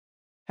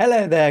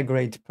Hello there,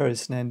 great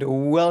person, and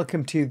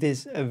welcome to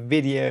this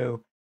video.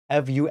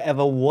 Have you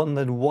ever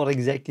wondered what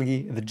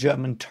exactly the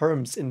German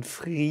terms in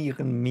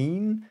Frieren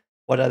mean?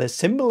 What are their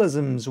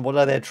symbolisms? What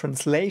are their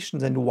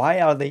translations? And why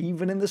are they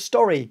even in the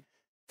story?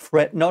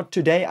 Fret not,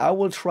 today I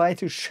will try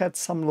to shed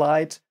some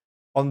light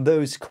on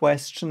those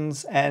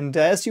questions. And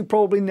as you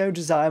probably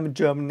notice, I'm a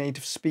German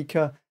native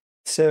speaker.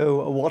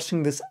 So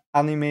watching this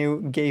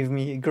anime gave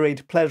me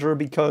great pleasure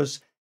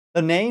because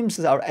the names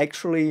are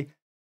actually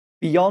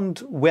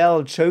beyond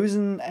well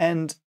chosen,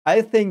 and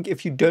I think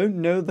if you don't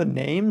know the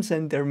names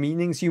and their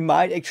meanings, you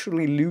might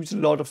actually lose a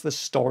lot of the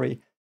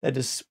story that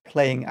is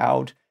playing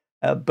out,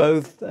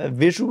 both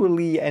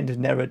visually and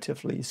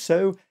narratively.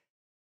 So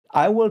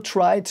I will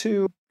try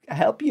to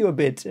help you a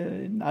bit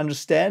in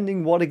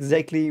understanding what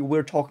exactly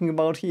we're talking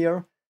about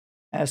here.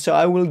 So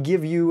I will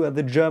give you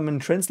the German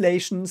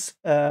translations,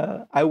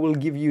 I will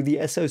give you the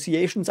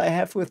associations I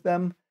have with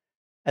them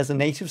as a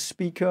native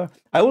speaker.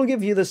 I will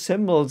give you the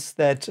symbols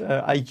that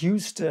I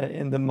used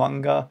in the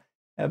manga,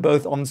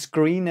 both on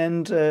screen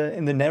and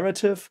in the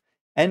narrative.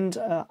 And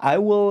I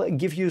will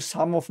give you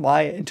some of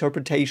my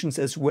interpretations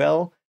as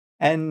well.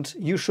 And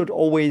you should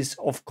always,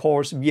 of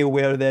course, be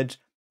aware that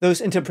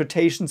those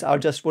interpretations are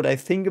just what I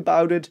think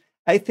about it.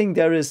 I think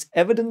there is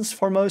evidence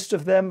for most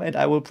of them, and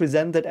I will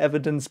present that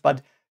evidence,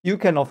 but you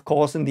can, of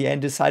course, in the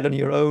end decide on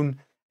your own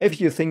if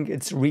you think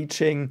it's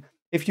reaching,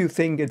 if you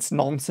think it's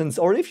nonsense,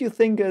 or if you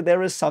think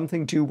there is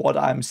something to what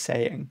I'm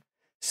saying.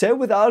 So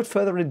without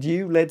further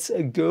ado, let's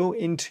go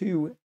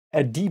into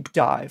a deep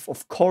dive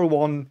of Core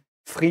 1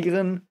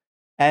 Frieren.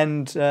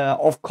 And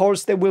of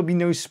course, there will be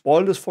no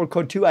spoilers for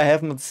Core 2. I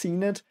have not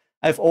seen it.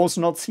 I've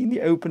also not seen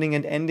the opening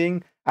and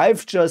ending.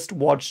 I've just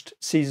watched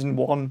Season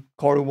 1,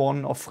 Core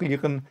 1 of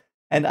Frieren,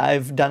 and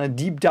I've done a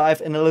deep dive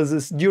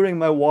analysis during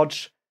my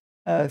watch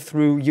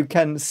through. You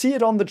can see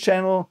it on the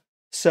channel.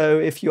 So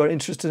if you are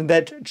interested in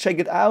that, check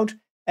it out.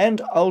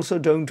 And also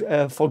don't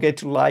forget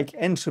to like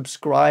and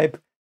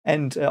subscribe.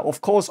 And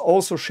of course,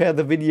 also share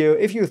the video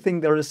if you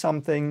think there is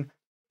something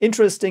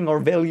interesting or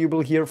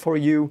valuable here for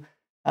you.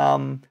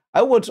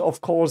 I would,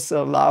 of course,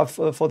 love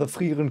for the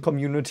Frieren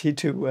community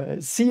to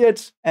see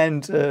it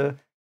and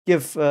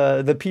give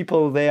the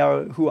people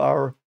there who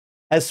are,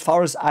 as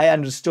far as I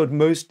understood,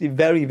 mostly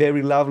very,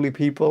 very lovely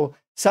people,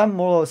 some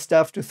more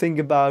stuff to think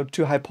about,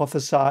 to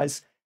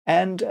hypothesize.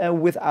 And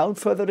without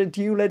further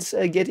ado, let's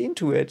get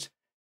into it.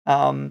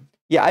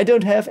 Yeah, I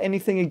don't have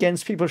anything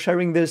against people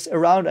sharing this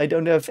around. I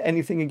don't have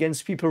anything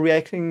against people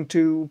reacting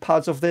to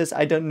parts of this.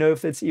 I don't know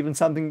if it's even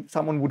something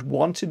someone would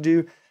want to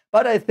do.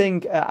 But I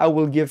think I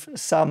will give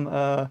some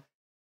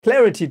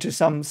clarity to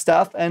some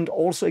stuff and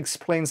also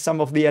explain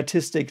some of the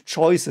artistic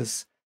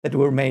choices that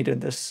were made in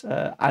this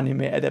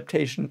anime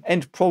adaptation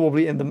and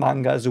probably in the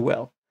manga as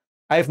well.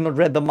 I have not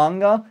read the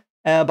manga,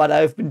 but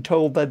I've been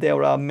told that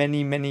there are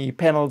many, many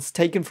panels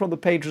taken from the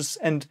pages,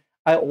 and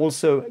I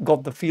also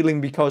got the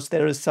feeling because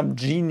there is some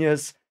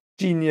genius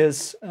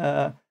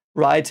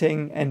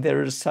writing and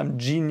there is some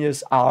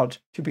genius art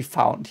to be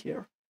found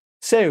here.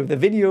 So the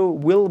video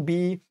will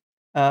be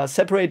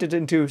separated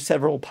into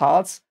several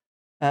parts.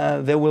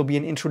 There will be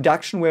an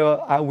introduction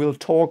where I will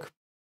talk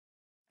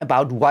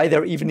about why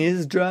there even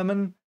is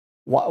German.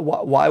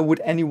 Why would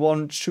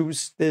anyone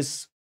choose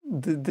this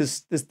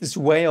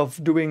way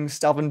of doing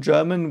stuff in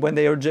German when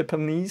they are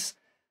Japanese?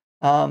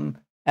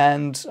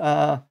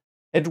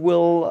 It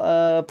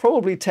will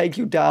probably take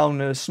you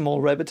down a small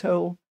rabbit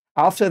hole.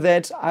 After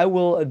that, I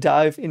will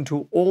dive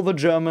into all the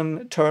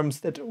German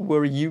terms that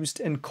were used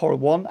in Core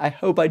 1. I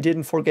hope I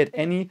didn't forget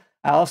any.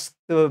 I asked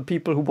the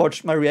people who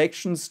watched my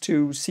reactions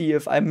to see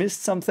if I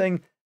missed something.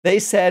 They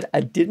said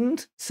I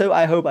didn't, so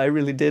I hope I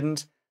really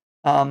didn't.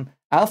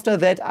 After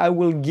that, I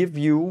will give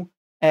you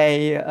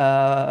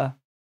a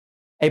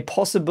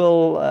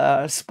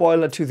possible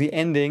spoiler to the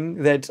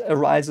ending that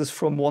arises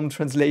from one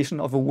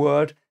translation of a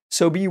word.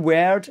 So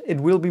beware,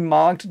 it will be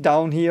marked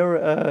down here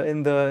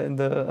in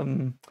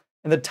the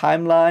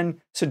timeline.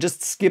 So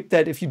just skip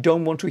that if you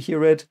don't want to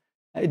hear it.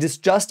 It is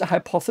just a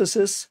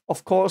hypothesis,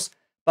 of course,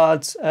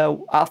 but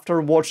after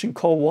watching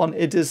Core 1,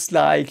 it is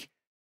like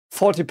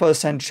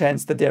 40%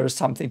 chance that there is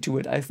something to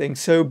it, I think.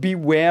 So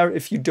beware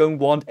if you don't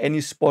want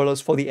any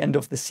spoilers for the end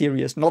of the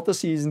series, not the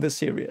season, the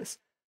series.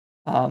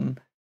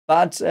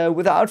 But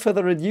without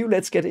further ado,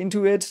 let's get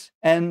into it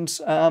and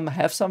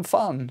have some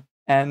fun.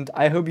 And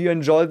I hope you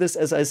enjoy this,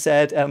 as I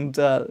said, and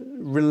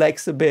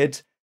relax a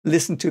bit,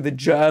 listen to the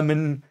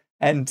German,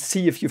 and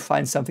see if you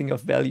find something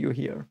of value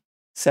here.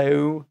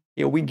 So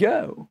here we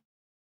go.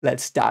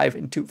 Let's dive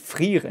into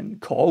Frieren,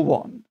 Core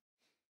 1.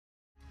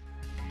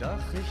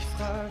 Doch ich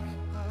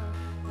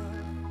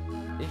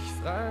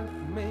frag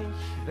mich,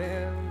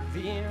 wer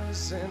wir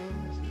sind.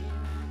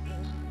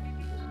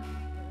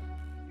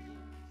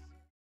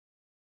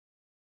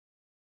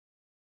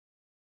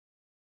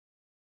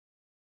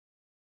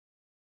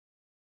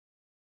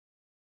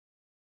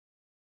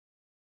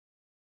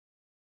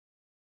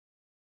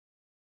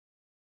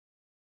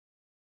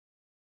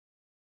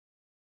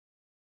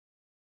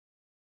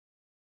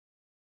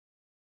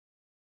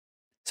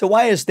 So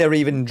why is there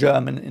even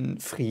German in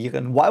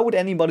Frieren? Why would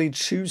anybody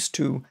choose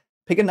to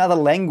pick another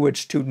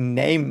language to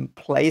name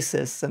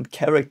places and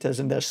characters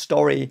in their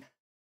story?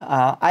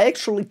 I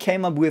actually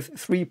came up with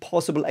 3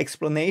 possible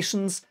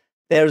explanations.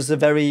 There's a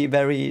very,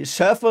 very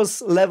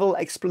surface level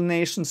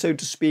explanation, so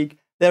to speak.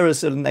 There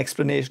is an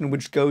explanation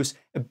which goes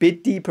a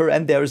bit deeper,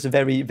 and there is a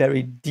very,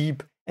 very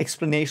deep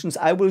explanations.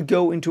 I will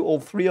go into all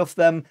 3 of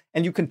them,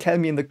 and you can tell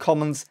me in the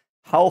comments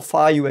how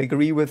far you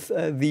agree with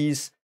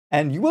these.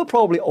 And you will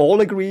probably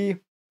all agree,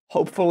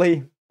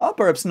 hopefully, or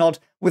perhaps not,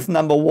 with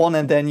number 1,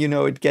 and then, you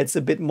know, it gets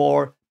a bit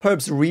more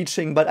perhaps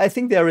reaching. But I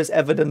think there is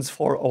evidence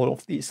for all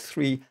of these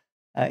 3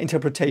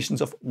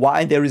 interpretations of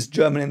why there is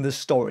German in this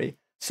story.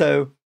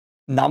 So,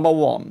 number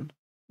 1,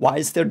 why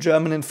is there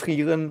German in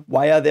Frieren?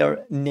 Why are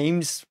there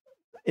names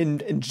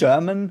in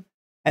German?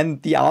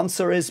 And the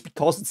answer is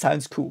because it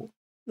sounds cool.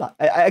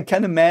 I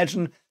can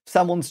imagine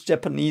someone's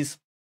Japanese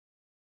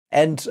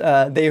and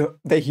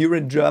they hear a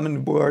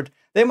German word.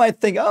 They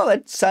might think, oh,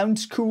 that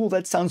sounds cool,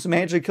 that sounds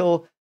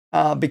magical,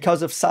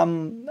 because of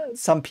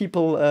some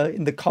people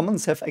in the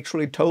comments have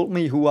actually told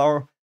me who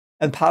are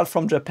apart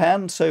from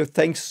Japan. So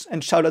thanks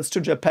and shoutouts to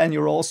Japan,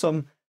 you're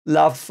awesome.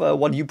 Love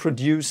what you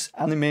produce,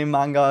 anime,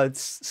 manga,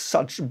 it's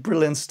such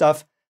brilliant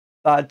stuff.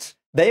 But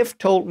they've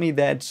told me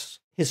that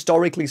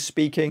historically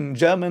speaking,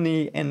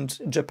 Germany and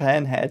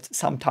Japan had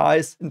some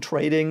ties in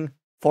trading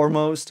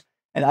foremost.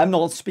 And I'm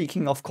not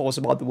speaking, of course,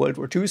 about the World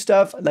War II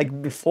stuff.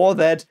 Like before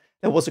that,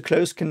 there was a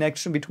close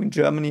connection between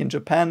Germany and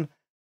Japan.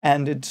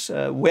 And it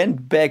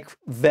went back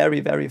very,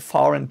 very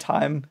far in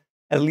time,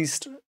 at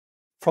least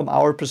from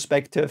our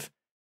perspective.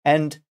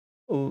 And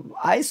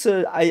I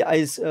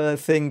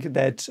think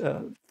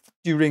that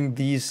during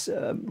these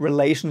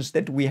relations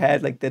that we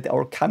had, like that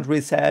our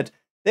countries had,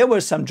 there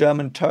were some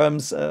German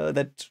terms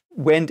that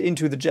went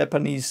into the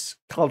Japanese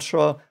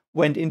culture,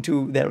 went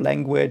into their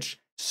language.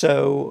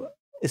 So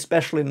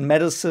especially in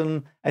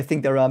medicine, I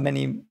think there are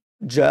many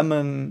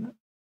German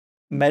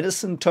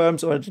medicine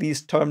terms, or at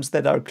least terms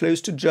that are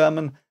close to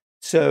German.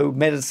 So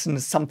medicine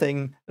is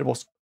something that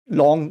was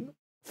long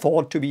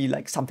thought to be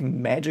like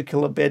something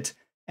magical a bit.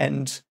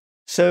 And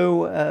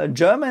so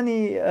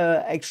Germany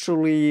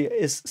actually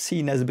is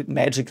seen as a bit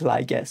magical,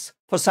 I guess,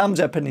 for some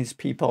Japanese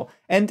people.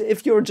 And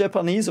if you're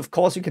Japanese, of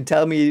course, you can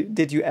tell me,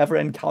 did you ever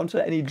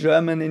encounter any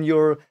German in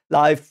your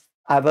life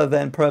other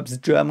than perhaps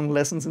German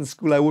lessons in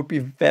school? I would be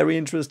very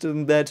interested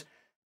in that.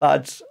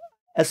 But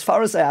as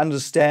far as I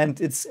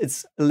understand,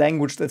 it's a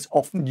language that's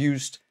often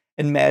used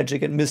in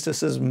magic and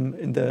mysticism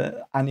in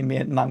the anime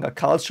and manga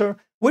culture,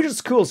 which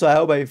is cool. So I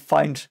hope I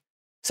find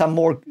some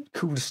more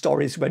cool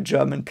stories where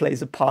German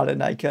plays a part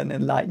and I can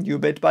enlighten you a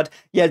bit. But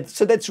yeah,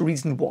 so that's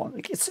reason 1.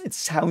 Like it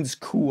sounds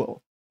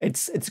cool.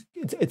 It's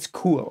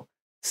cool.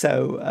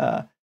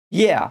 So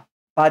yeah,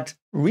 but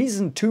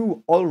reason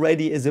 2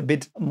 already is a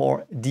bit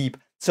more deep.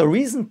 So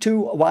reason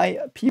 2 why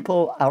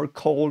people are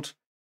called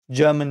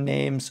German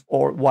names,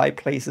 or why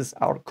places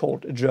are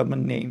called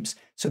German names.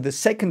 So the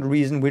second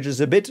reason, which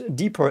is a bit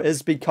deeper,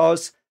 is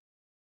because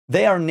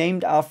they are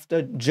named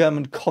after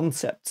German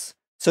concepts.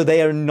 So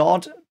they are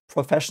not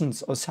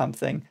professions or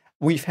something.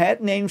 We've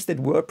had names that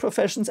were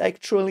professions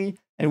actually,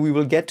 and we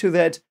will get to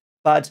that,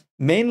 but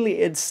mainly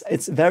it's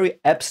very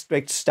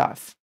abstract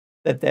stuff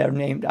that they're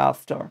named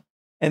after.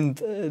 And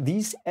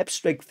these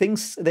abstract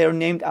things they're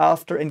named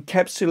after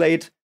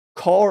encapsulate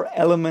core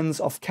elements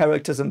of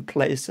characters and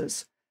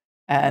places.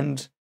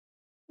 And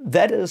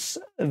that is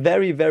a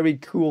very, very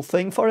cool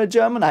thing for a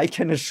German, I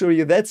can assure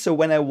you that. So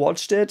when I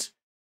watched it,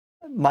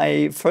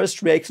 my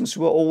first reactions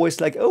were always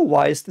like, oh,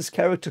 why is this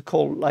character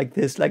called like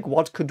this? Like,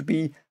 what could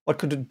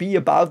it be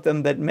about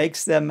them that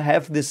makes them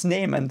have this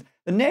name? And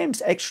the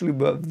names actually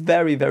were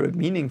very, very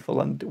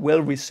meaningful and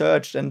well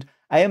researched. And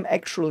I am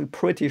actually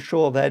pretty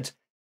sure that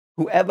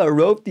whoever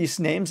wrote these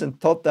names and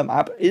thought them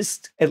up is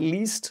at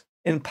least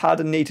in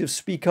part a native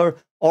speaker,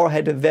 or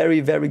had a very,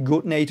 very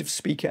good native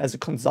speaker as a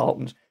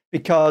consultant.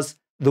 Because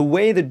the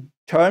way the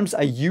terms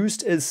are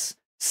used is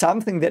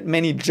something that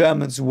many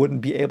Germans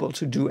wouldn't be able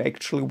to do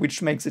actually,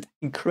 which makes it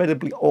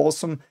incredibly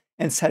awesome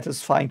and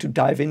satisfying to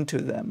dive into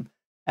them.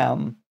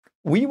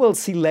 We will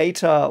see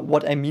later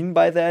what I mean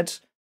by that,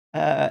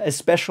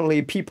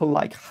 especially people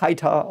like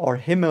Heiter or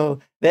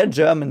Himmel. Their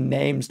German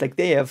names, like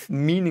they have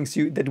meanings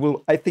that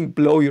will, I think,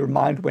 blow your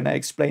mind when I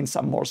explain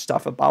some more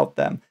stuff about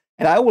them.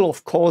 And I will,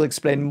 of course,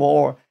 explain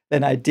more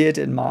than I did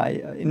in my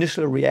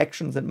initial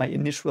reactions and my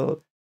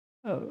initial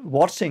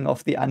watching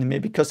of the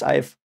anime, because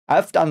I've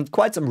done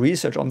quite some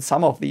research on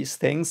some of these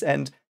things,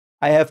 and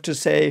I have to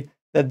say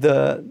that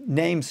the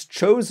names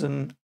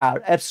chosen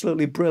are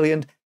absolutely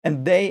brilliant,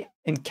 and they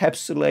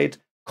encapsulate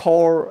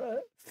core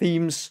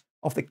themes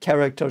of the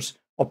characters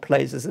or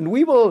places. And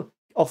we will,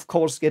 of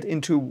course, get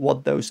into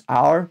what those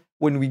are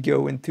when we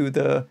go into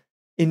the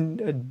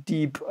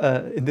deep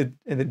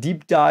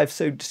dive,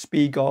 so to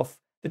speak, of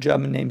the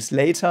German names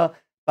later.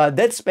 But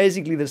that's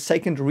basically the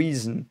second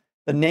reason.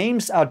 The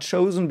names are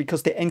chosen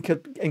because they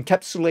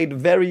encapsulate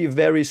very,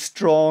 very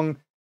strong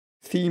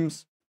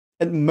themes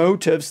and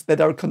motives that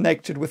are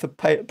connected with the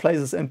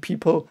places and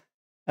people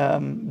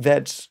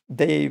that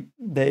they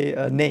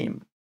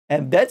name.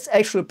 And that's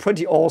actually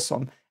pretty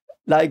awesome.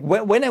 Like,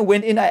 when I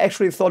went in, I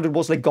actually thought it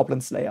was like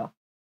Goblin Slayer.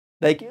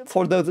 Like,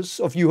 for those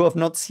of you who have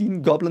not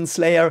seen Goblin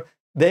Slayer,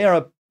 there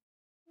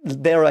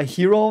are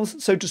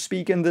heroes, so to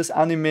speak, in this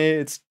anime.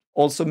 It's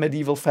also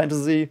medieval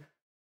fantasy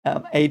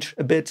age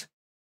a bit.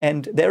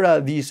 And there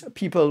are these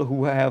people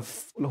who are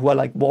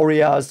like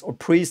warriors or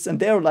priests, and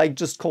they're like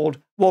just called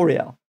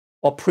warrior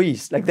or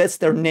priest. Like, that's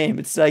their name.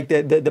 It's like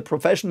the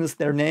profession is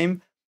their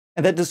name,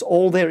 and that is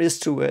all there is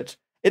to it.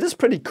 It is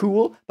pretty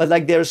cool, but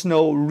like there's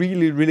no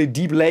really, really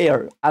deep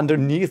layer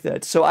underneath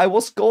it. So I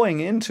was going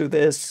into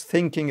this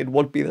thinking it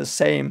would be the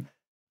same.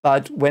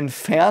 But when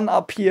Fern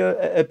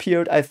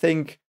appeared, I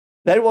think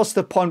that was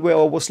the point where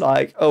I was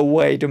like, oh,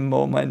 wait a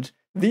moment.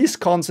 These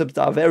concepts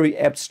are very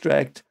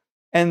abstract,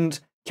 and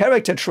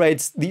character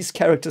traits these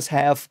characters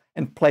have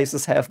and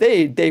places have,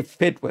 they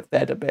fit with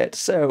that a bit.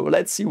 So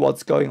let's see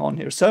what's going on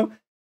here. So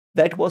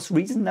that was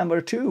reason number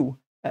 2.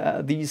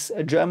 These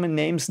German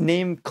names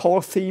name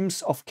core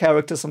themes of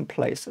characters and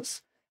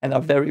places, and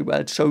are very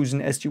well chosen,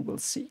 as you will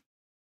see.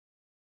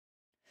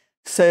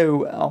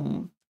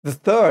 So the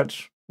third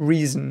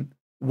reason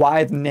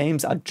why the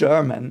names are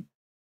German,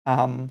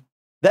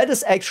 that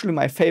is actually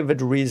my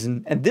favorite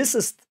reason, and this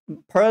is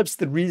perhaps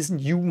the reason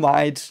you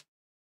might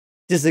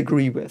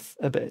disagree with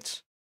a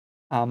bit.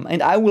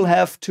 And I will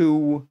have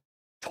to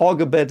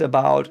talk a bit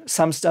about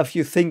some stuff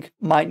you think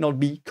might not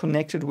be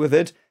connected with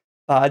it,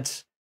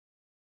 but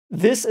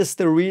this is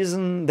the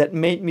reason that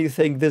made me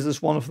think this is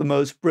one of the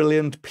most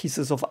brilliant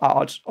pieces of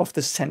art of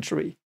the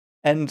century.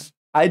 And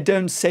I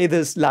don't say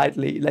this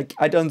lightly. Like,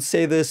 I don't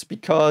say this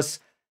because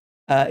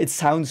it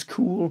sounds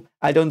cool.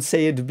 I don't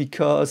say it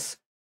because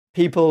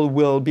people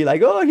will be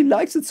like, oh, he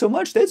likes it so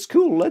much, that's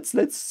cool, let's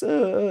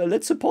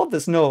support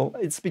this. No,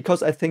 it's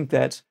because I think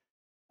that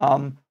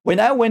when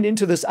I went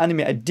into this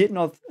anime, I did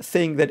not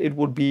think that it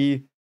would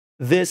be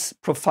this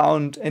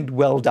profound and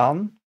well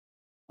done.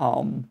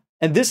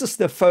 And this is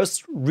the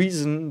first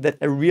reason that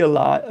I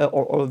realized,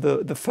 or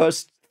the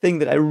first thing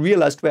that I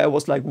realized where I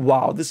was like,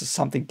 wow, this is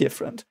something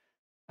different.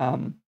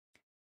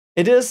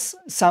 It is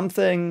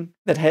something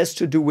that has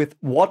to do with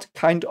what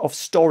kind of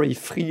story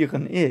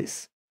Frieren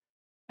is.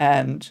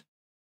 And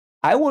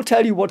I will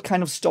tell you what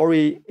kind of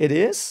story it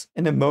is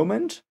in a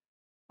moment.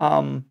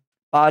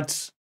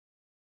 But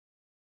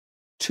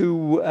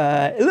to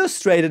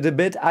illustrate it a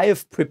bit, I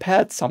have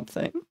prepared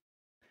something.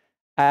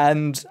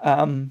 And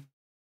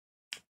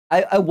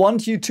I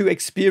want you to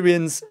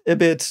experience a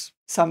bit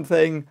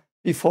something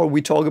before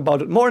we talk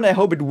about it more, and I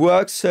hope it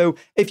works. So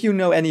if you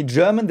know any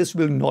German, this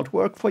will not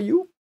work for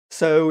you.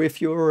 So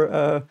if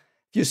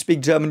you speak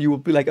German, you will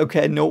be like,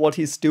 okay, I know what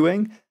he's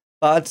doing.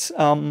 But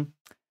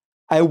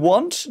I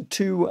want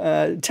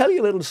to tell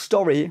you a little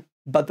story,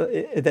 but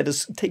that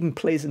is taking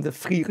place in the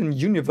Frieren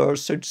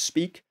universe, so to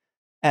speak.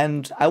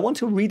 And I want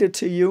to read it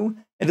to you.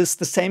 It is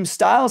the same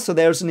style, so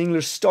there's an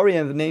English story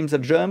and the names are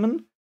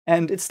German,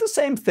 and it's the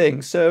same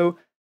thing. So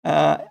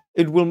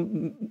it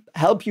will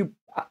help you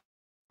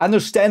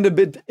understand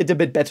it a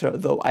bit better,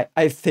 though,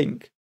 I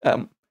think.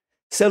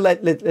 So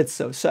let's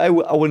so I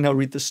will now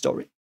read the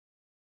story.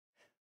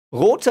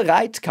 Rote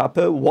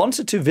Reitkappe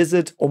wanted to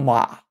visit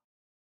Omar,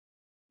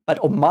 but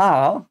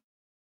Omar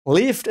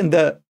lived in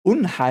the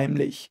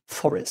unheimlich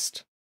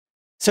forest,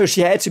 so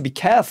she had to be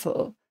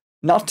careful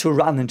not to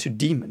run into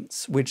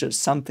demons, which is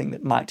something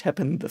that might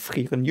happen in the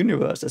Frieren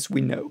universe, as we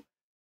know.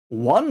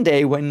 One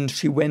day when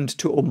she went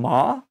to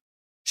Omar,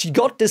 she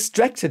got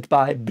distracted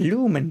by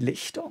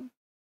Blumenlichter.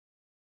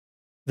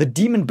 The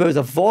demon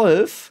Böser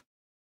Wolf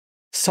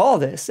saw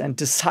this and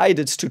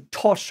decided to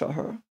torture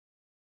her.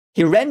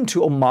 He ran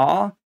to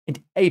Omar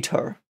and ate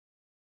her.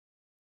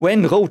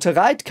 When Rote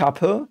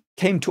Reitkappe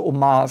came to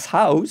Omar's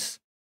house,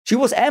 she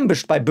was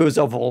ambushed by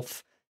Böser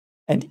Wolf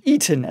and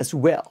eaten as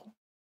well.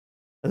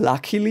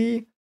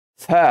 Luckily,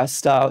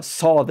 Förster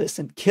saw this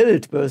and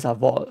killed Böser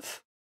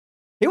Wolf.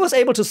 He was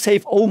able to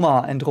save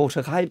Omar and Rote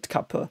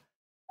Reitkappe,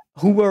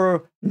 who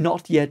were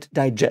not yet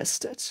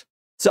digested.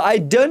 So I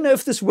don't know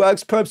if this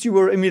works. Perhaps you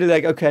were immediately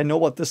like, okay, I know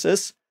what this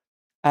is.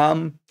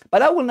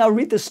 But I will now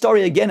read the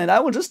story again, and I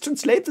will just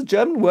translate the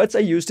German words I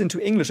used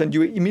into English, and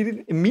you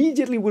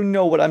immediately will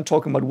know what I'm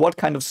talking about, what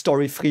kind of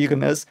story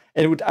Frieren is,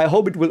 and I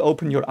hope it will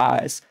open your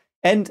eyes.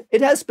 And it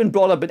has been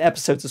brought up in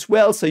episodes as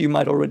well, so you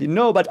might already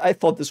know, but I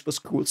thought this was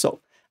cool. So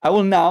I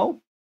will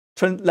now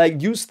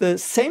use the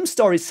same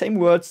story, same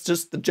words,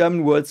 just the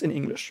German words in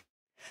English.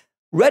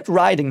 Red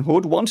Riding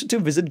Hood wanted to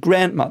visit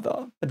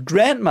Grandmother, but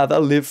Grandmother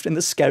lived in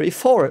the scary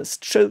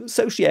forest,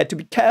 so she had to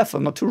be careful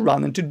not to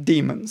run into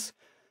demons.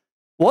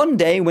 One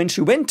day when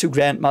she went to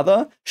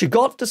Grandmother, she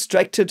got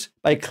distracted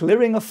by a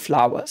clearing of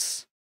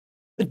flowers.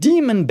 The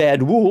demon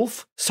Bad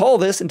Wolf saw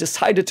this and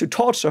decided to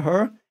torture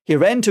her. He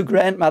ran to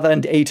Grandmother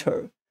and ate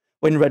her.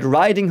 When Red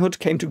Riding Hood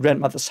came to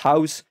Grandmother's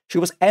house, she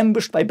was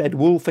ambushed by Bad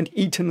Wolf and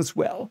eaten as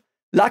well.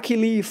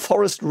 Luckily,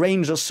 Forest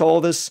Ranger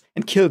saw this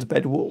and killed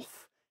Bad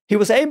Wolf. He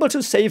was able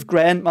to save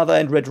Grandmother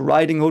and Red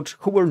Riding Hood,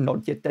 who were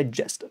not yet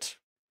digested.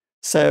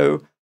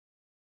 So,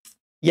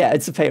 Yeah,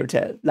 it's a fairy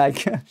tale.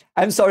 Like,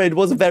 I'm sorry, it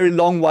was a very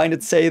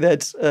long-winded saying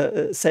that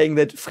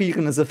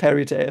Frieren is a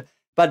fairy tale.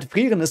 But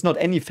Frieren is not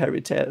any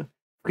fairy tale.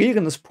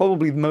 Frieren is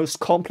probably the most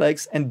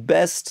complex and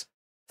best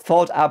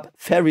thought-up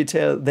fairy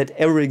tale that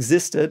ever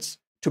existed,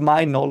 to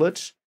my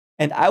knowledge.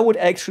 And I would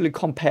actually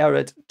compare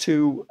it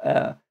to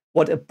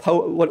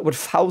what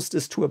Faust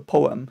is to a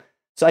poem.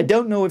 So I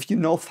don't know if you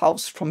know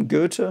Faust from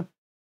Goethe.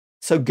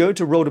 So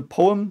Goethe wrote a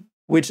poem,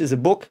 which is a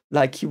book.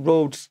 Like, he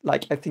wrote,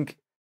 like, I think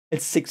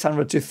it's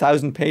 600 to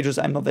 1,000 pages.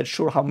 I'm not that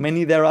sure how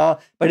many there are,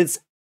 but it's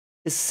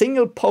a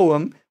single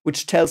poem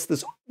which tells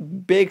this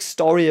big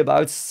story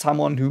about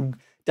someone who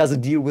does a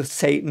deal with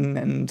Satan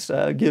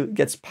and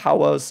gets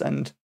powers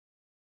and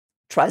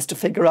tries to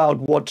figure out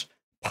what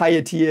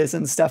piety is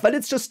and stuff. But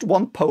it's just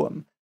one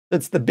poem.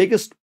 It's the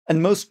biggest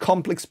and most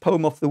complex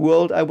poem of the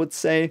world, I would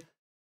say.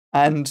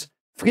 And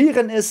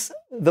Frieren is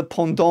the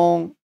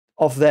pendant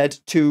of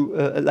that to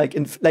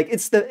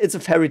it's a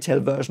fairy tale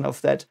version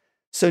of that.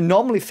 So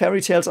normally fairy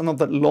tales are not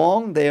that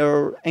long. They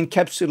are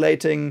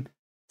encapsulating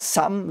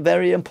some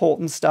very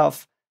important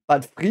stuff.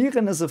 But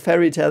Frieren is a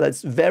fairy tale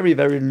that's very,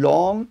 very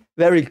long,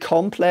 very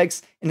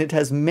complex, and it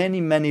has many,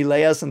 many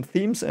layers and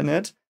themes in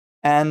it.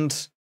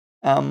 And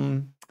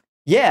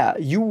yeah,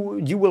 you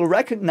will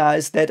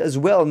recognize that as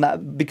well, now,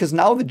 because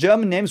now the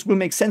German names will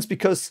make sense,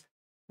 because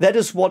that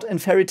is what in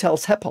fairy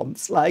tales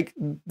happens. Like,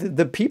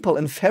 the people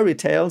in fairy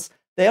tales,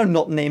 they are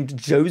not named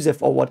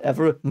Joseph or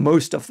whatever,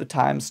 most of the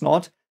times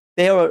not.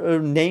 They are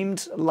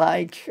named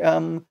like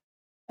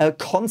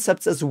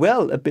concepts as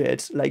well, a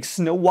bit, like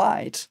Snow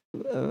White,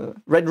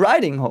 Red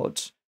Riding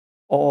Hood,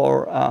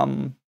 or I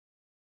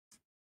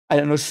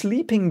don't know,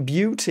 Sleeping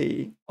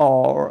Beauty,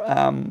 or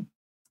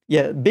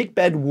yeah, Big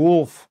Bad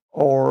Wolf,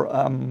 or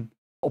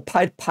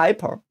Pied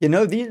Piper. You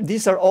know,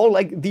 these are all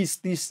like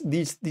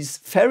these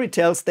fairy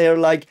tales. They are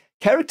like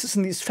characters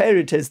in these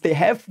fairy tales. They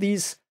have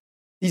these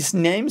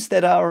names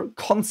that are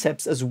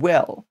concepts as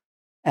well.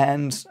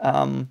 And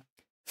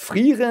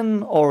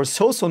Frieren, or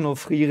Sosono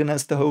Frieren,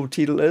 as the whole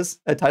title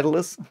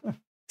is,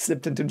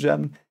 slipped into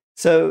German.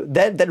 So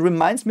that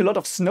reminds me a lot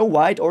of Snow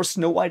White, or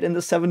Snow White and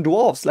the Seven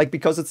Dwarfs, like,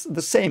 because it's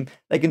the same.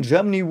 Like, in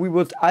Germany, we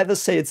would either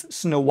say it's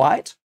Snow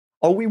White,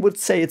 or we would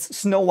say it's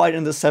Snow White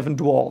and the Seven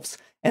Dwarfs.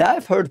 And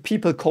I've heard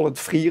people call it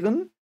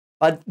Frieren,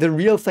 but the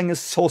real thing is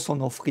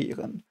Sosono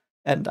Frieren.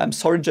 And I'm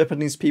sorry,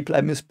 Japanese people,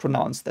 I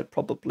mispronounced that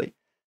probably.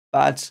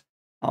 But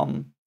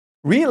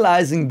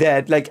realizing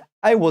that, like,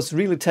 I was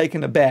really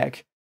taken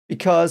aback,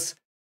 because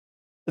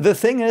the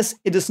thing is,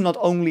 it is not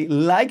only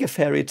like a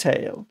fairy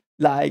tale,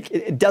 like,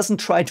 it doesn't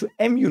try to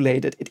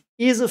emulate it. It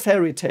is a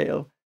fairy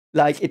tale.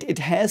 Like, it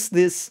has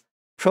this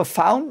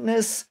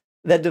profoundness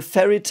that the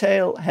fairy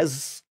tale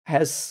has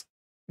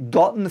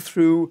gotten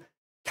through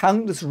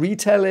countless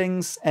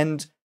retellings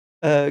and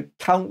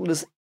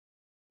countless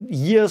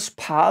years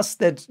past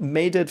that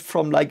made it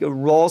from like a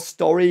raw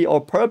story,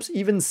 or perhaps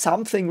even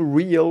something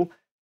real,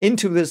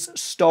 into this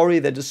story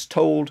that is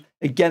told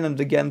again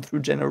and again through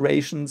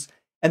generations.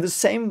 And the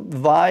same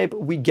vibe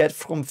we get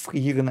from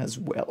Frieren as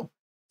well.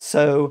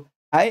 So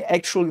I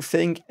actually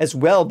think as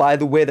well, by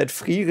the way, that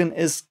Frieren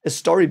is a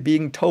story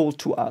being told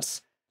to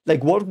us.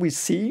 Like, what we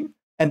see,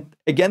 and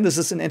again, this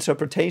is an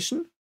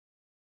interpretation,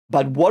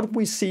 but what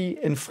we see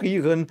in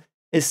Frieren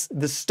is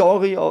the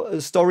story of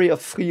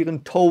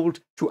Frieren told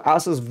to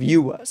us as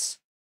viewers.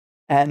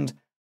 And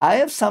I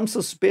have some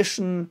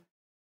suspicion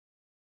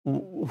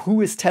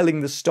who is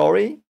telling the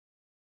story.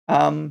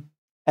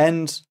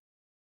 And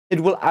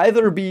it will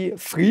either be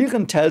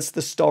Frieren tells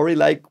the story,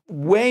 like,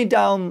 way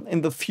down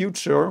in the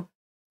future,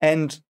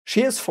 and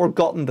she has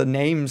forgotten the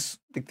names,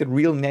 like the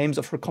real names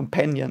of her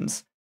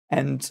companions,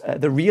 and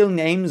the real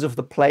names of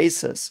the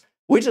places,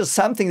 which is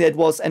something that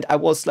was, and I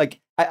was like,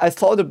 I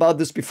thought about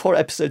this before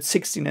episode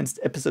 16, and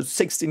episode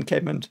 16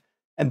 came, and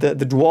the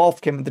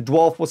dwarf came, and the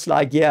dwarf was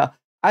like, yeah,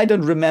 I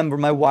don't remember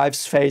my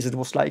wife's face. It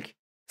was like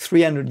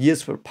 300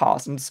 years were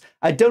passed, and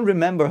I don't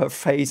remember her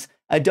face.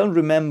 I don't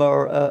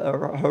remember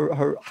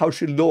her how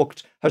she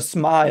looked, her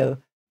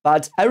smile,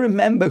 but I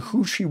remember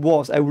who she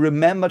was. I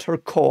remembered her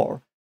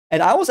core.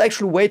 And I was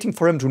actually waiting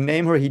for him to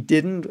name her. He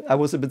didn't. I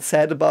was a bit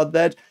sad about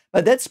that.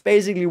 But that's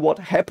basically what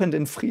happened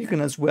in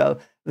Frieren as well.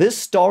 This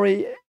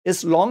story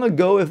is long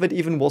ago, if it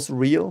even was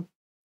real.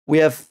 We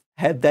have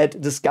had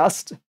that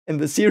discussed in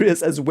the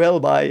series as well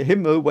by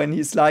Himmel, when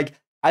he's like,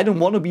 I don't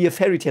want to be a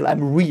fairy tale,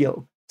 I'm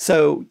real.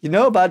 So, you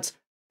know, but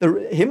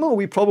the Himmel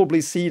we probably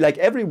see, like,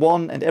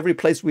 everyone and every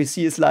place we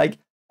see is like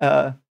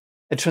a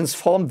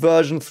transformed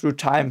version through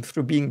time,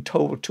 through being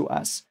told to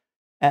us.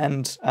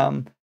 And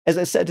as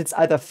I said, it's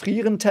either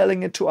Frieren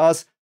telling it to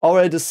us,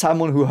 or it is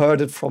someone who heard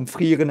it from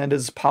Frieren and it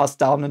is passed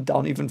down and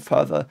down even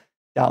further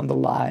down the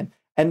line.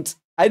 And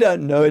I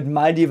don't know, it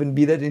might even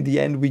be that in the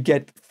end we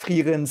get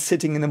Frieren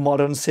sitting in a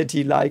modern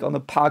city, like on a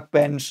park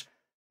bench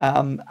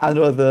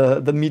under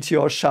the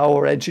meteor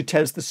shower, and she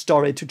tells the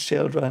story to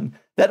children.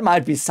 That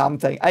might be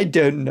something. I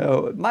don't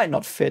know. It might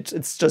not fit.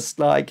 It's just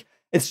like,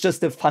 it's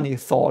just a funny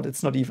thought.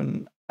 It's not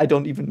even, I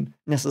don't even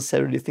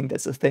necessarily think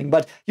that's a thing.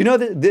 But you know,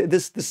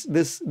 this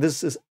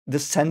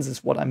sense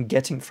is what I'm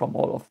getting from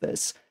all of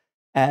this,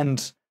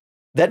 and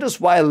that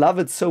is why I love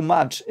it so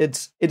much.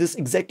 It is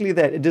exactly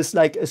that. It is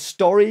like a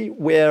story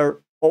where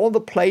all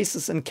the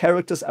places and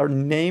characters are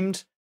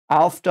named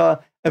after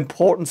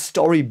important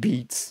story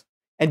beats.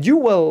 And you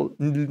will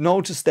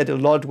notice that a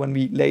lot when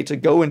we later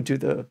go into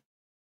the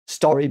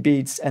story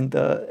beats and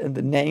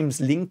the names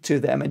linked to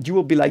them. And you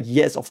will be like,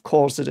 yes, of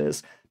course it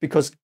is.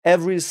 Because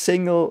every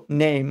single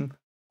name,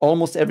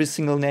 almost every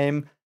single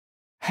name,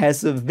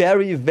 has a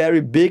very,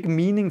 very big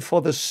meaning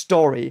for the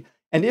story.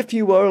 And if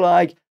you were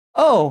like,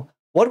 oh,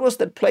 what was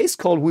that place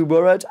called we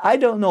were at? I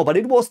don't know, but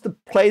it was the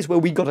place where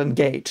we got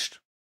engaged.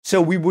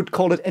 So we would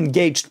call it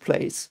engaged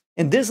place.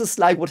 And this is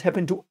like what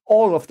happened to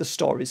all of the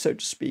stories, so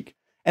to speak.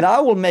 And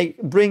I will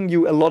bring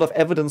you a lot of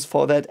evidence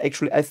for that,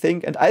 actually, I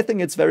think. And I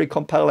think it's very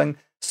compelling.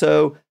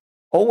 So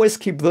always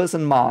keep this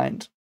in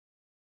mind.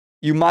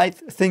 You might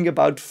think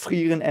about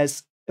Frieren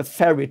as a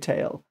fairy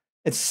tale.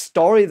 It's a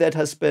story that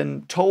has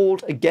been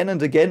told again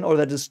and again, or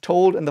that is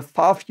told in the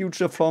far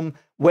future from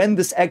when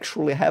this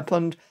actually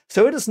happened.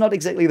 So it is not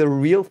exactly the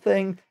real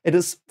thing. It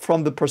is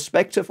from the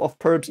perspective of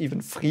perhaps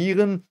even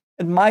Frieren.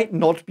 It might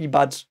not be,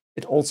 but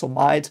it also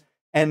might.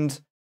 And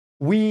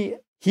we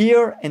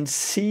hear and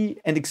see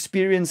and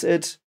experience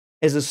it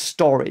as a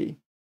story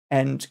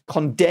and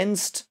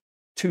condensed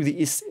to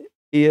the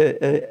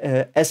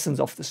essence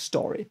of the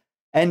story.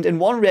 And in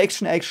one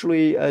reaction, I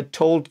actually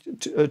talked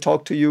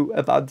to you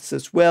about this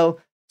as well.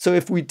 So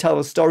if we tell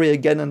a story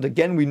again and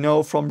again, we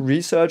know from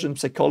research and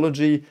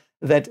psychology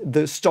that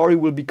the story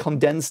will be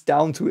condensed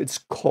down to its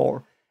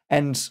core.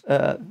 And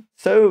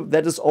so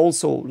that is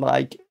also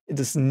like it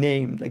is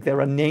named. Like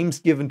there are names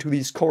given to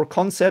these core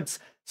concepts.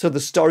 So the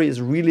story is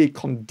really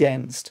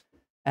condensed.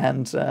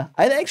 And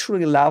I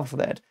actually love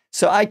that.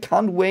 So I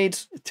can't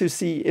wait to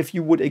see if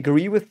you would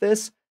agree with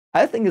this.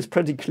 I think it's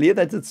pretty clear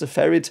that it's a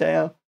fairy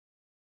tale.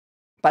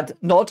 But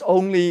not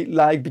only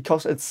like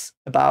because it's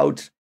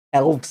about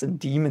elves and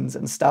demons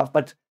and stuff,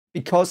 but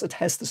because it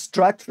has the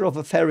structure of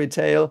a fairy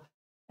tale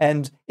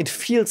and it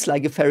feels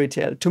like a fairy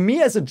tale. To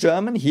me as a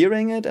German,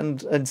 hearing it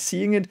and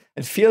seeing it,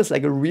 it feels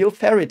like a real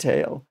fairy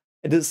tale.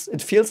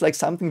 It feels like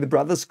something the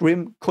Brothers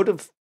Grimm could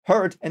have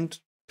heard and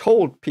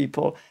told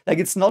people. Like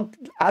it's not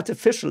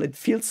artificial, it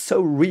feels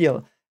so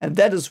real. And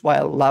that is why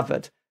I love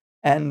it.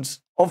 And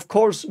of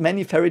course,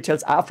 many fairy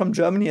tales are from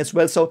Germany as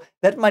well. So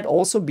that might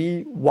also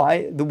be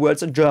why the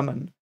words are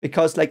German.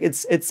 Because like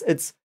it's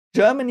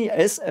Germany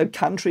is a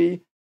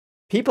country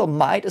people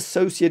might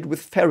associate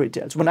with fairy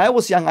tales. When I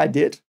was young, I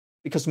did,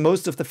 because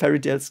most of the fairy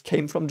tales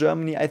came from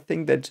Germany. I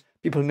think that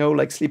people know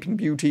like Sleeping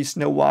Beauty,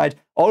 Snow White,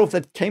 all of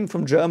that came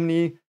from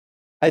Germany,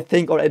 I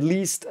think, or at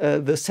least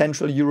the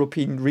Central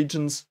European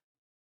regions,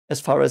 as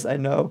far as I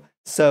know.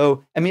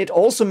 So, I mean, it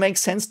also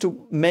makes sense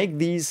to make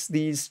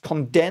these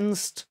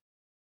condensed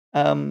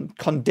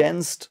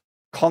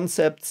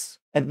concepts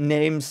and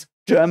names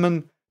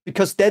German,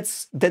 because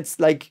that's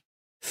like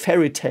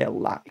fairy tale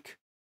like,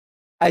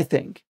 I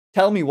think.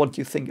 Tell me what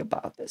you think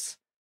about this.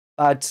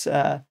 But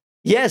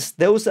yes,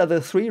 those are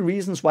the three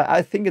reasons why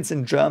I think it's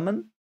in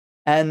German,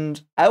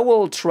 and I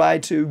will try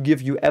to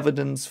give you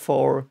evidence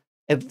for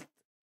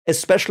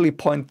especially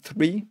point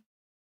 3.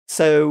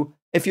 So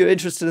if you're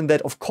interested in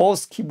that, of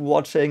course, keep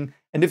watching.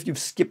 And if you've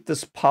skipped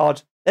this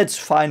part, that's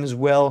fine as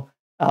well.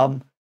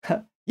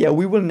 Yeah,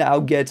 we will now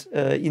get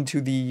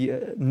into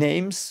the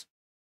names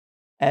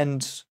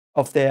and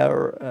of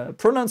their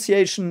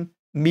pronunciation,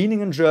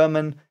 meaning in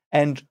German,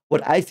 and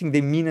what I think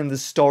they mean in the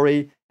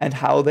story and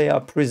how they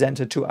are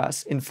presented to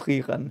us in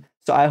Frieren.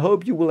 So I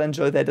hope you will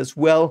enjoy that as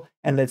well.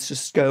 And let's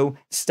just go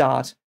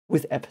start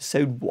with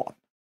episode 1.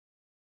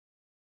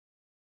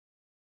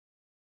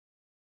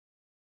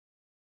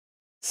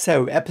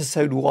 So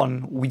episode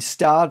 1, we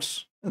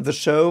start the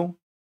show.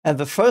 And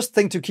the first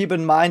thing to keep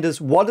in mind is,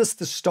 what is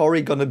the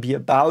story going to be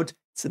about?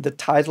 It's in the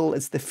title.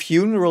 It's the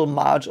funeral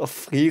march of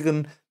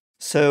Frieren.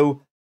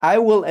 So I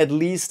will, at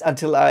least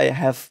until I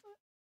have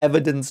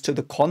evidence to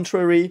the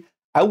contrary,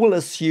 I will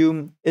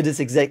assume it is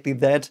exactly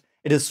that.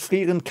 It is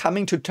Frieren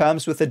coming to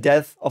terms with the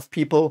death of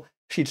people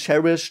she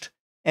cherished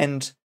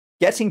and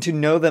getting to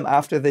know them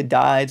after they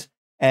died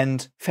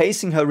and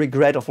facing her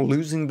regret of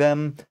losing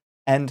them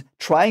and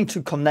trying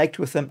to connect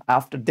with them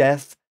after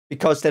death,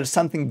 because there's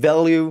something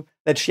value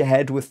that she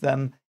had with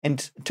them,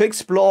 and to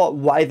explore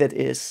why that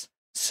is.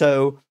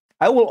 So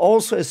I will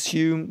also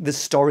assume this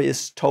story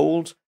is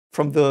told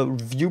from the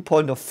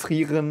viewpoint of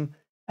Frieren.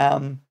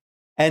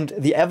 And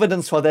the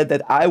evidence for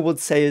that I would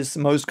say is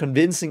most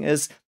convincing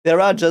is there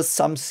are just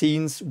some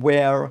scenes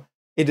where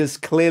it is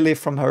clearly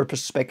from her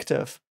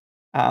perspective.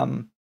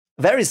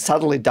 Very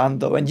subtly done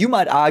though, and you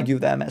might argue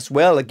them as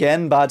well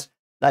again, but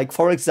like,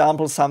 for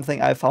example,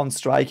 something I found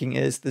striking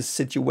is this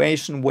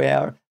situation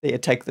where they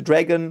attack the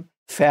dragon.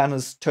 Fern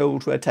is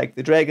told to attack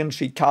the dragon.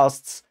 She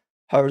casts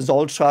her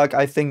Zoltraak,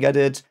 I think, at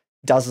it,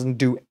 doesn't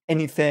do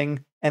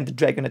anything, and the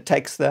dragon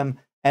attacks them.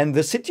 And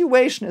the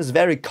situation is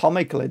very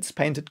comical. It's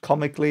painted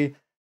comically.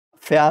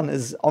 Fern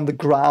is on the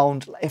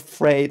ground,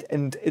 afraid,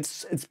 and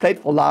it's played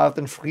for laughs,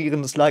 and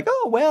Frieren is like,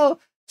 oh, well,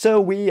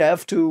 so we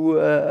have to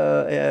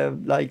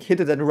like hit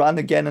it and run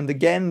again and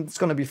again. It's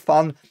gonna be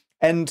fun.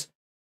 And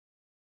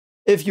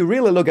if you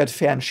really look at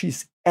Fern,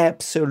 she's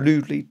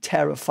absolutely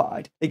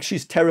terrified. Like,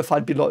 she's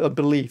terrified beyond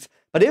belief.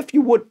 But if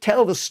you would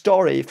tell the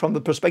story from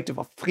the perspective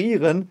of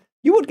Frieren,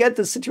 you would get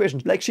this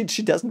situation. Like, she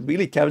doesn't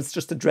really care. It's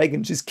just a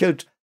dragon. She's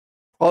killed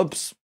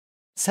perhaps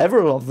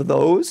several of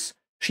those.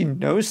 She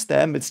knows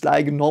them. It's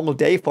like a normal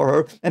day for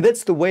her. And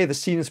that's the way the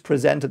scene is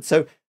presented.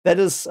 So that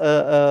is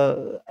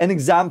an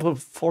example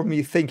for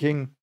me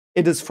thinking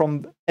it is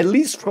from, at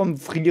least from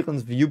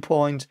Frieren's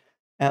viewpoint.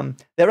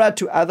 There are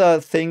two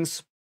other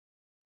things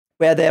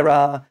where there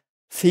are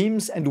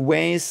themes and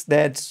ways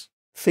that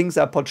things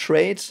are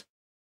portrayed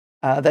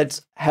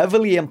that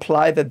heavily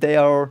imply that they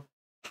are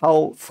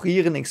how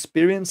Frieren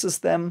experiences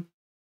them.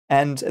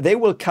 And they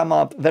will come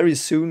up very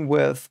soon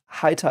with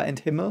Heiter and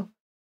Himmel.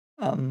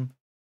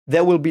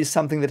 There will be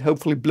something that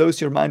hopefully blows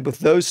your mind with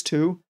those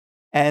two.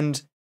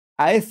 And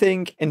I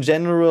think in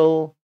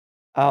general,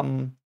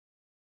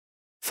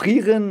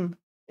 Frieren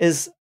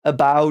is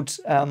about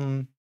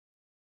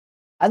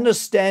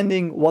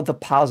understanding what the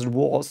past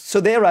was. So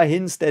there are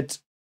hints that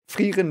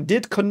Frieren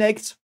did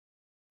connect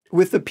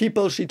with the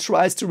people she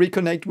tries to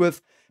reconnect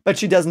with, but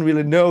she doesn't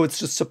really know. It's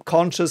just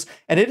subconscious.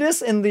 And it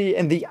is in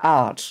the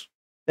art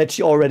that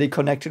she already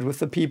connected with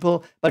the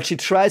people, but she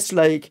tries to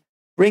like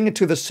bring it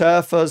to the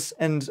surface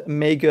and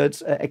make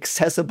it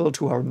accessible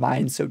to her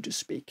mind, so to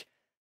speak.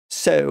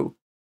 So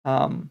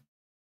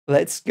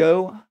let's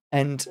go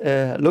and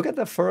look at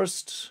the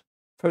first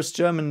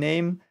German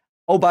name.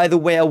 Oh, by the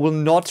way, I will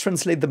not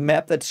translate the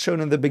map that's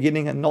shown in the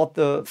beginning and not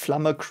the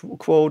Flamme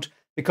quote,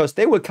 because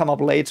they will come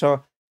up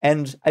later,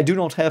 and I do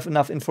not have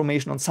enough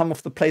information on some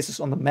of the places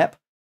on the map,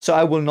 so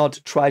I will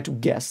not try to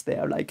guess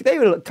there. Like, they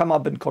will come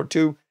up in Cour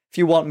 2. If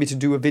you want me to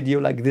do a video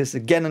like this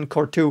again in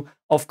Cour 2,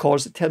 of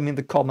course, tell me in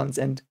the comments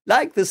and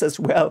like this as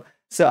well,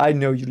 so I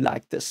know you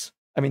like this.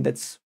 I mean,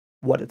 that's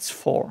what it's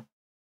for.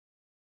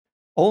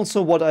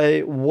 Also, what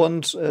I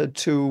want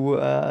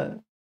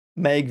to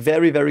make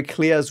very, very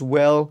clear as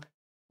well,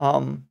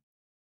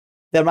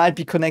 there might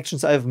be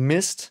connections I've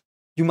missed.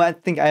 You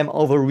might think I am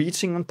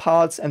overreaching on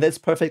parts, and that's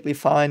perfectly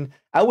fine.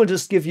 I will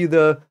just give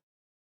you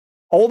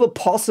all the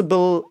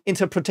possible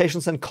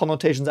interpretations and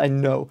connotations I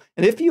know.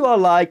 And if you are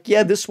like,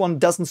 yeah, this one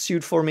doesn't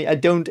suit for me, I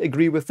don't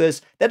agree with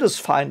this, that is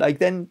fine. Like,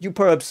 then you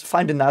perhaps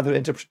find another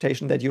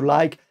interpretation that you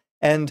like.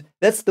 And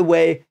that's the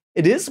way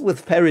it is with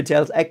fairy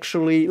tales,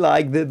 actually.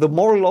 Like, the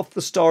moral of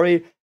the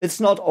story, it's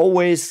not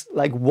always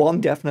like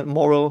one definite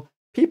moral.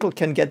 People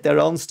can get their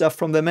own stuff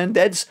from them, and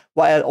that's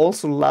why I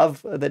also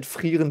love that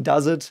Frieren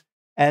does it.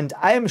 And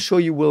I am sure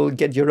you will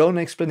get your own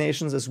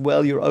explanations as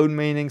well, your own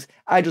meanings.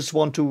 I just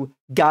want to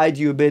guide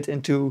you a bit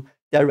into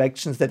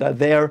directions that are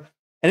there.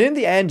 And in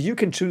the end, you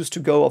can choose to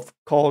go, of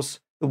course,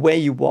 the way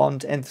you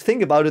want and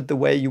think about it the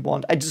way you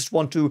want. I just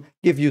want to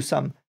give you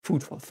some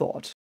food for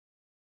thought.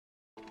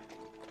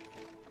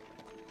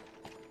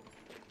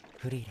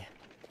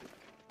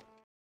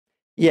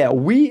 Yeah,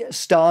 we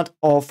start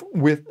off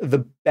with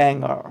the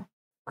banger.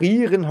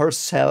 Frieren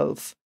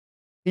herself.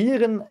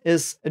 Frieren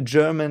is a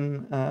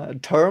German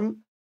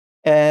term.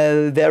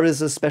 There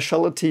is a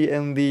specialty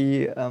in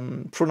the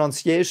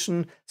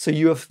pronunciation. So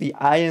you have the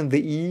I and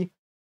the E.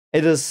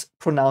 It is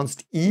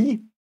pronounced E,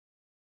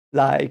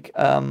 like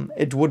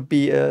it would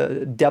be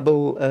a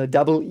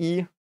double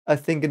E, I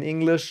think, in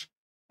English.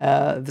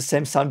 The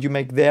same sound you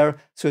make there.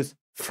 So it's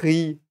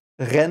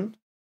Frieren.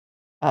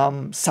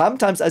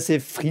 Sometimes I say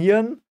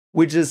Frieren,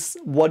 which is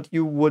what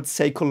you would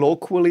say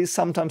colloquially.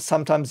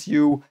 Sometimes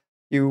you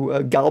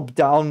gulp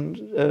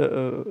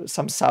down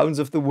some sounds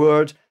of the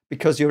word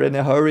because you're in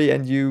a hurry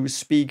and you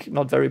speak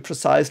not very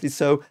precisely.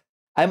 So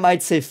I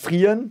might say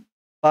Frieren,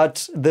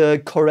 but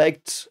the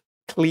correct,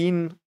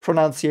 clean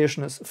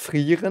pronunciation is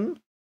Frieren.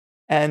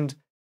 And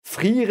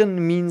Frieren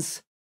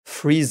means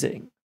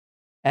freezing.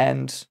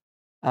 And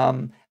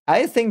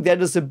I think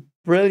that is a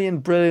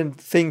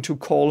brilliant thing to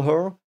call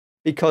her,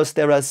 because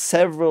there are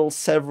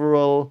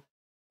several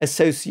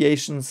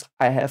associations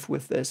I have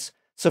with this.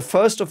 So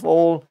first of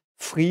all,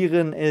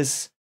 Frieren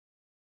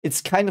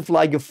it's kind of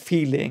like a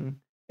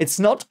feeling. It's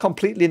not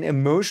completely an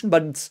emotion,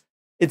 but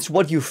it's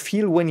what you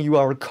feel when you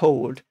are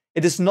cold.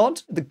 It is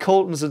not the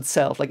coldness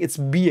itself, like it's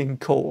being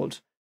cold.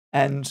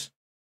 And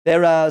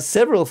there are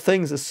several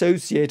things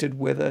associated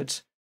with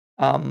it.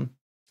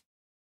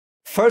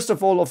 First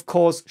of all, of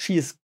course,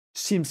 she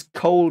seems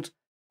cold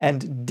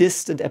and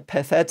distant,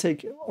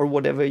 apathetic, or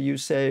whatever you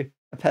say,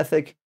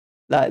 apathic.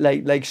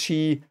 Like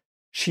she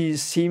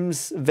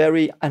seems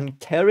very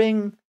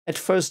uncaring at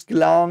first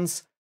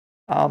glance.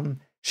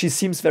 She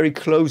seems very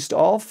closed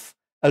off,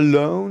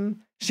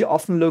 alone. She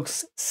often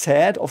looks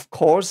sad, of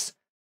course,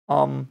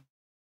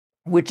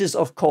 which is,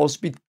 of course,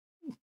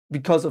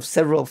 because of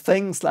several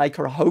things, like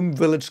her home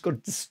village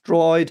got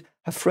destroyed,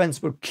 her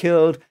friends were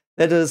killed.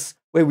 That is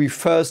where we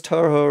first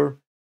hear her,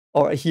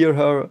 or hear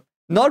her.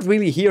 Not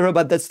really hear her,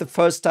 but that's the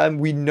first time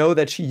we know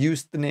that she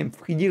used the name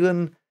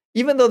Frieren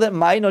even though that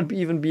might not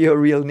even be her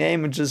real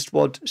name and just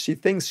what she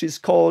thinks she's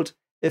called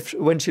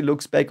when she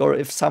looks back, or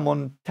if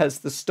someone tells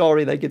the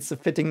story, like it's a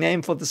fitting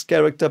name for this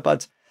character.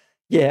 But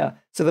yeah,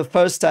 so the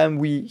first time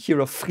we hear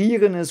of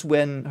Frieren is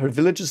when her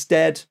village is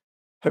dead,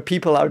 her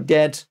people are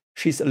dead,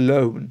 she's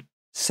alone.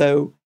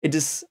 So it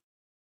is,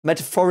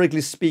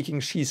 metaphorically speaking,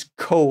 she's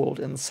cold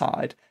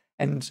inside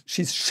and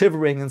she's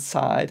shivering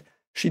inside.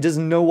 She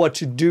doesn't know what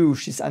to do.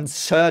 She's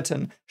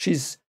uncertain.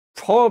 She's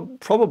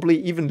probably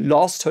even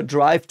lost her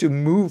drive to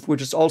move,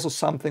 which is also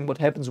something what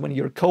happens when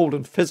you're cold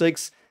in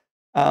physics.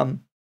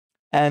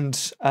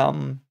 And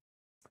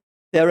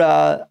there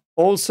are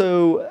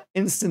also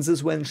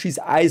instances when she's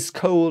ice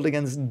cold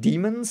against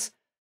demons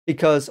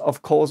because,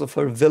 of course, of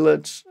her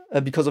village.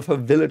 Because of her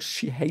village,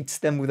 she hates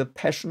them with a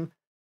passion.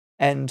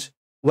 And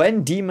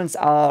when demons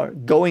are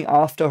going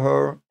after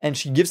her and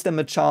she gives them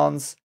a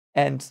chance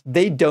and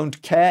they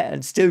don't care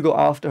and still go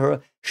after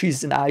her,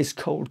 she's an ice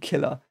cold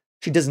killer.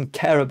 She doesn't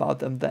care about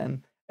them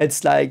then.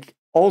 It's like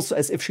also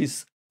as if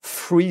she's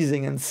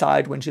freezing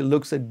inside when she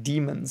looks at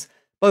demons.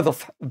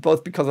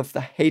 Both because of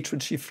the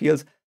hatred she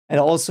feels and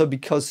also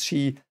because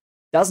she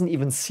doesn't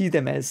even see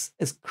them as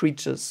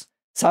creatures.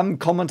 Some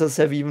commenters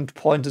have even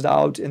pointed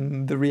out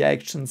in the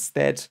reactions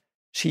that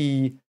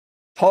she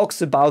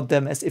talks about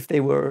them as if they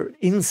were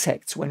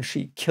insects when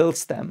she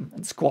kills them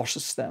and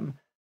squashes them.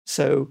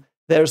 So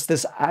there's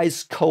this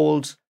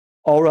ice-cold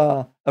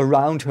aura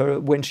around her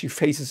when she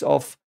faces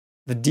off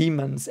the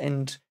demons,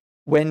 and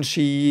when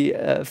she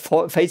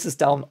faces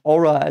down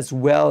Aura as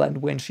well, and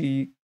when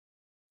she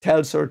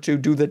tells her to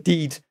do the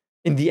deed,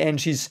 in the end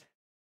she's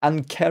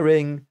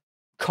uncaring,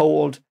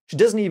 cold. She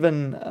doesn't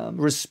even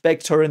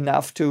respect her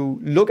enough to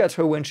look at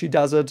her when she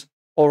does it.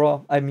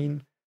 Aura, I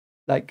mean,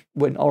 like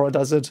when Aura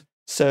does it.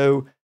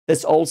 So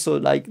there's also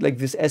like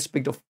this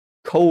aspect of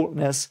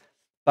coldness,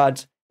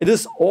 but it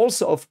is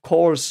also, of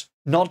course,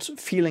 not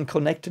feeling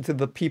connected to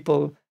the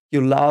people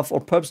you love,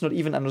 or perhaps not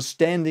even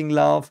understanding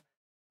love.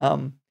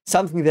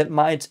 Something that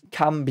might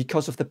come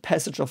because of the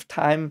passage of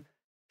time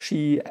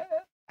she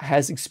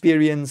has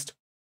experienced,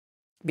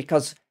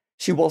 because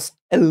she was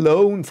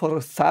alone for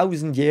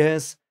 1,000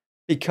 years,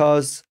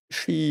 because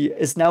she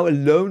is now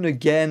alone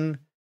again,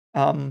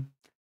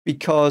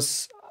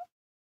 because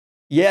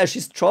yeah,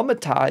 she's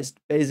traumatized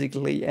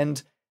basically.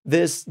 And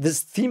this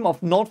theme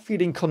of not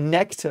feeling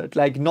connected,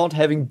 like not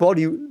having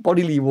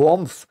bodily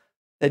warmth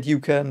that you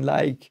can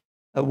like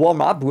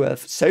warm up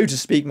with, so to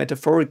speak,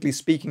 metaphorically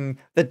speaking,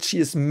 that she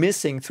is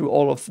missing through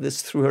all of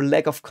this, through her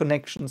lack of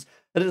connections.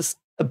 That is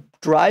a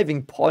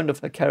driving point of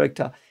her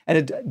character, and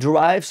it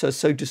drives her,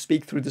 so to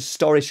speak, through the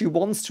story. She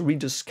wants to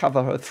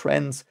rediscover her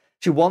friends.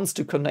 She wants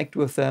to connect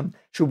with them.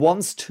 She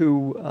wants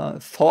to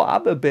thaw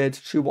up a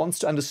bit. She wants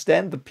to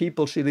understand the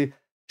people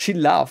she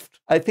loved.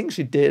 I think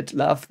she did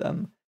love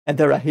them, and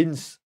there are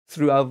hints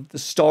throughout the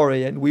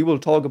story, and we will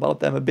talk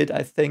about them a bit,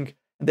 I think.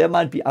 And there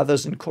might be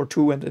others in Cour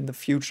and in the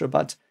future,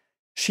 but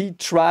she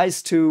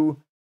tries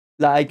to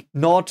like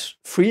not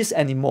freeze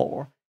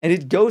anymore. And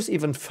it goes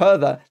even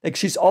further. Like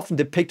she's often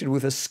depicted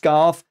with a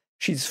scarf.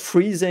 She's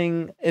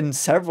freezing in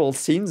several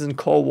scenes in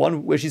Cour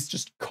 1 where she's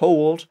just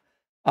cold.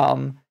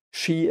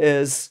 She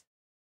is,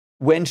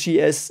 when she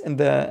is in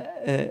the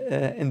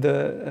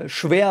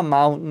Schwer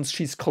Mountains,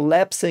 she's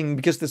collapsing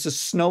because there's a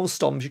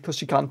snowstorm, because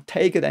she can't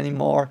take it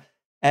anymore.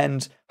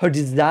 And her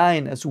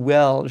design as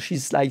well,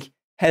 she's like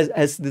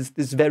has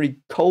this very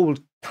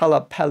cold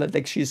color palette.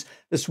 Like she's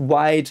this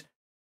white,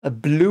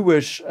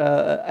 bluish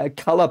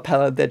color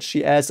palette that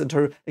she has, and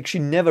her like she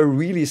never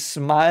really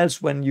smiles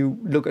when you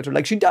look at her.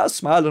 Like she does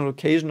smile on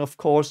occasion, of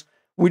course,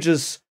 which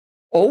is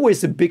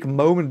always a big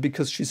moment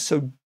because she's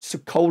so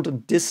cold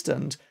and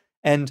distant.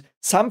 And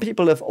some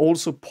people have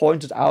also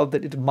pointed out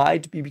that it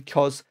might be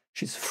because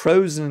she's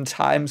frozen in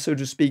time, so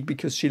to speak,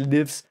 because she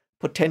lives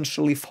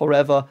potentially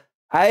forever.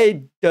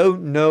 I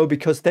don't know,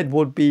 because that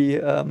would be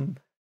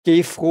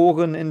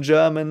gefroren in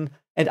German.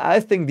 And I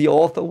think the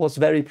author was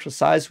very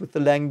precise with the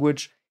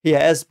language. He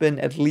has been,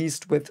 at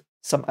least with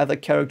some other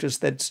characters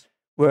that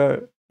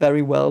were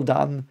very well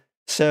done.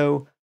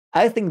 So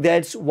I think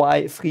that's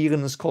why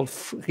Frieren is called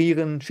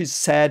Frieren. She's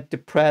sad,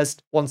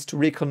 depressed, wants to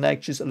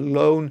reconnect. She's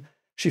alone.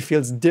 She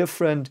feels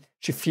different.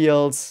 She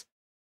feels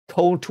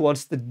cold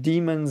towards the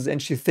demons,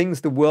 and she thinks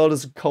the world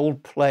is a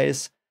cold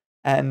place.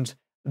 And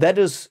that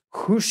is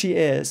who she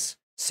is.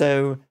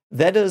 So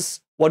that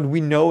is what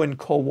we know in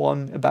Cour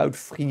 1 about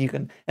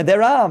Frieren. And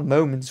there are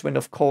moments when,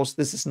 of course,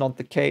 this is not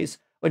the case,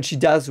 when she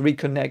does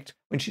reconnect,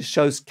 when she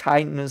shows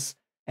kindness,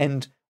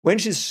 and when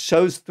she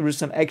shows through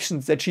some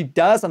actions that she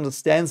does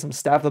understand some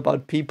stuff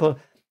about people.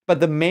 But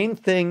the main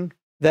thing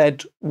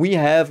that we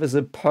have as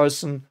a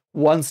person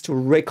wants to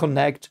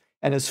reconnect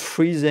and is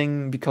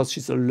freezing because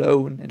she's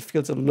alone and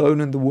feels alone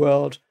in the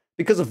world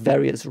because of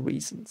various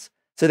reasons.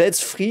 So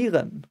that's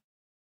Frieren.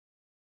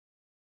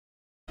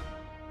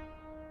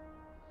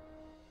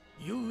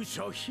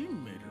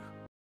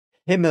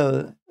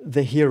 Himmel,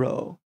 the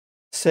hero.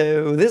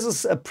 So this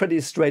is a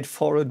pretty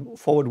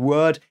straightforward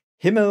word.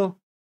 Himmel,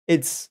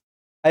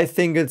 I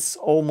think it's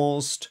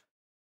almost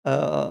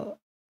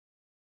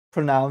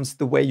pronounced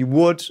the way you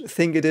would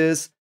think it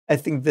is. I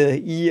think the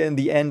E in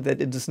the end,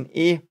 that it is an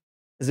E,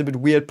 is a bit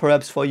weird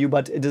perhaps for you,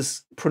 but it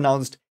is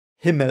pronounced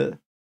Himmel.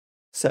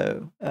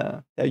 So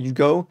there you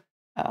go.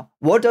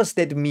 What does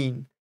that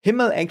mean?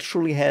 Himmel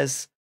actually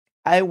has,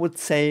 I would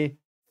say,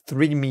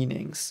 3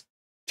 meanings.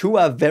 2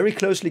 are very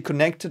closely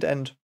connected,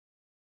 and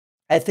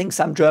I think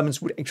some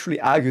Germans would actually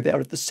argue they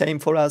are the same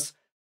for us.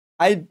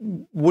 I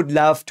would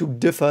love to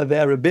differ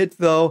there a bit,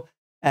 though.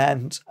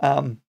 And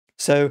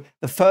so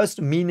the first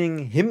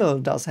meaning Himmel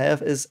does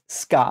have is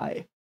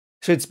sky.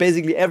 So it's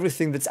basically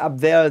everything that's up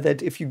there,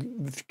 that if you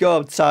go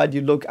outside,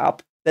 you look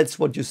up, that's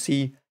what you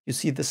see. You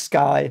see the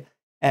sky.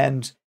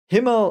 And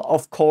Himmel,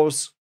 of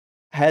course,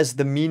 has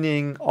the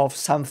meaning of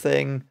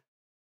something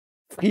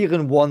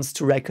Frieren wants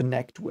to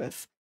reconnect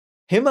with.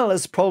 Himmel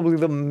is probably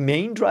the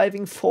main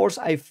driving force,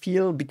 I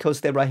feel,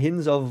 because there are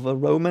hints of a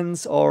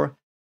romance, or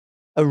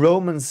a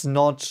romance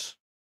not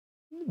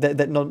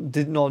that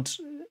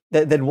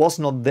was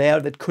not there,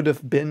 that could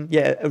have been.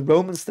 Yeah, a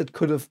romance that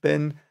could have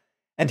been.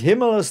 And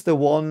Himmel is the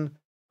one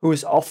who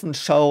is often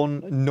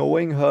shown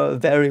knowing her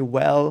very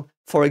well.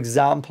 For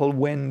example,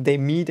 when they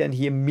meet and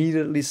he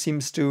immediately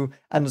seems to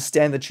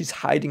understand that she's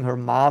hiding her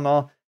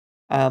mana.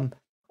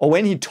 Or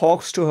when he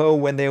talks to her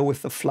when they're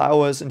with the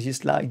flowers and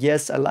he's like,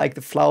 yes, I like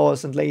the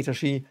flowers. And later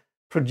she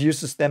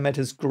produces them at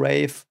his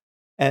grave.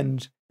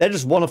 And that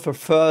is one of her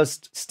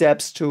first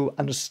steps to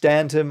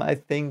understand him, I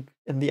think,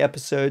 in the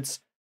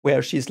episodes,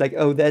 where she's like,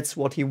 oh, that's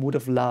what he would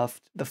have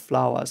loved, the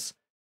flowers.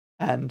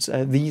 And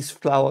these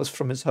flowers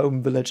from his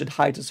home village, and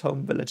Heiter's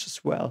home village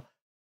as well.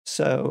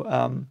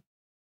 So,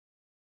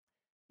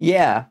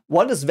 yeah,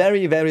 what is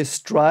very, very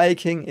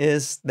striking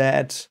is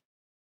that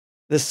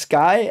the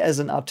sky as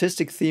an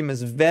artistic theme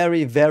is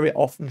very, very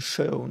often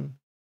shown.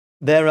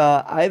 There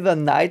are either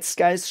night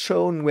skies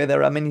shown where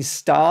there are many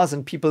stars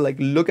and people like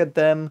look at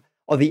them,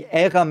 or the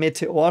Era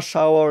meteor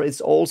shower is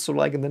also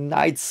like in the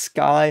night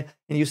sky,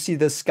 and you see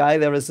the sky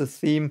there as a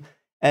theme.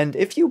 And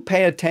if you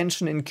pay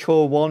attention in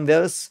Cour 1,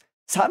 there's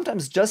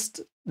sometimes just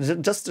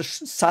a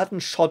sudden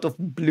shot of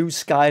blue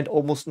sky and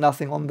almost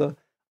nothing on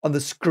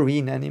the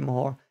screen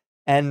anymore.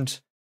 And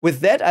with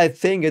that, I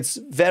think it's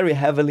very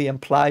heavily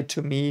implied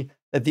to me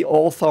that the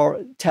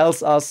author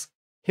tells us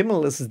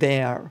Himmel is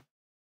there.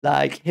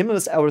 Like, Himmel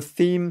is our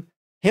theme.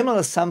 Himmel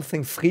is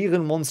something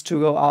Frieren wants to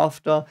go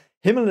after.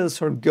 Himmel is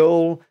her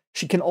goal.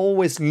 She can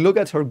always look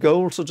at her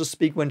goal, so to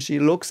speak, when she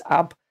looks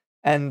up,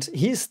 and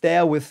he's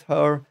there with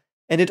her.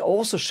 And it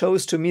also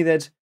shows to me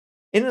that,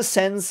 in a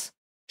sense,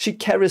 she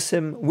carries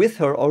him with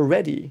her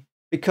already,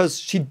 because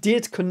she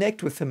did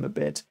connect with him a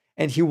bit,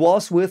 and he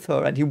was with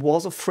her, and he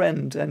was a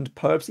friend, and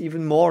perhaps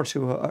even more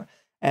to her.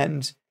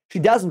 And she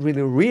doesn't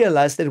really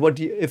realize that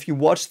if you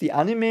watch the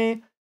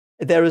anime,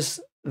 there is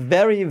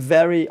very,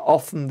 very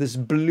often this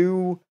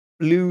blue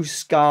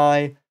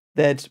sky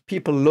that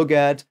people look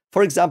at.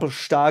 For example,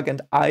 Stark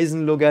and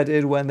Eisen look at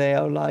it when they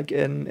are like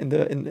in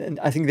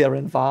I think they're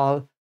in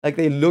Waal. Like,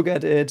 they look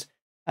at it.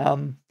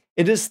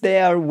 It is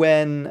there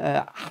when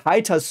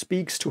Heiter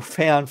speaks to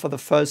Fern for the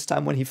first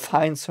time, when he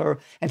finds her,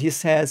 and he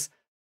says,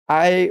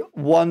 I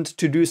want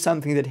to do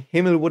something that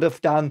Himmel would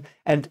have done.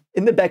 And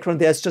in the background,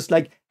 there's just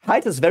like,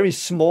 Heiter's very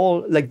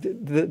small, like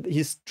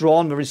he's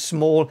drawn very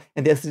small,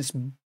 and there's this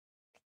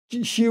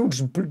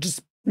huge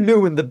just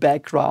blue in the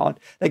background,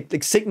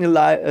 like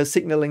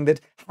signaling that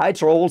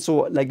Heiter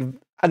also like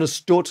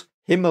understood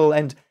Himmel,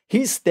 and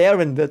he's there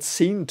in that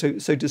scene,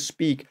 so to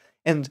speak.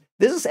 And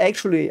this is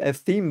actually a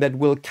theme that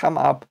will come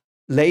up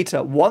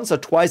later, once or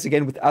twice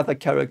again with other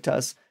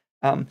characters.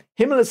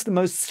 Himmel is the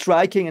most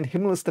striking, and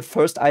Himmel is the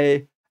first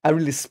I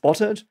really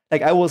spotted.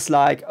 Like, I was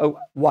like, oh,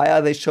 why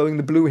are they showing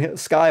the blue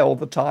sky all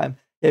the time?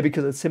 Yeah,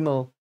 because it's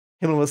Himmel.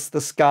 Himmel is the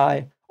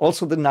sky,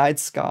 also the night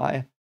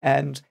sky.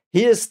 And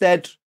here's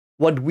that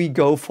what we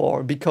go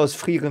for, because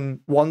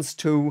Frieren wants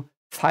to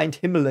find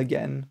Himmel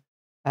again.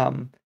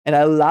 And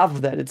I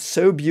love that. It's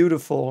so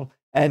beautiful.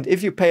 And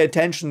if you pay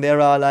attention,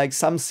 there are like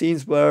some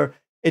scenes where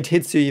it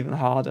hits you even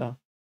harder.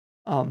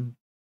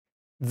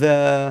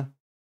 The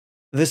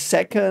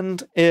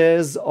second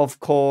is, of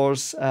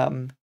course,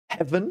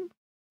 heaven.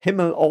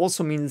 Himmel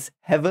also means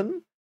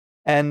heaven.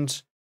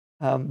 And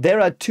there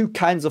are 2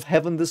 kinds of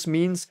heaven this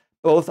means.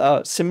 Both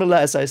are similar,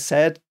 as I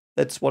said.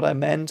 That's what I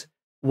meant.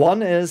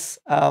 One is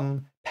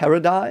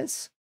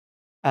paradise,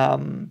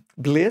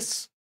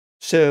 bliss.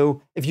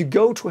 So if you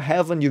go to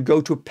heaven, you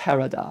go to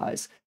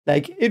paradise.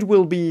 Like, it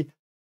will be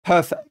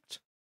perfect.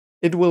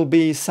 It will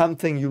be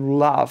something you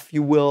love.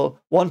 You will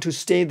want to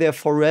stay there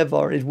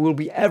forever. It will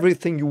be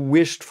everything you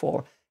wished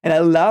for. And I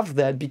love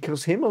that,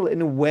 because Himmel,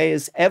 in a way,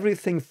 is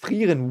everything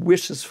Frieren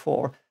wishes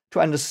for, to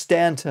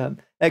understand him,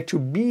 like to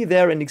be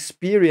there and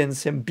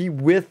experience him, be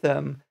with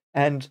him,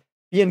 and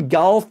be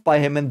engulfed by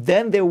him. And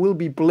then there will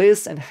be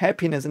bliss and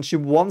happiness, and she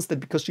wants that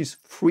because she's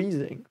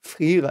freezing,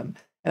 Frieren.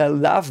 And I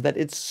love that.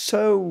 It's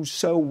so,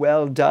 so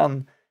well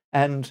done.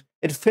 And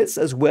it fits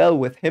as well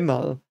with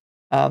Himmel.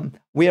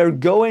 We are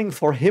going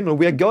for Himmel.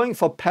 We are going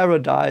for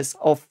paradise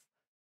of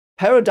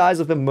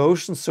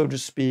emotions, so to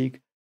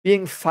speak.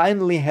 Being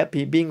finally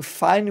happy, being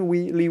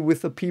finally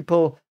with the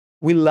people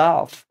we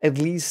love, at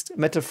least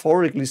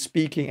metaphorically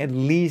speaking, at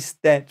least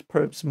that,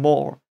 perhaps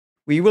more.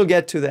 We will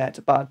get to that,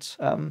 but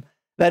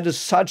that is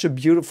such a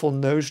beautiful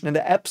notion, and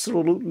I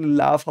absolutely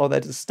love how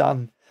that is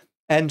done.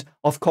 And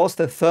of course,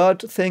 the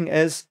third thing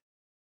is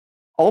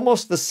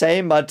almost the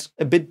same, but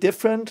a bit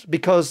different,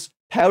 because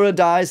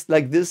paradise,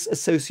 like this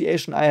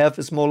association I have,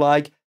 is more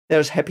like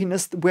there's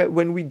happiness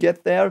when we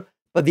get there,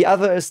 but the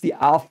other is the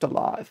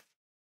afterlife.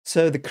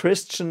 So the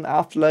Christian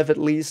afterlife, at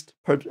least,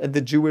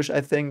 the Jewish, I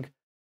think,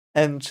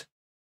 and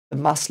the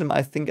Muslim,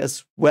 I think,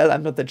 as well.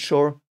 I'm not that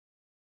sure.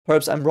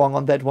 Perhaps I'm wrong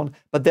on that one.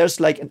 But there's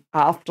like an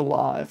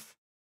afterlife.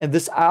 And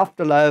this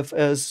afterlife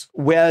is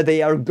where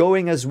they are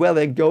going as well.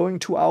 They're going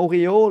to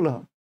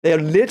Aureole. They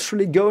are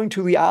literally going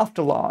to the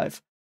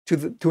afterlife,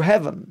 to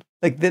heaven.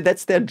 Like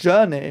that's their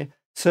journey.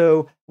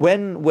 So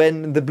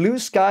when the blue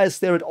sky is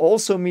there, it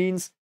also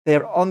means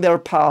they're on their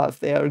path.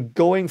 They are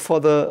going for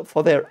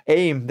their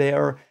aim. They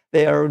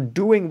are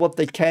doing what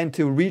they can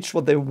to reach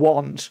what they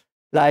want.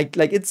 Like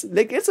it's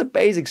a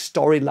basic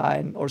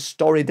storyline or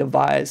story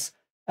device.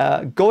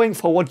 Going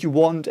for what you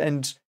want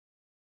and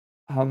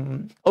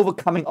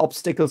overcoming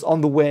obstacles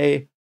on the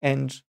way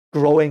and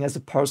growing as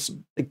a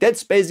person. Like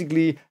that's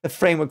basically the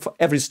framework for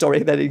every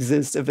story that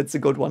exists, if it's a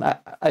good one,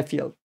 I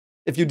feel.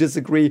 If you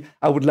disagree,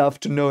 I would love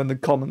to know in the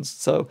comments.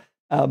 So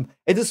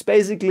it is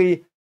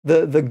basically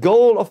the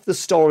goal of the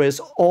story is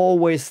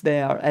always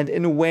there, and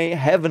in a way,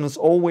 heaven is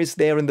always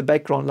there in the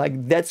background.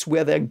 Like that's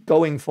where they're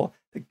going for.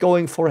 They're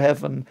going for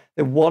heaven.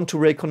 They want to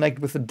reconnect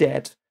with the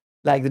dead.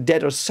 Like the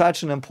dead are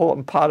such an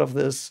important part of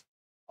this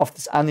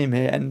anime,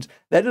 and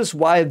that is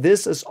why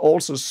this is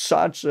also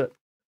such a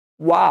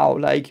wow.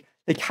 Like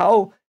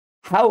how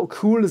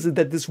cool is it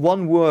that this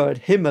one word,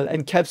 Himmel,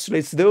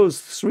 encapsulates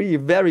those three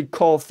very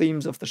core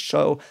themes of the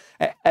show?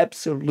 I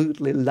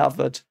absolutely love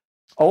it.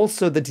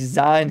 Also, the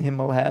design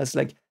Himmel has,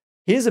 like,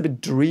 he's a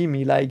bit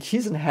dreamy, like,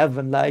 he's in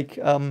heaven, like,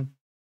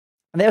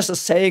 there's a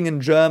saying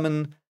in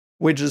German,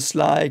 which is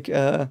like,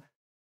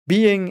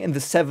 being in the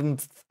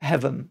seventh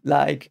heaven,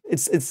 like,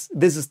 that's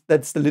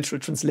the literal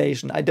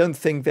translation. I don't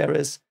think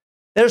there's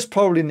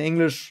probably an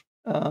English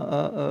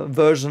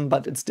version,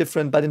 but it's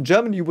different. But in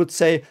German, you would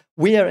say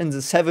we are in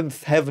the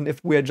seventh heaven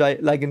if we're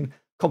like in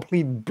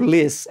complete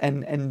bliss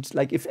and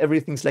like if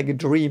everything's like a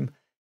dream.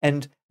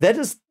 And that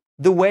is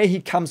the way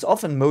he comes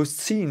off in most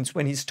scenes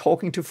when he's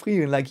talking to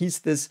Frieren. Like he's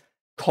this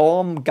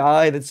calm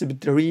guy that's a bit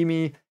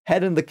dreamy,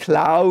 head in the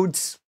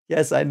clouds.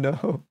 Yes, I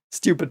know,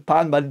 stupid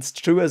pun, but it's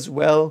true as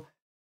well.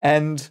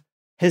 And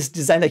his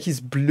design, like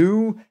he's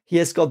blue. He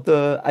has got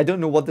I don't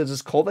know what that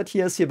is called that he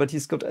has here, but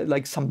he's got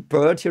like some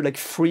bird here, like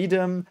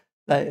freedom,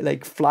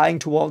 like flying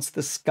towards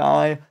the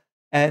sky.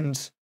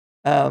 And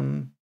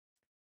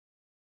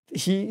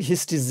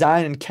his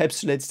design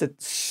encapsulates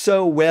that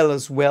so well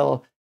as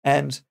well.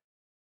 And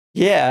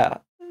yeah,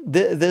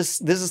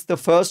 this is the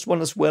first one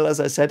as well, as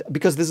I said,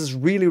 because this is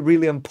really,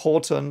 really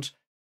important.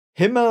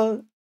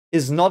 Himmel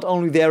is not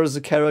only there as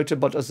a character,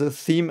 but as a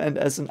theme and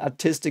as an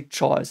artistic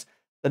choice.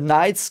 The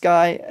night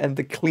sky and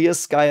the clear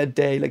sky at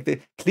day, like the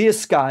clear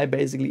sky,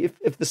 basically.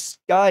 If the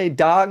sky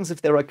darkens,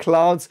 if there are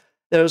clouds,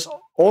 there's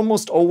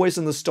almost always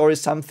in the story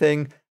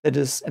something that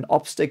is an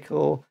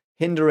obstacle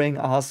hindering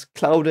us,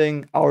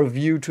 clouding our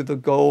view to the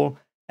goal.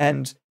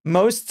 And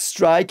most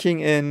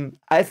striking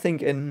I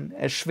think, in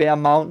Schwer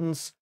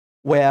Mountains,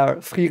 where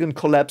Frieren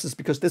collapses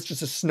because there's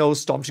just a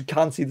snowstorm. She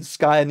can't see the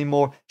sky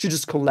anymore. She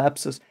just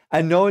collapses.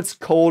 I know it's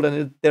cold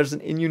and there's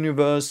an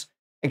in-universe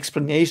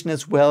explanation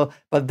as well,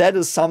 but that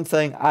is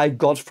something I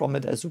got from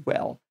it as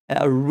well. And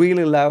I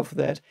really love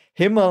that.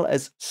 Himmel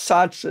is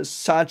such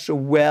a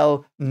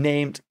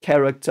well-named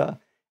character,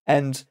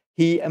 and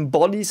he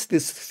embodies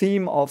this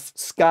theme of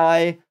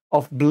sky,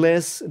 of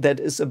bliss that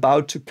is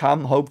about to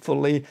come,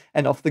 hopefully,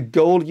 and of the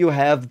goal you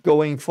have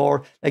going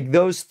for. Like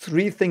those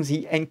three things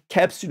he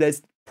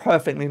encapsulates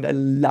perfectly, and I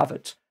love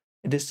it.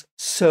 It is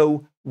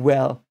so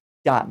well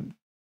done.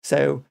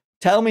 So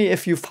tell me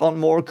if you found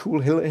more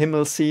cool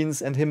Himmel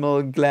scenes and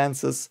Himmel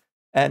glances,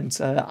 and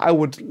I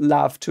would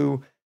love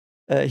to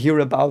hear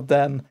about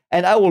them.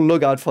 And I will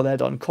look out for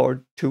that on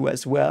Court 2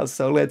 as well,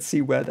 so let's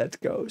see where that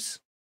goes.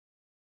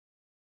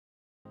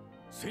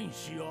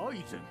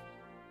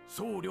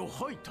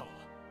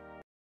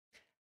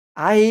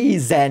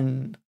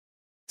 Eisen.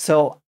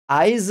 So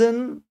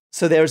Eisen,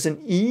 so there's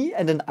an E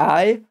and an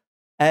I,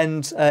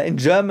 and in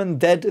German,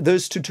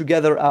 those two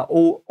together are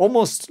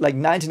almost like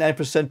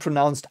 99%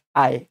 pronounced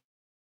I.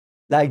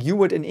 Like you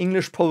would in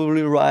English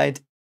probably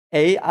write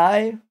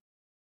AI,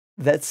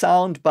 that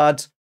sound,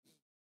 but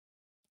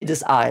it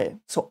is I.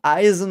 So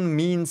Eisen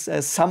means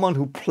someone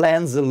who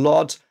plans a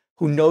lot,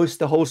 who knows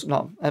the whole...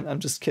 No, I'm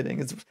just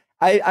kidding.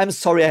 I'm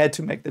sorry I had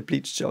to make that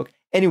Bleach joke.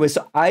 Anyway,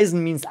 so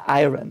Eisen means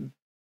iron.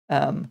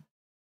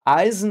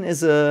 Eisen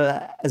is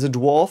a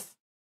dwarf.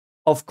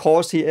 Of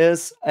course he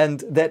is,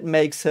 and that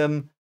makes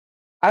him...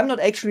 I'm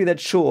not actually that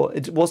sure.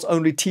 It was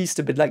only teased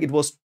a bit, like it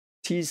was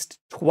teased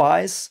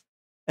twice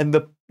in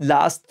the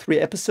last 3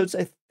 episodes,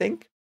 I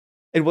think.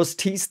 It was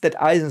teased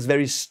that Eisen is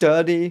very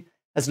sturdy,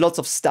 has lots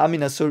of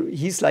stamina, so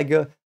he's like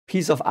a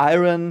piece of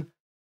iron.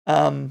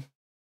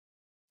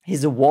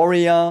 He's a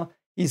warrior.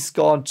 He's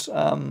got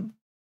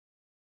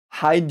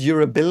high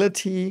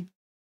durability.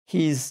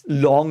 He's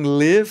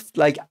long-lived,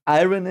 like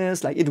iron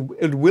is. Like it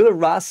will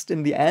rust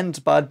in the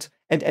end, but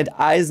and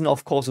Eisen,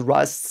 of course,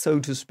 rusts,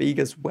 so to speak,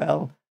 as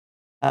well.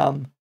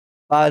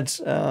 But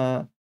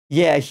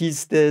yeah,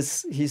 he's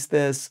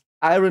this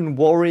iron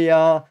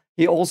warrior.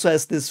 He also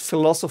has this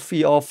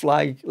philosophy of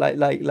like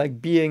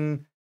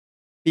being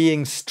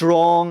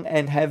strong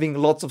and having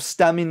lots of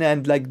stamina,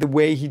 and like the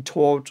way he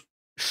taught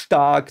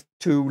Stark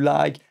to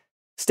like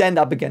stand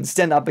up again,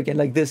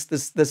 like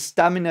this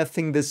stamina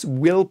thing, this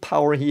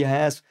willpower he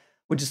has,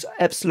 which is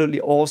absolutely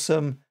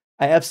awesome.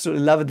 I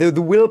absolutely love it.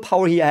 The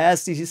willpower he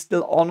has, he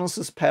still honors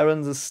his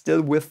parents, is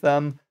still with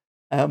them.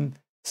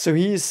 So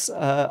he's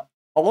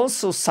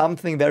also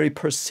something very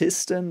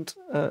persistent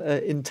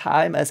in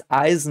time, as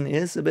Eisen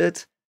is a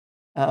bit.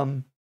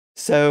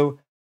 So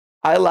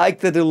I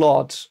like that a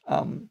lot.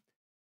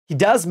 He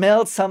does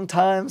melt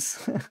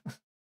sometimes,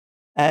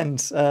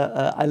 and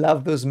I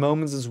love those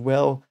moments as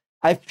well.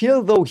 I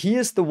feel though he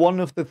is the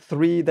one of the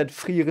three that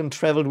Frieren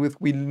traveled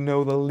with we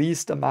know the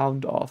least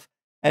amount of.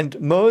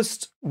 And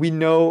most we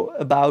know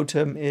about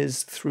him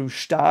is through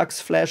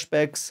Stark's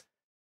flashbacks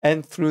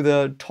and through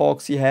the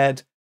talks he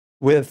had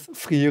with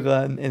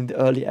Frieren in the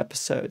early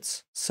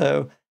episodes.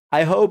 So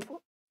I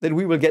hope that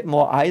we will get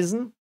more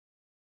Eisen.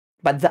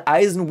 But the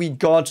Eisen we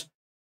got,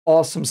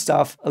 awesome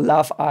stuff. I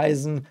love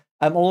Eisen.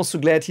 I'm also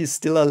glad he's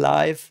still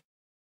alive.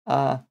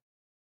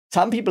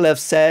 Some people have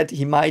said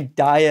he might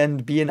die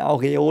and be in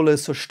Aureole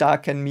so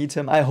Stark can meet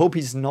him. I hope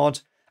he's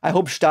not. I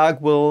hope Stark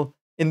will,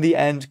 in the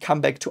end,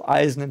 come back to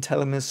Eisen and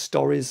tell him his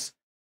stories.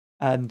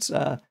 And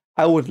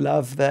I would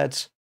love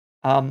that.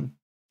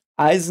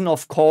 Eisen,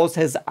 of course,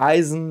 has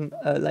Eisen,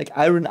 like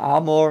iron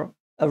armor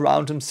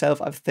around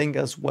himself, I think,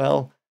 as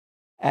well.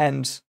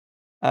 And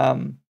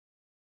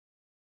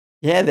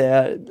yeah,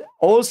 there.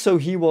 Also,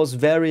 he was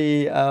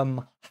very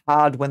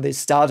hard when they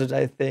started,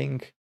 I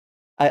think.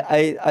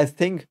 I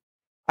think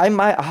I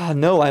might,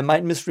 I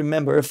might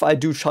misremember. If I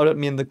do, shout at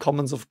me in the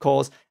comments, of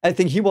course. I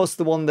think he was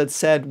the one that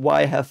said,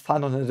 why have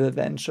fun on an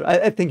adventure?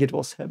 I think it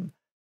was him.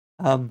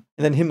 And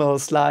then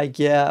Himmel's like,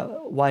 yeah,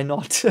 why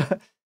not?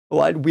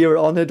 Why we're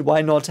on it,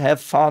 why not have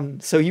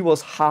fun? So he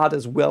was hard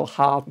as well,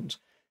 hardened.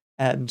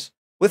 And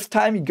with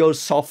time, he goes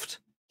soft.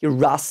 He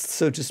rusts,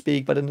 so to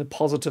speak, but in a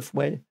positive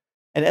way.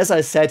 And as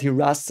I said, he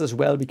rusts as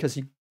well because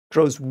he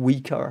grows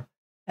weaker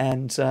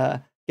and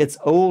gets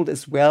old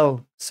as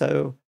well.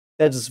 So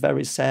that is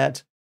very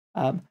sad.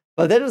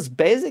 But that is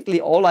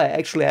basically all I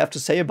actually have to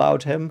say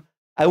about him.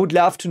 I would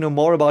love to know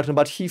more about him,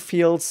 but he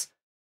feels,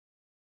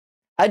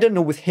 I don't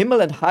know, with Himmel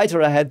and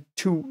Heiter, I had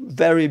two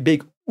very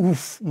big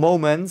oof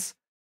moments,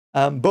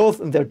 both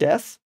in their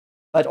death,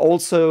 but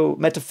also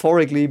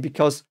metaphorically,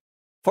 because,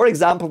 for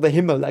example, the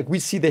Himmel, like we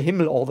see the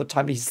Himmel all the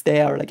time, he's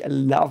there, like I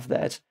love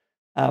that.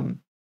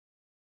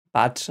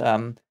 But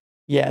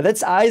yeah,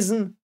 that's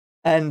Eisen,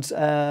 and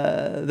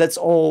that's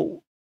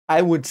all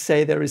I would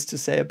say there is to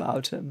say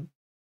about him.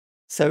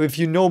 So if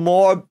you know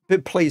more,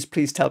 please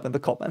tell me in the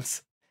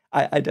comments.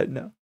 I don't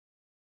know.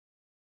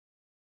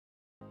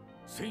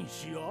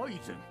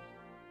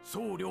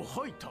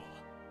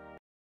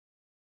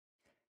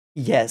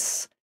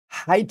 Yes,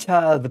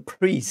 Heiter the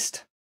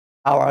priest,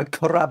 our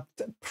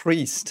corrupt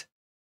priest.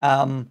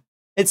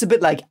 It's a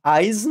bit like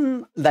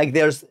Eisen, like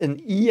there's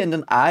an E and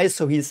an I,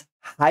 so he's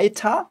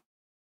Heiter.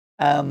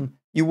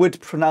 You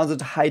would pronounce it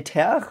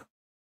Heiter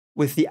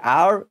with the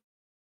R,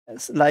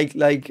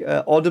 like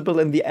audible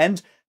in the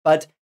end.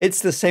 But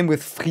it's the same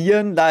with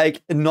Frieren,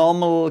 like a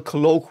normal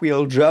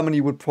colloquial Germany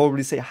would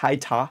probably say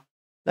Heiter,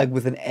 like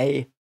with an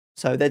A.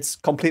 So that's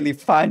completely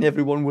fine.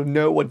 Everyone will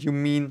know what you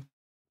mean.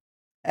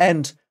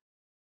 And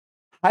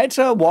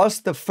Heiter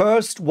was the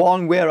first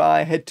one where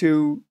I had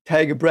to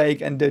take a break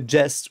and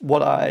digest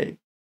what I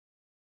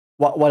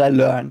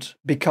learned,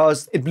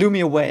 because it blew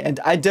me away. And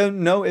I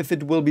don't know if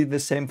it will be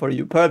the same for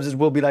you. Perhaps it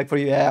will be like for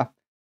you, yeah,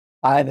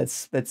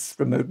 that's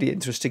remotely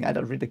interesting. I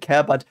don't really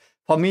care. But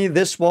for me,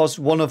 this was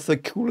one of the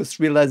coolest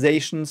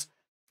realizations,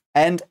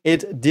 and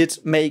it did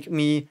make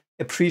me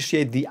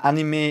appreciate the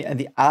anime and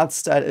the art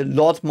style a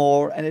lot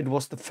more. And it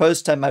was the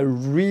first time I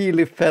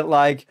really felt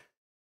like,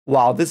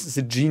 wow, this is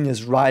a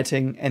genius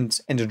writing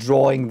and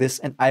drawing this,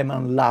 and I'm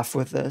in love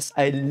with this.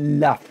 I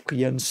love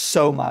Frieren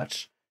so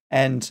much.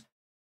 And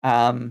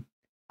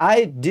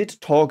I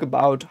did talk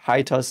about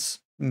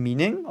Heiter's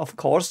meaning, of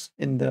course,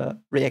 in the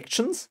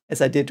reactions,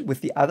 as I did with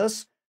the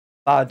others.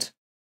 But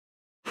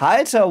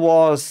Heiter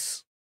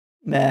was,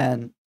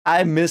 man,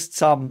 I missed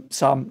some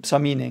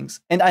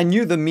meanings. And I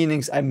knew the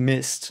meanings I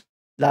missed,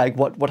 like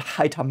what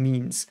Heiter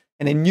means.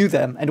 And I knew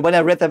them. And when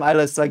I read them, I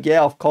was like,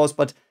 yeah, of course,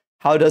 but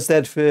how does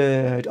that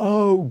fit?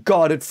 Oh,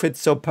 God, it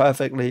fits so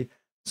perfectly.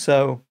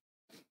 So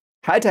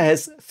Heiter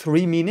has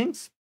three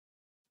meanings.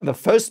 The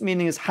first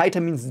meaning is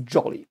Heiter means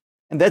jolly.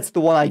 And that's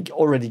the one I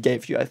already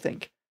gave you, I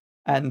think.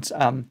 And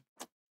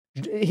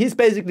he's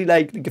basically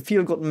like a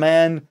feel-good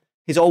man.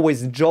 He's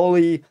always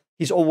jolly.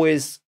 He's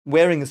always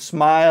wearing a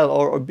smile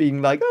or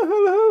being like, oh,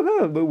 oh, oh,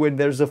 when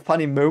there's a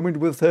funny moment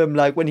with him,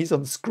 like when he's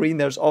on screen,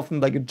 there's often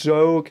like a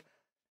joke,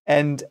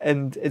 and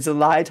it's a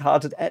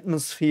light-hearted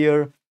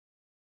atmosphere.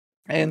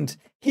 And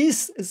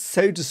he's,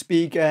 so to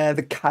speak,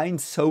 the kind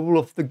soul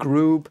of the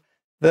group,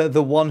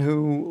 the one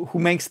who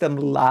makes them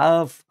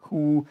laugh,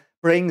 who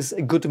brings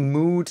a good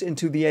mood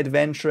into the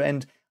adventure,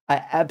 and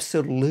I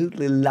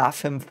absolutely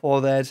love him for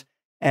that.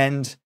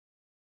 And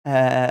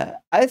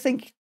I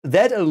think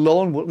that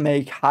alone would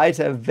make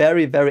Heiter a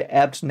very, very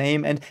apt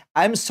name. And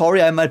I'm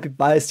sorry, I might be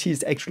biased.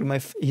 He's actually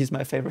he's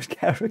my favorite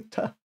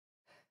character.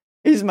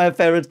 He's my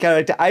favorite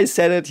character. I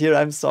said it here.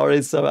 I'm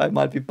sorry, so I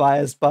might be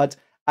biased, but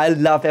I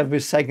love every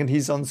second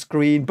he's on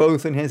screen,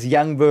 both in his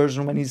young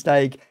version when he's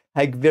like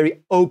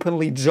very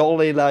openly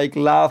jolly, like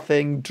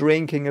laughing,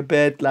 drinking a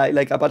bit,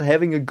 like about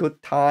having a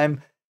good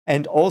time,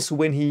 and also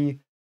when he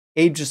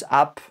ages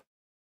up,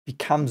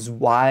 becomes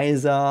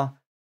wiser,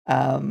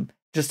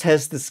 just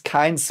has this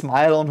kind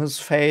smile on his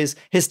face.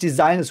 His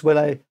design as well,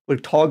 I will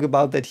talk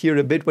about that here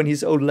a bit. When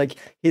he's old, like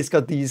he's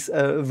got these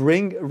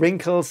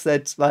wrinkles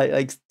that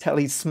like tell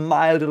he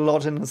smiled a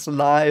lot in his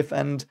life,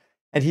 and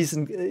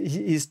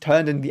he's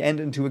turned in the end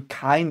into a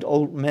kind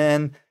old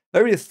man,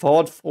 very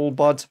thoughtful,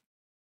 but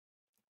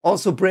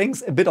also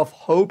brings a bit of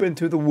hope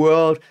into the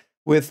world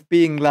with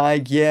being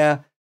like, yeah,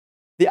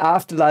 the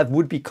afterlife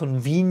would be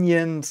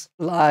convenient,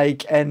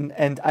 like,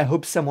 and I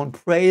hope someone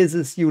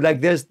praises you.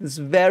 Like, there's this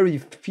very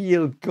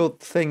feel-good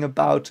thing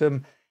about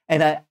him,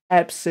 and I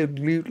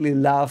absolutely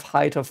love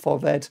Heiter for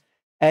that.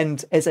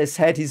 And as I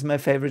said, he's my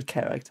favorite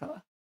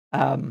character.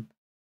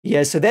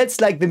 Yeah, so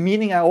that's like the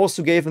meaning I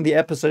also gave in the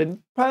episode. It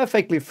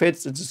perfectly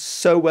fits. It's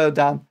so well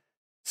done.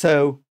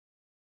 So,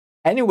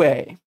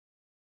 anyway,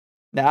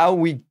 now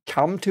we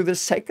come to the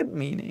second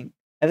meaning.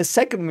 And the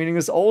second meaning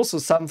is also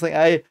something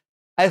I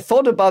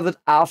thought about it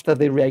after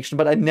the reaction,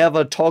 but I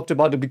never talked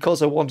about it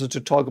because I wanted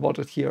to talk about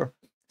it here.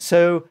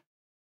 So,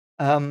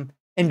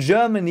 in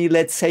Germany,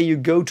 let's say you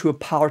go to a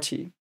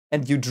party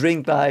and you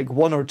drink like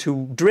 1 or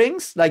 2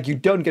 drinks, like you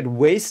don't get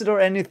wasted or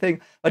anything,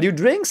 but you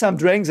drink some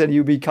drinks and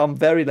you become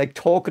very like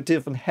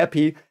talkative and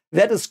happy.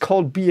 That is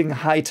called being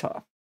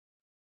heiter.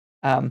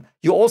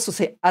 You also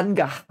say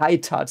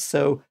angeheitert,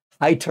 so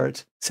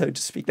heitered, so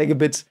to speak, like a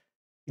bit.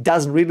 It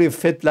doesn't really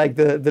fit like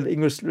the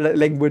English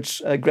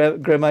language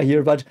grammar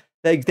here, but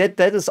like that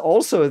is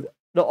also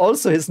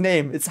his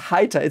name. It's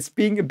Heiter. It's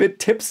being a bit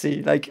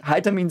tipsy. Like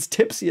Heiter means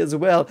tipsy as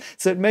well.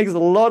 So it makes a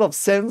lot of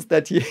sense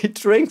that he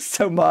drinks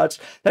so much.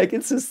 Like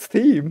it's his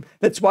theme.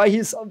 That's why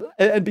he's,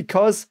 and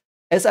because,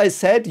 as I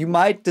said, you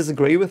might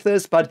disagree with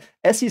this, but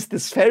as he's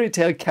this fairy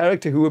tale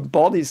character who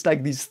embodies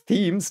like these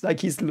themes,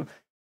 like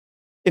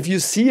if you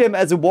see him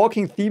as a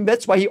walking theme,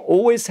 that's why he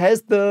always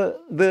has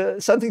the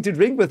something to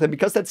drink with him,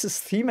 because that's his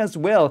theme as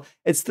well.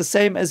 It's the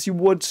same as you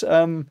would,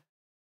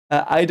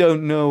 I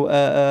don't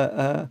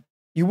know,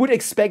 you would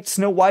expect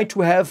Snow White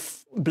to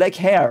have black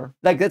hair.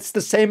 Like, that's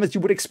the same as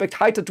you would expect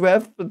Heiter to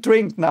have a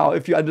drink now,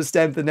 if you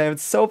understand the name.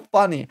 It's so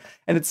funny,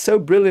 and it's so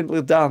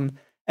brilliantly done.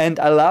 And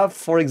I love,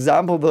 for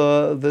example,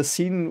 the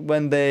scene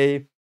when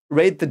they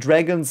raid the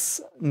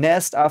dragon's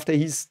nest after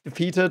he's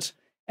defeated,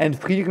 and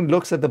Frieren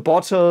looks at the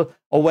bottle,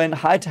 or when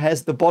Heiter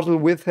has the bottle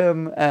with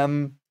him,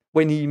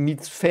 when he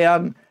meets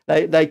Fern.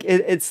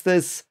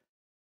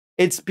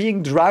 It's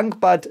being drunk,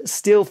 but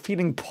still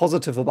feeling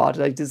positive about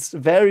it. Like this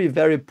very,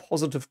 very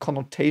positive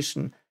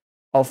connotation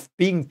of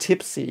being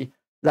tipsy.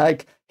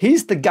 Like,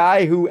 he's the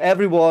guy who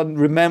everyone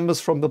remembers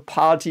from the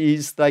party.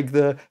 He's like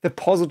the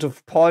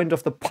positive point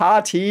of the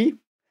party.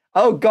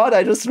 Oh God,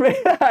 I just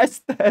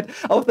realized that,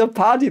 of the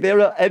party, they're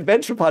an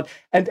adventure part.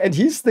 And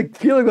he's the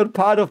feeling good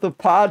part of the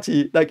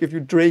party, like if you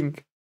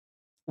drink.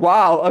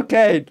 Wow,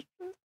 okay.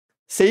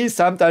 See,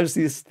 sometimes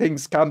these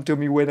things come to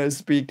me when I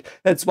speak.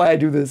 That's why I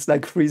do this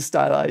like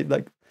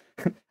freestyle.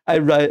 I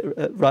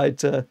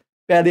write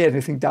barely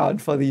anything down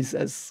for these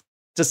as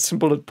just some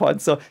bullet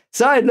points. So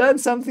I learned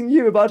something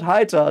new about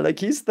Heiter. Like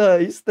he's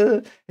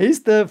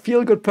the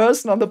feel good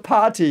person on the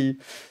party.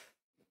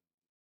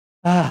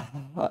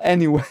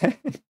 Anyway,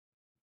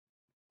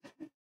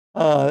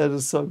 that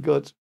is so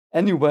good.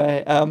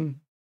 Anyway,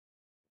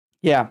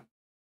 yeah.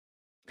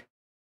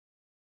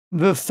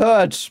 The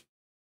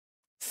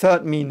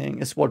third meaning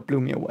is what blew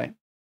me away.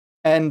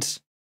 And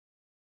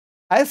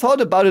I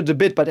thought about it a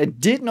bit, but I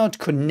did not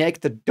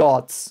connect the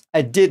dots.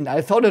 I didn't.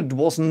 I thought it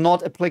was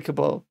not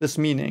applicable, this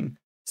meaning.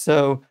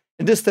 So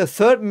it is the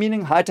third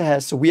meaning Heiter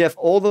has. So we have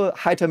all the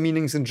Heiter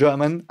meanings in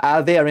German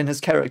are there in his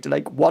character.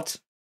 Like what?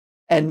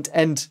 And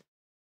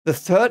the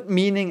third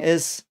meaning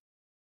is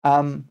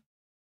a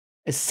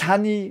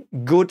sunny,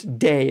 good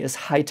day is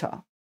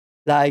Heiter.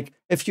 Like,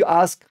 if you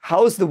ask,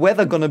 how's the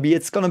weather gonna be?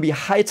 It's gonna be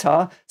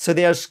Heiter. So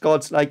there's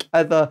got like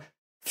either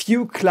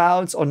few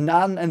clouds or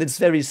none, and it's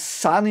very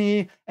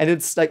sunny, and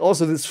it's like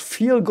also this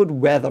feel-good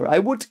weather. I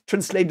would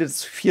translate it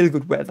as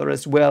feel-good weather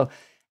as well.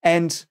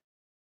 And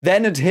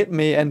then it hit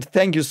me, and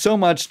thank you so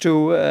much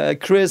to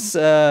Chris,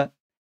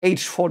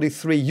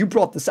 H43. You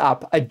brought this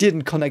up. I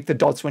didn't connect the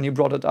dots when you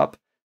brought it up.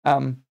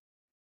 And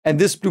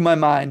this blew my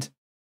mind.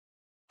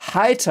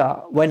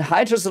 Heiter, when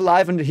Heiter's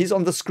alive and he's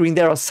on the screen,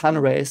 there are sun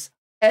rays.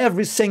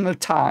 every single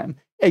time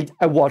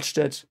I watched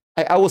it,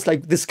 I was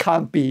like, this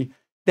can't be.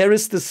 There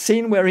is the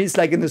scene where he's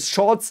like in his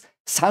shorts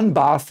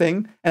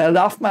sunbathing, and I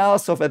laughed my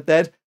ass off at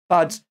that.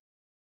 But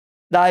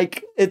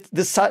like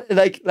the sun,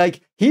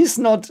 like he's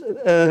not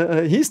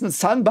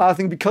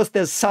sunbathing because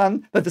there's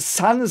sun, but the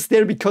sun is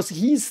there because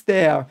he's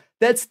there.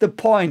 That's the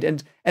point.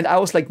 And I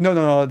was like,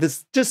 no, this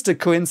is just a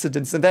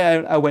coincidence. And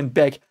then I went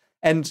back.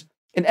 And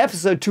in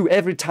episode 2,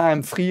 every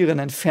time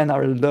Frieren and Fern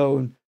are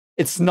alone,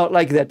 it's not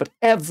like that. But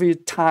every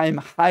time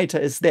Heiter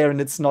is there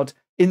and it's not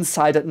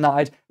inside at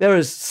night, there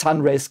is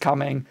sun rays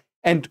coming.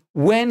 And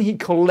when he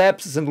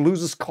collapses and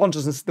loses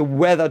consciousness, the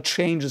weather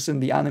changes in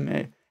the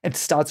anime. It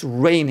starts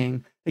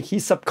raining. Like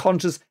he's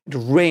subconscious, it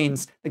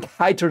rains. Like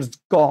Heiter's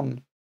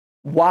gone.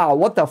 Wow,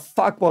 what the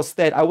fuck was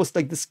that? I was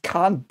like, this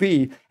can't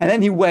be. And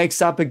then he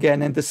wakes up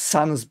again and the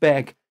sun is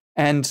back.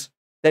 And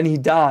then he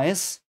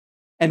dies.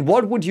 And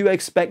what would you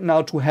expect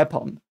now to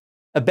happen?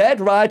 A bad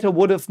writer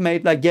would have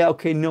made like, yeah,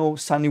 okay, no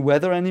sunny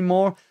weather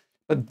anymore.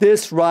 But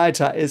this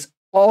writer is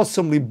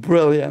awesomely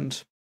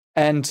brilliant.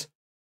 And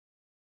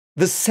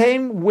the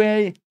same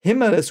way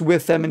Himmel is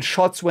with them in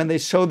shots when they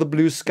show the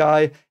blue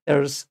sky,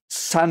 there's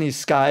sunny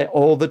sky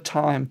all the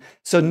time.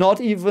 So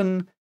not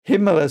even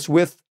Himmel is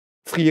with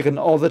Frieren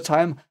all the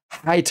time,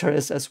 Heiter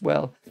is as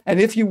well. And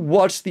if you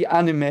watch the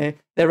anime,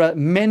 there are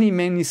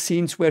many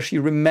scenes where she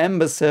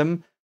remembers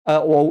him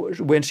or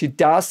when she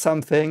does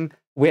something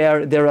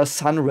where there are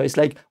sun rays.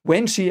 Like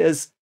when she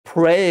is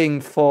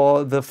praying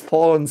for the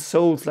fallen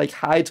souls like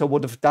Heiter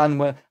would have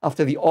done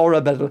after the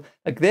Aura battle,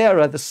 like there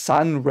are the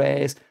sun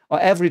rays. Or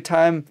every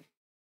time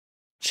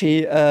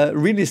she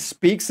really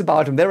speaks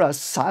about him, there are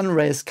sun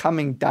rays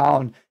coming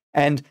down.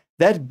 And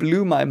that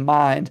blew my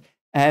mind.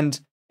 And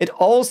it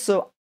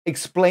also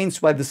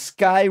explains why the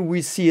sky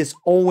we see is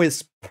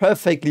always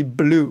perfectly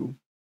blue.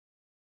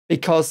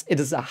 Because it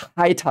is a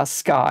Heiter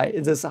sky.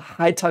 It is a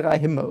Heiterer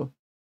Himmel.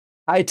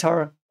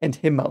 Heiter and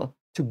Himmel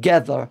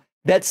together.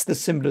 That's the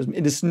symbolism.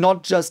 It is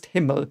not just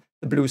Himmel,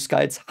 the blue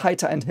sky. It's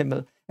Heiter and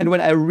Himmel. And when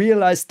I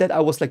realized that,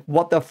 I was like,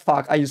 what the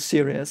fuck? Are you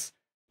serious?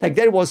 Like,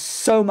 that was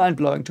so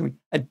mind-blowing to me.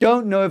 I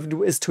don't know if it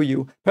is to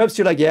you. Perhaps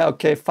you're like, yeah,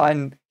 okay,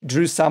 fine.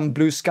 Drew some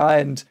blue sky,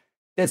 and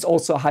that's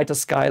also a Heiter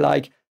sky.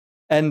 Like,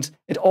 and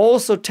it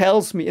also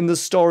tells me in the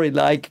story,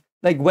 like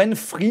when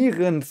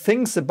Frieren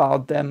thinks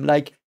about them,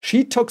 like,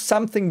 she took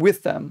something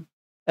with them,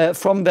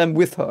 from them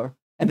with her.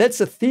 And that's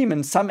a theme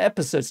in some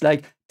episodes,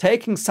 like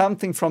taking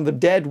something from the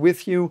dead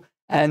with you.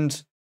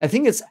 And I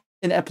think it's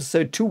in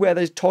episode 2 where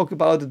they talk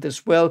about it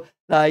as well,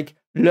 like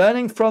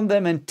learning from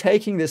them and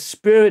taking the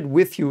spirit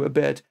with you a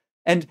bit.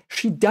 And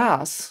she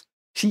does.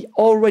 She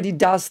already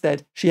does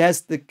that. She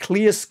has the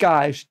clear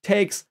sky. She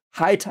takes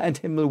Heiter and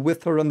Himmel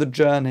with her on the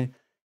journey.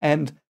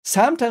 And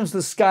sometimes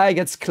the sky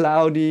gets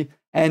cloudy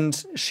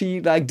and she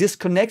like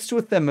disconnects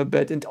with them a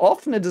bit. And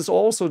often it is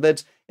also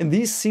that in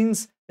these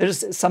scenes,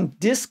 there's some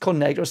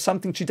disconnect or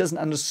something she doesn't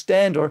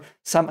understand or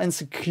some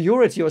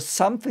insecurity or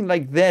something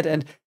like that.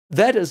 And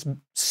that is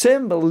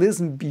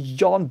symbolism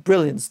beyond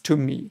brilliance to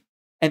me.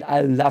 And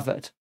I love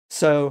it.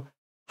 So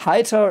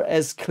Heiter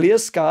as clear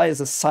sky is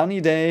a sunny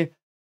day.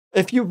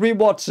 If you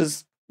rewatch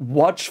this,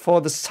 watch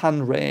for the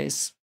sun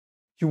rays.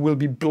 You will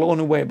be blown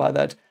away by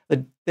that.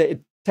 The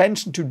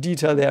attention to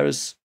detail there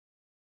is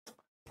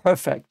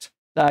perfect.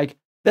 Like,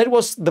 that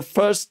was the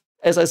first,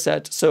 as I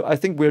said, so I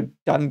think we're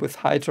done with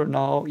Heiter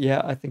now.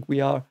 Yeah, I think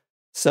we are.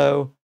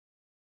 So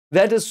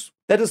that is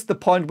the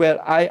point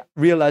where I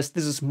realized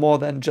this is more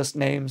than just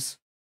names.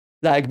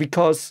 Like,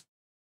 because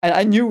and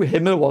I knew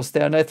Himmel was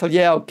there, and I thought,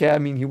 yeah, okay, I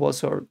mean, he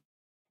was her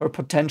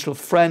potential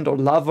friend or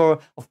lover.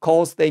 Of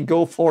course, they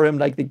go for him,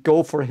 like they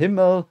go for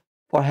Himmel,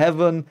 for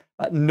heaven.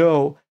 But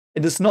no,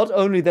 it is not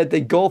only that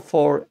they go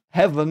for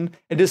heaven,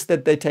 it is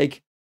that they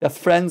take their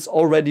friends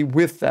already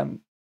with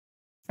them.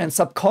 And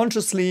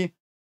subconsciously,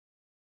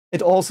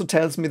 it also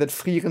tells me that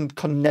Frieren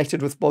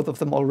connected with both of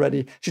them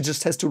already. She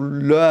just has to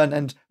learn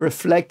and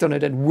reflect on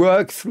it and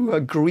work through her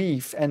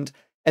grief. And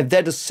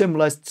that is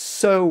symbolized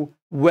so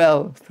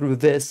well through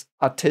this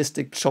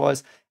artistic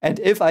choice. And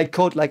if I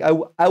could, like, I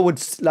would,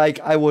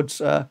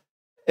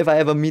 if I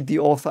ever meet the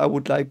author, I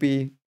would like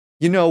be,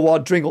 you know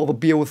what, drink all the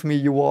beer with me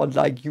you want,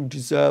 like you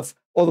deserve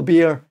all the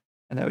beer.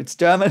 I know it's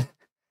German,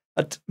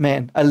 but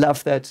man, I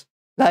love that.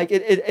 Like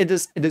it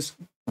is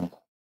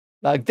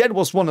like, that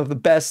was one of the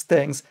best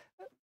things.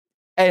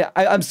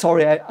 I'm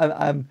sorry,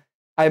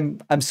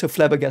 I'm so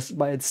flabbergasted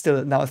by it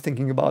still now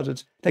thinking about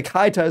it. Like,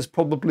 Heiter is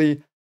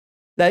probably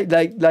like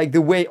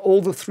the way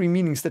all the three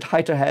meanings that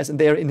Heiter has, and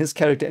they are in his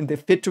character, and they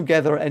fit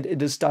together, and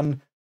it is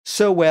done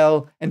so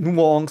well, and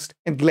nuanced,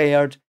 and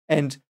layered,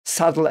 and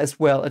subtle as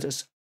well. It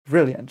is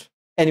brilliant.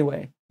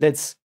 Anyway,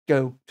 let's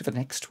go to the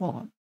next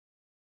one.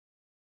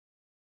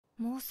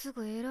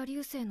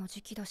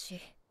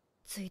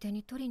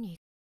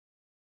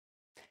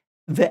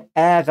 The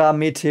Era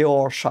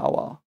meteor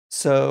shower.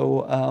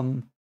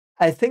 So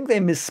I think they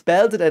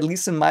misspelled it, at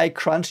least in my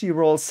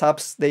Crunchyroll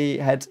subs. They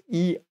had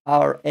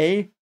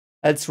ERA.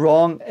 That's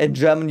wrong. In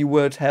German, you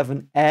would have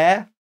an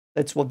A.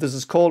 That's what this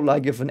is called.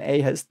 Like if an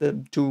A has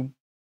the two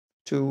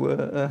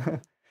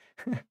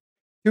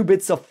two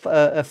bits of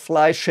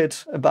fly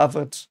shit above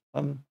it.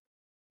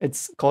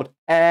 It's called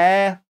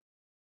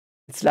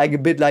It's like a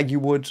bit like you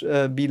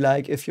would be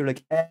like if you're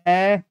like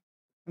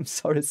I'm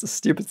sorry, it's a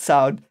stupid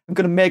sound. I'm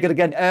gonna make it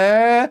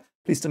again.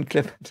 Please don't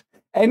clip it.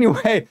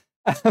 Anyway,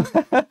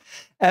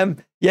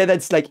 yeah,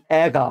 that's like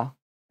era.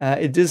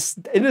 It is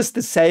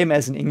the same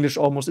as in English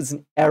almost. It's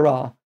an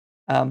era.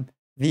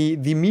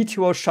 The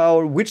meteor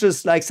shower, which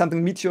is like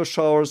something meteor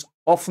showers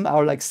often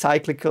are like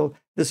cyclical.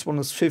 This one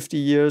is 50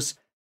 years.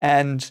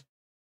 And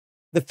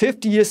the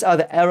 50 years are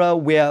the era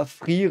where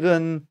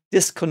Frieren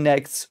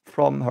disconnects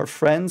from her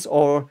friends,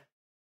 or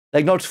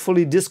like not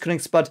fully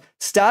disconnects, but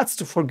starts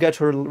to forget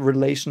her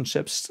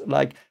relationships.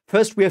 Like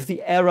first we have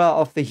the era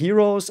of the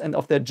heroes and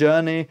of their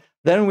journey.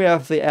 Then we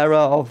have the era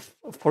of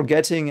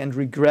forgetting and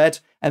regret.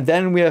 And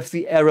then we have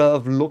the era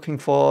of looking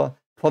for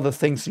the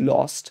things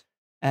lost.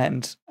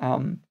 And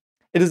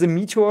it is a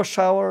meteor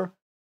shower.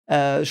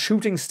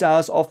 Shooting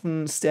stars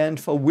often stand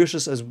for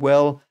wishes as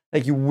well.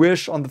 Like you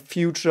wish on the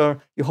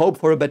future, you hope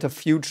for a better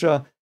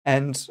future.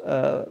 And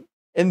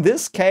in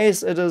this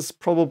case, it is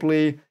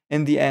probably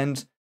in the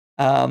end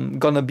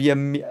gonna be a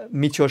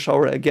meteor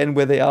shower again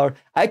where they are.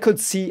 I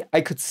could see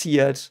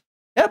it.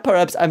 Yeah,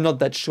 perhaps I'm not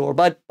that sure.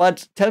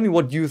 But tell me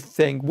what you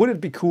think. Would it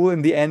be cool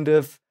in the end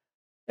if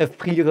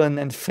Frieren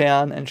and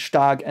Fern and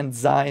Stark and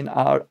Sein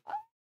are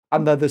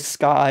under the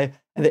sky,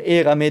 and the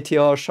Era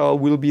meteor shower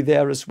will be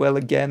there as well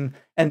again,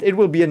 and it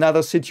will be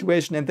another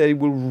situation, and they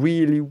will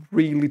really,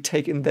 really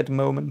take in that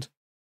moment.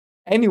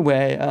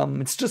 Anyway,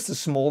 it's just a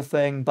small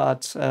thing,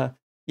 but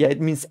yeah, it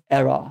means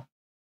era,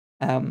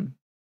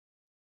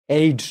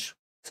 age,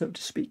 so to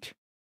speak.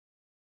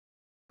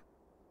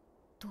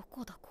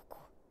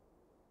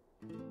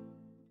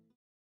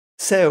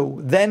 So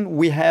then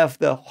we have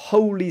the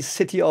holy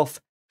city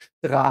of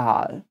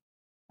Strahl.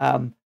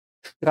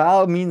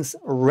 Strahl means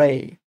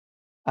ray.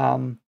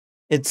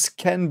 It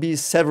can be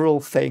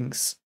several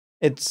things.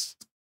 It's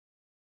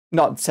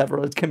not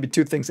several, it can be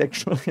two things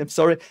actually, I'm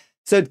sorry.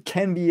 So it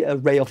can be a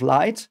ray of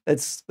light,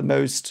 that's the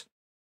most,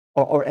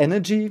 or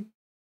energy,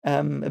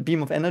 a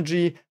beam of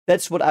energy.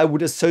 That's what I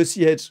would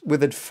associate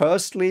with it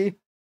firstly.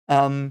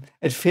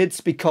 It fits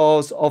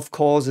because, of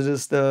course, it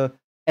is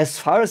as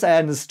far as I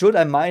understood,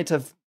 I might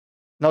have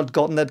not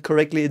gotten that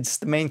correctly, it's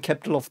the main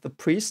capital of the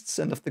priests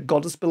and of the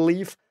goddess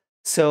belief.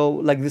 So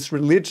like this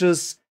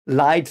religious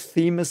light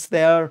theme is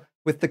there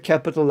with the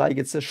capital, like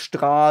it's a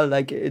Strahl,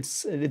 like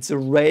it's a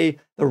ray,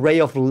 the ray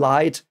of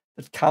light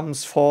that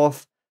comes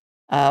forth.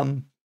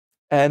 Blessings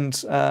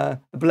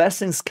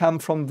come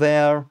from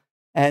there.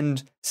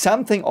 And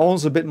something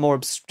also a bit more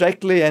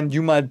abstractly, and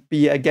you might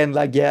be again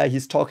like, yeah,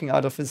 he's talking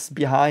out of his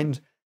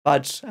behind,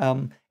 but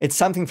it's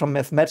something from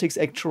mathematics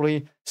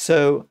actually.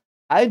 So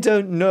I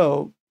don't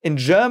know. In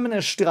German,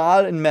 a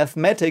Strahl in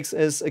mathematics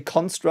is a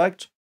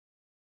construct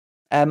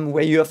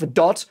where you have a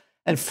dot,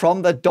 and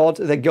from that dot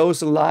there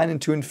goes a line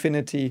into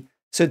infinity.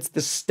 So it's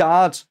the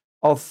start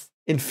of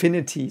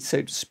infinity,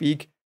 so to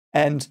speak.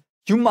 And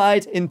you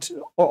might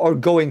or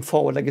going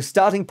forward, like a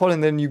starting point,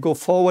 and then you go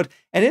forward,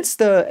 and it's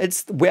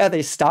where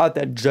they start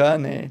their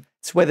journey.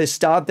 It's where they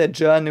start their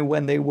journey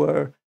when they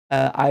were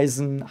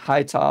Eisen,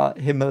 Heiter,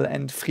 Himmel,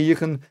 and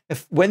Frieren.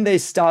 When they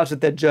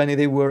started their journey,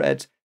 they were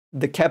at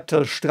the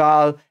capital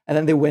Strahl, and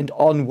then they went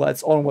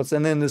onwards,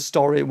 and then the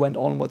story went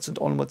onwards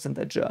in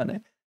their journey.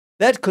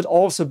 That could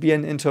also be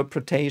an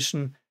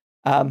interpretation.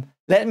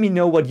 Let me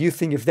know what you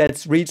think, if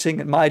that's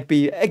reaching. It might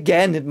be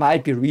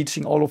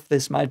reaching, all of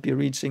this might be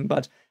reaching,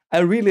 but I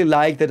really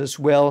like that as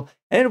well.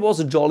 And it was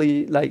a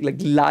jolly, like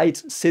light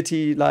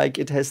city, like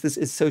it has this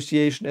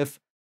association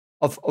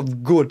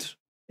of good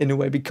in a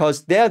way,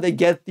 because there they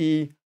get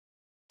the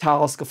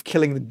task of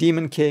killing the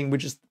Demon King,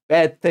 which is the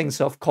bad thing,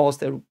 so of course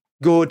they're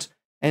good.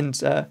 And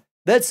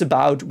that's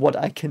about what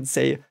I can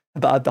say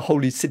about the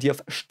holy city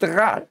of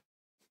Strahl.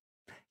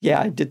 Yeah,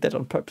 I did that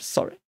on purpose,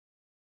 sorry.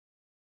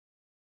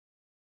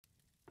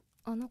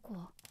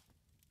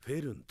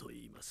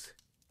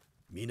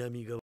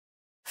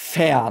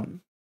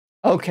 Fern.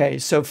 Okay,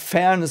 so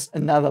Fern is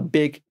another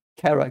big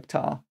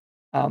character.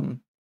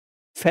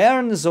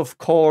 Fern is, of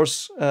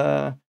course,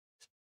 the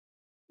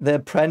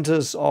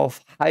apprentice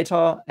of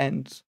Heiter,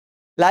 and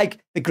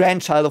like the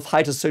grandchild of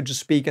Heiter, so to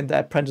speak, and the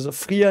apprentice of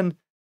Frieren.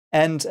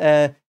 And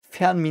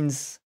Fern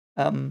means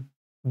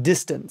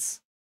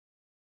distance.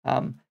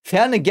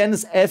 Fern again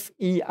is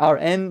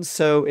F-E-R-N,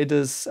 so it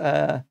is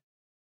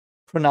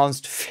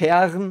pronounced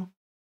Fern,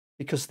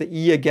 because the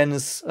E again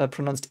is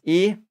pronounced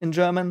E in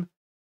German.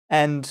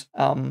 And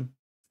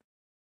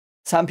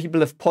some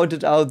people have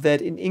pointed out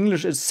that in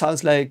English it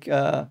sounds like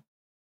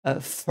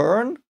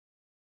fern,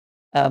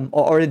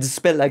 or it is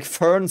spelled like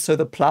fern, so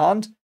the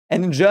plant.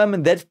 And in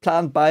German, that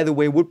plant, by the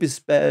way, would be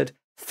spelled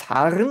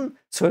Farn,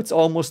 so it's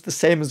almost the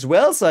same as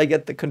well, so I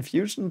get the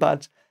confusion.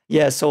 But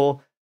yeah,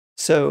 so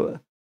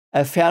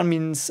Fern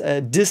means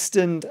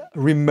distant,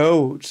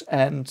 remote,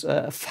 and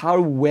far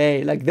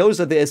away. Like those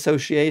are the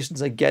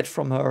associations I get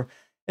from her.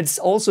 It's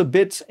also a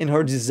bit in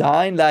her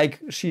design,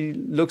 like she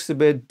looks a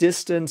bit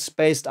distant,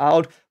 spaced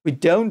out. We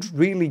don't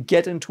really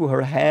get into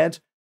her head.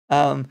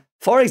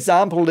 For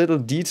example, little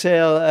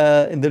detail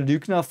in the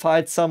Lügner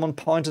fight, someone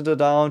pointed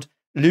it out.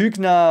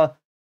 Lügner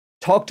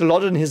talked a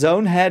lot in his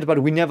own head,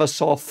 but we never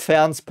saw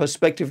Fern's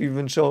perspective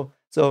even show.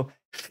 So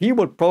she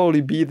would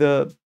probably be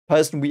the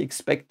person we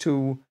expect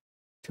to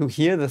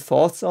hear the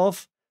thoughts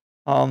of.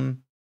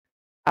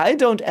 I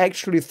don't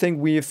actually think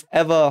we've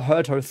ever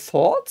heard her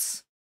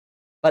thoughts,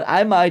 but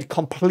I might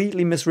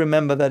completely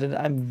misremember that, and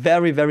I'm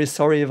very, very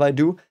sorry if I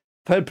do.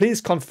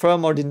 Please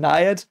confirm or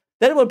deny it.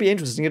 That would be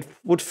interesting. It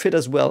would fit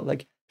as well.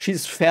 Like,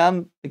 she's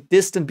Fern, like,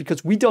 distant,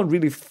 because we don't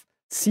really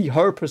see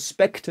her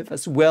perspective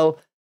as well.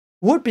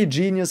 Would be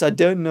genius. I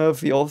don't know if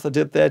the author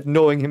did that.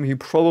 Knowing him, he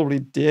probably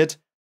did.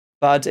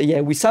 But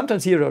yeah, we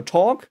sometimes hear her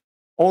talk,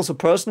 also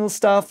personal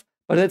stuff,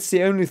 but that's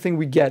the only thing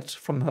we get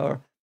from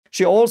her.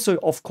 She also,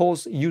 of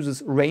course,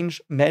 uses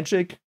range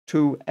magic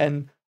to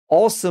an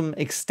awesome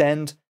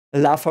extent.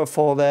 Love her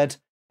for that.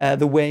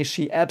 The way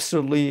she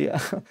absolutely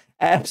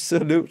loathed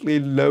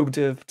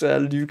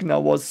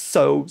Lügner was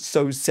so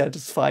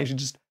satisfying. She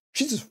just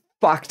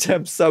fucked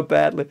him so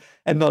badly,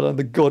 and not in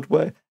the good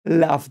way.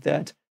 Love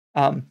that.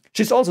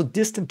 She's also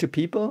distant to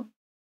people.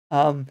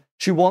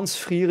 She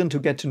wants Frieren to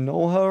get to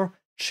know her.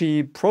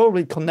 She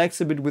probably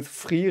connects a bit with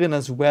Frieren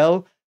as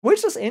well,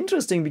 which is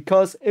interesting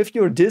because if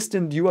you're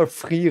distant, you are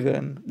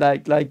Frieren.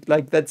 Like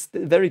that's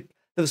very.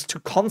 Those two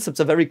concepts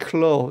are very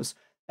close,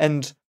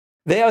 and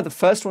they are the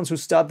first ones who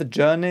start the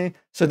journey.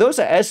 So those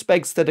are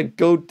aspects that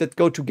go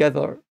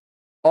together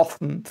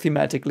often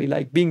thematically,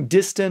 like being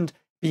distant,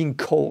 being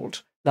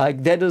cold.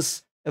 Like that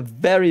is a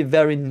very,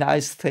 very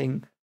nice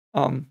thing.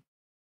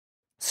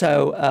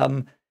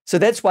 So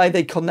that's why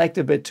they connect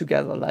a bit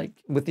together,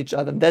 like with each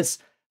other. And that's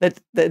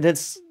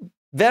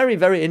very,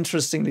 very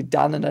interestingly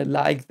done, and I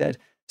like that.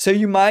 So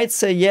you might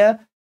say, yeah,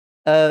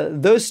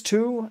 those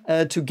two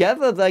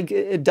together, like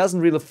it doesn't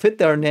really fit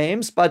their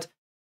names, but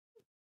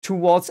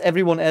towards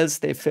everyone else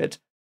they fit.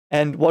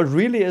 And what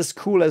really is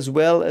cool as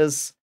well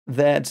is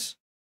that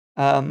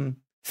Fern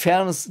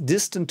is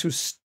distant to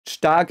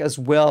Stark as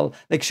well.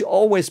 Like she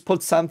always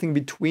puts something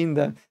between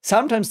them.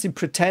 Sometimes she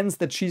pretends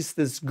that she's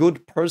this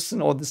good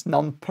person or this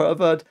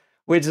non-pervert,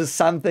 which is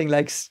something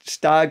like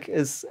Stark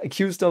is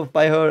accused of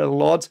by her a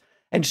lot.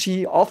 And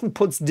she often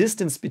puts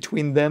distance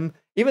between them,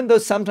 even though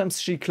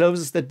sometimes she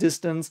closes that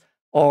distance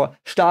or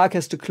Stark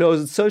has to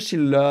close it. So she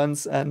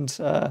learns, and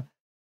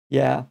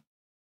yeah.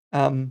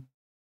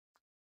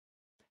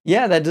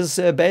 Yeah, that is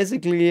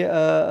basically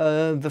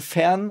the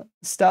Fern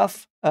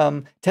stuff.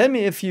 Tell me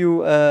if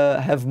you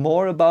have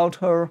more about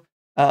her,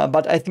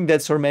 but I think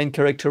that's her main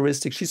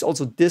characteristic. She's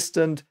also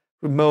distant,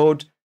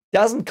 remote,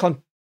 doesn't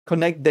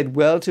connect that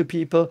well to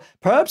people,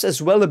 perhaps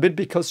as well a bit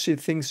because she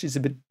thinks she's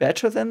a bit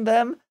better than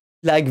them.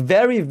 Like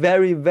very,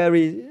 very,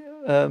 very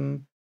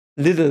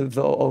little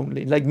though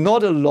only, like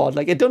not a lot.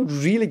 Like I don't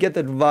really get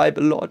that vibe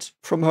a lot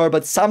from her,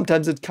 but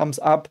sometimes it comes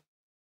up.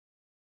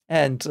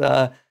 And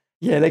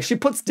yeah, like she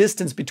puts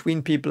distance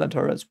between people and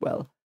her as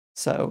well.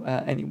 So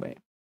anyway.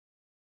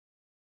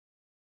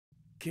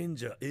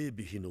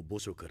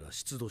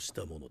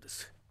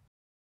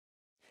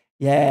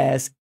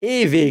 Yes,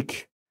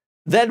 ewig.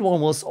 That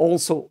one was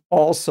also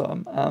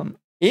awesome.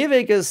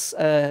 Ewig is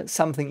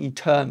something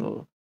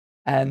eternal.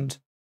 And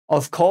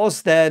of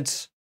course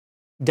that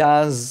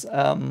does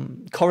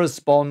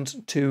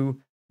correspond to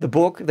the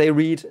book they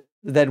read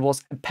that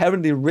was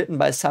apparently written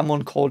by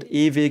someone called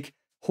Ewig,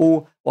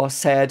 who was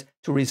said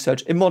to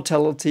research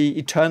immortality,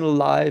 eternal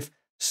life.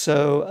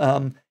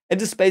 So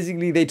it is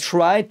basically they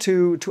try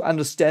to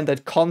understand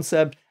that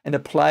concept and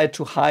apply it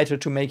to Heiter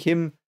to make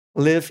him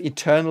live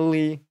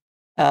eternally.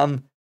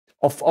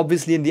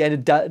 Obviously, in the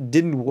end, it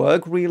didn't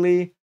work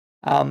really.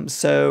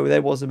 So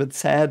that was a bit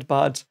sad,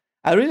 but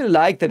I really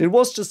like that. It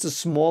was just a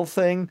small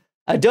thing.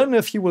 I don't know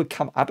if he will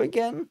come up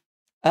again,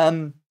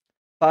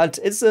 but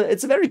it's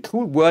a very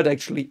cool word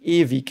actually,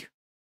 ewig.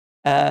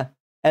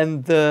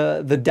 And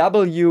the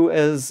W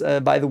is,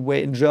 by the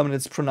way, in German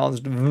it's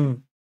pronounced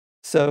V.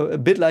 So a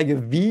bit like a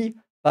V,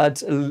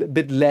 but a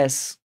bit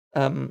less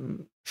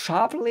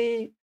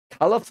sharply,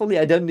 colorfully.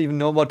 I don't even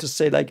know what to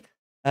say, like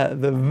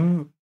the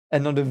V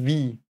and not a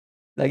V.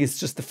 Like it's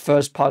just the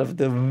first part of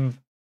the V.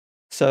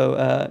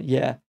 So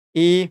yeah,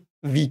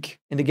 ewig.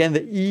 And again,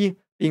 the E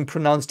being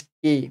pronounced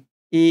E.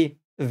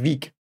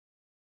 Ewig.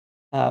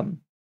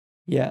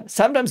 Yeah,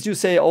 sometimes you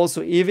say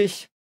also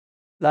ewig.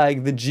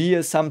 Like the G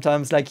is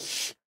sometimes like,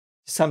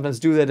 sometimes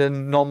do that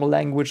in normal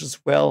language as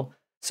well.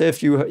 So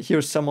if you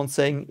hear someone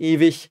saying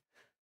ewig,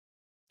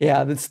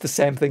 yeah, that's the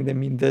same thing. They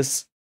mean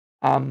this.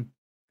 I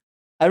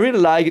really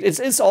like it.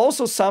 It's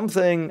also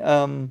something,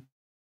 and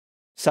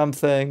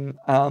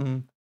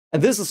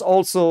this is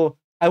also,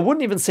 I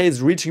wouldn't even say it's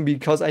reaching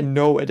because I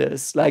know it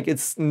is. Like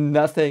it's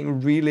nothing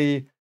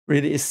really,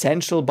 really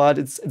essential, but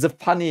it's a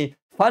funny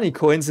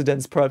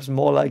coincidence, perhaps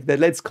more like that.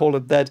 Let's call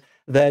it that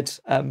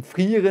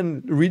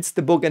Frieren reads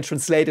the book and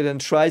translates it and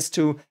tries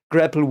to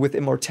grapple with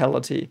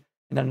immortality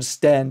and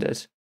understand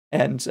it.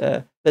 And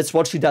that's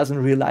what she does in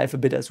real life a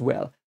bit as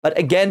well. But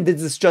again,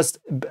 this is just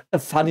a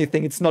funny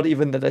thing. It's not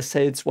even that I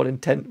say it's what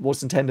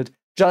was intended.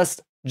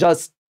 Just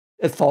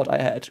a thought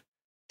I had.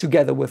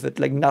 together with it,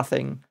 like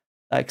nothing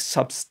like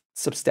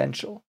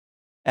substantial.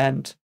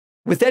 And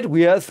with that,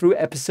 we are through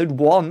episode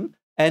 1,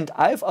 and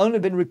I've only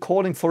been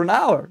recording for an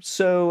hour.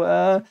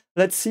 So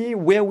let's see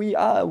where we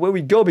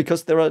go,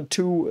 because there are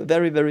 2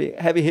 very, very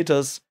heavy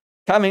hitters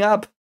coming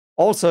up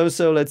also.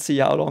 So let's see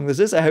how long this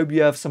is. I hope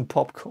you have some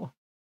popcorn.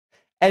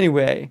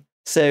 Anyway,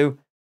 so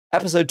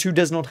episode 2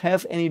 does not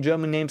have any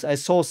German names I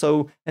saw,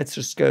 so let's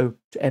just go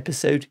to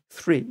episode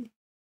 3.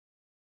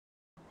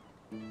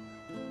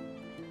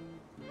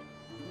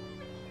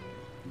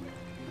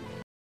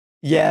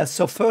 Yeah,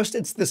 so first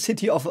it's the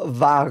city of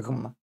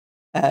Warm.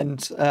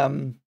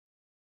 And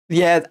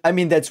yeah, I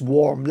mean, that's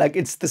warm. Like,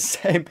 it's the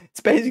same,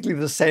 it's basically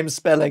the same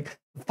spelling.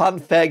 Fun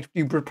fact,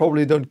 you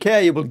probably don't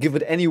care, you will give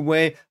it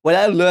anyway. When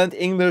I learned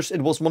English,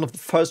 it was one of the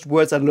first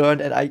words I learned,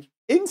 and I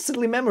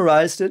instantly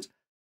memorized it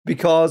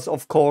because,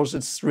 of course,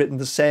 it's written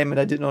the same, and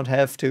I did not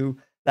have to,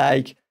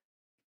 like,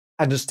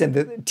 understand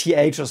the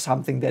TH or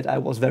something that I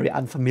was very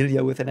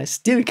unfamiliar with, and I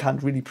still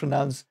can't really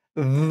pronounce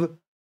V.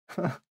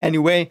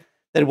 Anyway,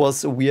 that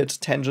was a weird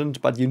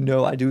tangent, but you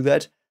know I do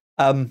that.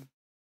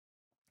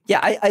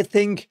 Yeah, I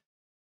think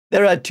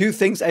there are 2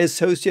 things I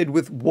associate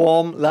with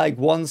warm. Like,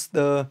 one is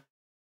the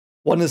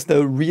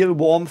real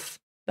warmth,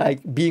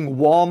 like being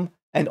warm,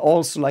 and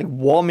also like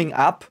warming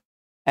up.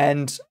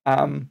 And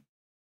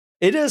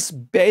it is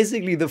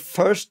basically the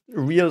first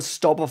real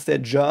stop of their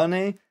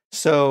journey.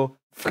 So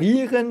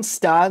Frieren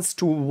starts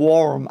to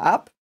warm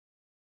up.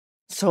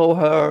 So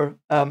her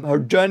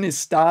journey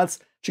starts.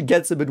 She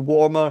gets a bit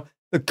warmer.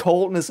 The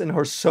coldness in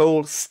her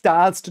soul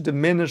starts to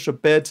diminish a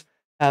bit.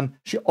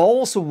 She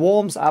also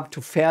warms up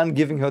to Fern,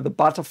 giving her the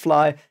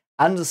butterfly,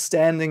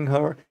 understanding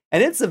her.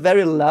 And it's a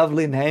very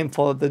lovely name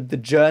for the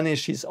journey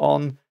she's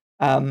on.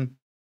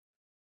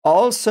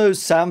 Also,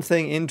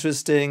 something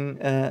interesting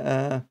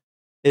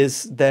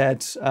is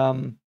that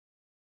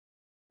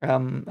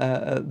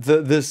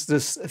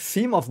this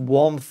theme of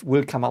warmth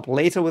will come up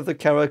later with the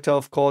character,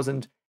 of course.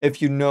 And if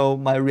you know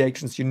my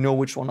reactions, you know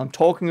which one I'm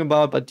talking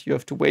about, but you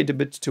have to wait a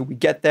bit till we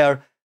get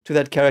there to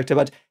that character.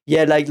 But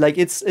yeah, like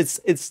it's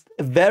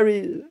a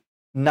very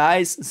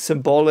nice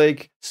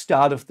symbolic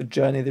start of the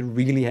journey they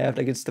really have.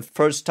 Like, it's the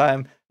first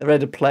time they're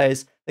at a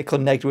place, they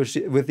connect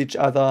with each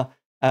other.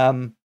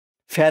 Fern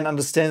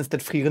understands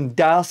that Frieren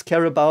does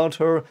care about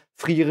her.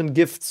 Frieren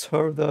gifts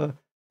her the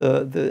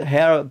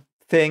hair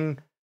thing,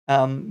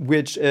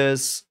 which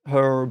is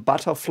her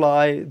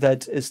butterfly.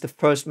 That is the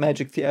first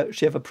magic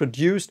she ever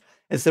produced.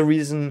 It's the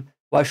reason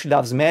why she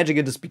loves magic.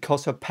 It is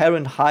because her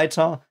parent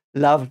Heiter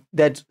loved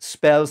that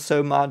spell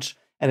so much,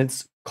 and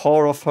it's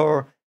core of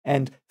her.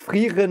 And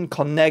Frieren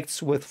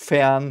connects with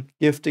Fern,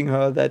 gifting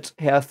her that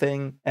hair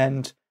thing,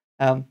 and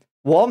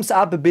warms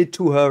up a bit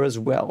to her as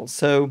well.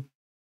 So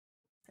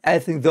I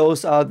think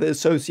those are the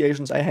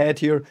associations I had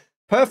here.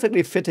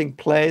 Perfectly fitting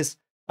place.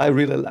 I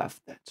really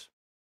love that.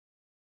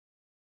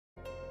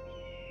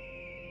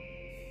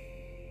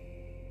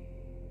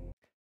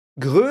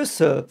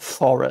 Größe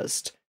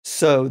forest.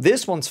 So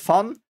this one's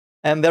fun.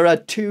 And there are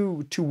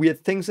two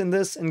weird things in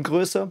this, in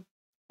Größe.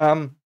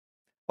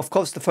 Of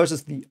course, the first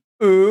is the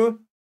Ö.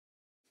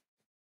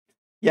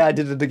 Yeah, I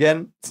did it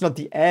again. It's not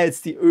the Ä,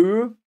 it's the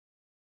Ö.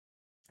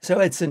 So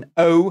it's an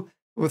O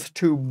with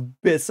 2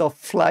 bits of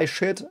fly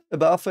shit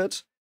above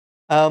it.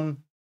 And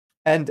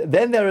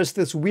then there is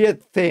this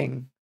weird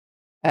thing.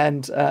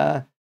 And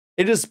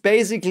it is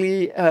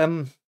basically,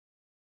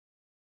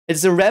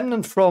 it's a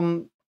remnant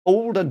from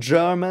older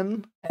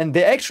German, and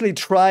they actually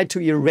tried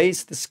to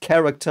erase this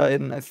character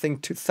in, I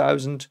think,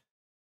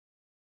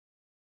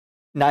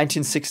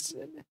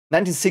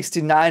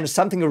 1969 or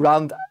something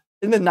around,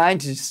 in the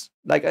 90s.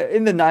 Like,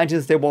 in the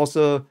 90s, there was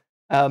a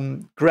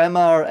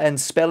grammar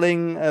and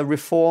spelling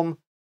reform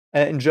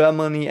in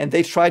Germany, and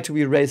they tried to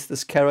erase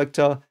this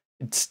character.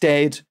 It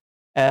stayed.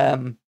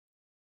 It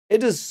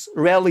is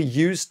rarely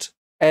used,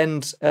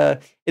 and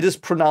it is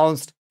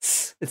pronounced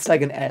S. It's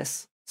like an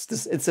S.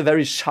 It's a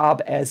very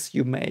sharp S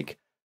you make.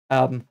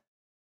 I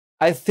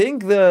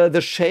think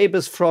the shape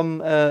is from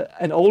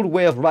an old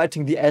way of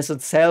writing the S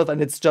itself, and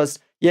it's just,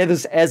 yeah,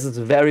 this S is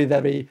very,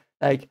 very,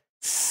 like,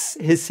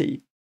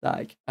 hissy.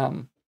 Like,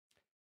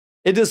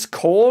 it is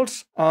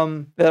called,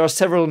 there are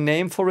several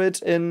names for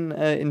it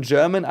in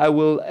German. I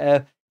will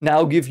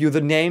now give you the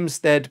names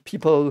that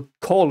people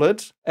call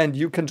it, and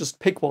you can just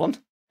pick one.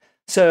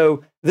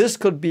 So this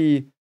could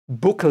be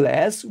Buckel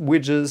S,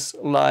 which is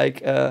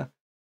like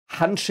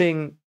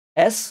hunching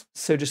S,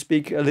 so to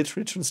speak,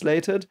 literally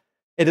translated.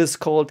 It is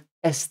called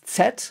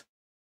SZ,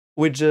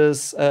 which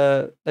is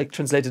like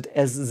translated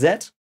as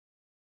Z.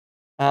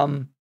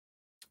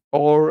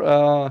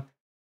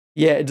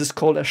 Yeah, it is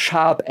called a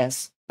sharp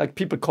S. Like,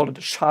 people call it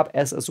a sharp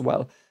S as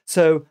well.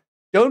 So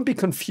don't be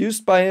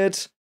confused by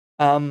it.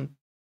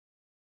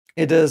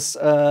 It is,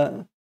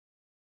 I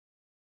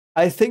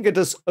think it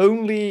is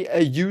only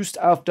used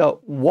after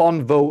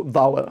one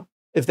vowel.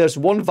 If there's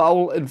one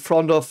vowel in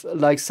front of,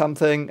 like,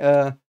 something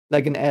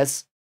like an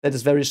S that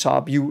is very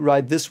sharp, you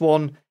write this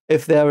one.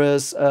 If there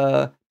is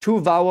 2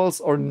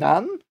 vowels or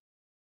none,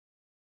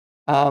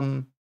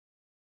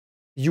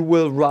 you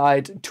will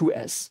write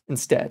 2S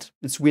instead.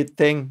 It's a weird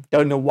thing.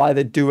 Don't know why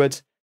they do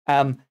it.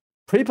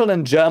 People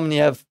in Germany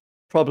have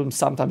problems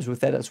sometimes with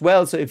that as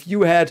well. So if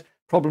you had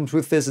problems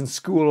with this in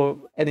school or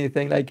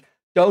anything, like,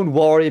 don't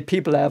worry,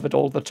 people have it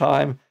all the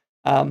time.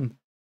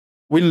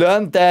 We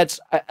learned that.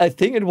 I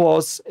think it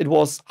was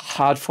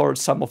hard for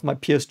some of my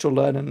peers to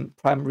learn in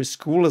primary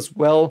school as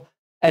well.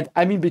 And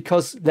I mean,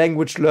 because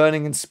language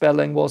learning and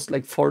spelling was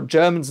like, for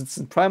Germans, it's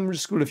in primary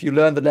school. If you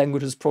learn the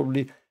language, it's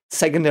probably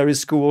secondary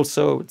school.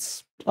 So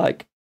it's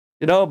like,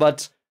 you know,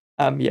 but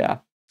yeah.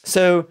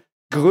 So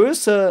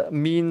Größe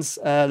means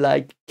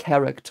like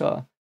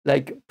character,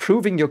 like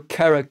proving your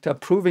character,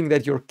 proving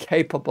that you're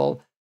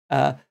capable,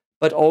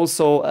 but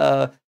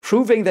also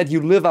proving that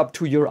you live up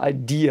to your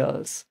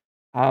ideals.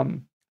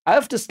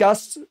 I've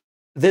discussed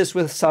this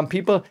with some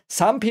people.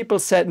 Some people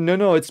said,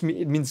 no, it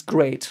means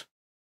great.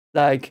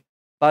 Like,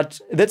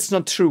 but that's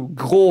not true.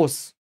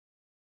 Groß,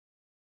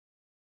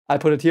 I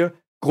put it here.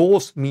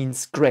 Groß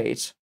means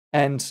great.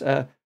 And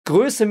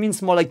Größe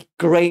means more like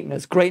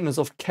greatness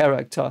of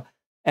character.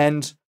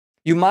 And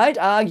you might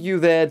argue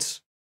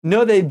that,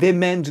 no, they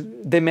meant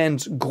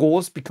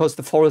groß because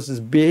the forest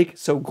is big.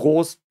 So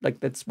groß, like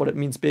that's what it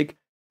means, big.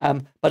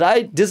 But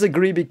I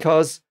disagree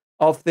because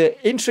of the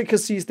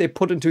intricacies they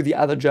put into the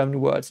other German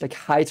words, like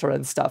Heiter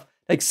and stuff.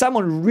 Like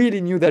someone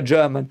really knew their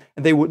German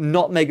and they would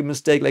not make a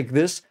mistake like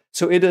this.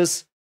 So it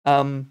is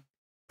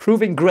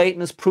proving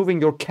greatness, proving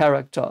your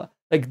character.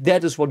 Like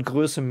that is what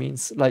Größe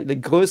means. Like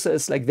Größe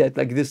is like that,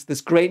 like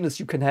this greatness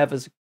you can have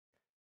as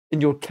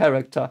in your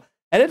character.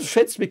 And it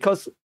fits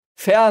because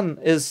Fern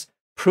is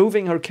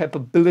proving her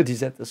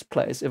capabilities at this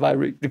place, if I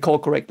recall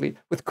correctly,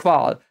 with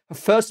Qual. Her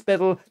first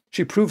battle,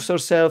 she proves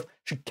herself.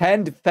 She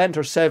can defend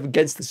herself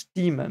against this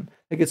demon.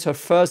 Like it's her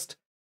first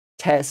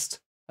test,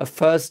 her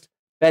first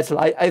battle.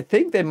 I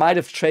think they might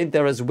have trained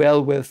there as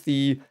well with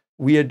the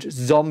weird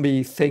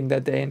zombie thing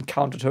that they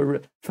encountered,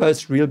 her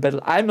first real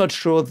battle. I'm not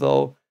sure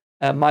though.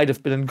 Might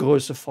have been in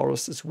Größe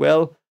Forest as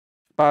well.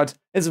 But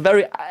it's a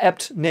very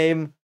apt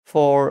name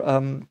for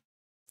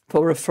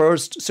a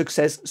first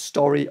success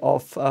story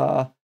of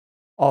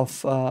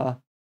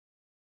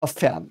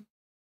Fern.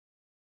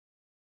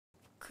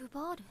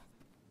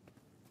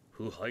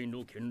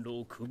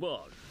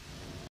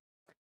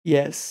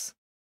 Yes,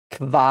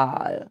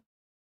 Qual.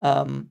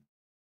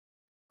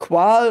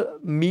 Qual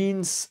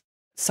means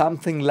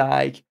something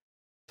like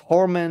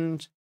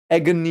torment,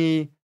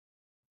 agony,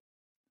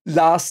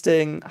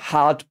 lasting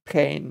hard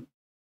pain.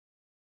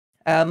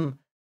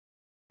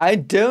 I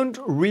don't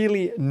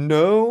really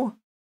know,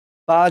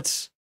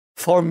 but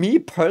for me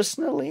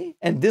personally,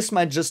 and this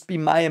might just be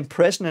my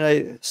impression, and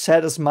I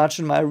said as much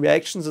in my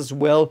reactions as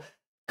well,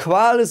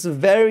 Qual is a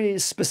very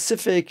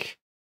specific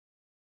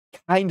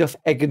kind of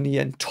agony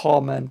and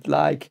torment.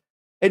 Like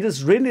it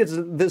is really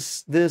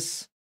this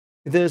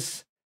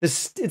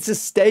it's a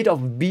state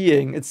of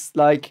being. It's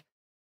like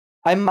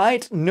I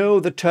might know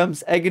the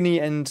terms agony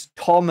and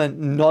torment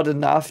not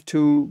enough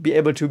to be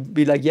able to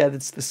be like, yeah,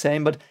 that's the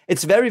same, but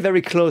it's very,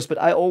 very close.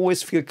 But I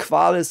always feel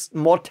Qual is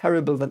more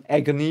terrible than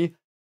agony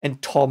and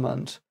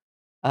torment.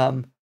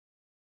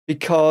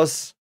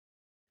 Because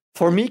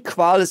for me,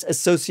 Qual is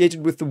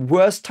associated with the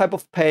worst type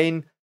of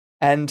pain,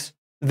 and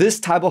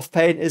this type of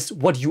pain is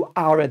what you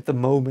are at the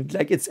moment.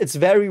 Like it's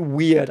very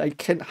weird. I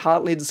can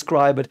hardly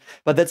describe it,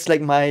 but that's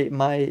like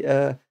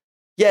my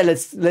yeah,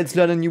 let's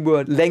learn a new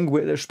word,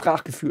 language,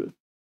 Sprachgefühl.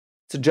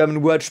 It's a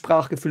German word,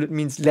 Sprachgefühl. It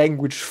means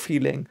language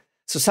feeling.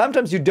 So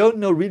sometimes you don't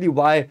know really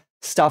why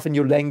stuff in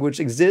your language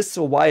exists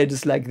or why it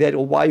is like that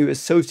or why you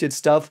associate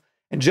stuff.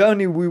 In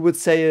Germany, we would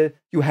say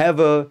you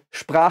have a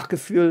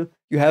Sprachgefühl,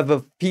 you have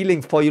a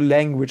feeling for your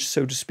language,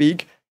 so to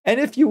speak. And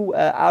if you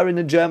are in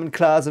a German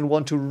class and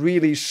want to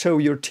really show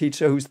your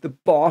teacher who's the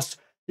boss,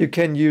 you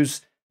can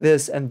use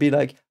this and be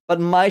like, but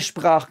my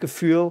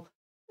Sprachgefühl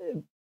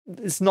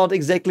is not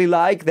exactly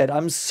like that.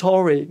 I'm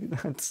sorry.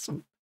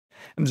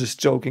 I'm just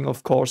joking,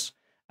 of course.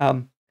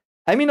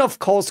 I mean, of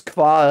course,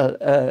 Qual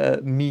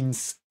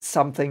means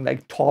something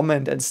like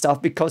torment and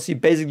stuff because he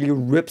basically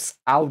rips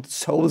out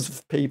souls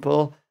of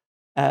people.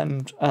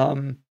 And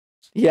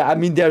yeah, I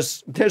mean,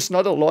 there's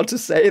not a lot to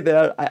say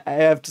there. I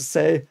have to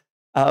say,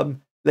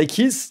 like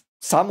he's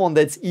someone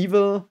that's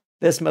evil.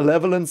 There's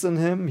malevolence in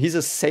him. He's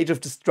a sage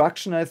of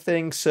destruction, I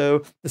think.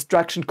 So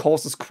destruction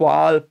causes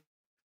Qual,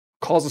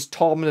 causes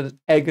torment and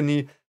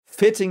agony.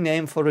 Fitting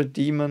name for a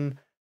demon.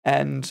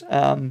 And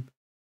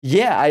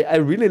yeah, I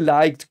really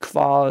liked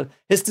Qual.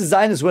 His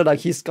design as well, like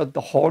he's got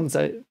the horns.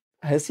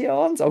 Has he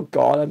horns? Oh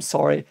god, I'm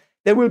sorry.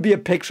 There will be a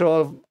picture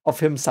of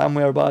him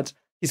somewhere, but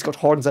he's got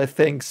horns, I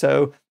think.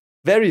 So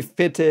very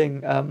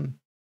fitting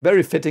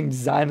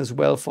design as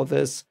well for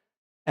this.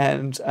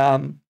 And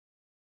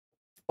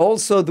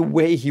also the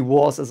way he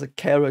was as a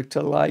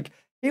character, like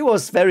he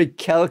was very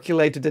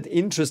calculated and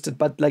interested,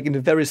 but like in a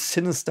very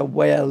sinister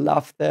way. I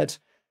loved that.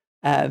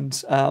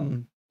 And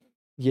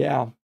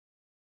yeah.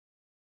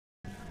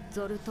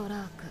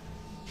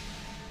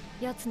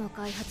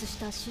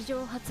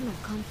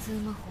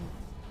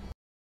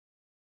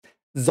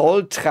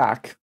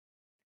 Zoltraak.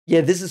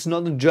 Yeah, this is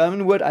not a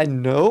German word, I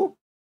know,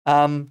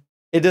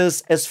 It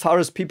is, as far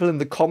as people in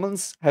the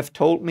comments have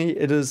told me,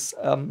 it is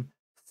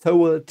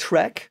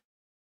Zoltraak.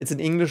 It's an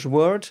English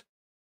word.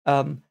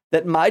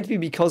 That might be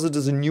because it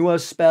is a newer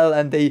spell,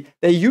 and they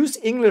use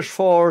English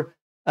for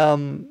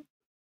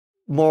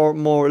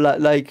more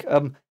like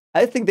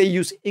I think they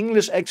use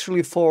English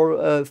actually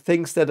for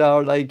things that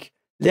are like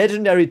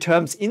legendary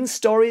terms in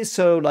stories.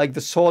 So like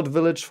the Sword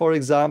Village, for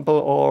example,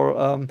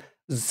 or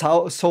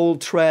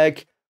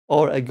Zoltraak,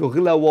 or a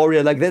gorilla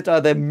warrior. Like that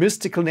are the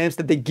mystical names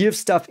that they give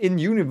stuff in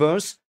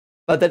universe,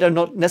 but that are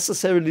not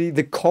necessarily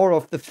the core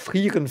of the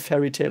Frieren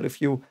fairy tale.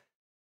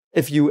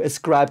 If you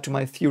ascribe to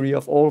my theory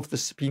of all of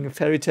this being a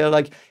fairy tale,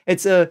 like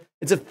it's a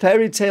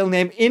fairy tale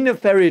name in a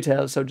fairy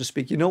tale, so to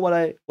speak. You know what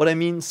I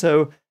mean?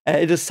 So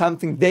it is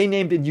something they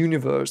named in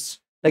universe.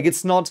 Like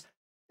it's not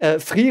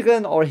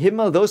Frieren or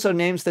Himmel. Those are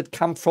names that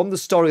come from the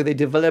story. They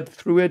develop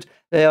through it.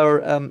 They are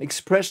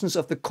expressions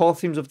of the core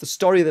themes of the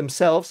story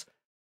themselves,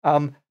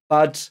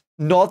 but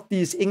not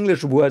these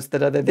English words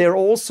that are there. They're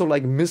also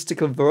like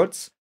mystical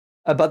words,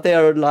 but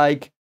they're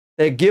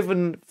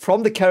given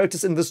from the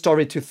characters in the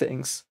story to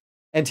things.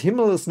 And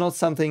Himmel is not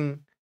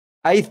something,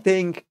 I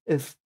think,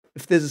 if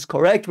this is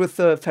correct with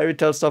the fairy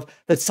tale stuff,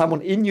 that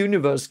someone in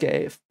universe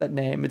gave that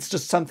name. It's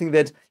just something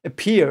that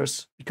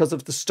appears because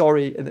of the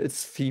story and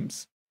its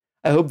themes.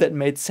 I hope that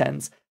made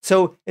sense.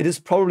 So it is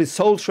probably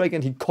Zoltraak,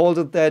 and he called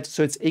it that,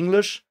 so it's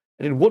English,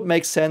 and it would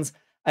make sense.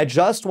 I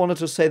just wanted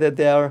to say that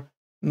there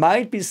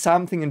might be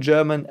something in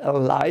German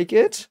like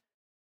it.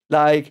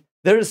 Like,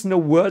 there is no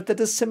word that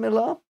is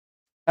similar.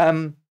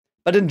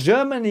 But in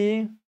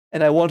Germany,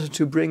 and I wanted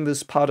to bring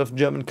this part of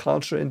German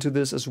culture into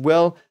this as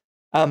well,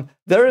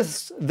 there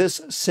is this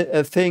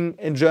thing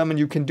in German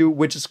you can do,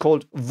 which is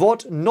called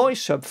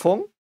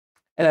Wortneuschöpfung.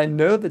 And I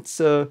know that's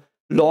a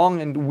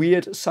long and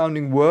weird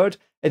sounding word.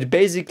 It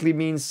basically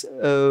means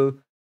a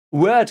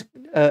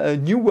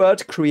new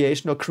word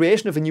creation, or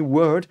creation of a new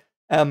word.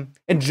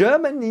 In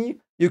Germany,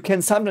 you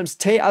can sometimes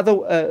take other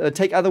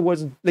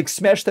words and like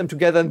smash them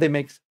together, and they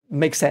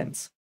make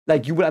sense.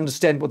 Like you will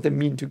understand what they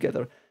mean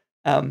together.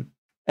 What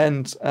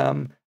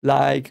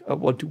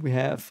do we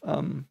have?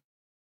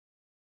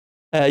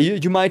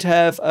 You might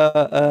have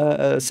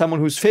someone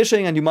who's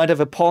fishing, and you might have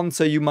a pond,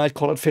 so you might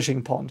call it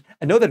fishing pond.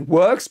 I know that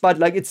works, but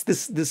like it's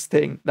this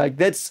thing. Like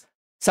that's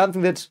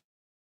something that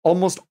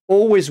almost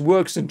always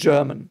works in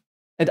German.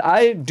 And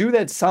I do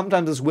that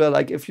sometimes as well.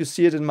 Like if you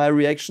see it in my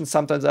reaction,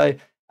 sometimes I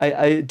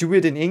do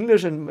it in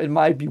English, and it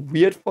might be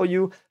weird for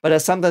you, but I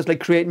sometimes like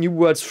create new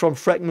words from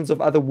fragments of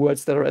other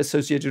words that are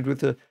associated with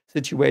the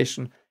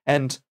situation.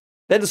 And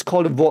that is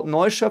called a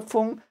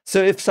Wortneuschöpfung.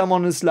 So if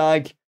someone is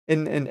like,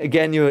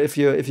 if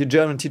your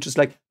German teacher's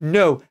like,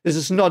 no, this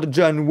is not a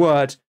German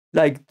word.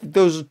 Like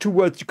those are two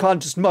words, you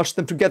can't just mush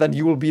them together, and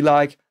you will be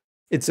like,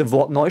 it's a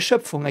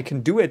Wortneuschöpfung, I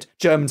can do it.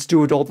 Germans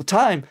do it all the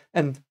time.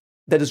 And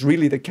that is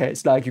really the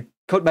case. Like you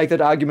could make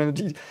that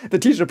argument. The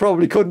teacher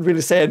probably couldn't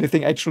really say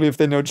anything actually if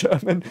they know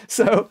German.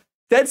 So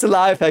that's a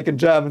life hack in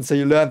German. So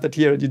you learned that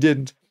here, and you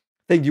didn't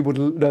think you would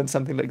learn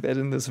something like that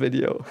in this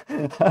video.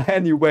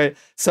 Anyway,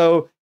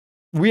 so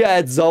we are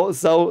at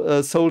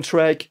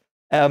Zoltraak.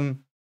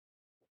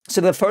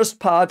 So the first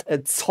part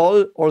at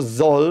Zoll or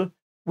Zoll,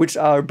 which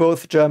are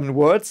both German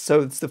words.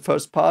 So it's the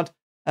first part.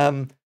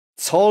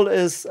 Zoll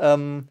is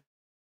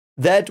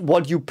that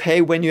what you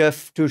pay when you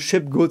have to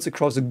ship goods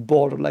across a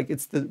border. Like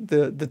it's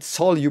the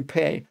zoll you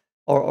pay,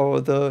 or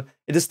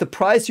it is the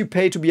price you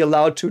pay to be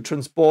allowed to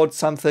transport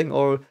something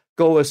or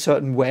go a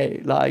certain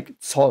way, like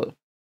zoll.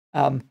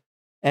 Or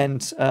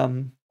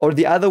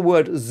the other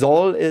word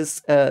zoll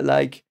is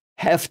like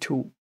have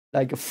to,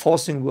 like a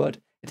forcing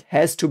word. It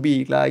has to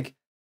be, like,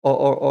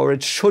 or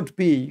it should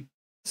be.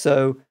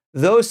 So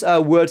those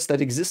are words that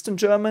exist in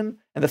German,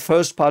 and the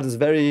first part is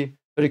very,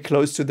 very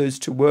close to those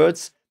two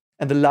words.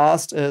 And the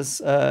last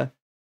is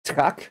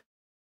Trak,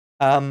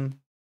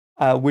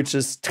 which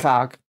is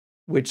Trag,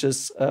 which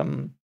is a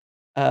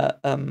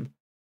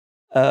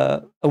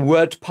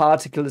word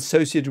particle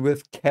associated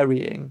with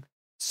carrying.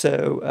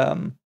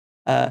 So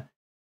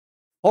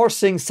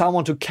forcing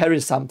someone to carry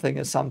something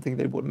is something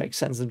that would make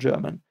sense in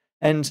German.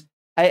 And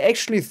I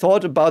actually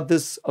thought about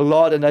this a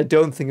lot, and I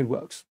don't think it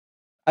works.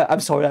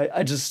 I'm sorry.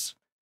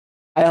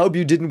 I hope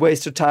you didn't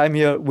waste your time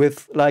here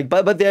with like,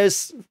 but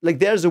there's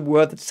a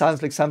word that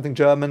sounds like something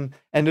German,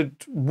 and you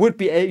would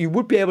be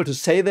able to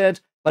say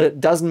that, but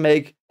it doesn't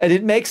make, and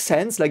it makes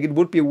sense. Like it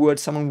would be a word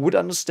someone would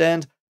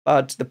understand,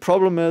 but the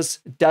problem is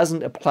it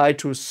doesn't apply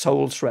to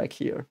Zoltraak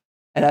here.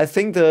 And I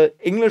think the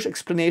English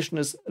explanation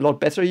is a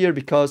lot better here,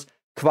 because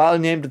Qual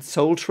named it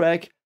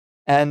Zoltraak,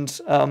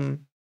 and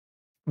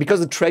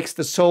because it tracks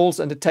the souls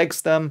and attacks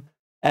them,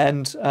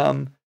 and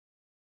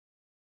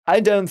I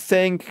don't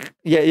think,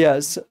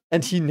 yes,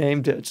 and he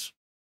named it.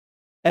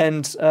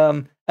 And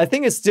I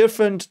think it's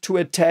different to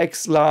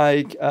attacks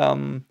like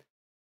the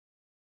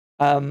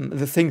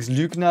things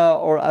Lügner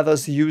or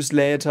others use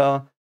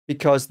later,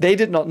 because they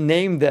did not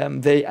name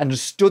them, they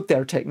understood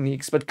their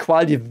techniques, but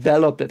Qual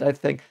developed it, I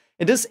think.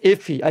 It is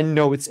iffy, I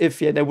know it's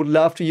iffy, and I would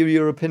love to hear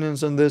your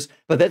opinions on this,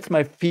 but that's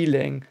my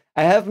feeling.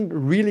 I haven't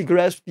really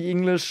grasped the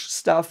English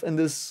stuff in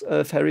this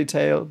fairy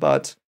tale,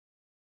 but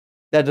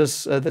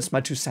that's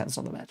my 2 cents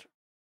on the matter.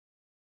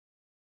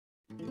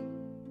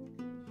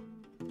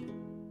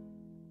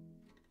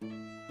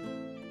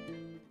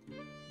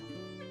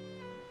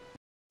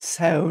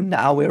 So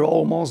now we're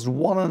almost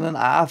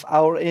 1.5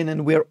 hours in,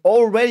 and we're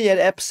already at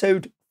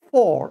episode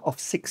 4 of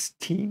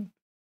 16.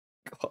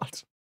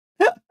 God.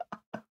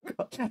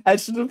 God. I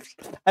should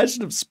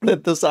have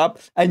split this up.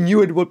 I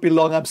knew it would be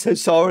long. I'm so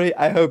sorry.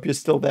 I hope you're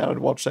still there and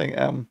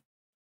watching.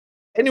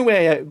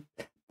 Anyway,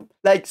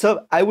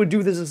 so I would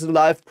do this as a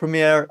live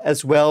premiere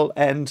as well,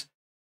 and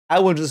I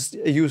will just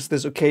use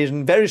this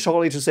occasion very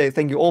shortly to say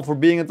thank you all for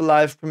being at the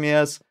live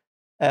premieres,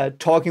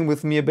 talking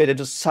with me a bit. It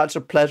is such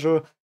a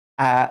pleasure.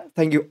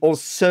 Thank you all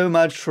so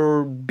much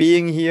for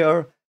being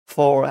here,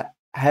 for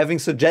having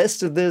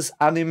suggested this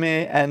anime,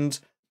 and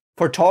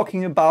for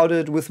talking about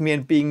it with me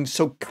and being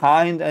so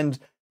kind and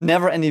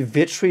never any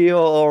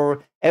vitriol,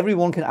 or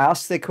everyone can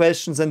ask their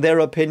questions and their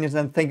opinions.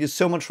 And thank you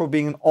so much for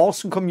being an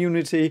awesome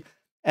community.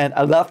 And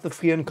I love the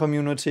Frieren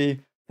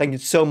community. Thank you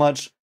so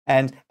much.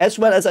 And as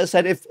well, as I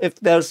said,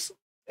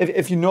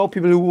 if you know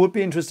people who would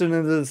be interested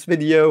in this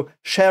video,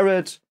 share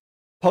it,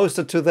 post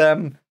it to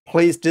them.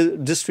 Please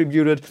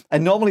distribute it. I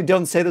normally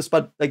don't say this,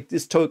 but like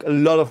this took a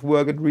lot of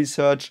work and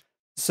research.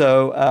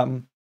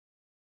 So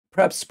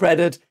perhaps spread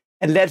it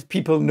and let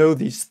people know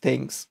these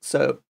things.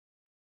 So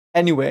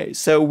anyway,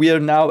 so we are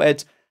now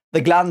at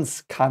the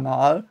Glanz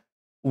canal,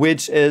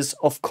 which is,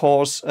 of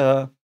course,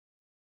 the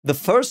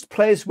first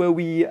place where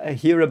we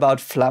hear about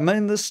Flamme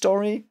in the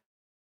story.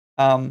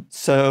 Glanz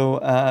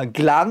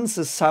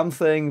is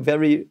something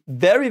very,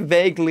 very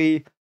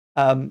vaguely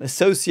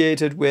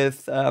associated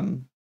with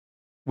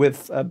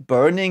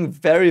burning,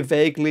 very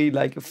vaguely,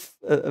 like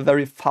a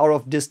very far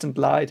off distant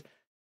light.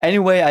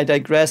 Anyway, I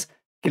digress.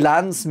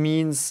 Glanz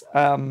means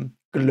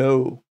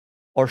glow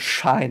or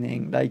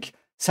shining, like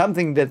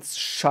something that's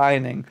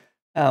shining.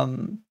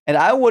 And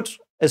I would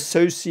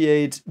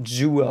associate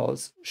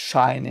jewels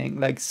shining,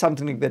 like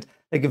something like that,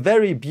 like a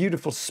very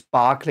beautiful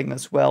sparkling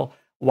as well.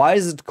 Why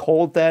is it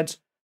called that?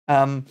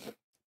 2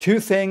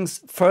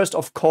 things. First,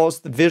 of course,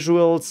 the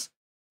visuals.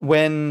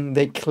 When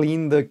they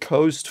clean the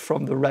coast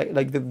from the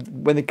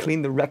when they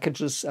clean the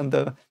wreckages and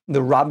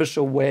the rubbish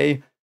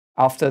away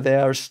after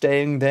they're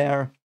staying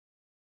there,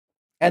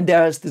 and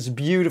there's this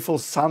beautiful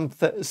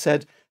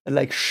sunset that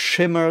like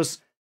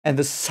shimmers, and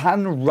the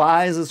sun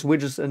rises,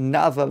 which is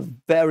another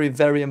very,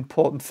 very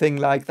important thing,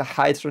 like the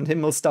Heiter and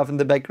Himmel stuff in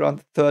the background.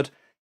 The third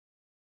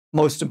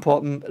most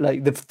important,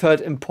 like the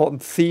third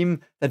important theme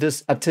that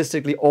is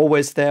artistically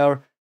always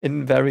there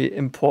in very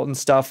important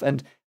stuff.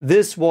 And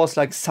this was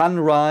like sun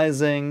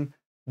rising,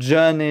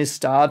 journey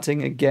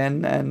starting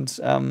again, and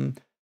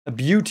a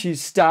beauty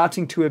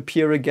starting to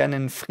appear again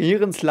in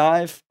Frieren's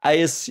life.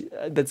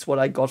 That's what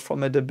I got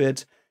from it a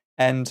bit.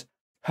 And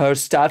her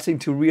starting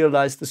to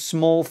realize the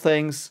small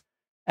things,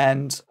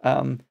 and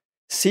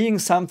seeing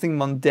something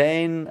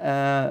mundane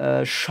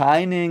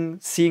shining,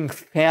 seeing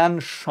Fern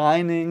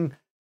shining.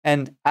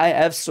 And I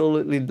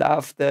absolutely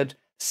love that.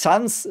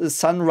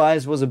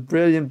 Sunrise was a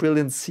brilliant,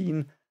 brilliant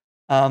scene.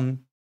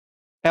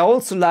 I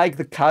also like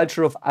the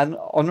culture of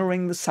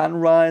honoring the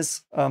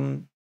sunrise.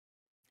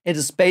 It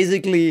is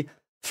basically,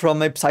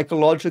 from a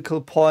psychological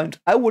point,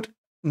 I would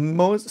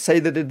say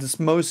that it is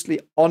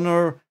mostly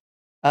honor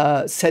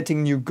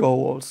setting new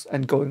goals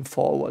and going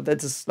forward.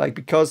 That is like,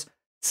 because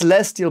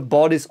celestial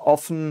bodies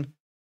often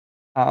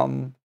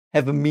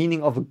have a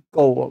meaning of a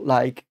goal,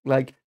 like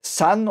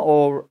sun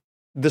or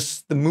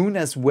the moon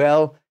as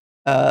well,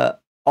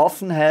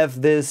 often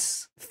have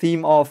this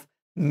theme of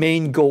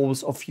main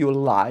goals of your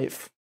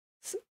life,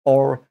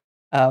 or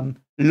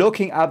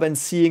looking up and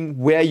seeing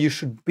where you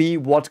should be,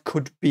 what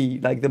could be,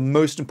 like the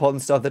most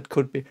important stuff that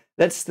could be.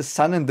 That's the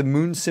sun and the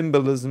moon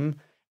symbolism.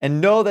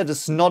 And no, that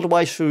is not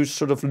why you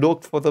should have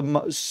looked for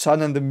the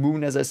sun and the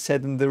moon, as I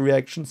said in the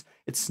reactions.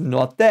 It's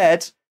not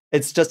that.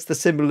 It's just the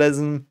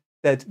symbolism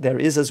that there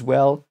is as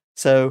well.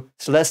 So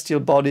celestial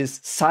bodies,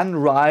 sun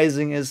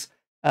rising is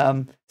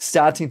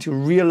starting to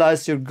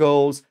realize your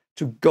goals,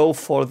 to go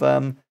for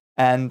them,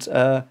 and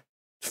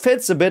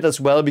fits a bit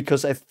as well,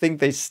 because I think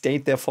they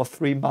stayed there for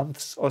 3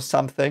 months or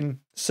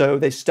something. So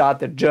they start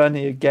their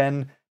journey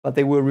again, but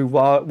they were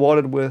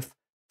rewarded with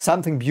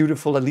something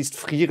beautiful. At least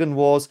Frieren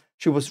was.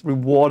 She was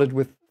rewarded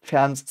with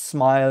Fern's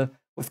smile,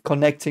 with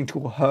connecting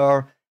to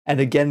her. And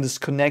again, this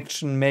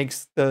connection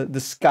makes the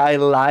sky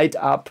light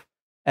up,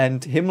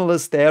 and Himmel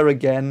is there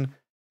again.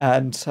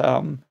 And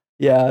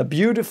yeah,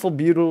 beautiful,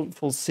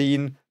 beautiful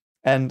scene.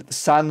 And the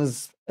sun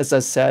is, as I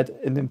said,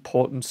 an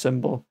important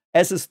symbol,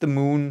 as is the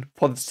moon,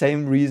 for the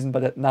same reason,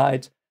 but at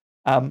night.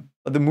 But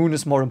the moon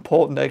is more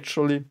important,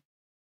 actually.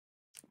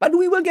 But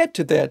we will get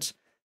to that.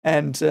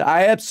 And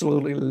I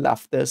absolutely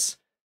love this.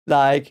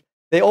 Like,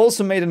 they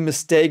also made a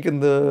mistake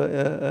in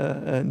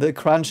the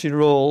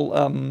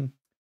Crunchyroll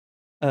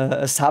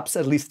subs,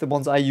 at least the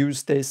ones I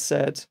used. They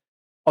said,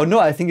 oh no,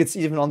 I think it's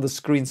even on the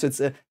screen. So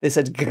it's they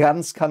said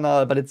Glanz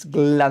canal, but it's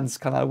Glanz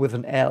canal with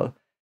an L.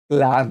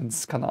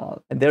 Glanz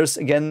canal. And there's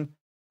again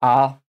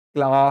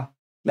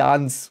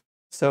Glanz.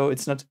 So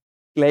it's not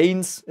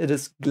Glanz, it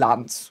is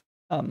Glanz.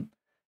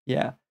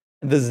 Yeah,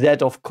 and the Z,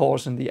 of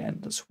course, in the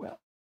end as well.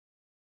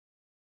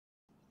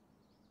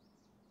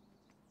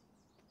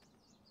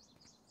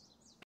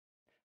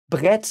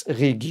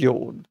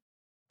 Bredt-Region.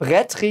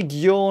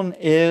 Bredt-Region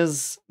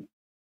is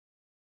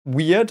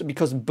weird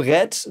because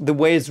Bredt, the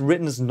way it's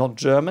written, is not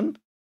German.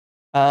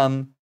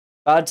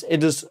 But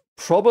it is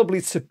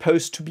probably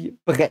supposed to be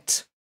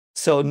Bredt.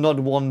 So not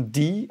one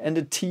D and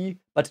a T,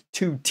 but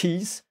two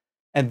T's.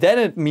 And then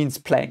it means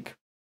plank.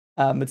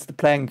 It's the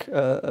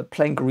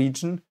plank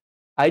region.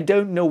 I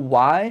don't know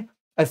why.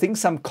 I think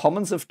some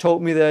comments have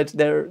told me that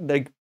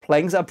like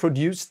planks are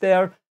produced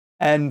there.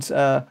 And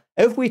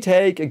if we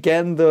take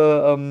again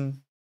the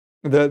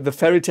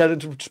fairy tale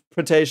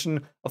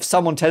interpretation of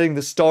someone telling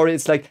the story,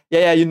 it's like,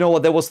 yeah, you know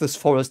what? There was this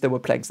forest. There were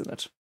planks in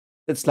it.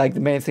 It's like the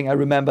main thing I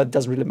remember. It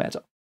doesn't really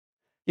matter.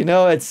 You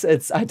know, it's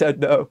I don't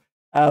know.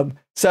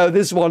 So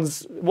this one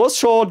was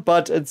short,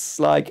 but it's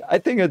like I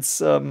think it's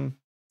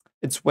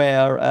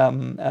where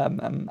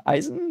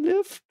Eisen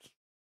lived.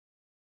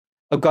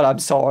 Oh God, I'm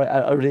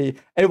sorry.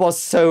 It was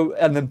so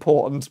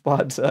unimportant,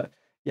 but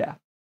yeah.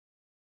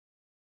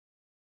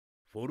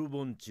 Voll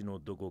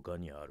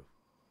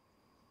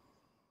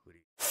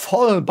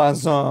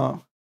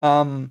Basalt.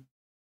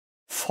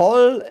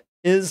 Voll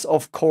is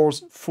of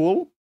course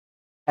full.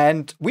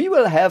 And we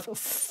will have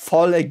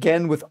Voll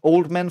again with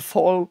Old Man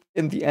Voll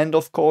in the end,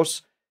 of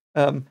course.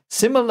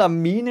 Similar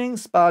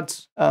meanings,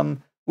 but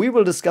we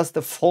will discuss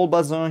the Voll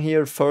Basalt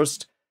here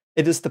first.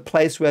 It is the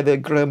place where the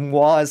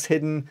grimoire is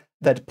hidden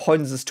that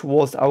points us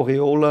towards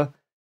Aureole.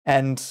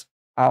 And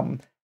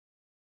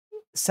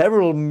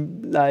several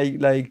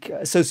like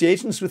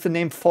associations with the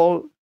name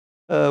Voll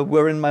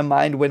were in my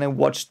mind when I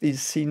watched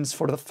these scenes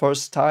for the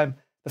first time.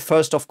 The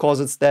first, of course,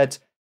 it's that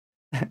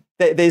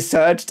they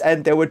searched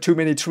and there were too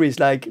many trees.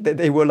 Like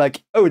they were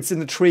like, oh, it's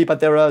in a tree, but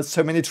there are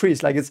so many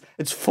trees. Like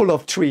it's full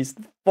of trees.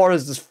 The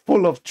forest is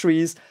full of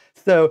trees.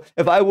 So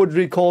if I would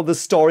recall the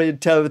story and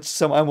tell it to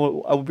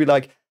someone, I would be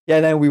like, yeah,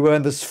 then we were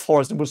in this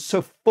forest. It was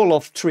so full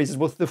of trees. It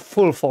was the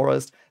full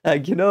forest.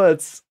 Like, you know,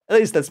 it's at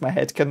least that's my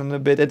headcanon a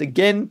bit. And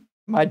again,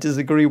 might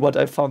disagree what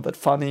I found that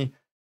funny.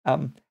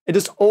 It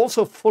is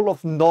also full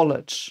of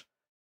knowledge.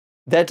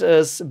 That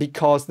is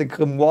because the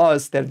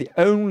grimoires, they're the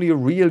only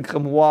real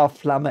grimoire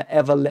Flamme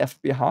ever left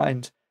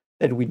behind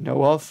that we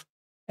know of.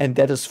 And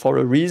that is for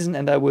a reason,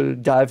 and I will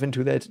dive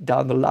into that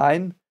down the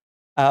line.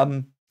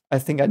 I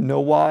think I know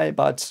why,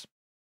 but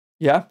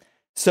yeah.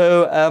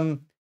 So,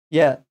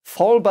 yeah,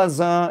 Voll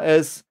Basalt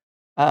is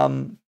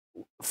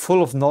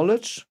full of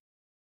knowledge,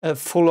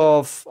 full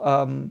of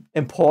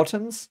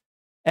importance.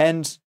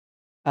 And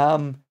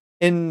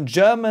in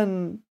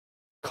German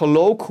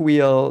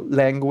colloquial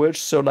language,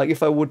 so like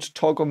if I would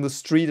talk on the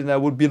street and I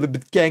would be a little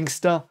bit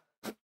gangster,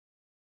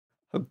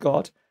 oh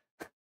God,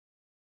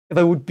 if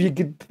I would be a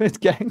bit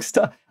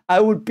gangster,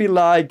 I would be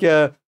like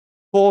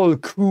voll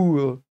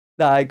cool.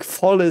 Like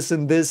voll is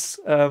in this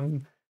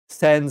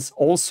sense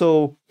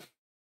also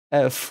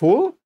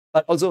full,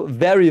 but also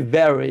very,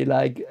 very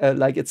like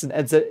it's an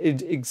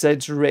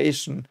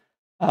exaggeration.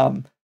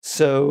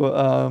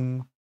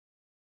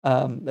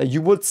 I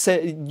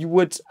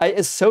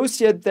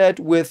associate that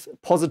with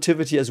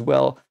positivity as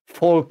well.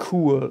 Voll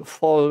cool,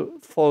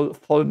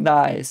 voll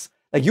nice.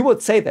 Like you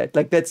would say that.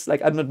 Like that's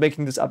like I'm not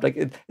making this up. Like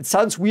it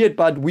sounds weird,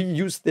 but we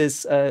use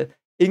this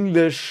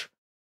English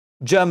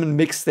German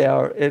mix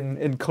there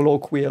in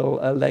colloquial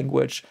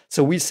language.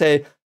 So we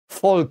say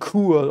voll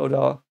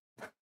cool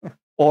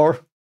or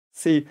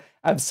see.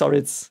 I'm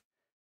sorry,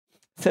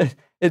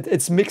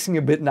 it's mixing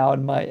a bit now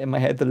in my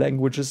head the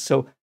languages.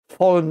 So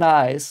voll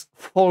nice,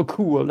 voll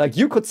cool. Like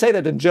you could say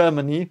that in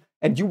Germany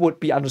and you would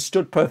be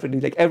understood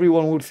perfectly. Like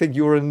everyone would think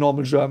you were a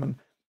normal German.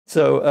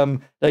 So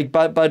like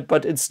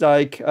but it's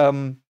like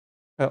or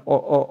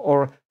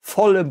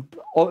voll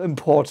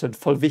important,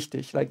 voll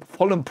wichtig, like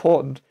voll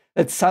important.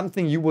 That's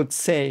something you would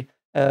say.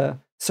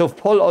 So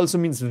voll also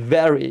means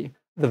very,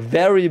 the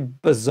very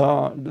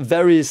bizarre,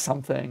 very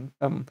something.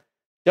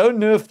 Don't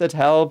know if that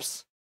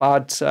helps,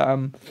 but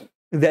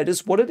that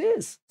is what it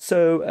is.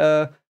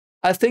 So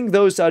I think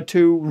those are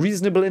two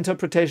reasonable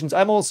interpretations.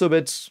 I'm also a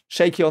bit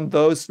shaky on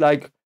those,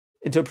 like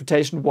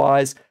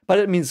interpretation-wise, but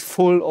it means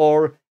full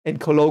or in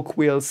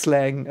colloquial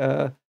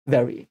slang,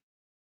 very.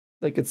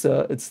 Like it's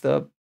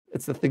the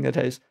thing that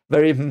has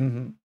very.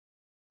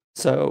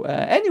 So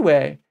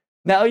anyway,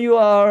 now you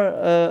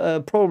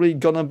are probably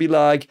gonna be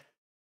like,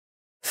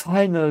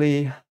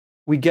 finally,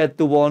 we get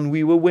the one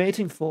we were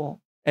waiting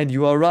for, and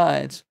you are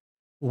right.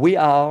 We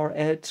are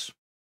at.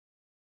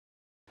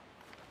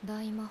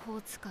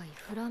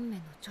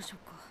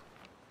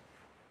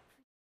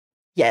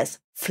 Yes,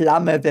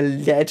 Flamme, the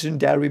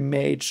legendary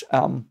mage.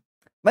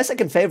 My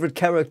second favorite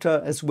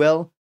character as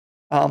well.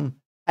 I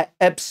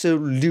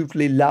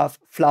absolutely love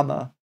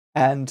Flamme,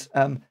 and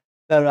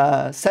there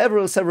are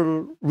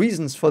several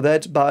reasons for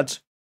that. But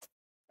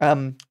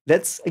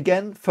let's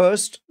again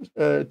first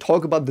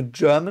talk about the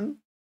German.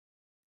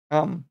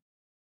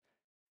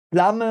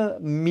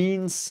 Flamme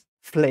means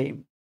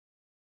flame.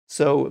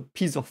 so a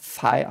piece of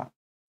fire.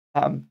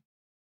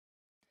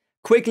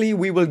 Quickly,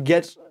 we will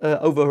get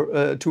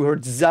over to her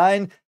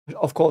design.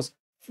 Of course,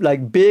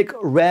 like big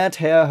red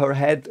hair, her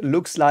head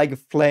looks like a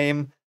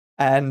flame,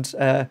 and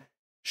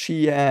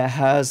she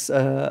has,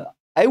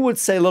 I would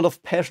say, a lot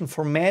of passion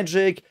for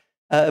magic,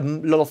 a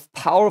lot of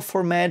power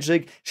for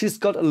magic. She's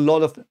got a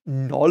lot of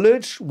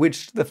knowledge,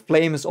 which the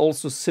flame is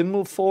also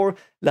symbol for.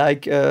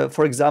 Like,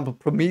 for example,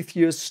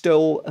 Prometheus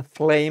stole a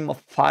flame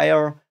of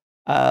fire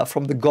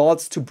from the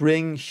gods to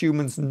bring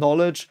humans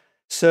knowledge.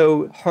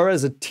 So her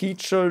as a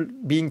teacher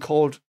being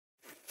called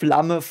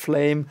Flamme,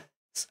 flame,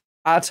 is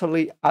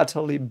utterly,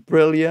 utterly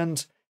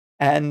brilliant.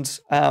 And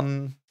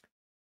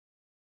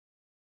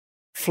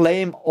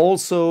flame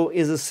also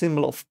is a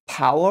symbol of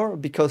power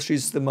because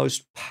she's the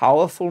most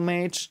powerful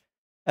mage,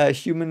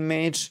 human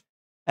mage.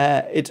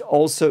 It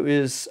also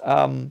is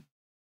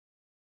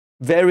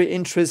very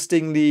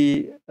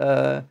interestingly,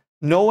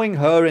 knowing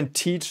her and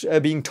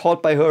being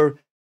taught by her,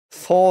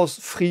 thaws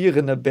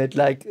Frieren a bit,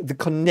 like the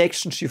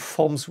connection she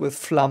forms with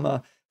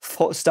Flamme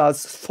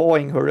starts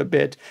thawing her a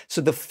bit. So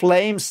the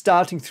flame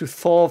starting to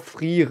thaw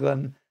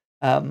Frieren,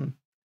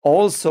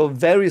 also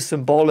very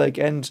symbolic.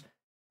 And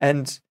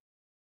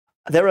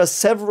there are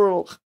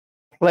several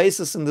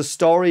places in the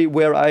story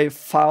where I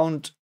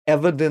found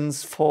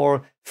evidence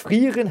for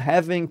Frieren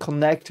having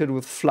connected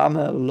with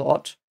Flamme a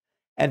lot,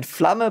 and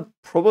Flamme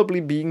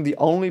probably being the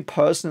only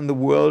person in the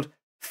world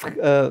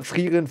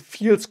Frieren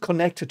feels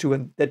connected to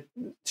and that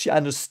she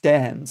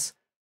understands.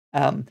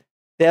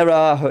 There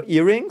are her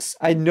earrings.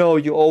 I know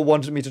you all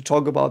wanted me to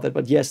talk about that,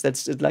 but yes,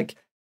 that's it. Like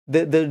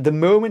the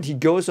moment he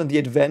goes on the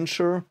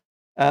adventure,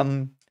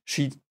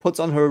 she puts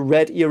on her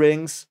red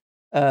earrings.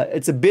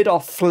 It's a bit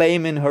of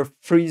flame in her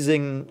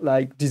freezing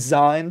like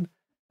design,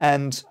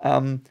 and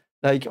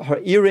like her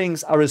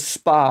earrings are a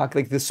spark,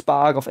 like the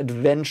spark of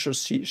adventure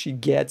she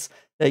gets.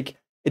 Like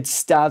it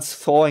starts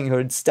thawing her.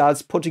 It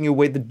starts putting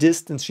away the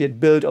distance she had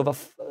built over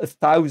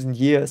 1,000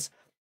 years.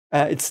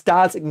 It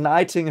starts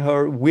igniting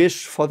her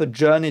wish for the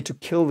journey to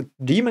kill the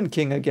Demon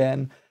King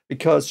again,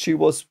 because she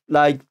was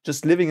like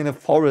just living in a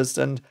forest,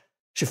 and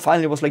she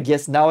finally was like,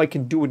 yes, now I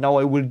can do it. Now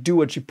I will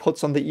do it. She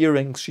puts on the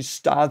earrings. She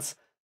starts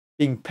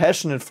being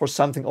passionate for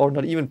something, or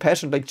not even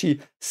passionate. Like she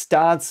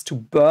starts to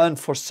burn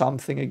for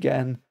something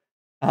again.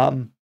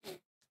 Other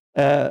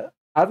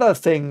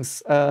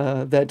things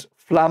that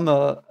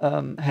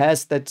Flamme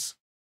has that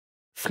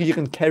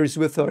Frieren carries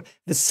with her.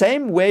 The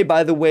same way,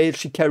 by the way,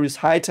 she carries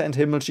Heiter and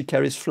Himmel, she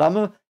carries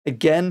Flamme.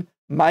 Again,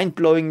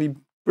 mind-blowingly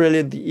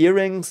brilliant, the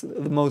earrings,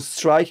 the most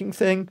striking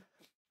thing.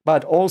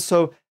 But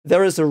also,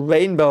 there is a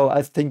rainbow,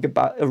 I think,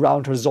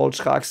 around her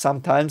Zoltraak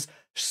sometimes.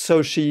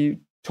 So she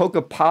took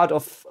a part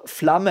of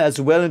Flamme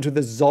as well into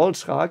the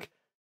Zoltraak.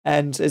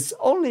 And it's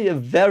only a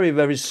very,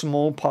 very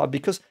small part,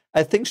 because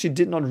I think she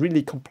did not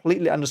really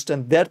completely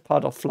understand that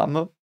part of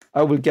Flamme.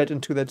 I will get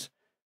into that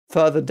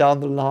further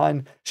down the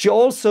line. She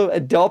also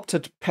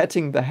adopted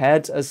patting the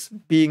head as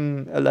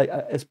being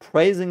as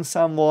praising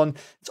someone.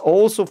 It's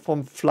also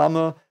from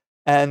Flamme,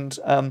 and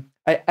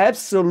I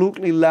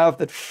absolutely love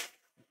that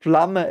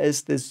Flamme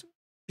is this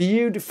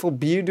beautiful,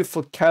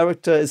 beautiful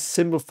character, is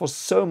symbol for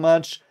so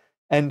much,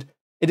 and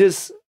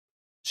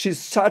she's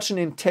such an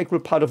integral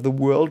part of the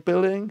world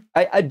building.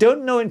 I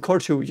don't know in Core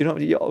 2,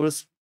 you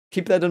always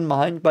keep that in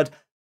mind, but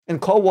in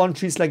Core 1,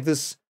 she's like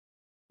this.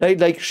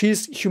 Like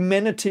she's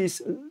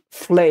humanity's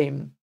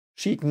flame.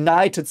 She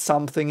ignited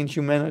something in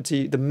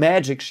humanity. The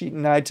magic, she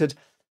ignited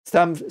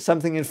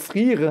something in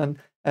Frieren.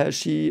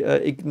 She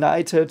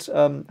ignited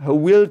her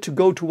will to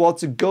go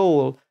towards a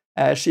goal.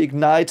 She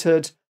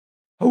ignited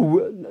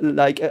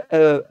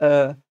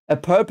her, a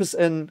purpose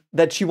in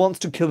that she wants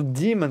to kill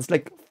demons.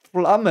 Like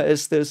Flamme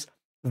is this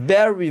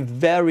very,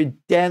 very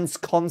dense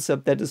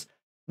concept that is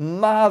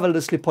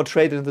marvelously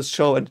portrayed in this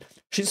show, and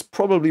she's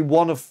probably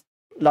one of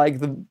like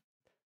the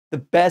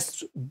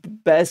best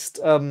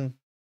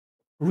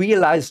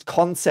realized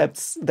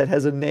concepts that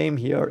has a name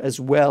here as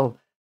well.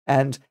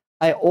 And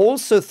I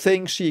also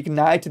think she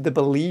ignited the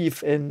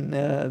belief in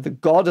the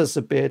goddess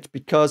a bit,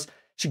 because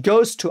she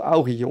goes to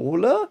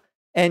Aureole,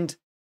 and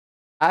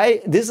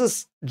this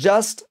is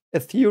just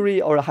a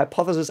theory or a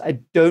hypothesis, I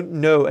don't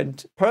know,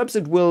 and perhaps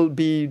it will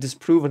be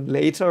disproven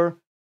later.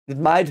 It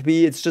might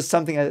be, it's just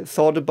something I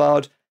thought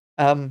about,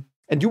 and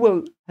you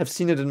will have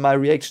seen it in my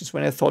reactions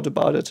when I thought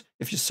about it,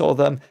 if you saw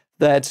them,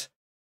 that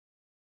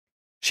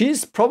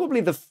she's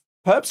probably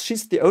perhaps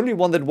she's the only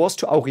one that was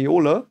to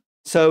Aureole.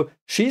 So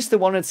she's the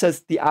one that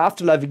says the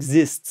afterlife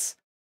exists.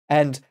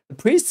 And the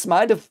priests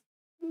might have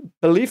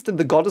believed in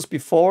the goddess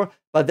before,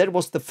 but that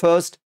was the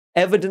first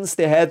evidence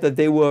they had that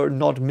they were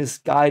not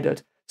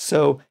misguided.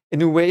 So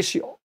in a way,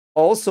 she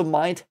also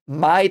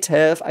might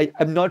have,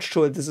 I'm not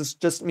sure, this is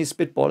just me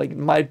spitballing, it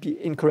might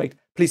be incorrect.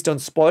 Please don't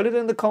spoil it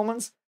in the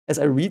comments, as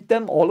I read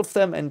them, all of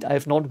them, and I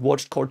have not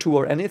watched Core 2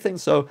 or anything,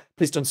 so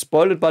please don't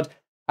spoil it, but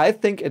I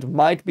think it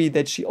might be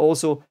that she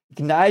also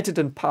ignited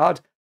in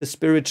part the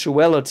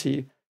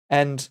spirituality,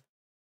 and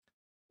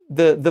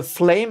the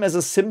flame as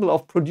a symbol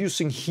of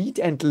producing heat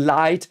and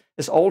light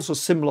is also a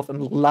symbol of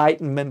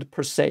enlightenment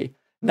per se.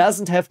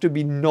 doesn't have to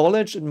be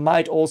knowledge. It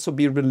might also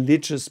be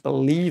religious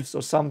beliefs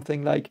or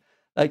something like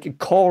a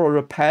core or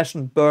a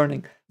passion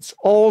burning. It's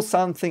all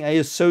something I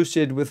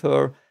associate with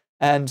her,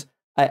 and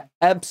I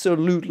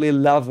absolutely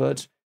love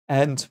it.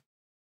 And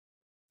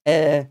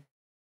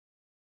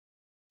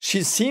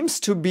she seems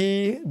to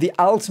be the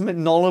ultimate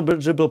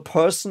knowledgeable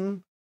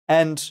person,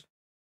 and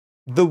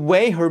the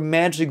way her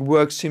magic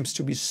works seems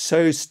to be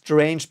so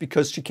strange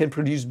because she can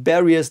produce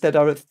barriers that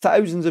are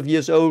thousands of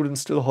years old and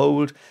still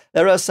hold.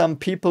 There are some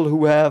people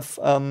who have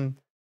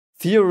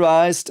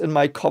theorized in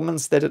my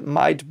comments that it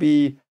might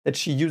be that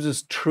she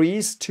uses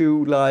trees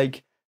to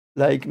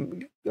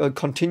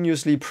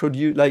continuously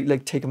produce,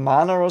 like take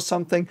mana or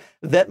something.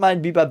 That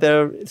might be, but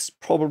there is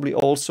probably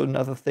also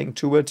another thing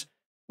to it,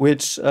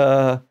 which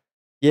yeah,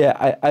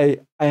 I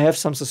have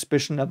some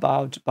suspicion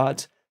about.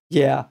 But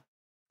yeah,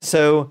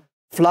 so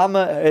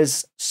Flamme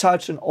is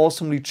such an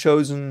awesomely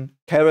chosen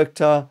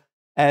character,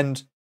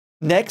 and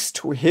next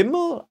to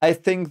Himmel, I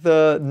think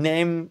the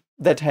name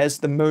that has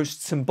the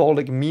most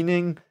symbolic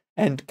meaning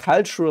and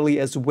culturally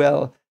as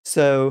well.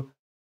 So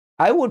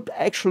I would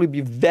actually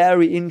be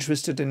very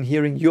interested in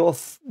hearing your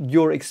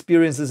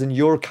experiences in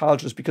your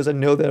cultures, because I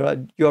know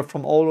you're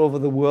from all over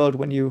the world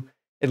when you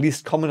at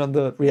least comment on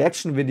the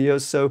reaction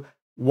videos. So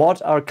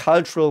what are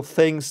cultural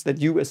things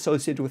that you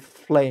associate with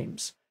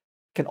flames?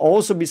 Can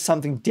also be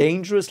something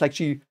dangerous, like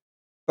she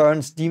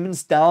burns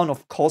demons down.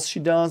 Of course she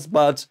does,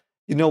 but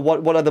you know,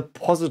 what are the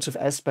positive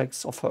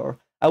aspects of her?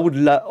 I would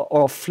love,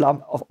 or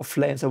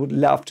flames. I would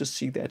love to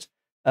see that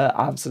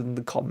answered in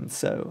the comments.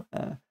 So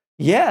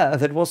yeah,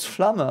 that was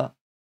Flamme.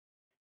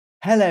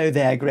 Hello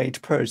there, great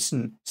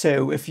person.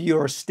 So if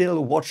you're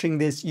still watching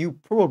this, you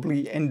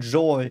probably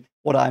enjoy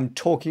what I'm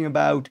talking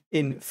about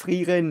in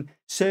Frieren.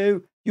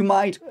 So you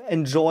might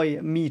enjoy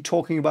me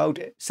talking about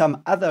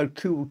some other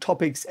cool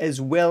topics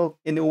as well,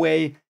 in a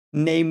way,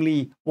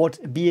 namely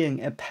what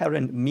being a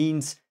parent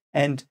means.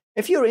 And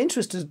if you're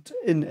interested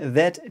in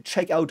that,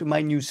 check out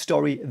my new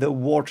story, The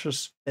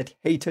Waters That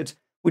Hated,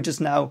 which is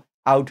now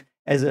out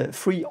as a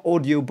free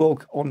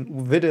audiobook on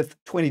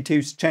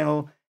Width22's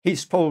channel.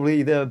 He's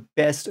probably the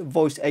best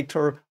voice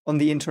actor on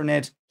the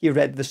internet. He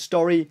read the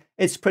story.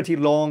 It's pretty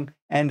long,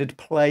 and it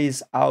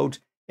plays out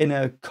in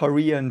a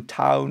Korean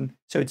town.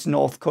 So it's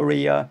North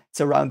Korea.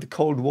 It's around the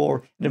Cold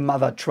War. The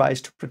mother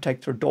tries to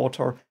protect her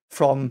daughter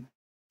from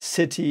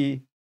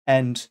city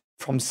and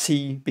from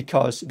sea,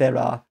 because there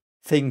are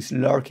things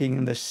lurking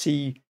in the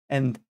sea,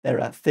 and there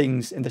are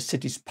things in the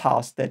city's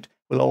past that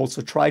will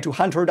also try to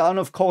hunt her down,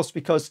 of course,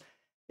 because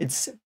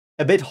it's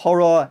a bit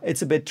horror,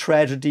 it's a bit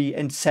tragedy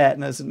and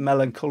sadness and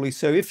melancholy.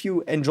 So if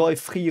you enjoy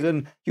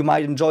Frieren, you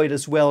might enjoy it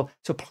as well.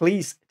 So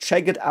please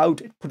check it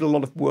out. It put a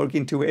lot of work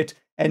into it.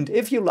 And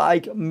if you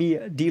like me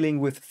dealing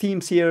with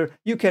themes here,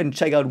 you can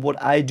check out what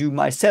I do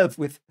myself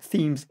with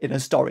themes in a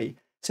story.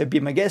 So be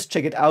my guest,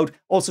 check it out.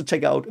 Also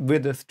check out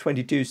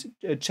Width22's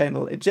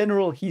channel in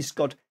general. He's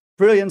got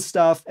brilliant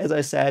stuff, as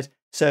I said.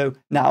 So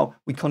now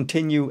we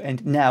continue,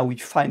 and now we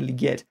finally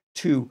get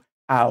to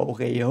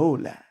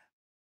Aureole.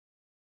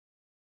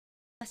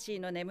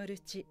 魂の眠る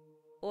地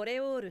オレ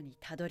オールに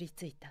たどり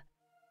着いた。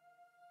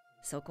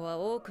そこは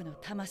多くの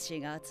魂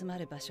が集ま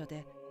る場所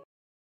で。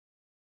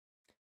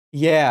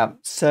Yeah,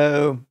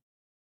 so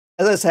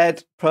as I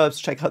said, perhaps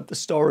check out the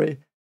story.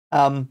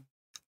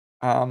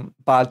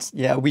 But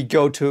yeah, we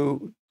go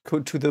to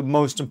the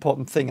most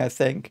important thing, I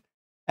think.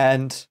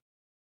 And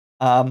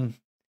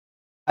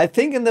I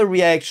think in the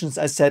reactions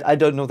I said I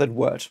don't know that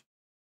word.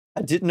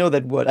 I didn't know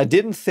that word. I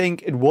didn't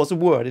think it was a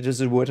word. It is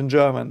a word in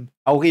German.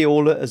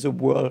 Aureole is a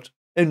word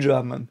in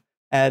German.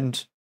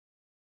 And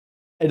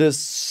it is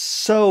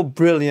so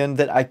brilliant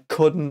that I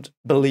couldn't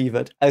believe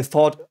it. I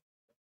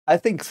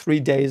think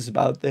 3 days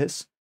about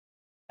this,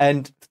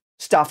 and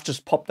stuff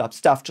just popped up.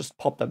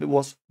 It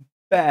was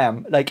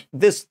bam. Like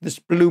this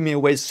blew me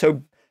away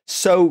so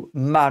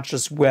much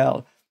as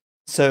well.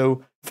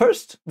 So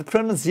first, the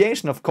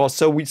pronunciation, of course.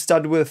 So we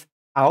start with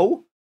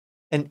au,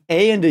 an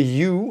A and a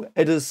U.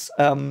 It is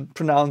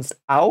pronounced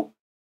au,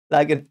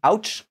 like an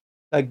ouch,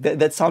 like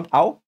that sound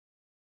au.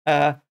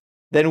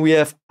 Then we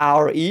have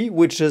RE,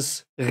 which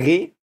is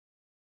re.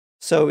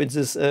 So it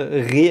is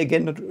re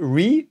again, not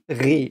re,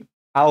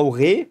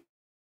 aure.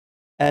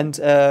 And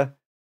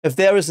if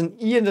there is an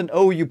E and an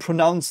O, you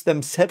pronounce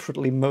them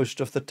separately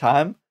most of the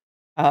time.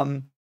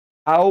 Aureole.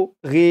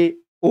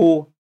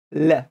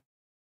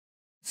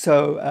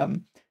 So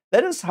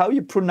that is how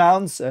you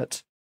pronounce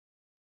it.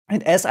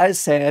 And as I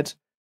said,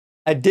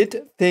 I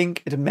did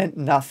think it meant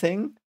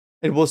nothing.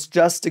 It was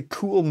just a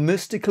cool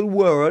mystical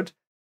word.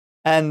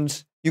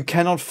 And you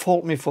cannot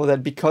fault me for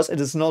that, because it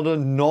is not a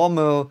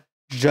normal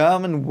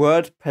German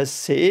word per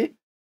se,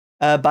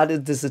 but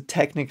it is a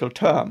technical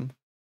term.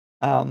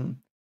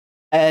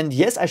 And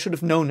yes, I should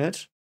have known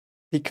it,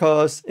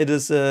 because it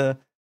is a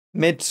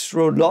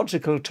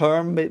meteorological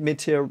term.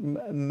 It's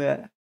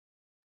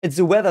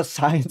a weather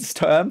science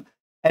term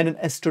and an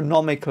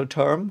astronomical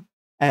term.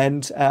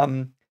 And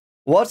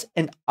what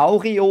an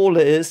aureole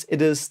is,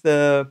 it is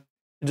the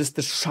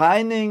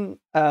shining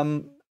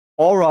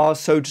aura,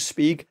 so to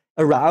speak,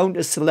 around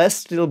a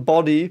celestial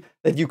body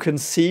that you can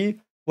see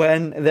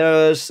when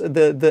there's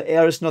the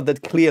air is not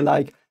that clear.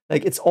 Like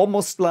it's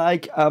almost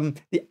like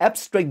the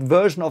abstract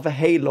version of a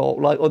halo,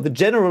 like, or the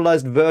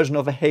generalized version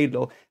of a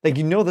halo. Like,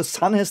 you know, the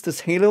sun has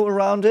this halo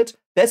around it.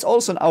 That's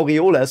also an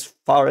aureole, as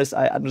far as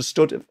I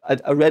understood. If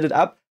I read it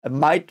up, it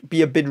might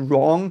be a bit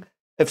wrong.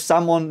 If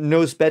someone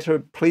knows better,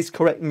 please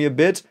correct me a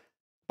bit.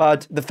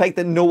 But the fact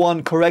that no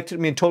one corrected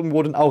me and told me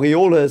what an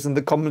aureole is in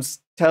the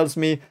comments tells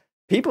me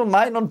people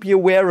might not be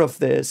aware of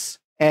this.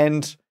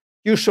 And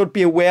you should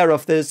be aware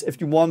of this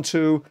if you want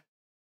to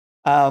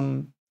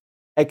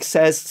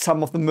access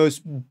some of the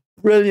most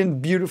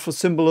brilliant, beautiful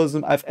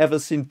symbolism I've ever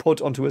seen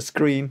put onto a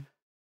screen.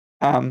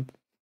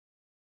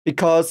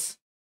 Because,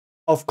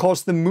 of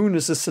course, the moon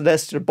is a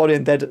celestial body,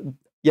 and that,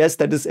 yes,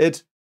 that is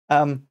it.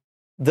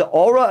 The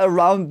aura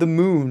around the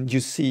moon, you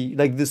see,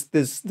 like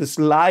this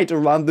light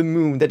around the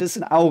moon, that is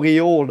an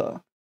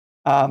aureole.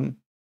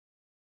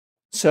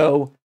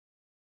 So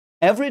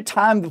every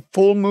time the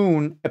full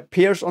moon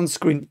appears on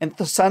screen, and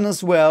the sun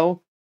as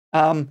well,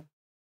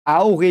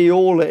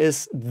 aureole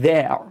is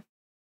there.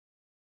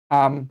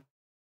 And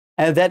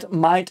that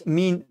might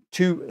mean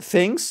two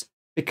things,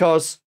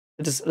 because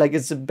it is like,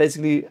 it's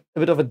basically a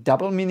bit of a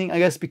double meaning, I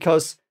guess,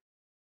 because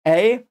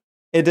A,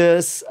 it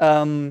is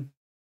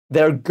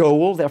their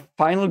goal, their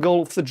final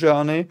goal of the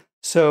journey.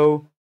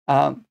 So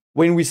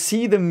when we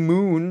see the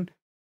moon,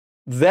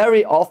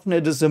 very often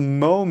it is a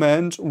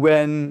moment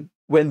when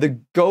the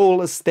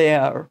goal is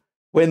there,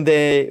 when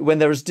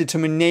there is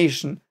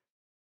determination,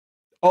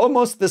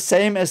 almost the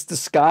same as the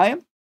sky,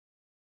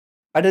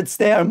 but it's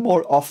there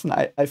more often,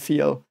 I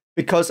feel,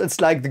 because it's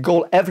like the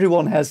goal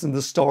everyone has in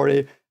the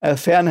story.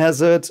 Fern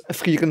has it,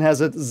 Frieren has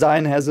it,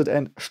 Sein has it,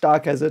 and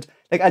Stark has it.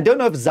 Like, I don't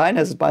know if Sein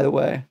has it, by the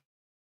way.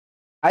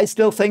 I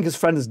still think his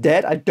friend is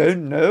dead. I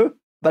don't know,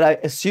 but I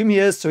assume he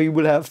is, so he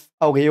will have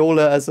Aureole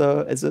as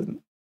a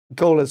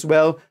goal as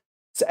well.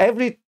 So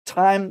every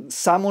time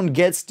someone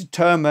gets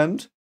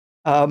determined,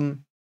 the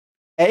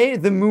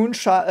moon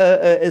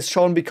is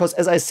shown because,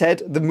 as I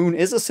said, the moon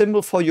is a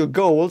symbol for your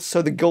goals,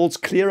 so the goals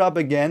clear up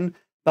again,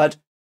 but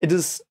it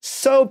is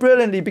so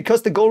brilliantly,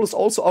 because the goal is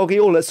also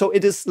Aureole, so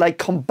it is like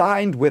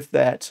combined with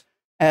that.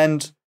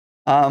 And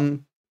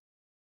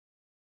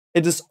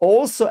it is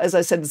also, as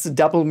I said, it's a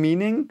double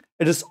meaning.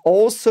 It is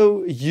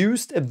also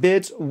used a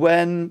bit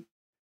when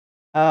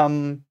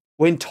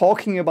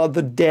talking about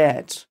the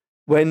dead,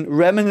 when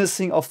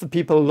reminiscing of the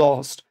people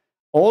lost.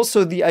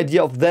 Also the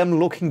idea of them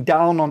looking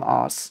down on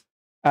us.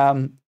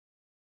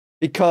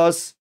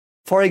 Because,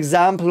 for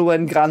example,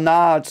 when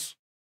Granat,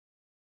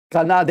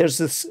 there's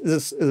this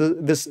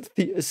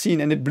scene,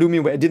 and it blew me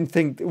away. I didn't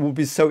think it would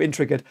be so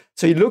intricate.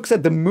 So he looks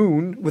at the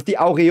moon with the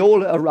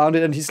aureole around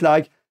it, and he's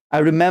like, I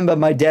remember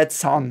my dead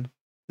son.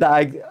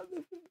 Like,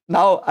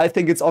 now I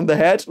think it's on the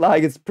head,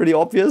 like, it's pretty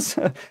obvious.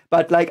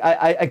 But like,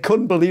 I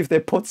couldn't believe they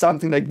put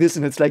something like this,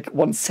 and it's like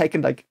 1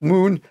 second, like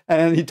moon,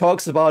 and he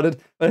talks about it,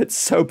 but it's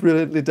so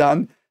brilliantly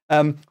done.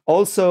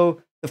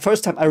 Also, the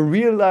first time I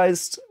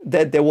realized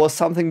that there was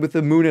something with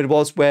the moon, it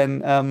was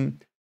when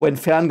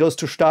Fern goes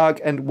to Stark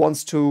and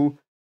wants to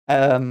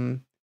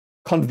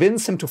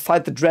convince him to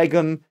fight the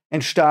dragon,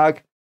 and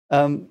Stark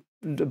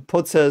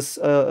puts his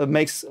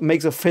makes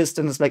a fist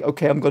and is like,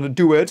 okay, I'm gonna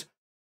do it.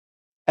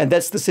 And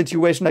that's the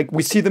situation. Like,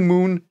 we see the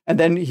moon, and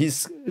then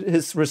his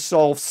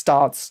resolve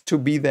starts to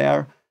be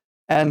there.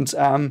 And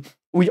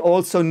we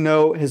also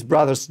know his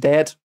brother's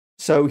dead,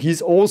 so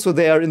he's also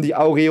there in the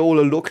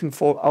aureole looking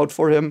out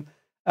for him.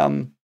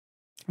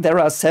 There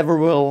are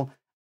several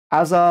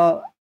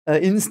other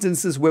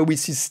instances where we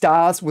see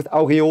stars with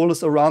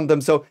aureoles around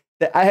them. So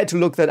I had to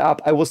look that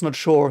up. I was not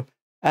sure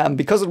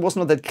because it was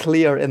not that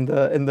clear in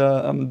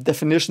the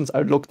definitions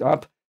I looked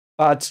up.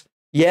 But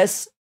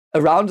yes,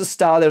 around the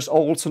star there's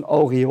also an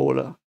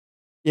aureole.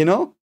 You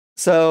know,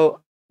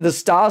 so the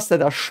stars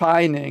that are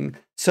shining.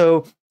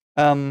 So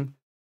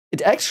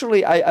it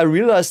actually, I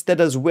realized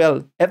that as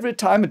well. Every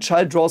time a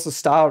child draws a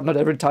star, not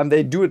every time,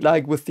 they do it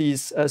like with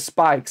these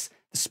spikes.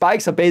 The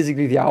spikes are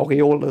basically the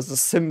aureole, as a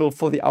symbol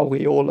for the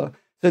aureole.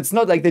 So it's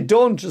not like they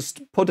don't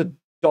just put a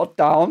dot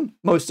down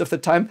most of the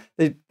time.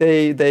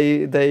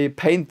 They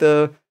paint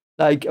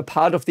like a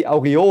part of the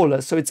aureole.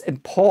 So it's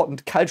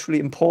important, culturally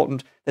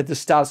important, that the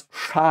stars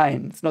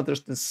shine. It's not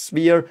just a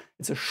sphere,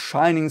 it's a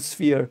shining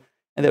sphere.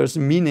 And there's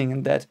meaning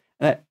in that.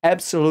 And I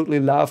absolutely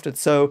loved it.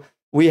 So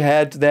we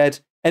had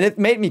that, and it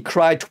made me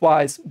cry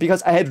twice,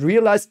 because I had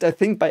realized, I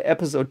think, by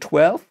episode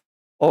 12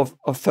 or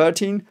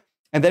 13.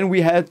 And then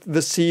we had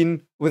the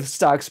scene with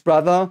Stark's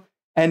brother,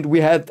 and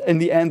we had, in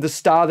the end, the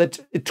star that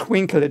it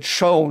twinkled, it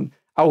shone.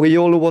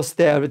 Aureole was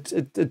there.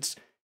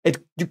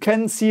 You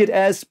can see it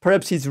as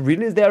perhaps he's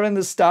really there in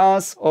the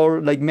stars,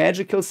 or like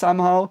magical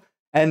somehow.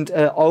 And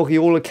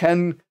Aureole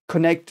can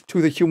connect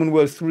to the human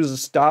world through the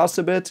stars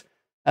a bit.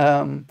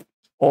 You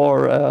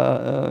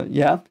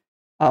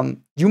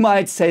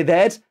might say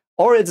that,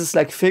 or it is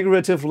like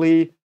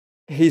figuratively,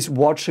 he's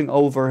watching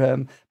over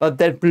him. But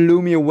that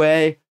blew me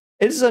away.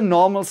 It is a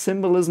normal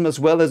symbolism as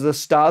well, as the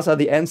stars are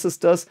the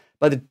ancestors,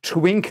 but the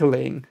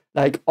twinkling,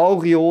 like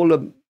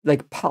aureole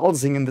like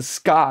pulsing in the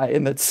sky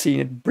in that scene.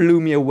 It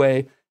blew me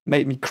away,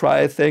 made me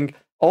cry, I think.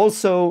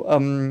 Also,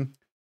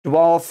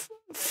 dwarf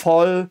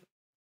Voll,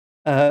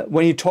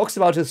 when he talks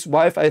about his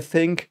wife, I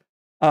think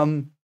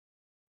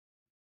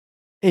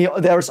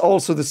there's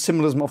also the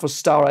symbolism of a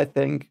star, I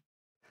think.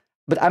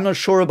 But I'm not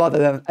sure about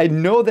that. I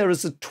know there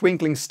is a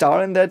twinkling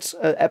star in that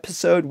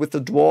episode with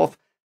the dwarf.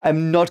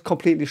 I'm not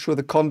completely sure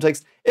the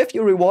context. If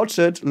you rewatch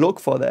it, look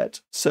for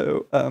that.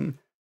 So,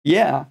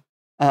 yeah.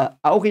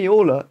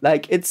 Aureole,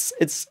 like it's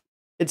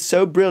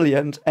so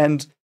brilliant.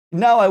 And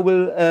now I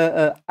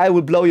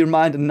will blow your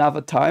mind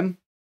another time.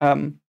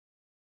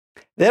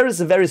 There is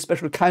a very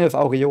special kind of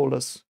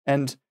aureoles,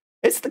 and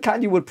it's the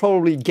kind you would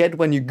probably get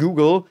when you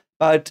Google,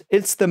 but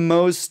it's the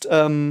most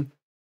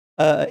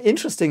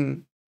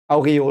interesting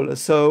aureole.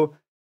 So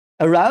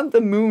around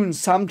the moon,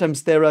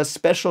 sometimes there are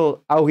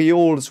special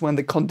aureoles when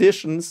the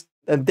conditions,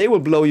 and they will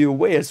blow you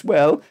away as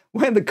well.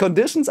 When the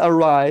conditions are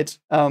right,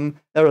 there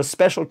are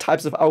special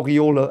types of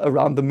aureole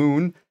around the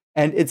moon,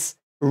 and it's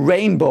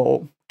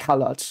rainbow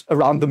colored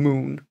around the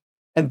moon.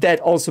 And that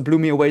also blew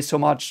me away so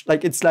much.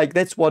 Like, it's like,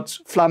 that's what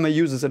Flamme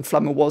uses, and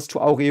Flamme was to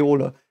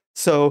Aureole.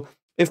 So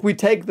if we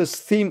take this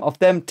theme of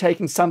them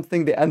taking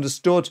something they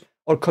understood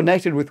or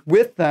connected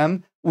with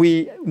them,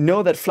 we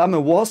know that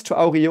Flamme was to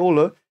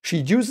Aureole. She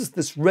uses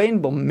this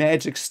rainbow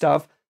magic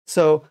stuff.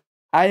 So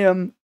I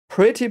am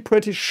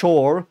pretty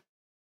sure,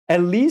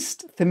 at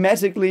least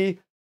thematically,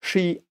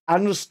 she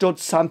understood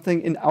something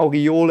in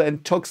Aureole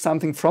and took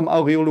something from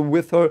Aureole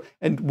with her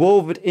and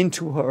wove it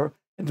into her.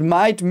 It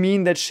might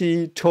mean that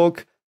she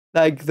took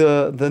like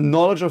the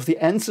knowledge of the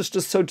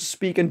ancestors, so to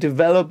speak, and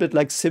developed it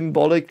like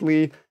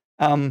symbolically.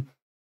 But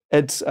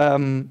it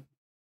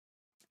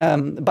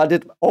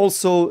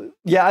also,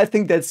 yeah, I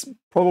think that's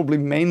probably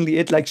mainly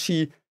it. Like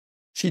she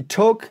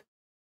took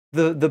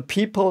the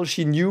people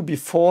she knew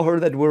before her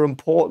that were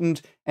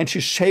important, and she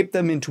shaped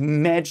them into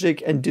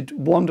magic and did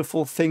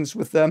wonderful things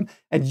with them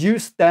and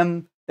used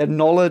them, their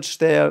knowledge,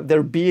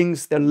 their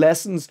beings, their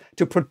lessons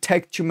to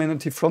protect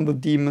humanity from the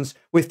demons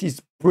with these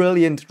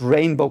brilliant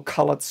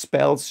rainbow-colored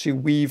spells she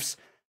weaves.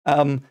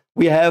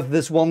 We have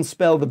this one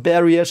spell, the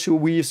barrier she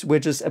weaves,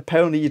 which is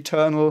apparently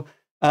eternal.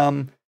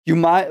 It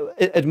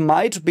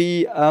might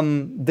be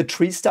the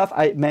tree stuff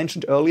I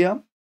mentioned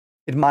earlier.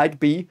 It might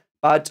be,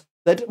 but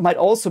that might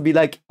also be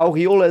like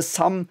Aureole is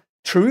some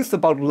truth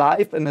about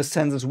life in a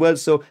sense as well.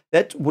 So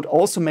that would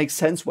also make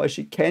sense why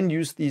she can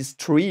use these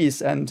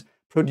trees and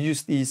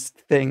produce these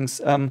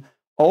things.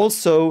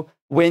 Also,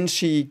 when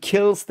she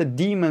kills the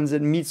demons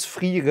and meets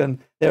Frieren,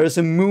 there is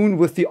a moon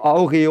with the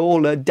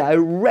Aureole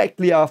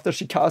directly after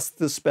she casts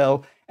the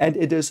spell, and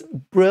it is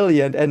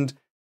brilliant. And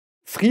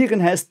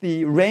Frieren has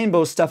the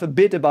rainbow stuff a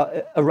bit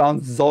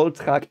around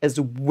Zoltraak as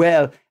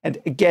well. And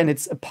again,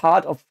 it's a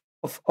part of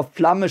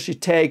Flamme she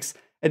takes.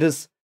 It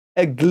is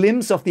a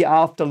glimpse of the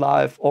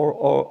afterlife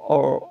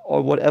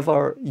or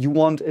whatever you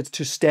want it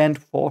to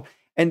stand for.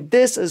 And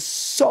this is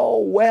so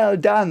well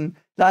done.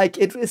 Like,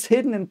 it is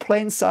hidden in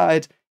plain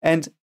sight.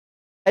 And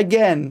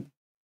again,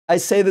 I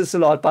say this a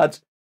lot,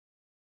 but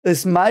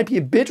this might be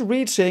a bit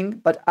reaching,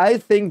 but I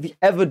think the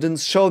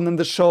evidence shown in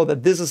the show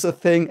that this is a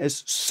thing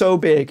is so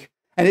big.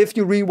 And if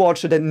you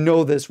rewatch it and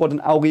know this, what an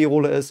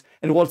aureole is,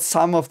 and what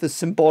some of the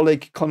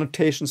symbolic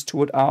connotations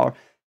to it are,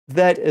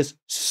 that is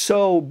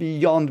so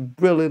beyond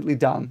brilliantly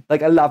done.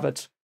 Like, I love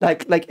it.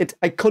 Like it,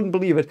 I couldn't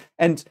believe it.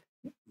 And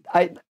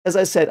as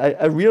I said,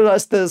 I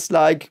realized this,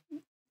 like,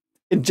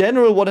 in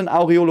general, what an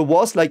aureole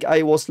was. Like,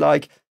 I was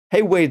like,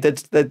 hey, wait,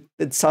 that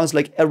sounds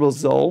like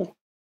aerosol.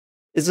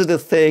 Is it a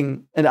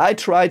thing? And I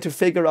tried to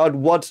figure out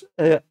what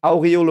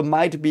aureole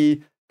might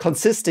be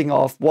consisting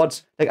of.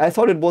 What, like, I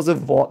thought it was a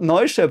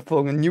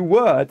Wortneuschöpfung, a new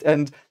word.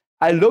 And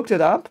I looked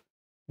it up,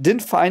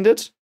 didn't find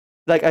it.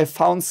 Like, I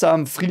found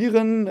some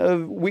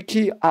Frieren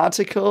wiki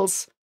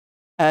articles,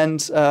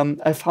 and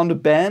I found a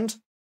band.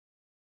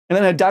 And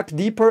then I dug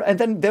deeper, and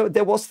then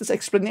there was this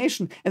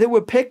explanation, and there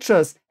were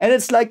pictures, and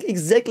it's like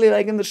exactly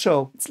like in the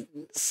show.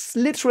 It's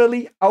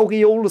literally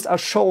aureoles are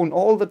shown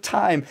all the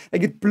time.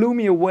 Like, it blew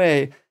me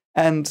away.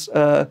 And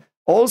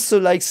also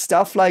like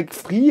stuff like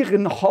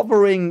Frieren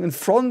hovering in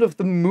front of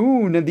the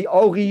moon, and the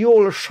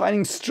aureole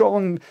shining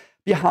strong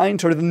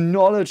behind her, the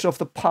knowledge of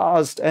the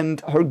past,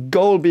 and her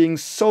goal being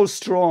so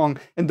strong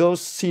in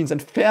those scenes,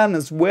 and Fern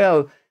as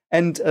well.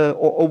 And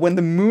or when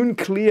the moon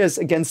clears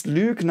against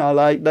Lügner,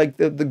 like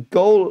the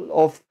goal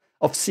of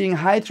seeing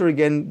Heiter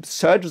again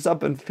surges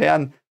up in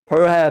Fern,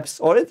 perhaps,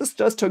 or it is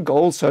just her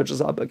goal surges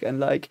up again.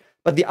 Like,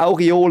 but the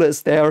aureole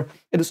is there;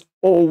 it is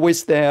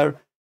always there,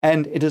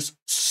 and it is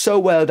so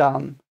well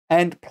done.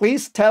 And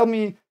please tell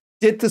me,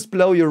 did this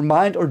blow your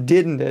mind or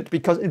didn't it?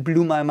 Because it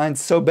blew my mind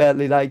so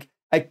badly. Like,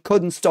 I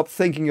couldn't stop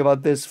thinking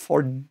about this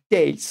for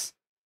days,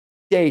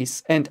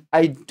 and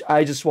I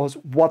just was,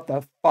 what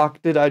the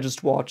fuck did I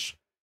just watch?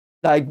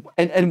 Like,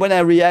 and when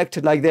I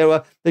reacted, like there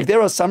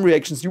are some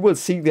reactions, you will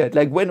see that.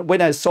 Like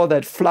when I saw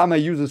that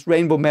Flamme uses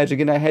rainbow magic,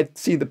 and I had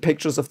seen the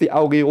pictures of the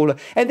aureole,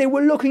 and they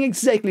were looking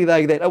exactly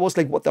like that. I was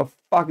like, what the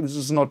fuck? This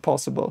is not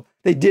possible.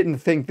 They didn't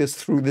think this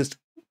through. This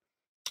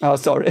Oh,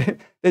 sorry.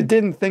 They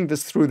didn't think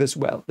this through this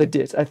well. They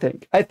did, I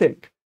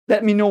think.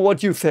 Let me know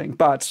what you think,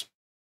 but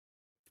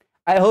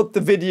I hope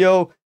the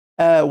video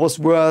was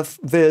worth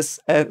this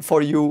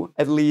for you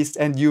at least,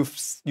 and you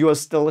are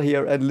still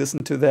here and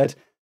listen to that,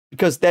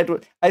 because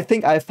I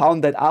think I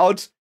found that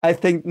out. I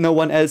think no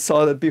one else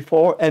saw that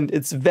before, and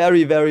it's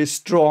very, very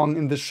strong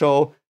in the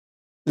show,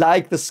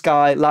 like the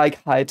sky,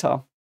 like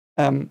Heiter.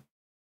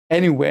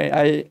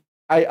 Anyway,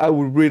 I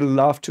would really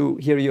love to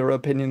hear your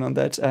opinion on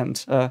that.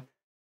 And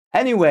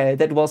anyway,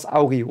 that was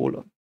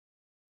Aureole.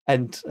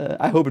 And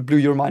I hope it blew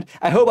your mind.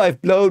 I hope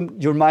I've blown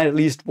your mind at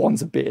least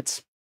once a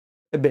bit.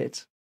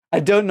 I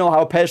don't know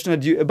how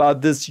passionate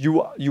about this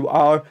you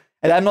are.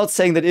 And I'm not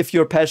saying that if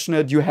you're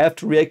passionate, you have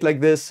to react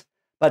like this.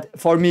 But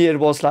for me, it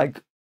was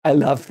like, I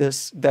love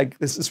this. Like,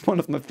 this is one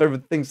of my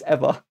favorite things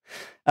ever.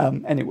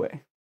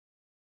 Anyway.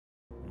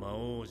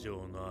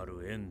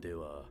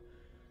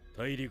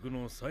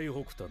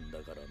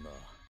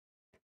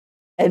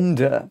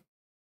 Ende.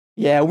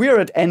 Yeah, we're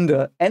at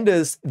Ende. Ende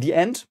is the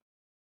end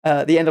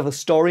of the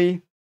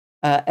story,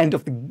 end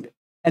of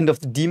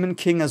the Demon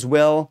King as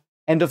well,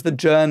 end of the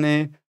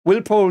journey.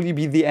 Will probably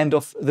be the end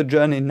of the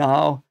journey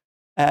now,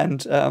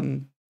 and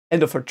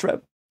end of her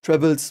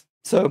travels.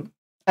 So,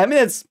 I mean,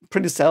 it's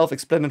pretty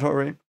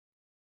self-explanatory.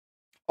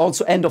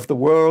 Also, end of the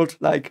world,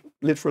 like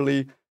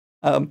literally.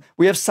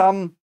 We have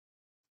some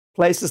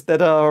places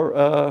that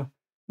are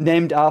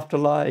named after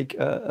like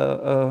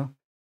their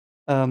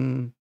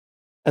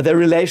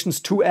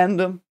relations to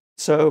Ende.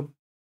 So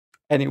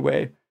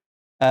anyway,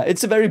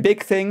 it's a very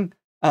big thing.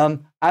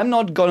 I'm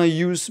not gonna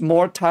use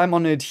more time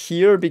on it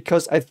here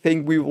because I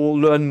think we will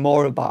learn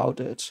more about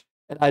it.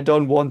 And I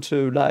don't want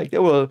to, like,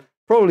 there will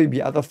probably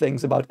be other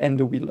things about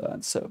Ende we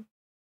learn. So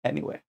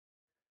anyway.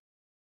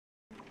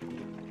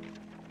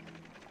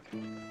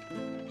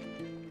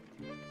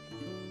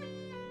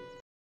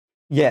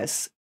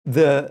 Yes,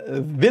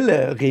 the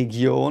Wille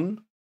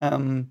region.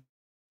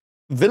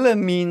 Wille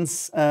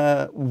means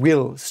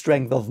will,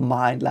 strength of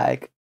mind.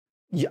 Like,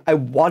 I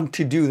want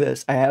to do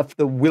this. I have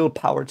the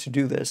willpower to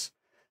do this.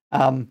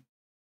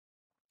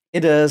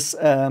 It is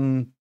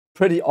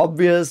pretty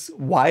obvious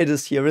why it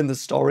is here in the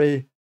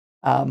story.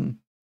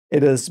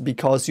 It is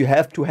because you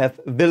have to have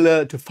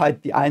Wille to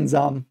fight the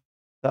Einsam.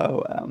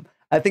 So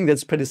I think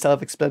that's pretty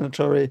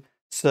self-explanatory.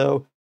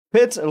 So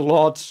fit a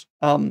lot.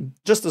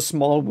 Just a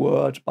small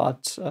word,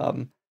 but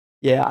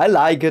yeah, I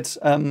like it.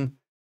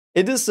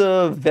 It is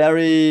a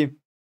very,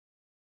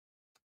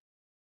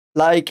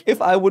 like,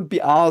 if I would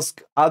be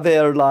asked, are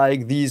there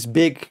like these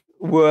big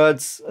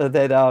words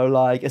that are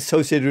like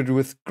associated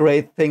with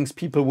great things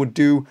people would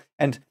do,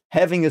 and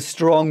having a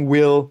strong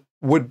will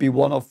would be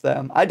one of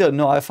them. I don't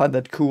know, I find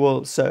that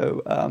cool.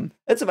 So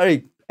it's a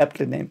very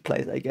aptly named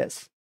place, I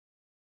guess.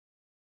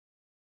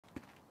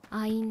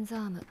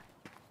 Einsam.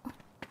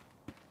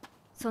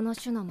 その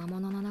種の魔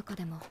物の中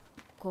でも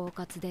狡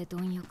猾で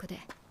貪欲で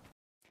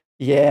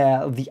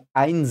Yeah, the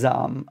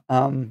Einsam.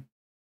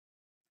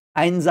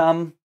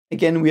 Einsam,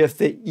 again, we have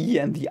the E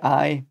and the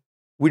I,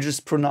 which is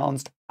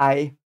pronounced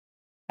I.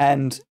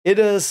 And it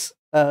is,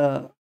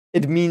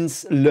 it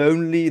means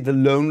lonely, the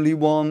lonely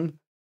one.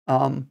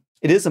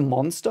 It is a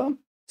monster,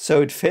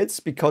 so it fits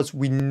because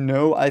we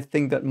know, I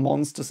think, that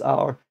monsters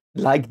are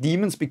like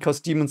demons, because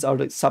demons are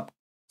the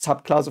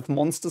subclass of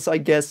monsters, I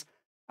guess,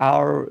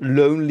 are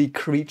lonely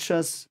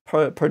creatures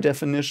per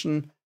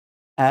definition.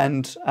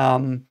 And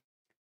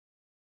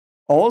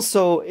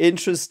also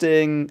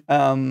interesting,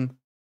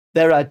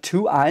 there are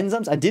two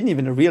Einsams. I didn't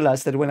even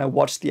realize that when I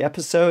watched the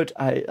episode.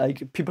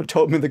 Like, people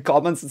told me in the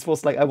comments, it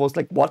was like, I was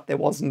like, what? There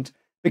wasn't,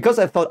 because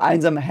I thought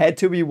Einsam had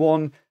to be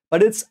one,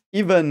 but it's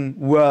even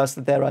worse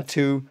that there are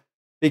two,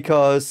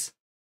 because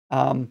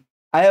I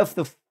have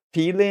the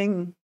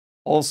feeling,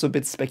 also a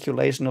bit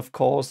speculation, of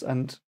course,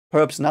 and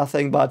perhaps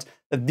nothing, but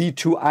that the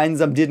two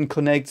Einsam didn't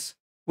connect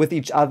with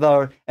each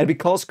other. And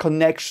because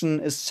connection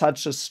is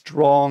such a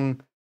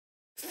strong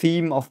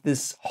theme of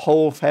this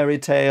whole fairy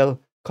tale,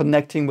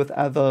 connecting with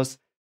others,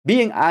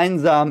 being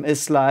Einsam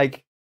is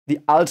like the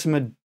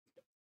ultimate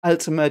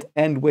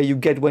end where you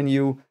get when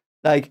you,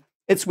 like,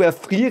 it's where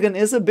Frieren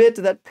is a bit,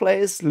 that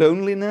place,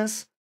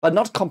 loneliness, but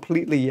not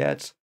completely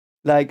yet.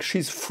 Like,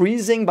 she's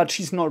freezing, but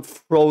she's not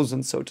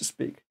frozen, so to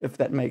speak, if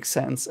that makes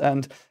sense.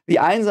 And the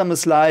Einsam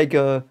is like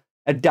a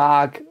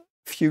dark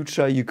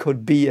future you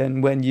could be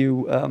in when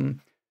you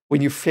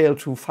fail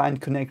to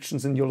find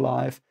connections in your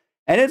life.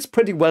 And it's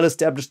pretty well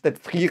established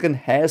that Frieren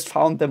has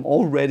found them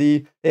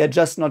already. They are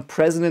just not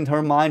present in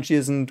her mind. She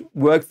hasn't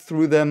worked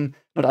through them,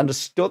 not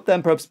understood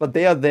them perhaps, but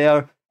they are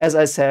there, as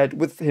I said,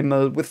 with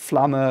Himmel, with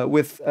Flamme,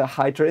 with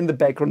Heiter in the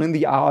background, in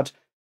the art.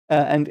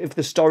 And if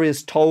the story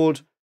is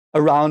told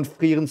around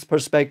Frieren's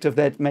perspective,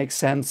 that makes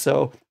sense.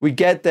 So we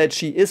get that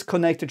she is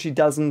connected. She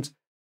doesn't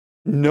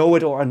know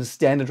it or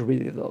understand it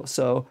really, though.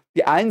 So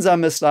the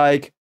Einsam is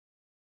like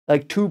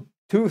two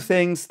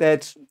things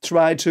that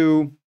try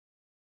to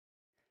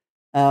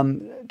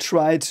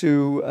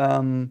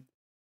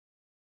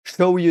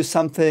show you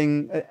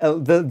something,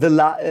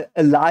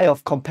 a lie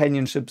of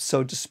companionship,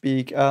 so to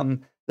speak.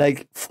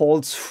 like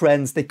false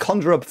friends. They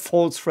conjure up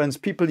false friends,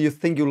 people you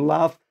think you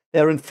love.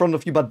 They're in front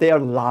of you, but they are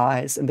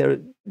lies, and they're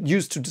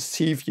used to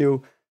deceive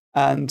you.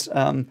 And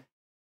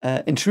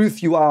in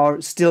truth, you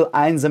are still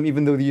einsam,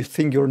 even though you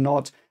think you're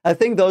not. I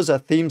think those are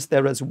themes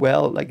there as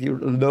well. Like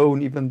you're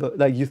alone, even though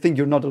like you think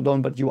you're not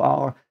alone, but you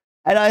are.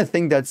 And I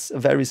think that's a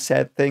very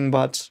sad thing.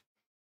 But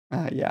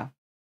yeah.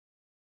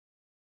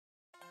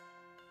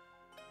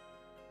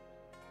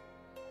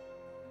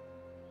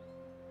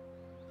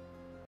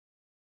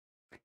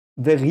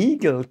 The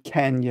Riegel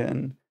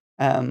Canyon.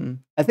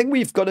 I think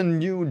we've got a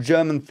new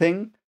German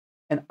thing.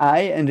 An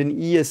I and an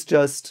E is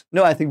just,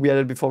 no, I think we had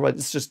it before, right?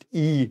 It's just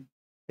E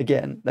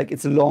again. Like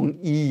it's a long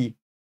E.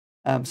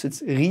 So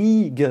it's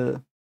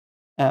Riegel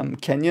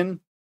Canyon.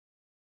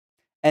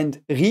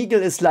 And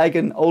Riegel is like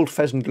an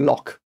old-fashioned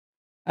lock.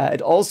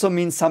 It also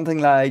means something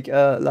like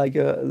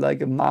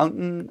a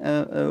mountain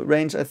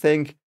range, I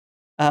think.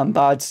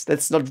 But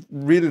that's not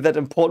really that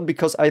important,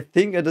 because I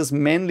think it is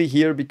mainly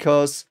here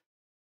because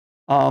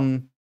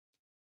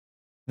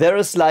there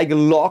is like a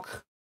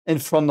lock in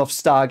front of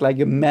Stark, like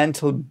a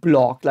mental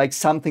block, like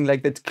something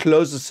like that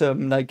closes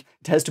him, like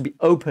it has to be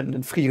opened,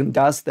 and Frieren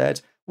does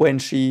that when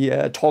she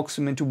talks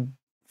him into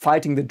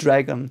fighting the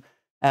dragon.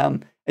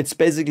 It's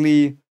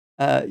basically,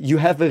 you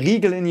have a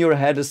Riegel in your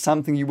head is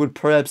something you would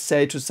perhaps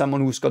say to someone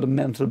who's got a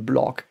mental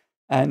block.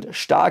 And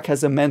Stark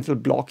has a mental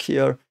block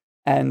here.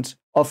 And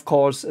of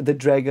course, the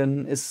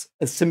dragon is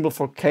a symbol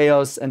for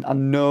chaos and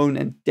unknown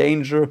and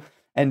danger.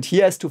 And he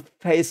has to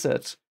face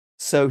it.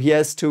 So he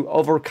has to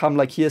overcome,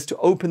 like he has to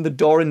open the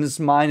door in his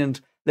mind and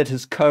let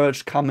his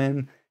courage come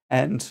in.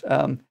 And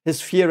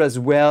his fear as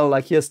well,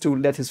 like he has to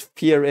let his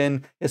fear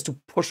in. He has to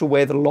push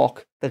away the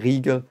lock, the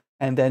Riegel,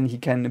 and then he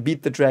can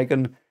beat the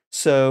dragon.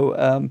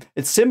 So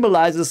it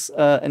symbolizes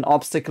an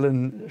obstacle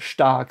in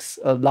Stark's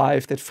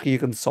life that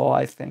Frieren saw,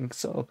 I think.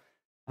 So,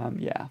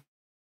 yeah.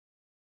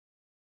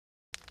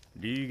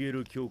 リーゲ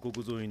ル峡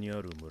谷沿いに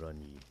ある村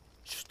に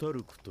シュタ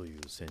ルクという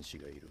戦士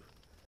がいる。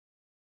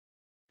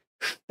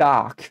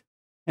Stark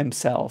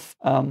himself.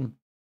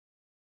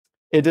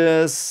 It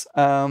is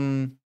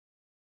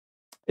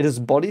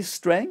body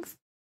strength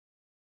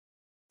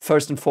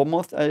first and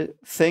foremost, I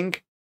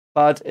think,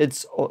 but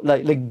it's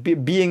like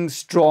being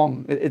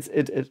strong.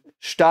 It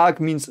stark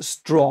means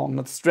strong,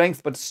 not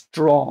strength, but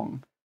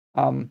strong.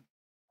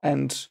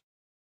 And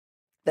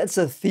that's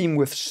a theme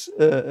with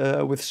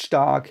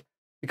Stark,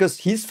 because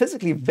he's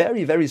physically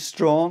very, very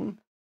strong.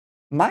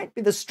 Might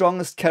be the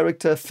strongest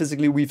character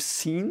physically we've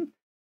seen.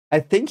 I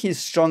think he's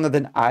stronger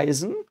than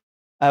Eisen,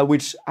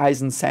 which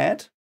Eisen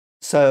said.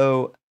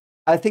 So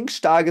I think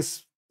Stark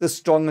is the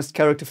strongest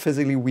character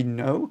physically we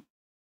know.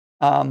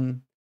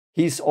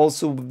 He's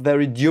also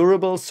very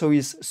durable, so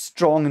he's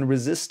strong in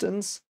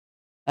resistance.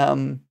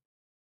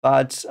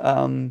 But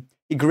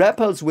he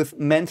grapples with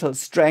mental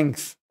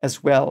strength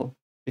as well,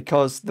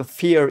 because the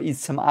fear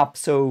eats him up.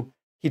 So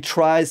he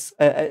tries,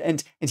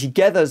 and he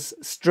gathers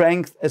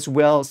strength as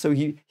well. So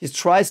he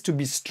tries to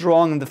be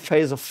strong in the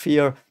face of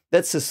fear.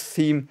 That's his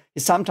theme.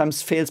 He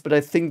sometimes fails, but I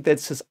think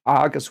that's his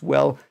arc as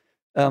well.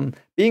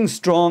 Being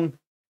strong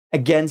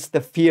against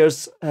the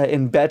fears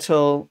in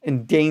battle,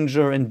 in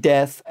danger, in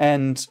death.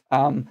 And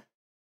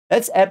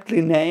that's aptly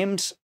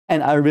named,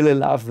 and I really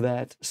love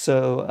that.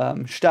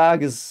 So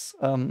Stark is,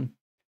 also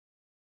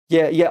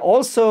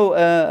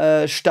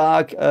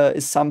Stark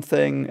is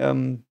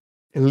something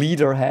a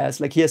leader has.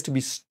 Like, he has to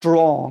be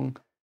strong.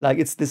 Like,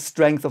 it's the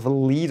strength of a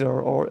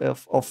leader, or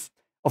of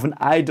an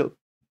idol,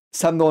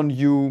 someone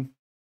you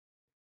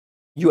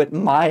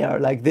admire,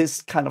 like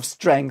this kind of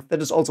strength.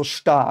 That is also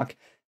Stark.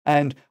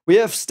 And we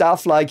have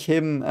stuff like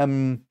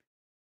him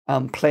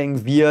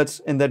playing weird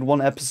in that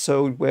one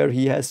episode where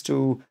he has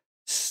to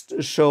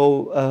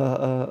show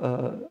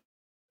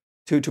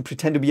to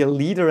pretend to be a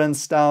leader and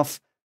stuff.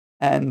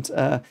 And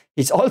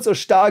he's also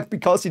Stark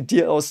because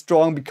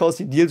strong because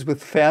he deals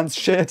with Fern's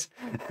shit.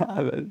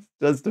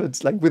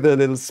 It's like with a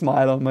little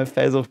smile on my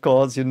face, of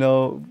course. You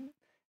know,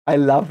 I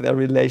love their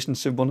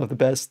relationship, one of the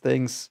best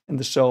things in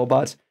the show.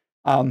 But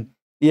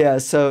yeah,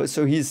 so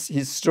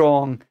he's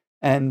strong,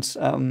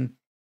 and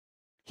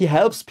he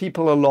helps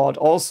people a lot.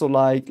 Also,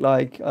 like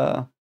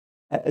a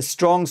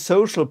strong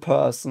social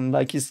person.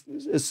 Like, he's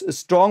a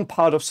strong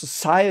part of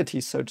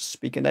society, so to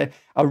speak. And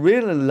I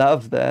really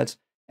love that.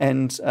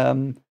 And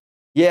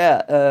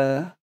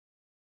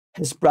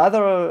his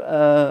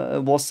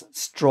brother was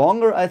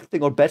stronger, I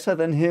think, or better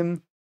than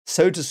him,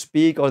 so to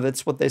speak, or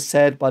that's what they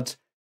said. But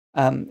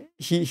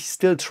he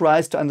still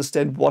tries to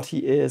understand what he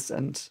is.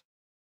 And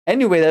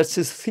anyway, that's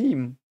his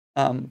theme.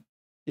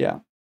 Yeah.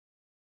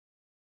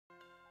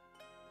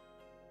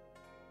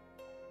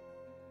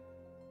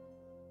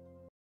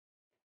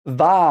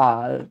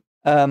 Waal.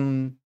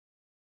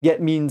 It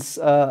means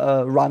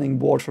running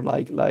water,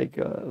 like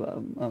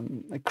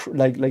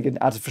an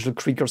artificial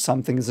creek or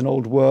something is an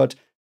old word.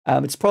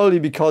 It's probably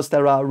because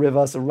there are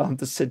rivers around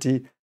the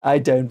city. I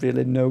don't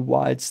really know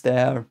why it's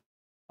there.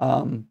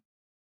 I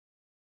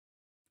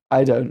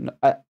don't know.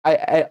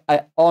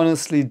 I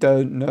honestly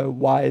don't know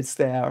why it's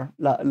there.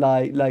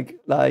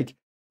 Like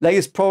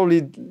it's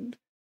probably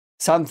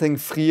something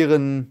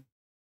Frieren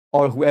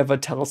or whoever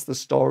tells the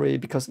story,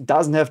 because it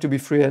doesn't have to be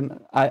Frieren.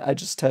 I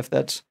just have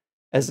that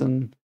as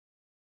a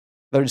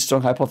very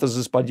strong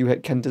hypothesis, but you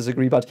can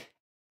disagree. But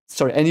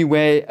sorry,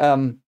 anyway,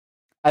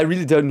 I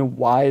really don't know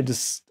why it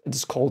is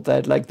called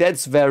that. Like,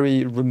 that's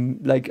very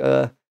like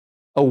a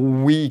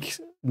weak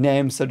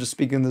name, so to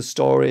speak, in the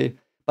story.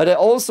 But I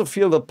also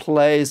feel the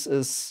place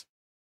is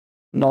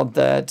not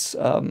that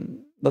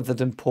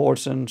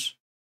important.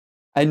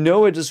 I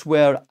know it is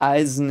where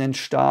Eisen and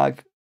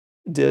Stark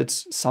did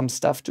some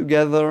stuff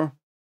together,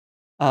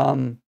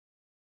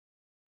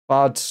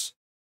 but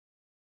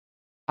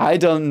I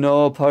don't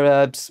know.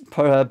 Perhaps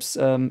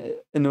in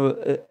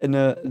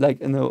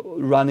a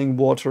running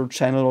water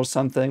channel or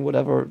something,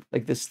 whatever,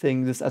 like this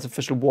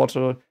artificial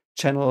water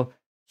channel,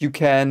 you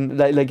can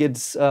like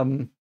it's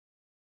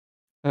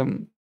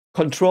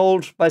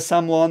controlled by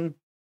someone.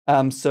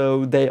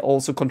 So they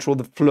also control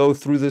the flow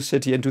through the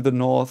city into the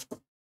north.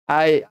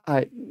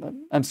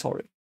 I'm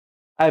sorry.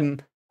 I'm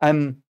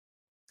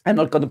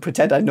not gonna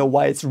pretend I know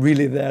why it's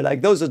really there.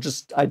 Like, those are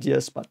just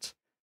ideas, but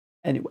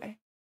anyway.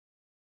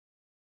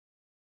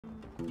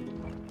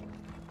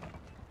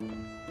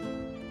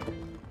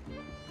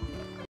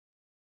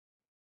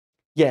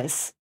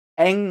 Yes,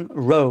 eng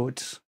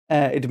road.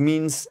 It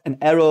means a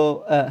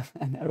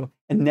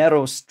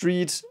narrow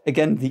street.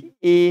 Again, the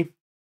E,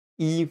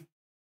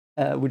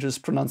 which is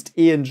pronounced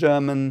E in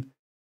German.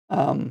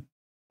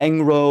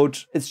 Eng road.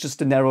 It's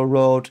just a narrow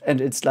road, and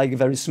it's like a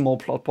very small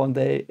plot point.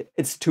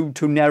 It's too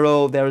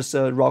narrow. There's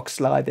a rock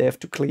slide. They have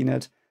to clean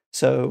it,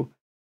 so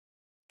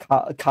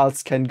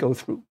cars can go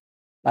through.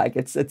 Like,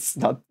 it's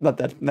not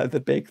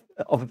that big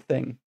of a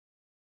thing.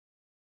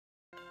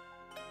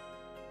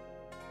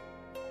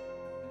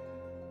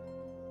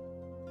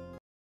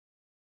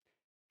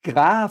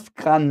 Graf,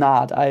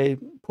 Granat. I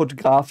put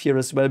Graf here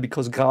as well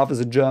because Graf is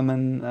a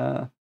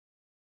German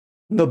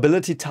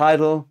nobility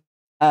title,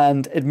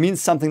 and it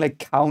means something like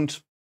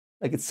count.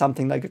 Like, it's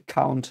something like a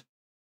count.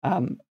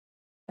 And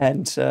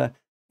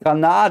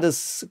Granat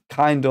is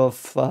kind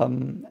of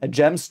a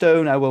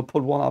gemstone. I will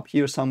put one up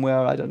here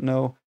somewhere. I don't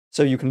know,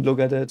 so you can look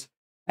at it.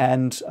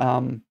 And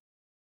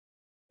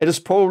it is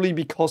probably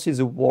because he's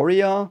a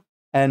warrior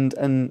and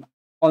an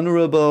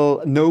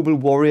honorable, noble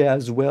warrior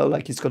as well.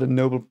 Like, he's got a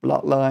noble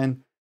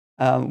bloodline.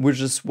 Which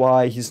is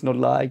why he's not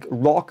like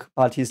rock,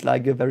 but he's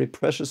like a very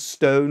precious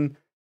stone.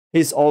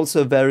 He's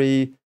also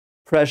very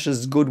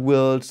precious,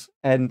 good-willed,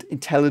 and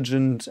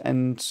intelligent,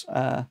 and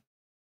a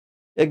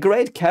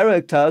great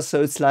character.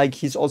 So it's like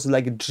he's also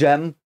like a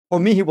gem. For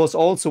me, he was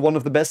also one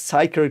of the best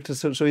side characters.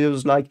 So he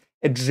was like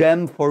a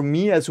gem for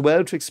me as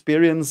well to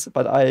experience.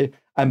 But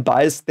I'm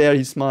biased there.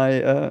 He's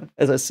my,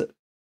 as I said,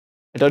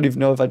 I don't even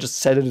know if I just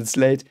said it. It's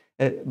late.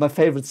 My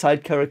favorite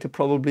side character,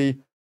 probably.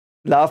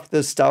 Loved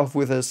the stuff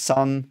with his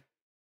son.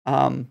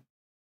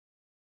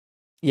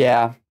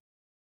 Yeah,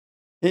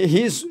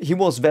 he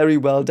was very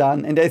well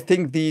done, and I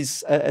think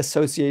these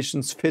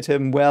associations fit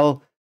him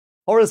well.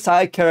 For a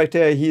side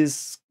character,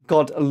 he's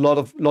got a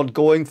lot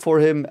going for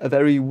him, a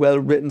very well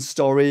written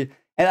story,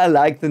 and I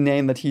like the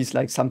name that he's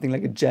like something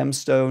like a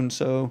gemstone.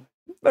 So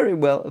very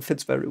well, it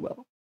fits very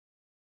well.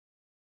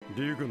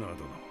 Lügner殿、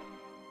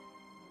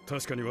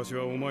確かにわし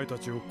はお前た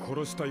ちを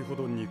殺したいほ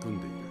ど憎ん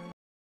でいる。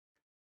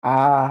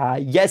Ah,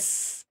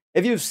 yes.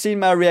 If you've seen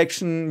my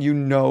reaction, you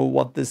know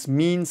what this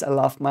means. I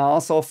laughed my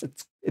ass off.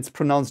 It's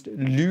pronounced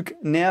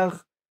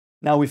Lügner.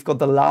 Now we've got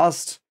the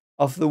last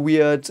of the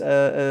weird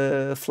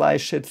fly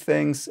shit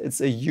things.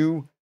 It's a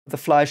U. The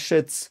fly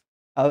shits.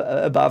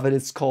 Above it,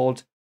 it's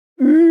called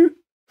Ü.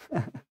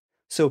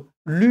 So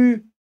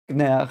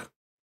Lügner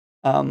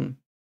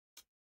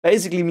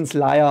basically means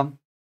liar,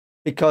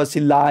 because he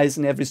lies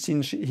in every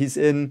scene he's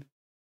in.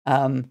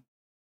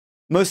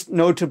 Most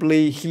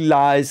notably, he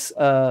lies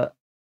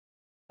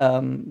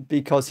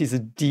because he's a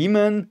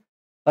demon,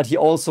 but he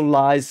also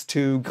lies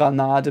to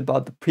Granat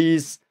about the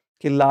peace.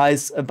 He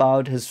lies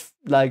about his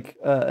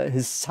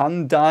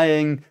son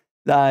dying.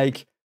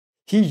 Like,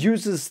 he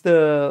uses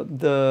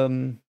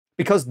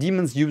because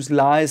demons use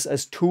lies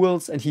as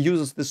tools, and he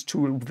uses this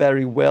tool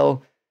very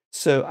well.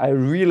 So I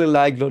really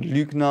like Lord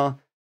Lügner.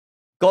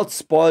 Got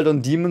spoiled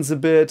on demons a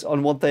bit,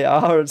 on what they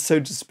are, so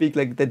to speak,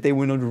 like that they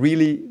were not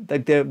really,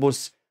 like there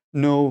was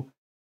no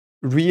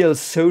real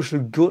social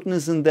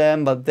goodness in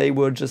them, but they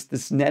were just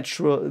this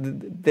natural,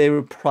 they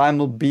were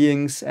primal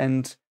beings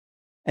and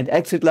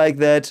acted like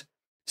that.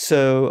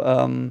 So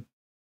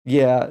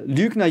yeah,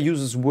 Lügner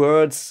uses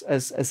words,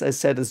 as I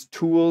said, as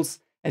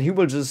tools, and he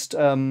will just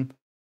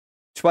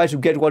try to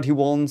get what he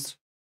wants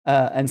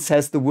and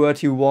says the word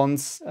he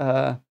wants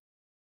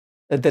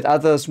that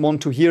others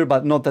want to hear,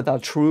 but not that are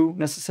true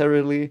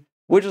necessarily,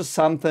 which is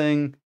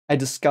something I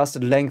discussed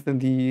at length in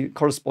the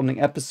corresponding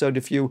episode.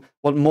 If you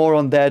want more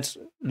on that,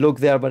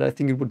 look there, but I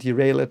think it would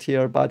derail it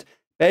here. But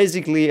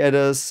basically, it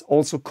is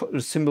also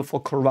a symbol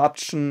for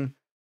corruption,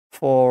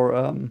 for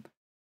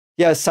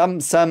yeah, some,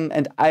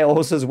 and I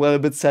also as well a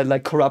bit said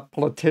like corrupt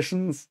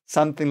politicians,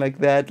 something like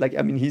that. Like,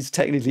 I mean, he's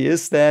technically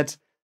is that.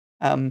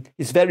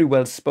 He's very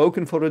well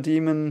spoken for a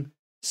demon,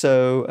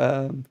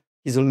 so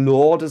He's a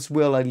lord as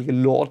well, like a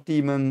lord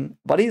demon,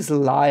 but he's a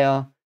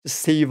liar,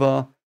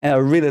 deceiver, and I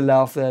really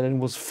love that, and it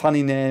was a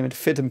funny name, it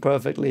fit him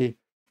perfectly.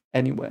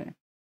 Anyway.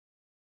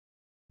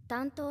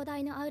 担当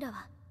台のアウラ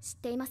は知っ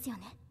ていますよ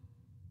ね。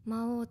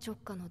魔王直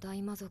下の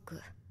大魔族。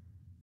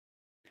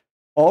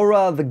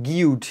Aura the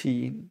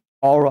guillotine.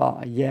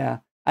 Aura, yeah.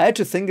 I had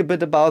to think a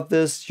bit about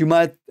this. You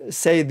might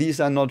say these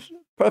are not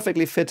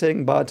perfectly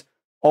fitting, but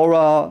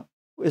aura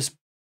is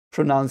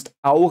pronounced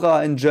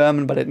aura in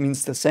German, but it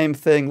means the same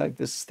thing, like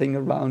this thing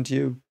around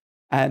you.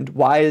 And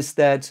why is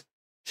that?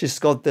 She's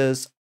got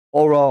this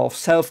aura of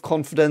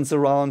self-confidence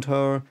around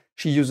her.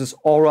 She uses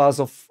auras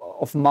of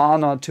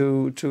mana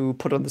to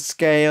put on the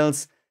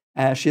scales.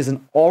 She has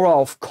an aura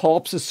of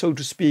corpses, so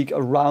to speak,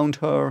 around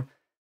her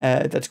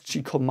that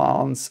she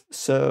commands.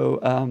 So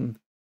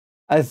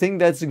I think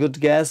that's a good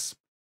guess.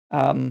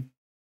 And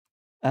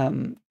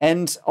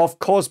of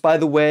course, by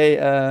the way,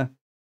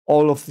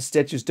 all of the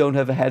statues don't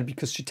have a head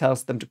because she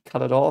tells them to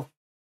cut it off.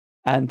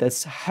 And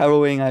that's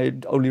harrowing. I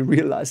only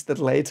realized that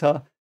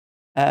later.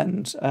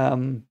 And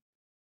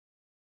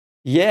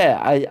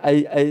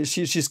yeah,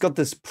 she's got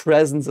this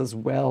presence as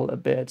well a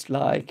bit.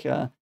 Like,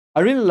 I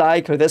really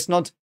like her. There's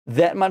not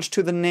that much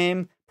to the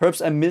name.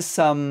 Perhaps I missed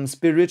some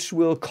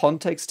spiritual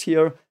context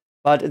here,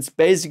 but it's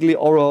basically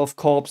aura of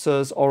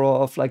corpses, aura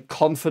of like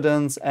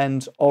confidence,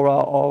 and aura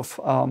of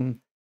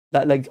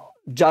like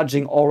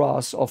judging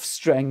auras of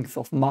strength,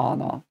 of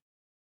mana.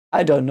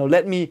 I don't know.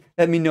 Let me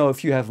know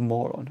if you have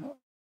more on her.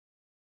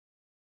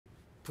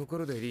 とこ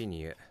ろでリー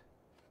ニエ、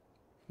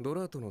ド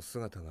ラートの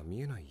姿が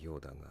見えないよう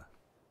だが。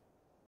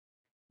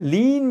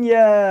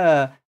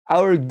Linie,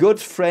 our good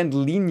friend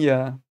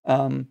Linie.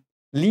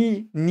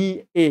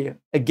 Linie.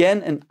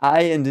 Again, an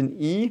I and an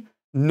E.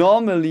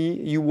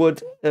 Normally, you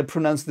would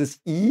pronounce this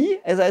E,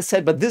 as I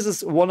said, but this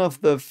is one of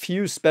the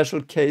few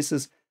special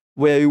cases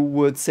where you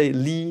would say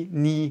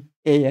Linie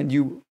and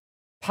you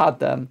part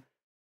them.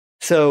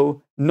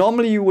 So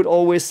normally you would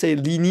always say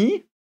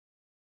Linie,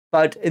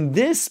 but in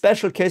this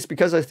special case,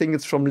 because I think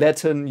it's from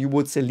Latin, you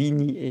would say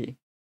Linie.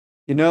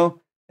 You know,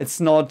 it's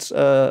not,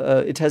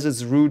 it has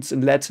its roots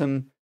in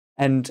Latin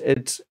and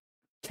it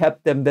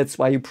kept them. That's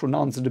why you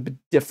pronounce it a bit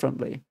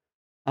differently.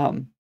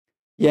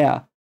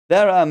 Yeah,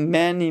 there are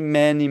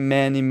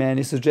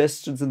many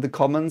suggestions in the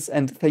comments,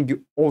 and thank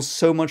you all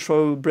so much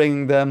for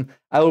bringing them.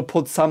 I will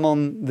put some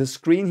on the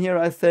screen here,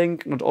 I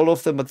think. Not all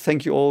of them, but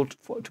thank you all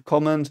to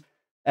comment.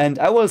 And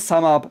I will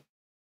sum up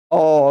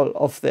all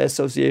of the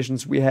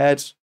associations we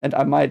had, and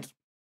I might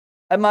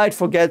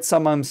forget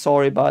some, I'm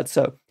sorry, but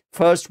so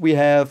first we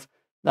have,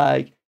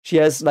 like, she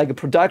has like a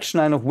production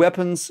line of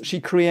weapons she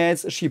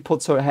creates. She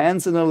puts her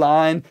hands in a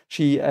line.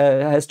 She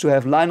has to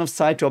have line of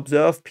sight to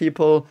observe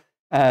people.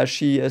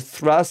 She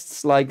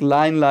thrusts, like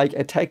line-like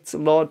attacks a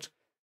lot.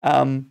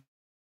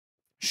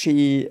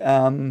 She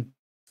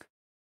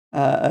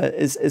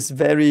is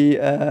very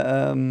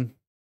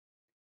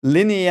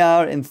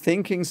linear in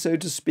thinking, so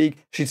to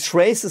speak. She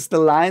traces the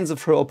lines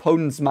of her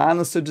opponent's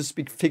mana, so to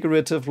speak,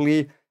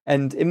 figuratively,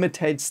 and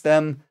imitates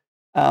them.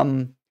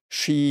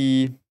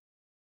 She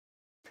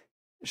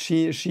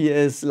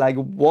is like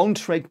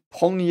one-trick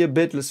pony a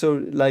bit,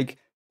 so like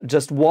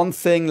just one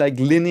thing, like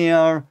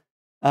linear.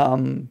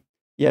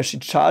 Yeah, she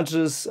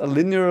charges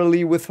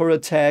linearly with her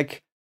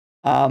attack.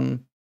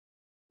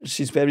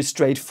 She's very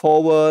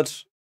straightforward.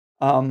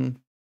 And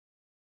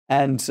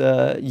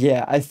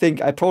yeah, I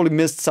think I probably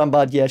missed some,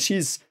 but yeah,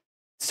 she's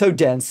so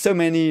dense.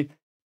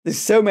 There's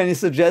so many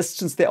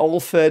suggestions. They all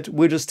fit.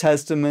 We're just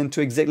testament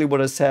to exactly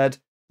what I said.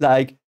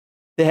 Like,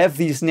 they have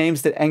these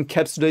names that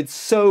encapsulate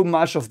so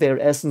much of their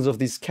essence of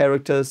these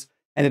characters,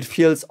 and it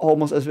feels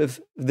almost as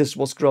if this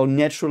was grown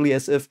naturally,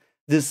 as if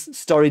this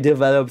story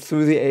developed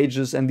through the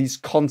ages and these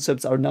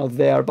concepts are now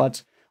there.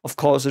 But of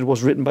course, it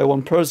was written by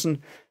one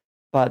person.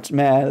 But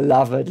man, I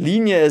love it.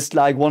 Linie is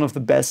like one of the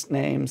best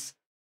names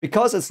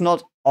because it's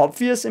not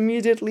obvious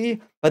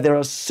immediately, but there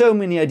are so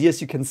many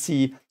ideas you can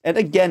see. And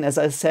again, as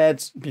I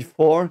said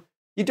before,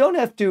 you don't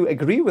have to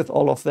agree with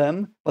all of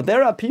them, but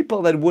there are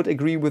people that would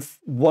agree with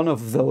one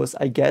of those,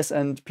 I guess,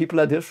 and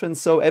people are different,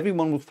 so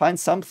everyone will find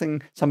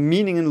something, some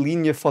meaning in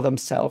Linie for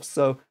themselves.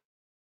 So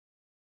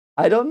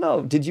I don't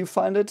know, did you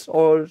find it,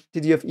 or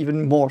did you have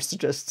even more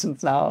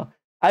suggestions now?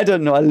 I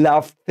don't know, I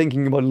love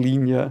thinking about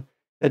Linie.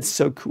 That's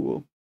so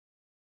cool.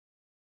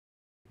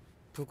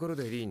 ところ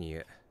でリーニ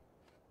エ、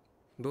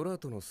ドラー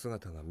トの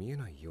姿が見え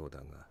ないようだ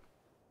が。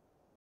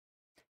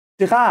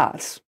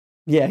Draht.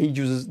 Yeah, he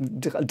uses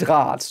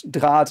Draht.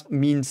 Draht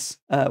means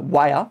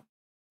wire.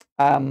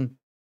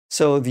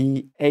 So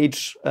the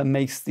H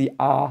makes the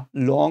R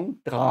long.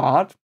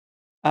 Draht.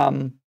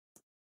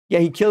 Yeah,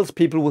 he kills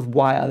people with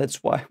wire.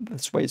 That's why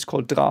it's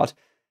called Draht.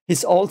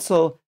 He's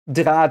also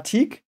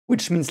drahtig,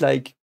 which means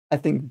like, I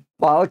think,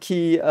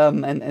 bulky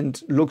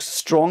and looks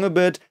strong a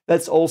bit.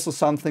 That's also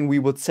something we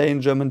would say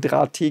in German,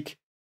 drahtig.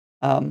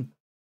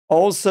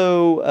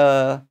 Also,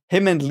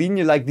 him and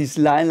Linie, like these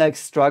line-like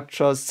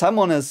structures.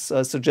 Someone has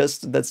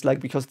suggested that's like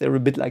because they're a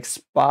bit like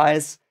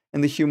spies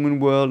in the human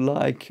world,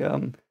 like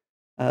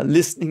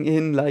listening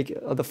in, like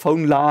the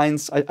phone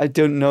lines. I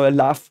don't know. I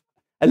love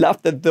I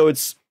love that though.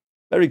 It's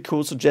very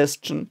cool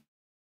suggestion.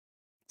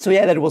 So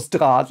yeah, that was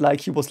Draht.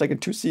 Like he was like in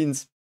 2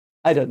 scenes.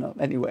 I don't know.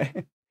 Anyway.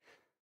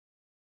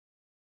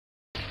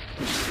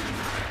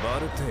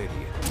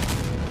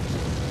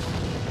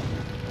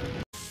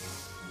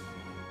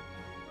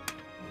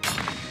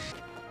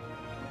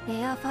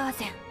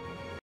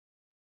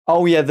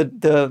 Oh yeah,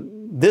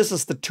 this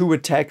is the 2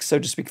 attacks, so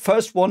to speak.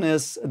 First one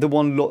is the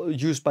one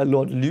used by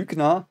Lord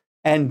Lügner,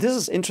 and this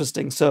is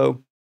interesting.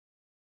 So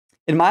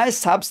in my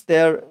subs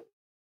there,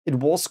 it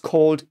was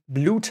called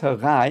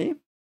Bluterei,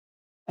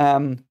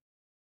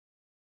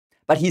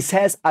 but he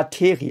says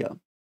Arterie,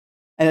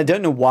 and I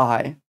don't know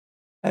why.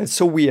 It's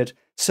so weird.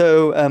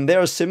 So they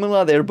are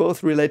similar. They're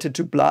both related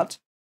to blood.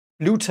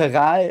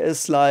 Bluterei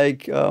is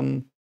like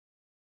a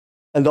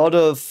lot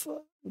of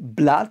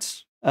blood.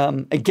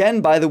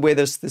 Again, by the way,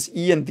 there's this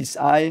E and this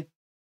I.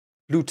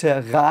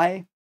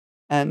 Bluterei.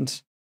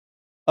 And,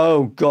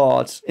 oh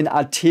God, in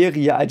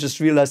Arterie, I just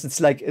realized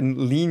it's like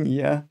in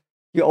Linie.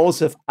 You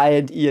also have I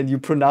and E and you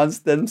pronounce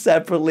them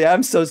separately.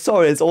 I'm so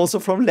sorry. It's also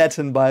from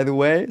Latin, by the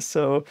way.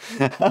 So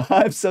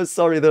I'm so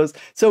sorry.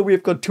 So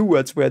we've got 2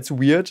 words where it's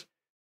weird.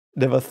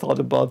 Never thought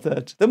about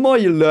that. The more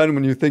you learn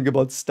when you think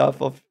about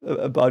stuff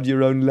about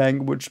your own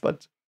language.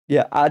 But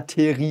yeah,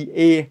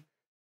 Arterie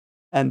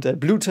and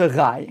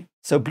Bluterei.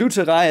 So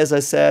Bluterei, as I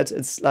said,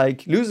 it's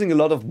like losing a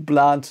lot of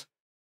blood,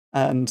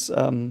 and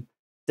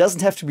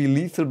doesn't have to be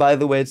lethal, by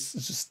the way. It's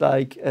just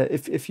like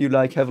if you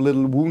like have a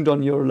little wound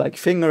on your like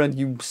finger and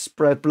you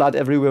spread blood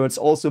everywhere, it's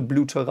also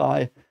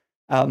Bluterei.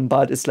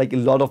 But it's like a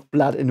lot of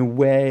blood in a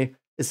way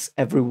is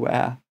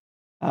everywhere,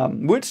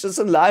 which is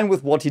in line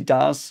with what he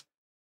does.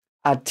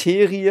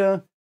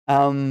 Arterie,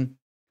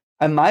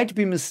 I might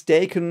be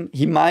mistaken.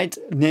 He might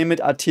name it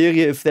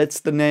Arterie if that's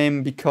the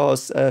name,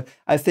 because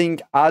I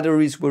think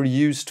arteries were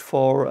used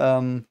for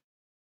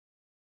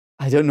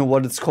I don't know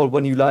what it's called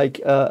when you like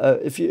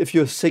if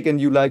you're sick and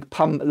you like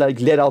pump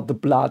like let out the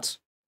blood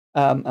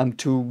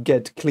to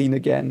get clean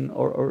again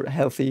or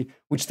healthy,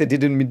 which they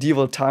did in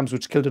medieval times,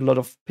 which killed a lot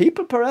of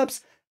people.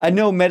 Perhaps I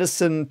know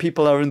medicine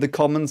people are in the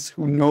comments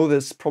who know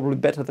this probably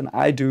better than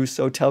I do.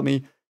 So tell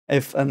me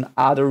if an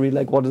artery,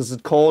 like what is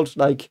it called,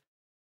 like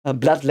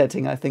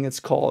bloodletting, I think it's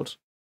called.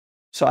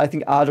 So I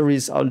think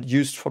arteries are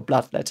used for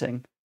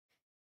bloodletting.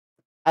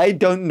 I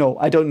don't know.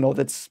 I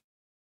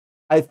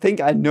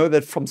think I know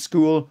that from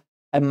school.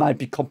 I might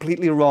be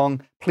completely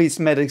wrong. Please,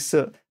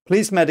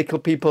 medical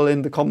people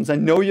in the comments. I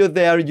know you're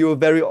there. You're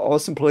very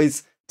awesome.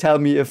 Please tell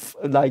me if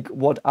like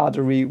what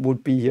artery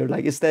would be here.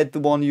 Like, is that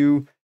the one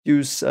you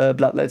use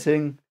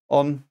bloodletting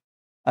on?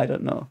 I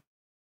don't know.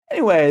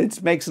 Anyway,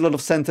 it makes a lot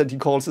of sense that he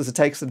calls this a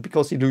text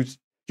because he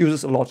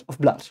uses a lot of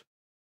blood.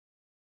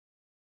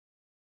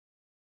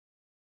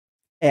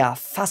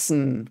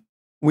 Erfassen,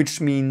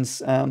 which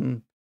means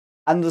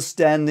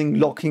understanding,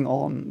 locking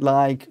on,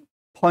 like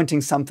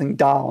pointing something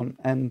down.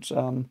 And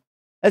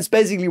that's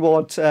basically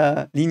what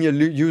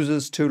Linie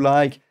uses to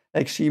like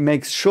she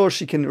makes sure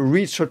she can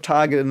reach her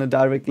target in a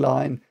direct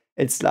line.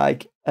 It's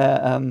like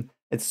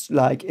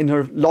in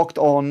her locked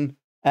on,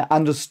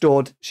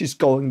 understood, she's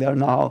going there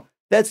now.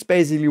 That's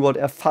basically what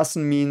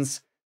erfassen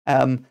means.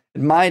 It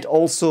might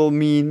also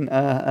mean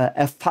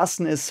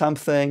erfassen is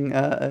something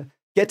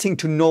getting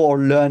to know or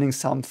learning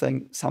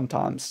something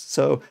sometimes.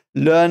 So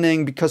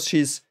learning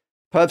because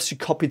perhaps she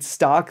copied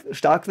Stark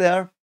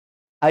there.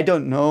 I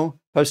don't know.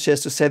 Perhaps she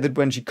has to say that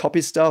when she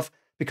copies stuff,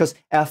 because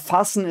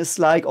erfassen is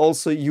like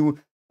also you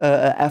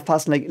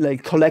erfassen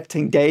like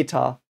collecting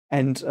data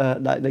and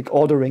like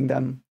ordering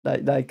them.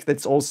 Like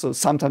that's also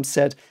sometimes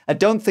said. I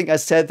don't think I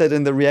said that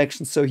in the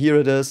reaction, so here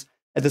it is.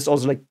 It is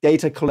also like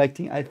data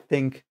collecting, I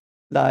think,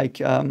 like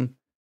in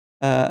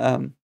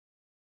the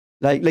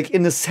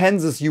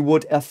census you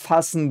would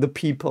erfassen the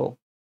people,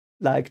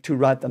 like to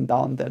write them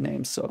down their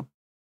names. So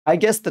I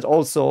guess that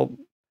also,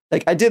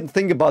 like I didn't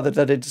think about it,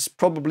 that it's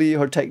probably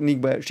her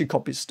technique where she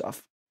copies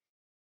stuff.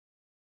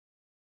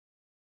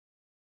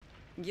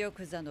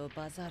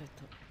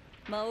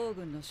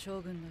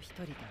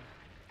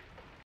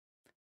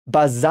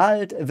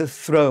 Basalt, the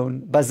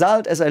throne.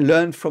 Basalt, as I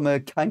learned from a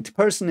kind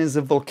person, is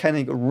a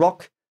volcanic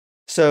rock.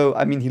 So,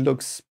 I mean, he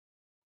looks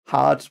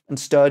hard and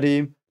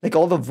sturdy. Like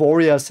all the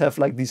warriors have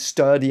like these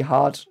sturdy,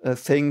 hard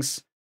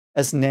things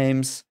as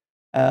names.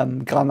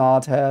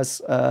 Granat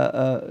has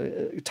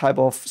a type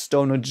of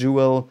stone or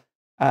jewel.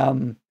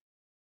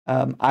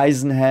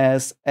 Eisen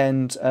has,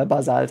 and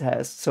Basalt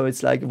has. So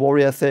it's like a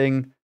warrior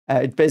thing.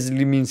 It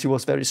basically means he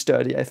was very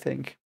sturdy, I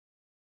think.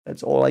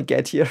 That's all I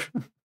get here.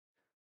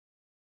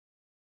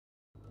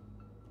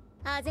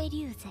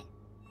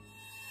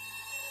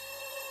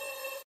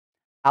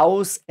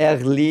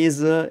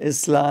 Aureole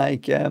is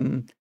like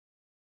it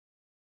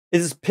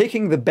is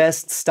picking the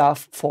best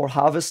stuff for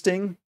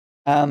harvesting.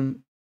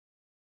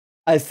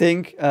 I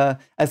think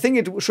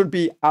it should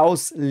be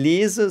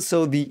auslese,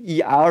 so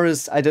the ER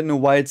is, I don't know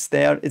why it's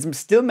there. It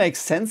still makes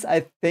sense,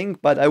 I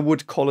think, but I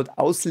would call it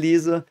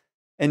auslese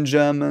in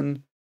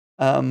German.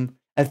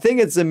 I think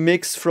it's a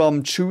mix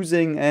from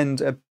choosing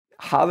and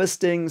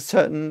harvesting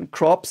certain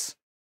crops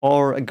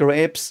or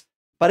grapes,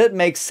 but it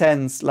makes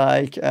sense.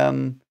 Like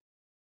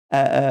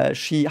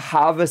she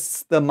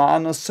harvests the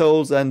mana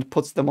souls and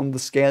puts them on the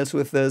scales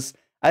with this.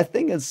 I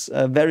think it's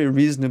very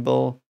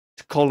reasonable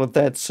to call it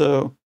that.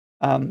 So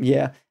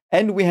yeah,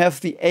 and we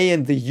have the A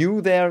and the U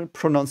there,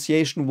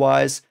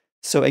 pronunciation-wise.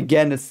 So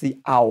again, it's the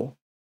Au.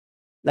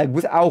 Like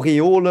with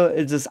Aureole,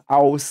 it is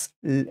aus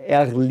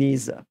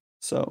lese.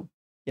 So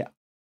yeah.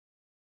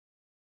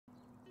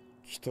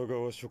 北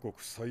側諸国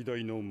最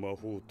大の魔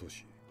法都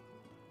市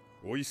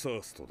オイサ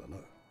ーストだな。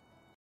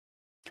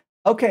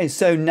 Okay,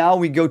 so now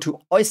we go to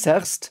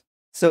äußerst.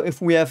 So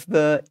if we have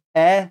the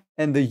ä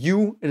and the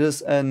u, it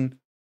is an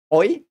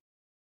oi.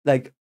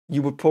 Like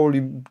you would probably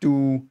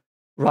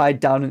write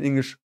down in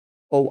English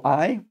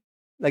oi,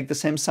 like the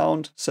same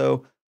sound.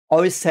 So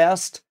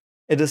äußerst,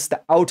 it is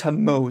the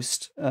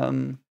outermost,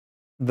 the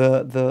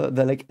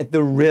like at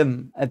the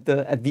rim, at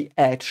the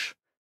edge.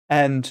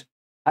 And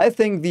I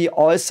think the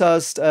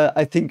äußerst,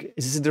 I think,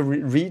 is it a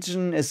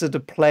region? Is it a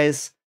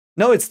place?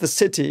 No, it's the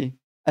city.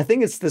 I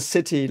think it's the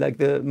city, like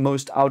the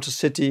most outer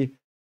city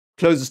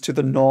closest to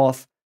the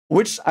north,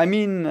 which, I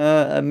mean,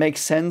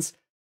 makes sense.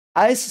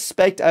 I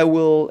suspect I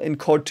will, in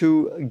Court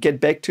 2, get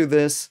back to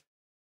this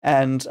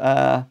and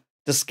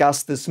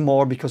discuss this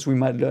more because we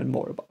might learn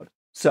more about it.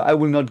 So I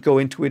will not go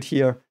into it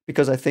here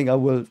because I think I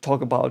will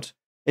talk about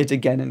it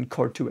again in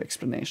Court 2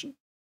 explanation.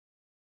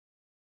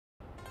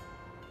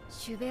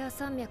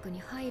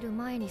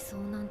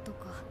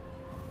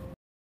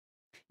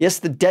 Yes,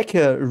 the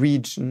Decke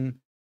region.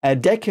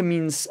 Decke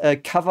means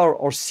cover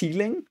or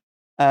ceiling.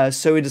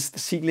 So it is the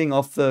ceiling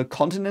of the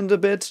continent a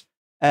bit.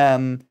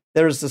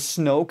 There is a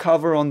snow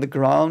cover on the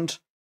ground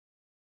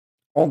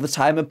all the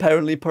time,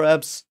 apparently,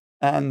 perhaps.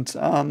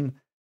 And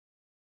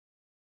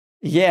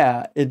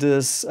yeah, it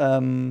is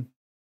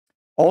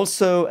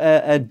also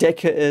a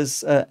Decke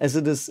is as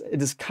it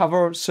is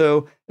cover,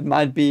 so it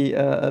might be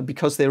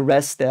because they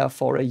rest there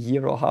for a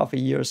year or half a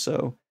year.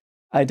 So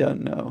I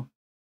don't know.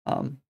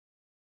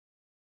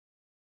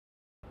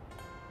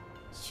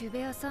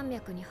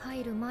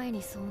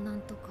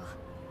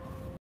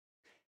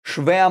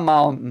 Schwer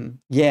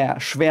Mountain. Yeah,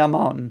 Schwer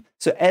Mountain.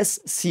 So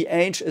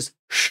SCH is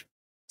sh.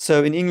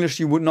 So in English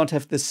you would not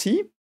have the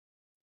C.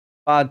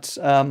 But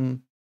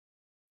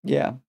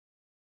yeah,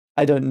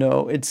 I don't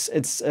know. It's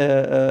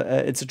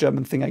a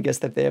German thing, I guess,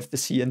 that they have the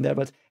C in there,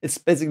 but it's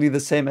basically the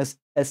same as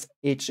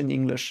SH in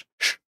English.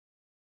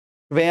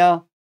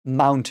 Schwer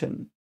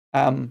Mountain.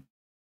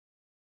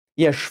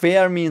 Yeah,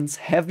 schwer means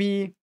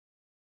heavy.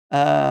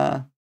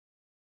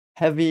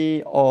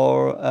 Heavy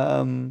or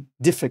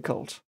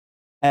difficult.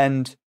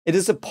 And it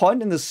is a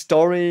point in the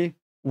story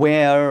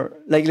where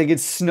like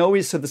it's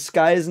snowy, so the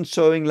sky isn't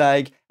showing.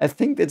 Like I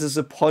think it is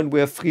a point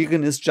where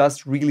Frieren is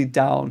just really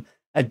down.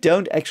 I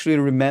don't actually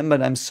remember,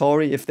 and I'm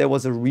sorry if there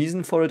was a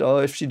reason for it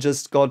or if she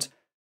just got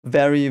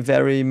very,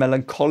 very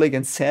melancholic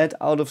and sad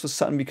out of the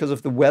sun because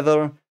of the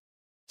weather.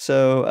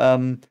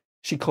 So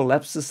she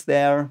collapses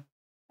there,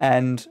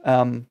 and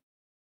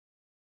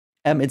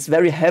it's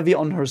very heavy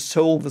on her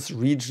soul, this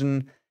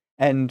region.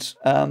 And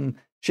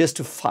she has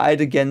to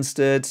fight against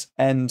it.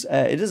 And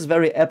it is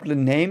very aptly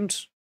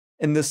named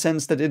in the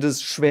sense that it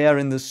is schwer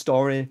in the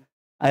story.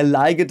 I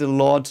like it a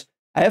lot.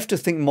 I have to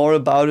think more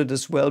about it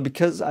as well,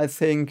 because I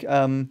think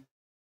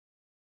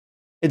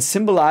it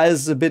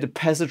symbolizes a bit a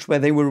passage where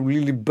they were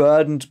really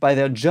burdened by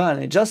their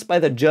journey, just by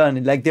their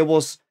journey. Like there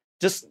was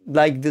just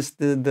like this,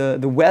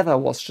 the weather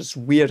was just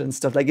weird and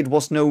stuff. Like it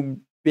was no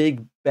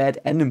big bad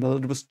animal.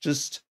 It was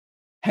just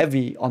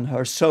heavy on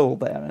her soul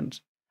there. And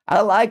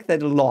I like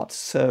that a lot,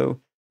 so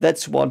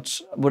that's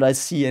what I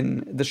see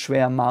in the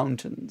Schwer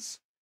Mountains.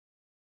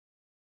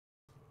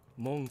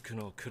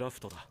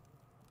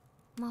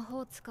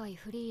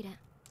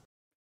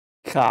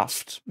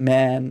 Kraft,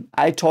 man,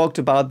 I talked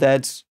about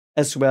that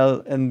as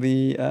well in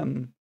the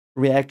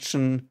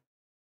reaction.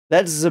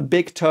 That is a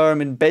big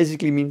term. It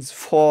basically means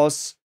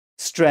force,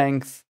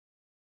 strength.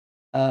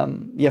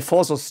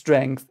 Force or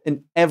strength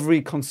in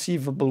every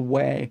conceivable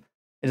way.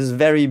 It is a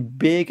very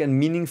big and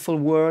meaningful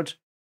word.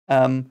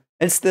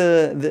 It's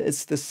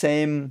the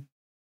same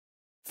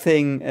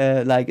thing,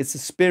 like it's a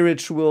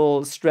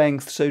spiritual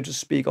strength, so to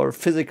speak, or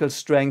physical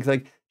strength.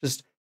 Like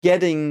just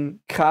getting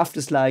Kraft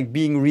is like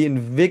being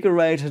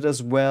reinvigorated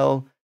as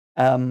well.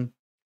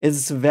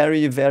 It's a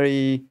very,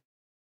 very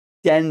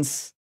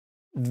dense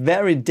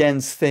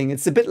thing.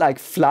 It's a bit like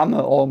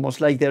Flamme almost.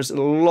 Like there's a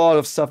lot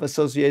of stuff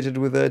associated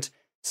with it.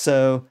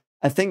 So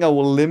I think I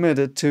will limit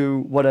it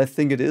to what I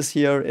think it is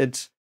here.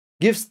 It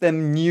gives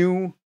them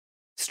new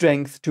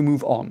strength to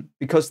move on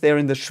because they're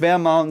in the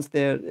Schwer Mountains.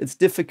 It's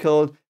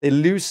difficult. They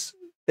lose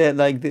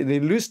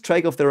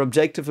track of their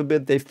objective a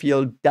bit. They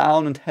feel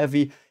down and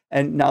heavy,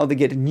 and now they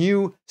get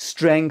new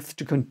strength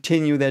to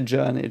continue their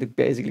journey,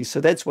 basically. So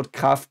that's what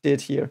Kraft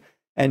did here,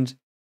 and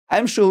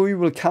I'm sure he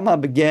will come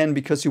up again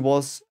because he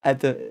was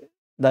at the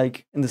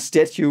in the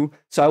statue.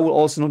 So I will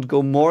also not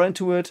go more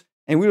into it,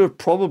 and we will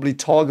probably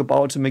talk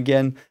about him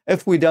again.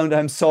 If we don't,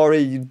 I'm sorry.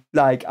 You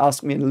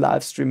ask me in a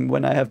live stream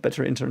when I have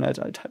better internet.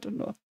 I don't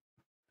know.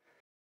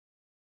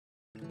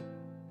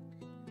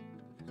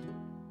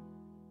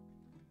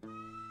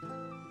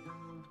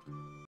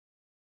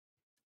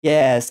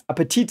 Yes,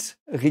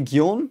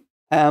 Appetitregion.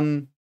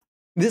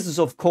 This is,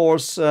 of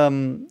course,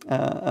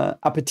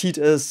 Appetit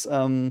is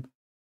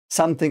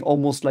something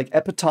almost like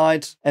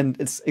appetite, and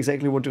it's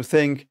exactly what you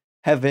think,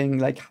 having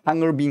like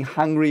hunger, being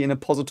hungry in a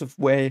positive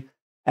way.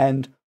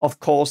 And of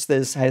course,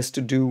 this has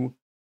to do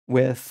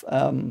with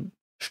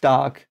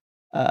Stark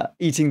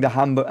eating the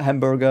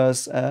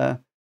hamburgers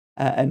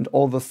and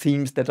all the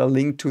themes that are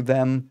linked to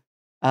them.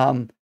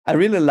 I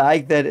really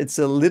like that it's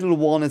a little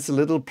one, it's a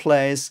little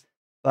place,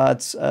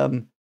 but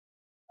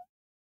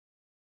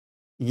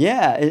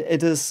yeah,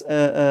 it is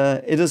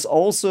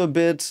also a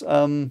bit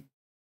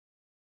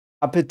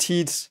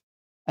Appetit.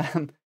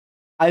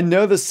 I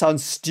know this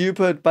sounds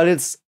stupid,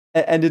 but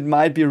and it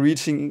might be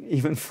reaching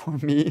even for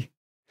me,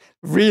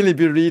 really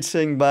be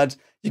reaching, but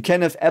you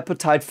can have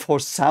appetite for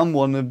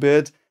someone a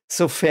bit.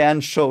 So Fern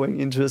showing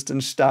interest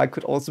in Stark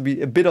could also be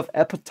a bit of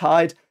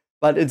appetite,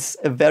 but it's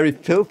a very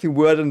filthy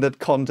word in that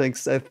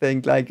context, I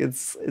think. Like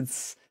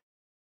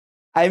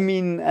I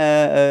mean,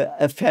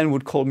 a fan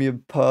would call me a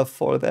perv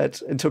for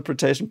that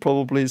interpretation,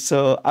 probably.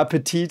 So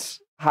Appetit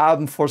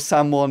haben for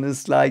someone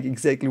is like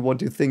exactly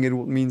what you think it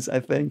means, I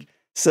think.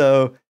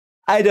 So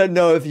I don't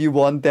know if you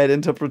want that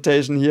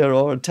interpretation here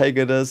or take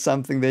it as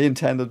something they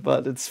intended,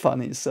 but it's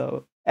funny.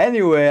 So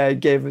anyway, I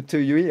gave it to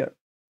you here.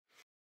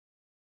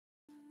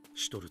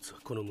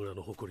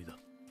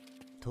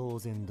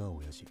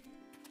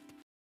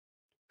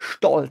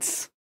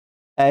 Stolz.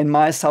 In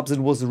my subs, it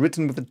was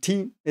written with a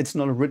T. It's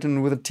not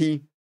written with a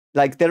T.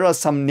 Like, there are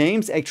some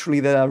names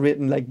actually that are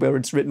written like where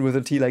it's written with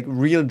a T, like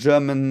real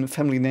German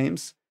family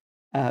names,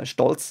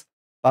 Stolz.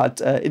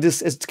 But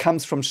it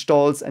comes from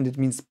Stolz, and it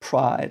means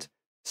pride.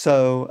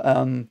 So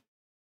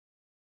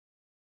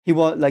he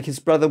was like, his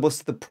brother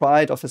was the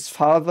pride of his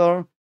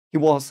father. He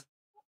was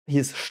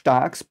his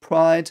Stark's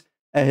pride.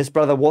 His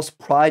brother was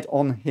pride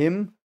on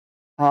him,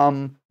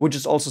 which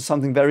is also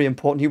something very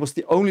important. He was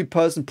the only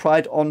person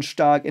pride on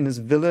Stark in his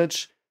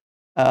village.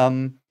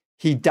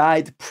 He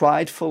died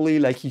pridefully,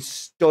 like he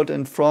stood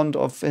in front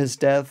of his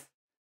death.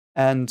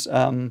 And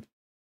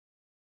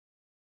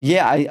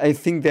yeah, I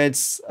think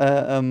that's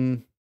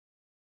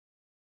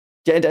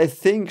yeah, and I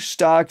think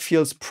Stark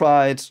feels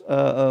pride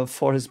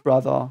for his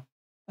brother.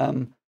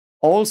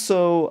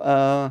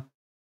 Also,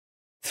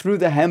 through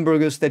the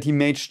hamburgers that he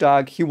made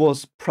Stark, he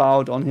was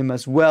proud on him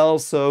as well.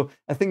 So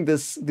I think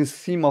this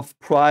theme of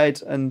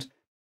pride and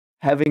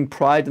having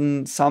pride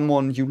in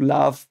someone you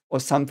love or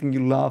something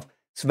you love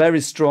is very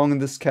strong in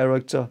this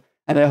character.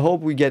 And I hope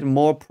we get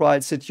more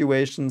pride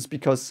situations,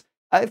 because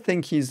I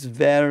think he's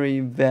very,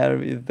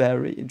 very,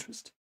 very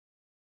interesting.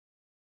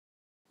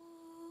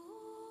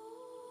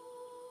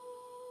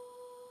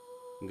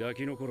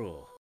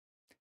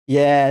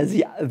 Yeah,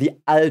 the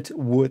alt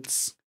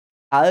woods.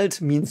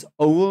 Alt means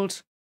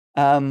old.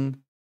 And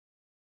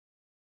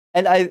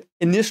I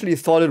initially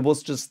thought it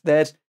was just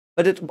that,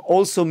 but it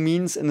also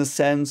means, in a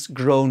sense,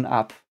 grown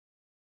up.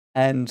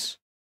 And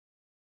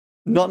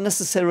not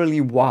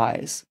necessarily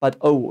wise, but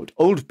old.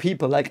 Old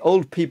people, like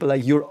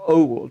you're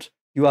old.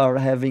 You are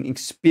having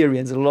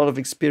experience, a lot of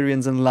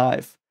experience in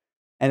life.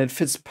 And it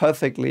fits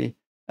perfectly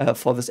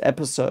for this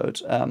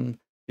episode.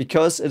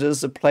 Because it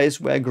is a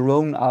place where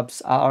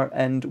grown-ups are,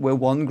 and where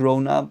one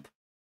grown-up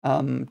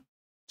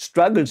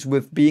struggles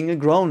with being a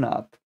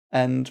grown-up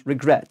and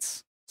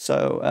regrets.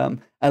 So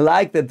I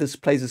like that this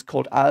place is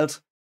called Alt.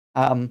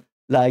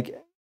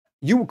 Like,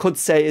 you could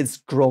say it's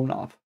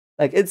grown-up.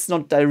 Like, it's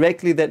not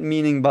directly that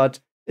meaning, but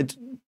it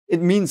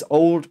means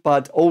old,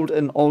 but old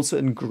and also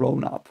in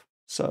grown-up.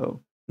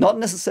 So not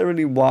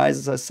necessarily wise,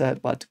 as I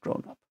said, but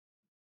grown-up.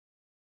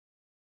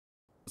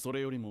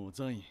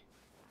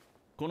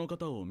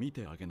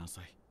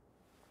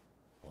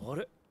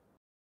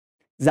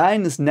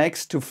 Sein is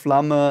next to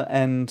Flamme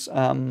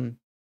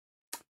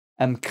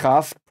and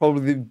Kraft,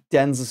 probably the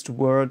densest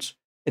word.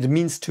 It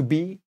means to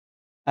be.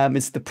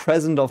 It's the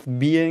present of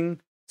being,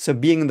 so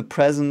being in the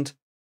present.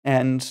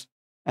 And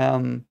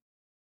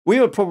we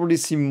will probably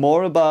see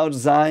more about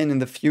Sein in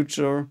the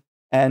future.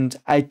 And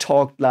I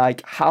talked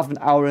like half an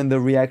hour in the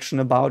reaction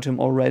about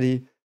him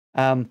already.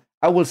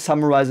 I will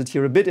summarize it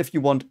here a bit if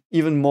you want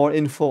even more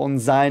info on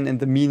Sein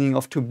and the meaning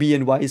of to be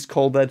and why he's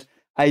called that.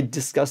 I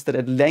discussed that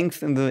at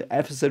length in the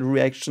episode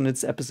reaction.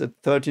 It's episode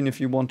 13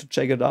 if you want to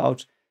check it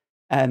out.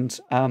 And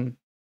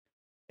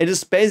it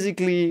is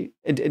basically,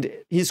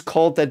 he's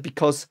called that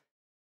because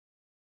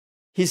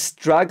he's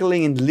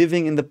struggling and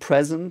living in the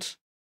present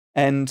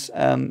and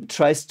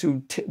tries to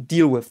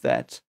deal with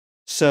that.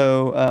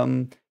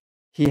 So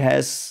he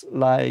has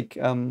like,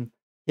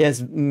 he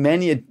has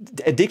many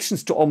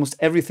addictions to almost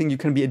everything you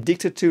can be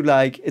addicted to.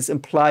 Like, it's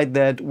implied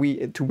that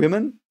to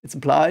women, it's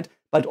implied,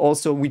 but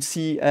also we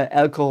see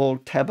alcohol,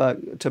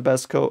 tobacco,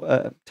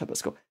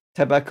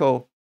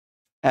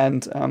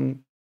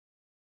 and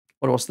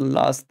what was the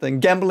last thing?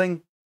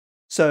 Gambling.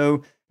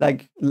 So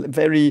like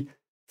very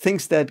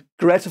things that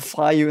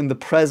gratify you in the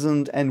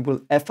present and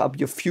will F up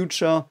your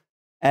future.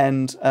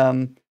 And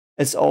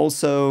it's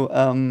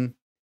also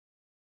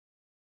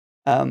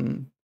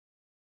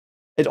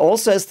it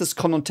also has this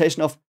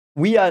connotation of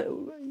we are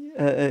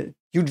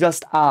you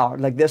just are.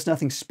 Like there's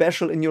nothing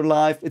special in your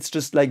life. It's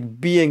just like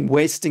being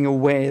wasting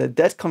away.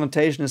 That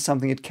connotation is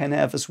something it can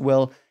have as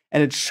well,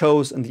 and it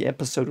shows in the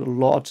episode a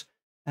lot.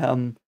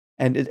 And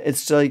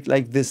it's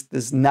like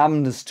this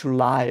numbness to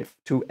life,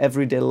 to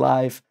everyday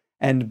life,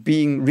 and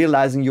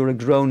realizing you're a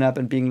grown up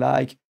and being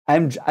like,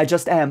 I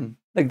just am.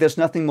 Like there's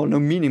nothing more, no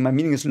meaning. My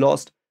meaning is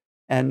lost.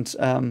 And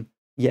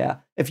yeah,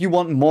 if you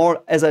want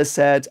more, as I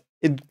said,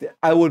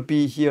 I would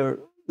be here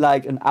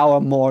like an hour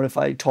more if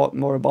I talk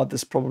more about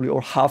this probably,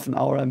 or half an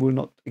hour. I will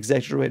not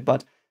exaggerate,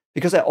 but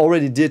because I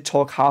already did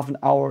talk half an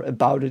hour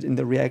about it in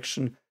the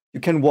reaction, you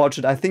can watch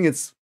it. I think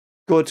it's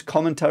good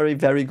commentary,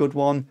 very good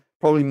one.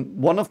 Probably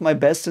one of my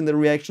best in the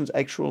reactions,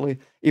 actually,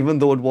 even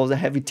though it was a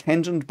heavy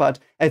tangent, but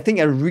I think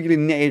I really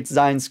nailed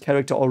Zain's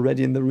character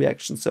already in the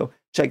reaction, so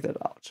check that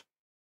out.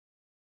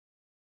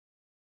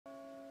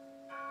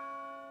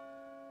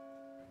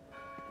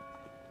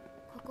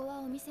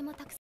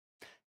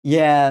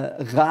 Yeah,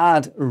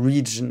 Draht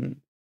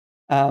region.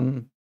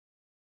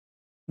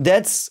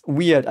 That's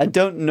weird. I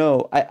don't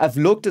know. I've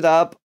looked it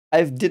up.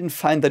 I didn't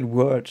find that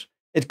word.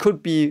 It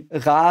could be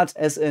Draht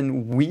as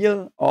in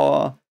wheel,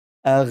 or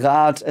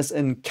Draht as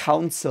in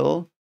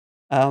council.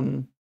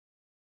 I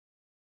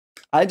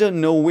don't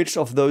know which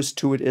of those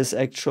two it is,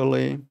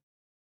 actually.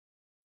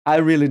 I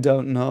really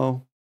don't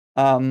know.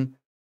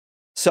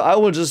 So I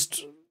will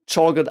just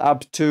chalk it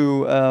up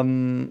to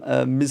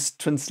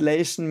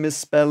mistranslation,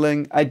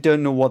 misspelling. I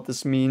don't know what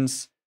this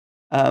means.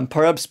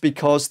 Perhaps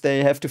because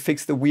they have to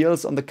fix the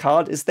wheels on the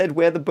cart. Is that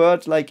where the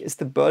bird, like, is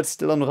the bird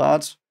still on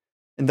Draht?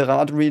 In the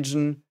Draht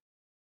region?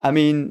 I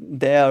mean,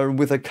 they're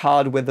with a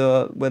cart where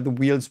the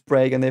wheels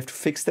break and they have to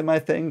fix them, I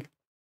think.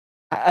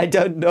 I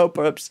don't know,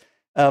 perhaps.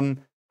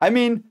 I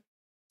mean,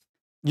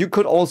 you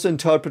could also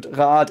interpret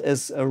Draht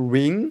as a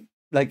ring.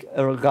 Like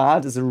a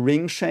Draht is a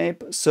ring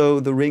shape, so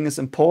the ring is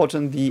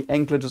important. The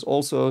anklet is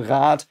also a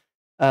Draht.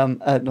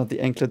 Not the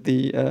anklet,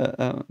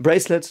 the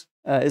bracelet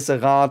is a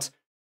Draht.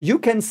 You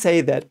can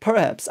say that,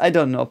 perhaps. I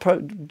don't know.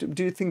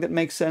 Do you think that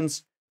makes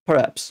sense?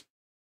 Perhaps.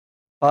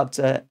 But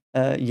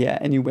yeah,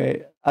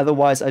 anyway,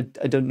 otherwise I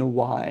don't know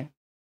why.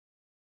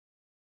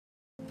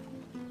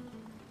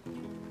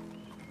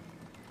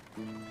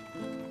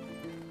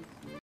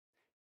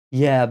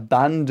 Yeah,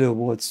 Bande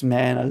woods,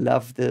 man, I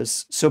love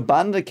this. So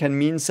Bande can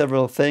mean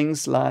several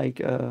things,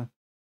 like a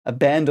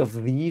band of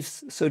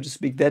thieves, so to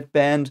speak, that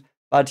band.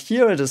 But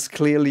here it is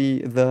clearly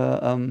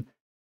the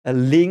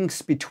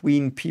links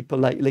between people,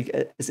 like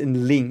as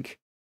in link.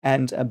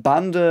 And a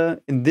Bande,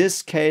 in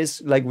this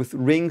case, like with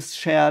rings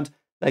shared,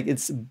 like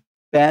it's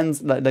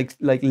bands, like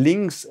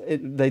links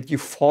that you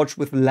forge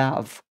with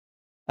love,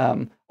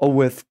 or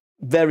with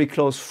very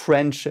close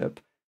friendship.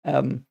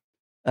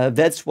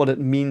 That's what it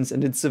means,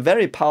 and it's a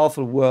very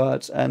powerful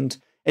word, and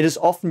it is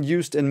often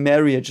used in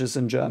marriages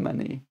in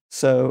Germany.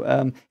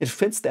 So it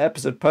fits the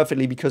episode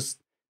perfectly, because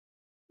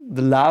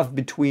the love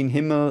between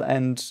Himmel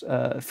and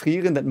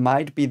Frieren, that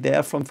might be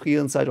there from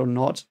Frieren's side or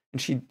not,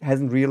 and she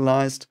hasn't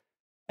realized.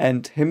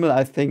 And Himmel,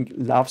 I think,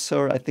 loves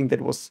her. I think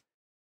it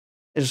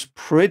is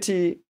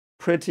pretty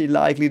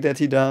likely that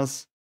he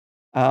does.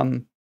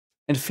 And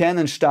Fern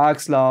and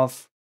Stark's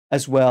love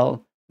as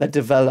well, that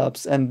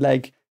develops, and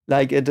like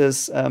it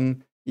is.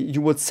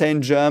 You would say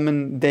in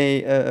German,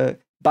 they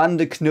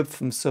Bande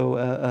knüpfen,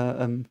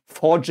 so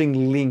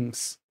forging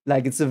links.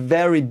 Like it's a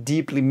very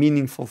deeply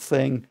meaningful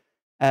thing.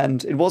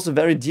 And it was a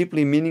very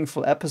deeply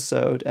meaningful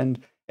episode.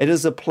 And it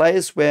is a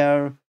place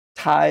where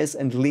ties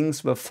and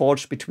links were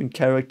forged between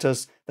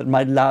characters that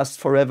might last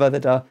forever,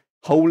 that are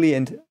holy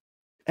and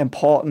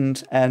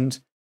important. And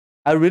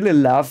I really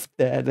loved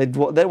that.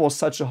 That was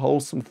such a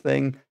wholesome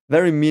thing,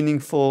 very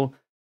meaningful.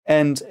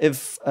 And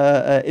if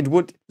it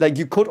would, like,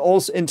 you could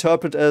also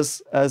interpret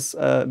as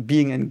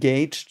being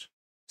engaged.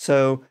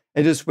 So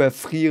it is where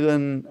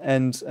Frieren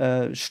and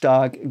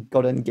Stark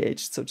got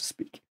engaged, so to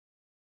speak.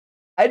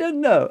 I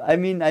don't know. I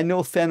mean, I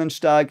know Fern and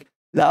Stark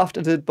laughed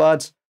at it,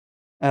 but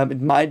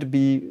it might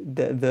be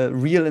the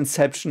real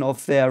inception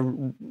of their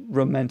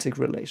romantic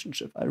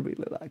relationship. I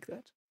really like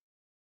that.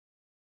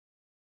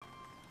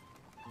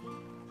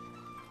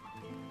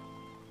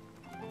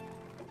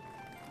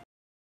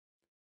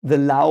 The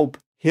Laub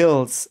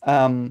Hills.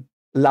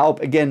 Laub,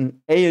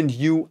 again, A and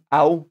U,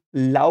 Au,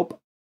 Laub.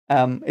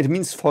 It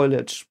means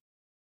foliage.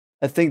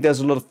 I think there's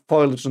a lot of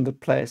foliage in the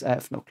place. I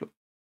have no clue.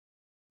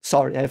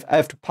 Sorry, I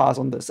have to pass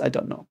on this. I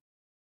don't know.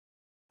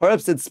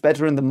 Perhaps it's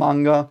better in the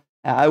manga.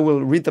 I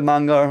will read the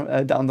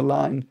manga down the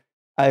line.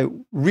 I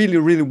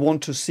really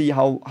want to see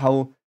how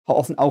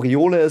often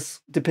Aureole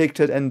is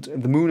depicted and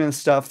the moon and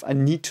stuff. I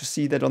need to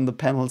see that on the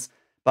panels.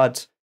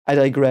 But I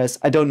digress.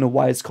 I don't know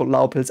why it's called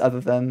Laub Hills, other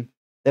than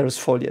there is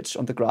foliage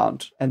on the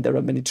ground and there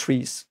are many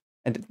trees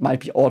and it might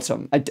be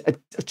autumn. I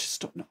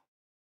just don't know.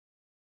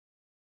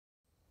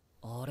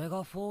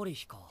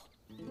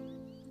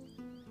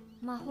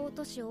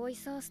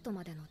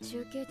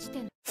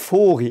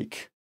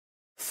 Vorig.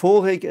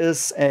 Vorig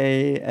is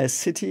a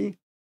city,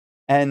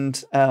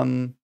 and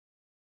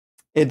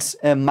it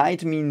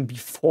might mean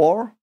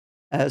before.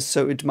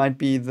 So it might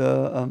be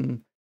the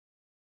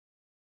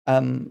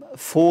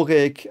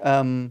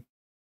vorig,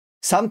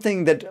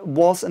 something that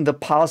was in the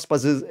past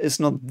but is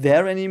not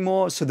there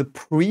anymore. So the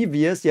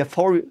previous, yeah,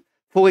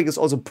 vorig is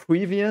also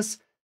previous.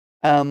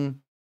 So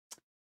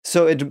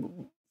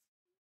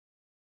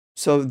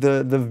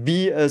the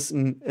V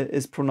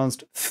is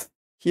pronounced f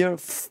here,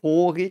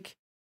 vorig.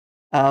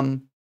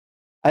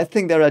 I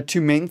think there are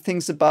two main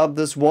things about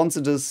this. Once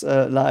it is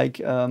like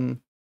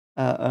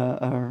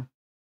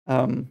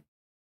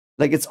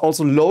it's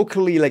also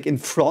locally like in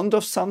front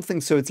of something,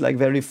 so it's like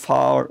very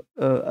far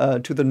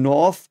to the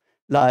north.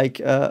 Like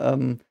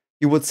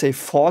you would say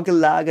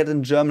vorgelagert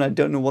in German. I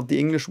don't know what the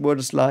English word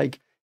is like.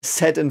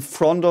 Set in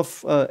front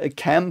of a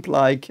camp,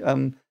 like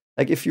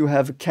if you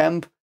have a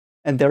camp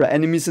and there are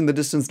enemies in the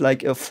distance,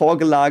 like a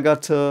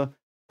vorgelagerte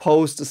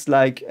post is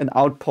like an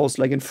outpost,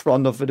 like in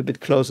front of it, a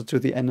bit closer to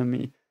the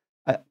enemy.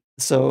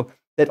 So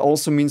that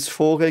also means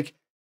vorig,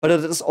 but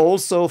it is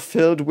also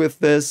filled with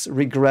this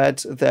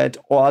regret that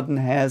Orden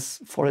has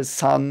for his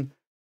son.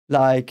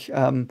 Like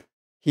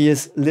he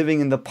is living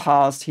in the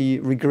past. He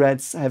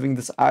regrets having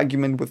this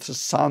argument with his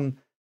son,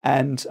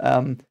 and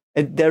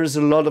there is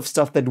a lot of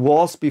stuff that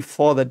was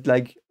before that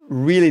like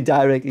really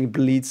directly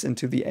bleeds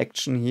into the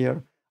action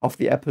here of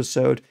the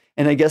episode.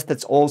 And I guess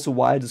that's also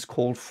why it is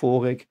called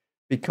vorig,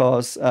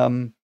 because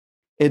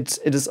it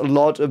is a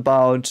lot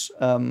about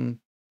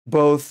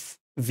both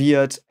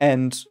Wirt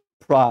and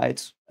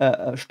pride,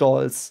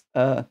 Stolz,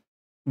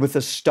 with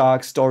a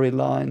stark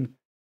storyline.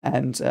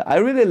 And I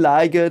really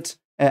like it.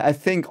 I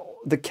think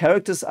the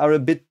characters are a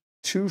bit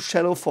too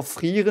shallow for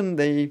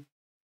Frieren.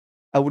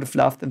 I would have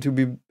loved them to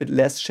be a bit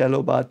less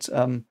shallow, but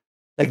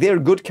like they are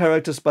good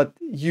characters, but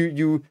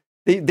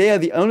they are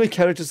the only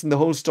characters in the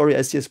whole story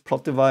I see as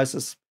plot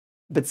devices.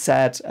 A bit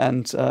sad,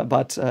 and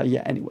but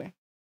yeah, anyway.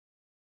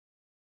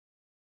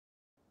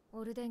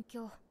 オルデン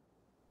卿、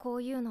こ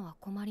ういうのは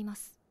困りま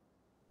す。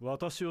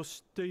私を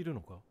知っている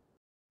のか?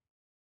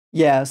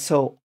 Yeah,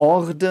 so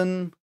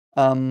Orden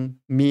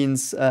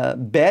means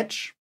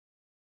badge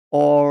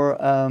or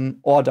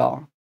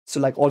order. So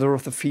like Order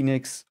of the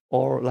Phoenix,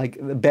 or like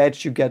the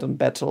badge you get on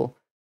battle.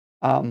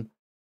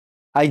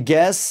 I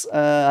guess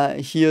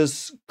he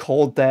is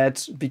called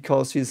that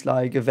because he's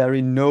like a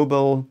very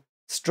noble,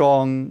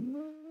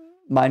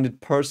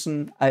 strong-minded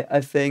person.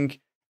 I think.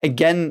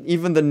 Again,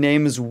 even the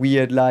name is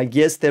weird. Like,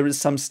 yes, there is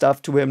some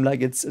stuff to him. Like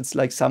it's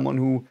like someone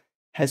who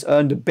has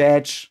earned a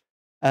badge.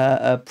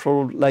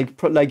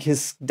 Like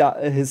his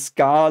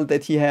scar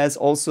that he has.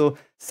 Also,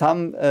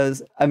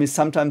 I mean,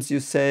 sometimes you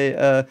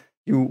say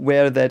you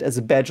wear that as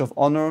a badge of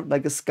honor,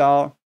 like a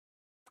scar.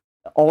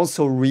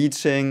 Also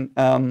reaching.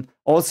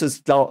 Also,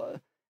 it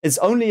is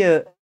only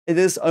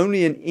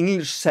an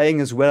English saying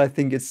as well. I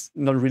think it's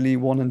not really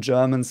one in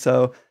German.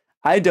 So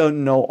I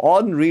don't know.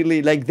 Orden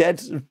really, like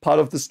that part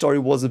of the story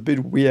was a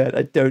bit weird.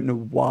 I don't know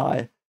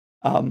why.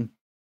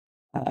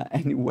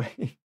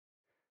 Anyway.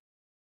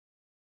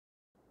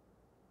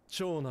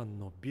 長男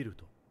のビル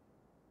ト。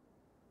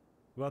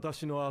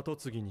私の後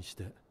継ぎにし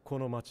てこ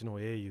の町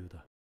の英雄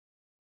だ。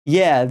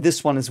Yeah,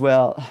 this one as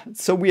well.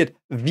 It's so weird.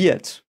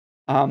 Wirt.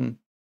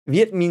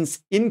 Wirt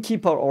means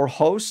innkeeper or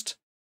host.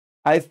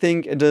 I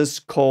think it is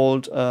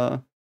called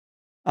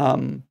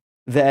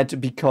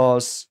that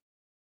because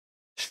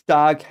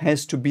Stark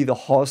has to be the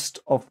host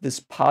of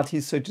this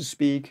party, so to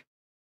speak.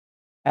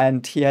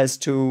 And he has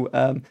to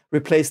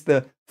replace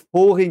the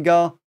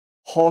voriger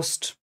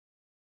host.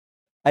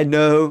 I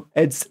know,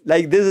 it's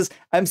like this is,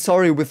 I'm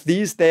sorry, with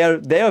these, they are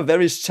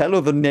very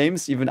shallow, the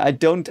names even. I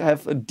don't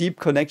have a deep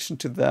connection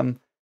to them.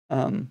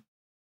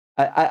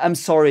 I'm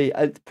sorry,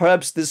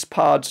 perhaps this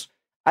part,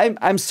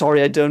 I'm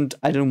sorry, I don't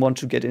want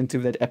to get into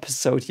that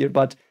episode here,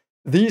 but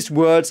these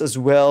words as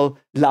well,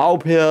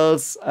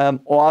 Laubhills,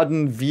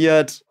 Orden,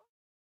 Wirt,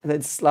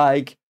 it's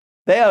like,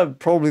 they are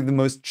probably the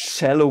most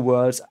shallow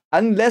words.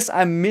 Unless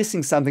I'm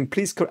missing something,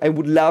 please, I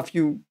would love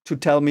you to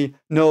tell me,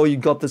 no, you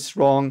got this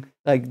wrong.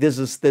 Like, this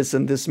is this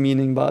and this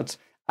meaning. But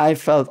I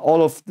felt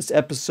all of this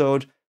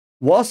episode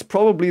was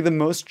probably the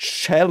most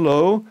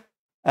shallow,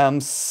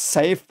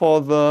 save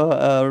for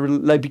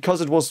the,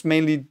 because it was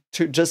mainly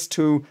just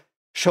to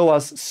show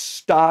us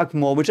Stark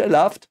more, which I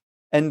loved,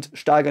 and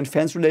Stark and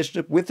Fern's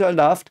relationship, which I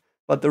loved,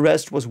 but the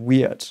rest was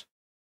weird.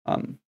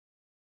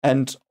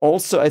 And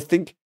also, I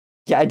think,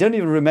 yeah, I don't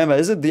even remember.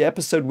 Is it the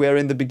episode where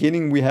in the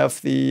beginning we have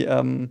the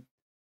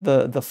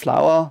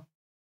flower?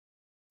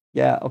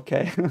 Yeah,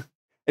 okay.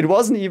 It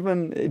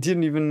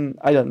didn't even,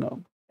 I don't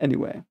know.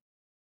 Anyway.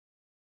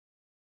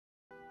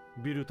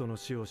 ビルトの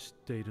死を知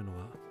っているの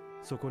は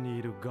そこに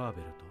いるガー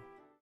ベル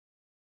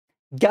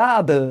と。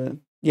Gabel.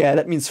 Yeah,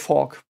 that means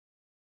fork.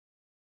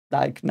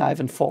 Like knife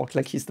and fork,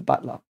 like he's the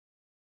butler.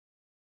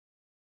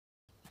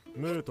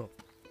 ムート、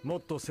も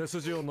っと背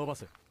筋を伸ば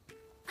せ。は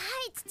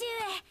い、父上。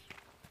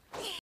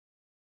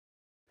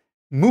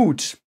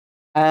Mood.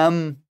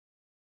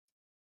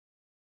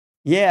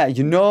 Yeah,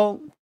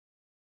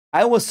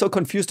 I was so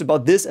confused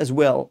about this as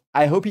well.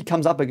 I hope he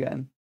comes up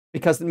again,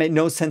 because it made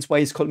no sense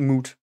why he's called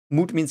Mood.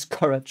 Mood means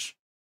courage.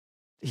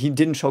 He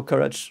didn't show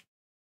courage.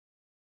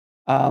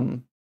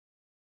 I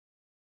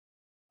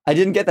I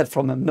didn't get that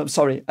from him. No,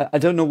 sorry. I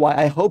don't know why.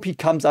 I hope he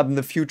comes up in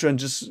the future and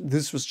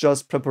this was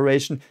just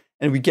preparation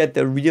and we get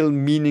their real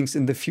meanings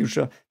in the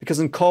future. Because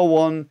in Core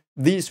 1,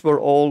 these were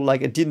all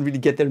like, I didn't really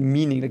get their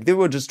meaning. Like they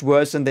were just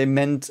words and they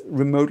meant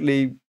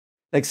remotely,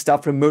 like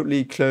stuff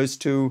remotely close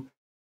to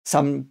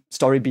some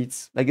story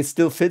beats. Like it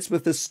still fits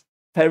with this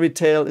fairy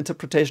tale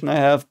interpretation I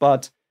have,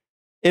 but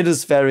it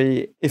is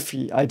very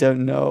iffy. I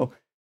don't know.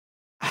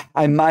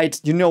 I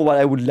might, you know what,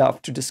 I would love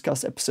to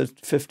discuss episode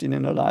 15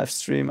 in a live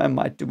stream. I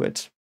might do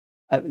it.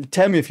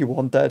 Tell me if you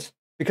want that.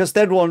 Because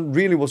that one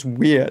really was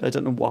weird. I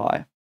don't know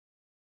why.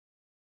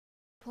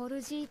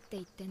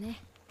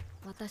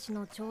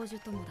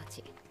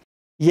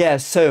 Yeah,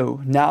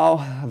 so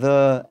now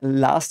the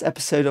last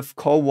episode of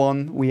Core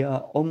 1. We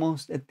are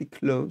almost at the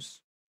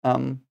close.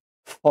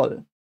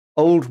 Voll.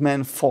 Old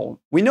man Voll.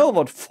 We know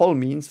what Voll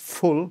means.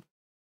 Full.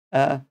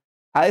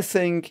 I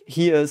think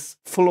he is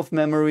full of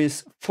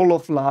memories, full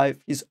of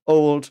life. He's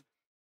old.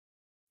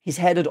 He's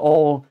had it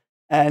all.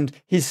 And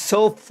he's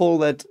so full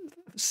that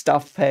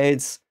stuff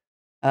fades.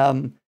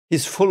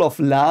 He's full of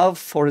love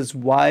for his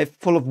wife,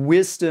 full of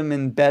wisdom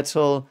in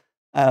battle,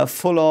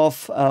 full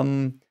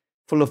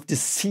of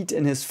deceit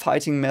in his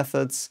fighting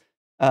methods.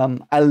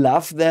 I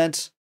love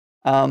that.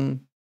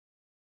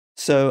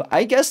 So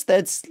I guess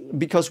that's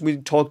because we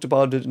talked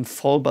about it in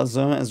Voll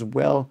Bazin as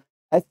well.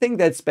 I think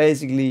that's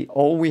basically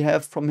all we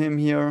have from him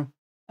here.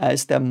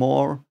 Is there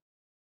more?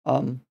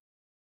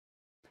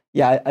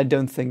 Yeah, I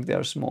don't think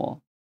there's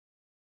more.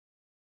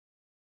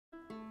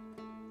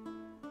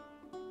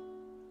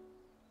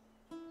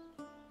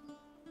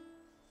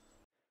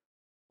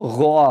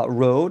 Rohr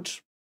Road.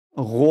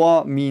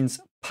 Rohr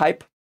means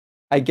pipe.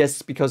 I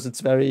guess because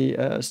it's very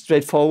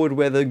straightforward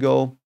where they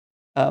go.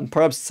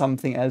 Perhaps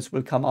something else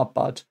will come up,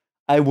 but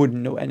I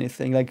wouldn't know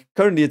anything. Like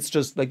currently it's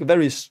just like a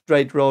very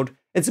straight road.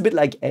 It's a bit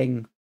like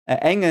Eng.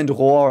 Eng and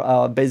Rohr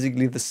are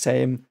basically the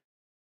same.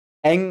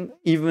 Eng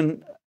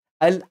even,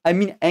 I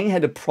mean, Eng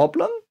had a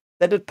problem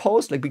that it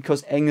posed, like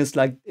because Eng is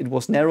like, it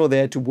was narrow, they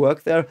had to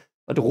work there.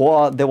 But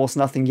Rohr, there was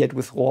nothing yet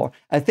with Rohr.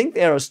 I think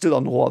they are still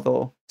on Rohr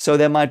though. So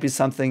there might be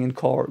something in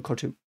Core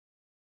 2.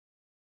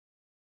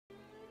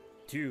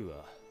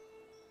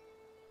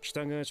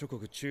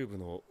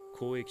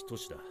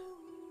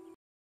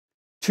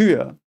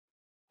 Tür.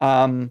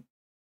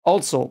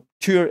 Also,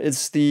 Tür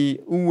is the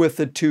U with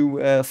the two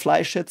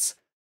fly shits.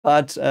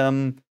 But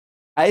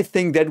I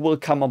think that will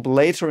come up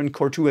later in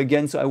Core 2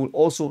 again. So I will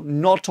also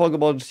not talk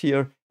about it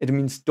here. It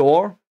means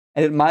door.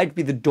 And it might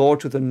be the door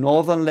to the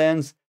northern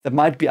lands. There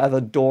might be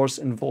other doors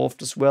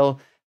involved as well.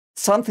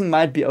 Something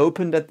might be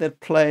opened at that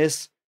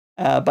place.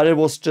 But it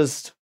was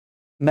just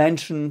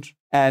mentioned.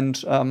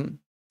 And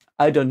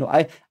I don't know.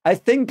 I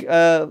think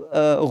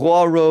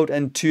Rohr Road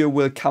and Tür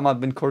will come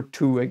up in Core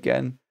 2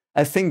 again.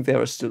 I think they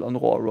are still on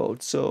Rohr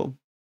Road. So,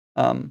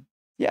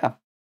 yeah.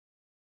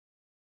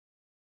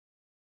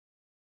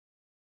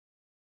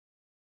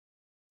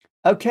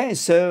 Okay,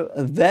 so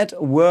that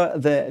were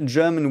the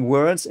German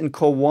words in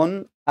Core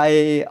 1.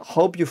 I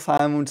hope you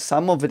found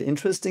some of it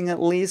interesting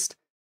at least.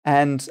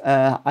 And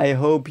I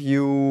hope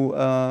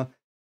you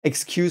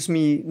excuse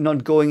me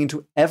not going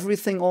into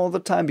everything all the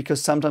time,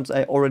 because sometimes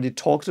I already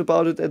talked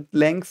about it at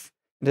length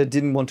and I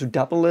didn't want to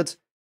double it.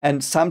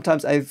 And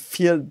sometimes I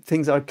feel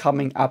things are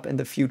coming up in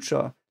the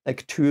future,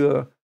 like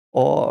Tür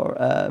or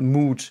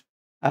Mood.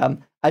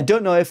 I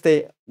don't know if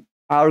they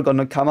are going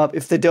to come up.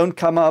 If they don't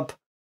come up,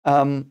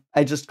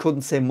 I just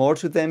couldn't say more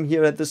to them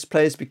here at this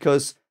place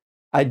because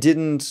I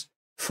didn't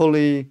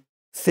fully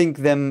think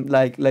them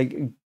like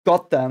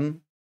got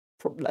them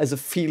as a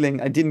feeling.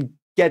 I didn't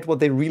get what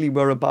they really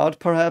were about,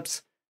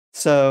 perhaps.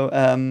 So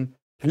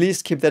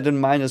please keep that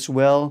in mind as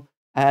well.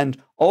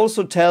 And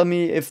also tell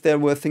me if there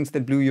were things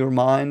that blew your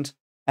mind,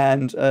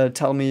 and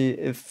tell me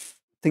if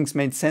things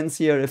made sense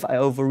here, if I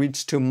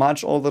overreached too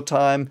much all the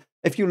time,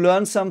 if you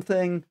learned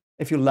something,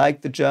 if you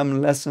like the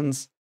German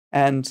lessons.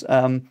 And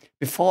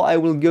before I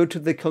will go to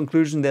the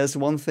conclusion, there's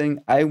one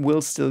thing I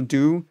will still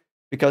do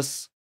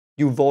because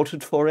you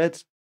voted for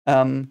it.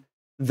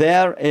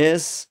 There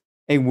is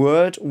a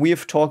word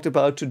we've talked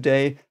about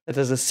today that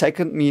has a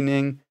second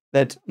meaning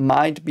that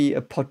might be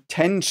a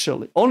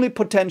potentially, only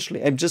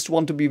potentially. I just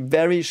want to be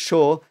very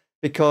sure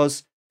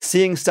because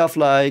seeing stuff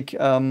like,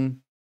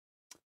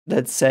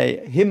 let's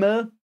say,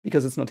 Himmel,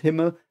 because it's not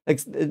Himmel, like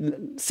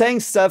seeing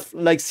stuff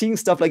like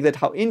that,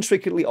 how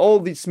intricately all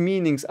these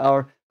meanings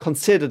are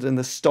considered in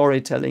the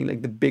storytelling,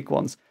 like the big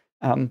ones.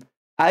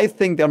 I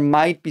think there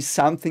might be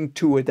something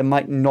to it. There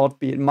might not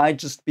be. It might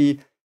just be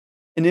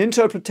an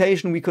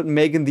interpretation we could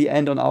make in the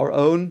end on our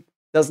own.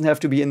 Doesn't have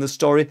to be in the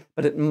story,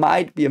 but it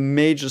might be a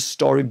major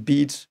story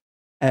beat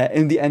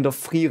in the end of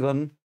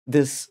Frieren,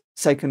 this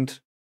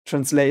second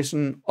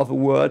translation of a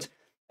word.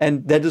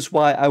 And that is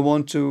why I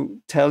want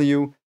to tell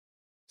you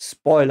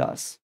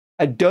spoilers.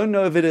 I don't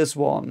know if it is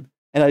one,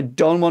 and I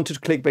don't want to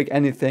clickbait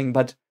anything,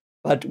 but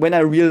when I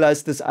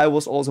realized this, I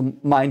was also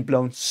mind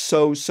blown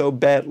so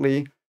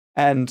badly.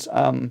 And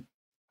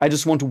I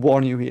just want to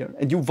warn you here.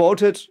 And you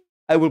voted,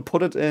 I will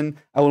put it in,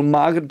 I will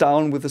mark it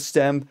down with a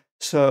stamp.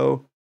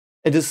 So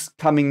it is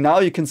coming now.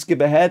 You can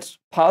skip ahead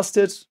past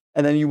it,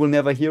 and then you will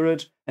never hear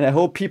it. And I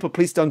hope people,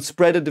 please don't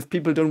spread it if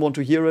people don't want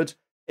to hear it.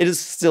 It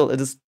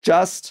is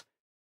just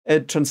a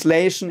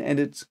translation, and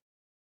it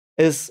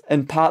is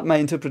in part my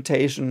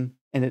interpretation,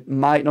 and it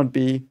might not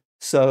be.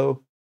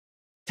 So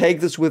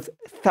take this with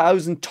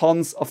 1,000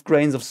 tons of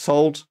grains of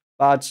salt,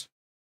 but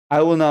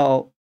I will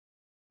now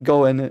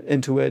go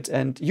into it,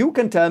 and you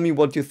can tell me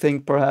what you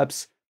think,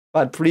 perhaps,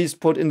 but please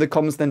put in the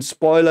comments then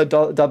spoiler,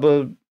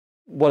 double,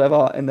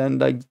 whatever, and then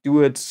like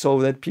do it so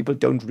that people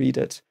don't read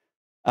it.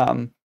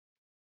 That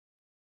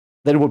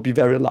would be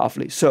very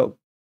lovely. So,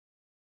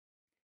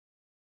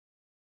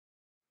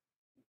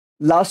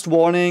 last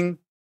warning,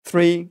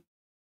 3,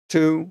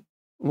 2,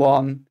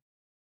 1.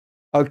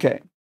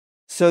 Okay.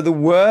 So the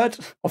word,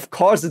 of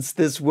course, it's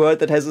this word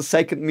that has a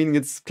second meaning.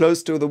 It's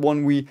close to the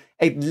one we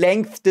at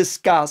length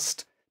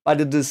discussed, but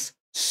it is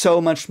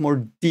so much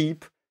more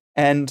deep,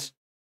 and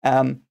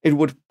it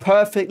would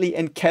perfectly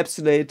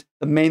encapsulate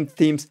the main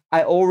themes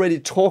I already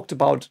talked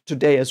about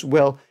today as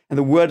well. And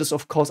the word is,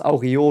 of course,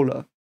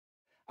 Aureole.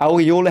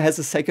 Aureole has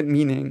a second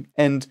meaning,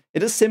 and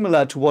it is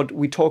similar to what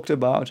we talked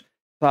about,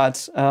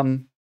 but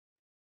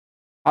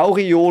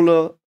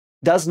Aureole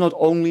does not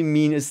only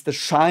mean it's the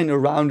shine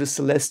around a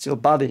celestial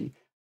body.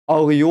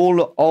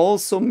 Aureole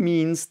also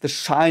means the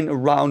shine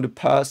around a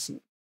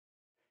person.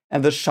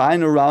 And the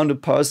shine around a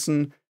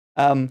person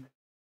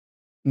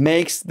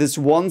makes this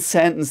one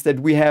sentence that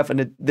we have,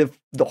 and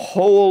the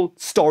whole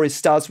story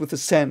starts with a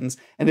sentence.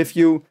 And if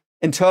you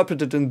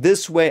interpret it in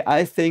this way,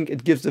 I think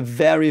it gives a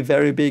very,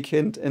 very big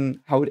hint in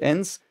how it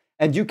ends.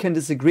 And you can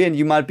disagree, and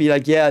you might be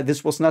like, yeah,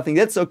 this was nothing.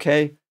 That's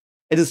okay.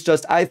 It is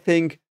just, I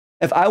think,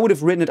 if I would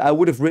have written it, I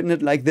would have written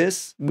it like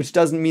this, which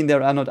doesn't mean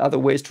there are not other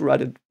ways to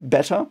write it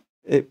better.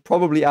 It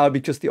probably are,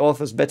 because the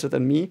author is better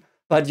than me.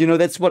 But, you know,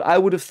 that's what I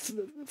would have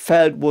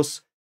felt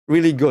was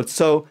really good.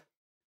 So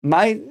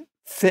my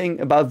thing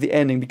about the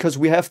ending, because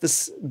we have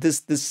this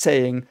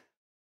saying,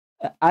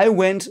 I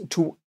went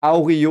to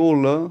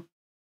Aureole,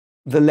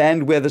 the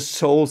land where the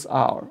souls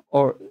are,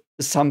 or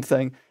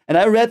something. And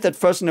I read that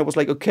first and I was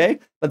like, okay.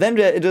 But then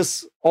it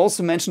is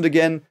also mentioned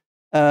again,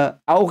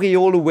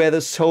 Aureole, where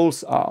the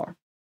souls are.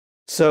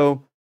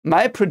 So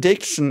my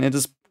prediction, it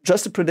is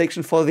just a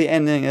prediction for the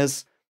ending,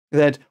 is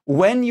that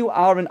when you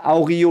are in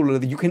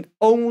Aureole, you can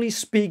only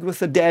speak with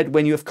the dead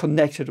when you have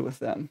connected with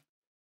them.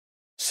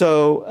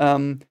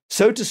 So,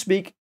 so to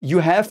speak, you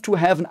have to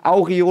have an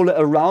aureole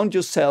around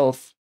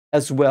yourself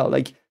as well.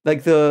 Like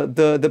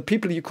the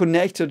people you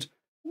connected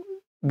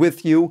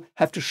with you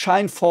have to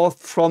shine forth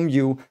from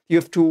you. You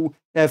have to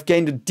have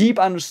gained a deep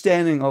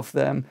understanding of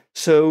them.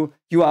 So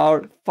you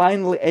are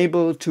finally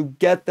able to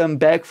get them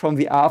back from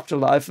the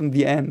afterlife in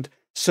the end.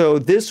 So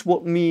this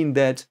would mean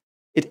that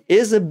it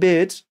is a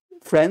bit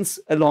friends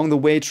along the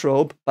way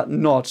trope, but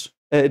not.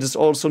 It is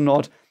also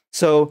not.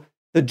 So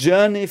the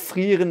journey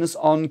Frieren is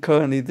on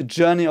currently, the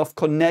journey of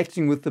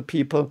connecting with the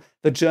people,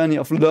 the journey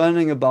of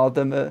learning about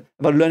them,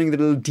 about learning the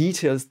little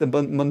details, the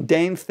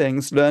mundane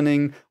things,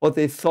 learning what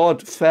they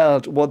thought,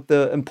 felt, what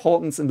the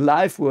importance in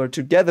life were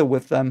together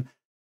with them,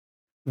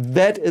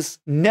 that is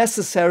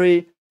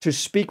necessary to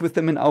speak with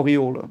them in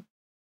Aureole.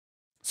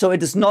 So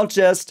it is not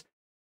just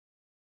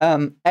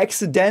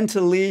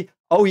accidentally,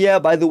 oh yeah,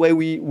 by the way,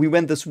 we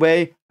went this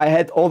way. I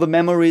had all the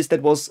memories.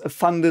 That was a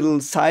fun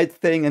little side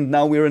thing. And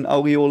now we're in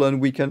Aureole and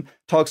we can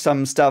talk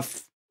some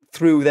stuff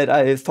through that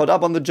I thought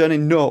up on the journey.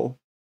 No,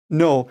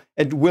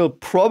 it will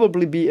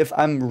probably be, if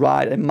I'm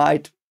right, I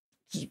might,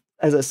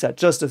 as I said,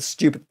 just a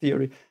stupid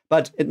theory,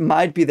 but it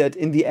might be that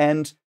in the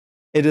end,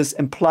 it is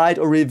implied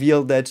or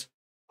revealed that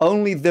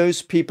only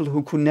those people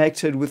who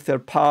connected with their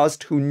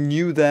past, who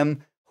knew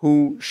them,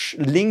 who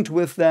linked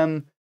with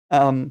them,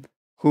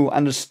 who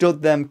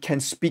understood them, can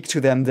speak to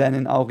them then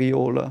in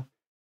Aureole.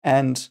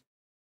 And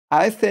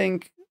I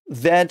think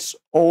that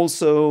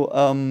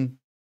also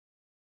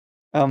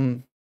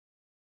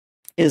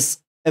is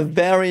a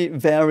very,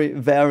 very,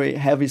 very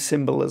heavy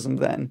symbolism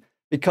then,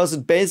 because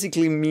it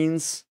basically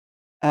means,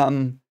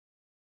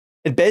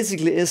 it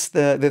basically is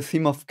the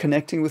theme of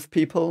connecting with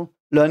people,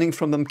 learning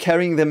from them,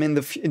 carrying them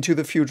into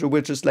the future,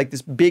 which is like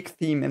this big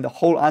theme in the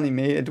whole anime.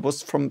 It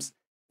was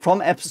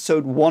from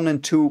episode 1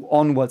 and 2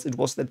 onwards, it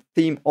was that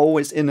theme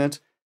always in it.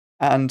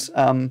 And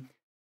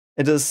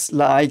it is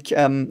like,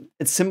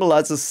 it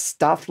symbolizes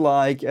stuff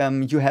like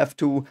you have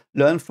to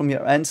learn from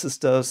your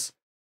ancestors.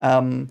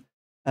 You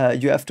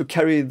have to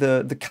carry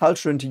the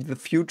culture into the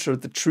future,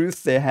 the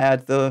truth they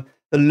had, the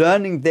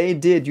learning they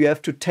did. You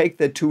have to take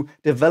that to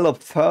develop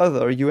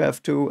further. You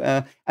have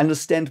to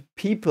understand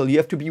people. You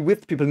have to be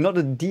with people, not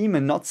a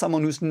demon, not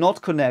someone who's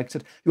not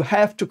connected. You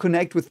have to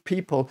connect with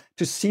people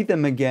to see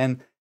them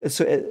again,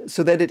 so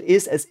that it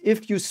is as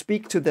if you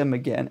speak to them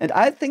again. And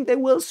I think they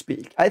will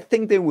speak. I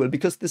think they will,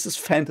 because this is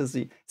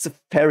fantasy. It's a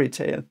fairy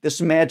tale.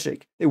 There's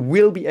magic. They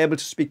will be able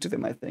to speak to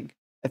them, I think.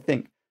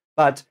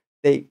 But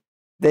they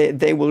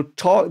will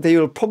talk. They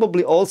will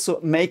probably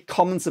also make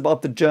comments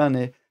about the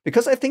journey,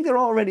 because I think they're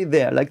already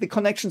there. Like the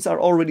connections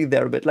are already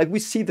there a bit. Like we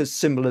see the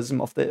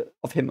symbolism of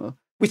Himmel.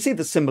 We see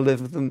the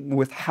symbolism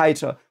with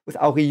Heiter, with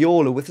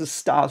Aureole, with the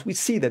stars. We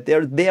see that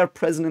they're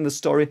present in the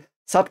story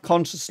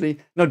subconsciously,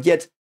 not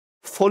yet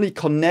fully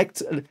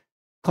connected,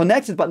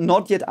 but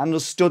not yet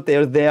understood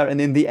they're there. And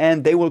in the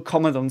end, they will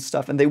comment on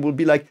stuff and they will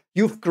be like,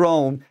 you've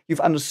grown, you've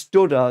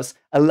understood us.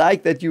 I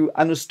like that you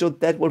understood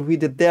that what we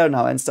did there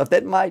now and stuff.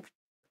 That might,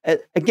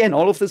 again,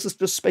 all of this is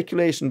just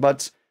speculation,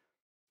 but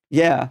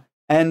yeah.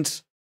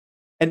 And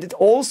it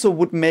also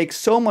would make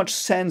so much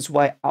sense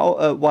why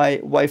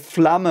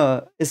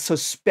Flamme is so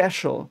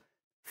special.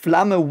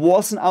 Flamme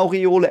was an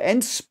Aureole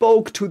and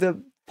spoke to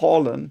the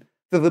fallen,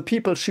 to the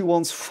people she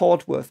once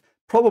fought with,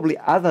 probably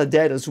other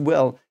dead as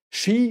well.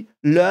 She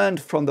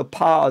learned from the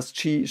past.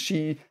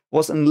 She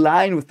was in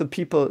line with the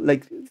people,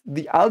 like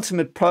the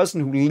ultimate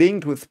person who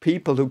linked with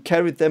people, who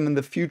carried them in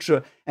the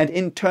future, and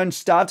in turn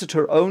started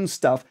her own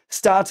stuff,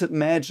 started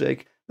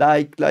magic,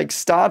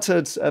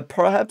 started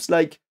perhaps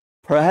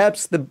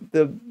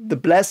the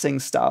blessing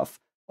stuff,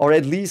 or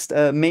at least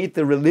made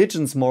the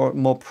religions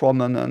more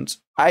prominent.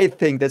 I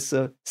think that's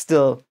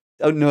still,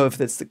 don't know if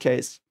that's the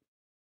case,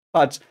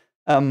 but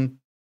I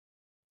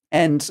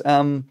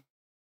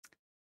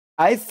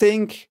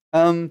think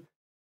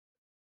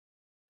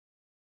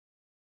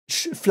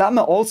Flamme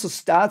also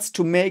starts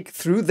to make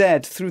through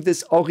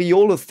this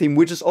Aureole theme,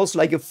 which is also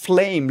like a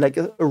flame, like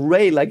a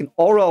ray, like an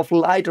aura of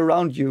light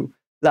around you,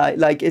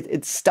 like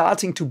it's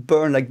starting to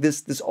burn, like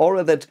this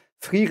aura that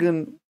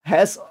Frieren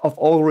has of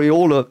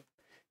Aureole,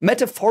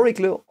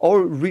 metaphorically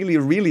or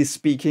really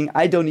speaking,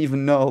 I don't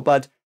even know,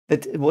 but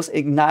that it was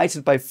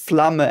ignited by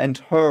Flamme and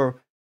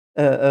her,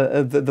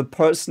 the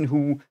person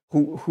who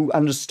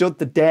understood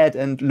the dead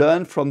and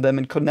learned from them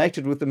and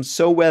connected with them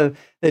so well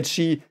that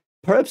she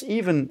perhaps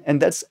even,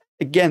 and that's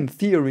again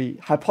theory,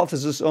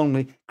 hypothesis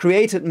only,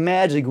 created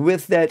magic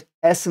with that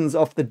essence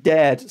of the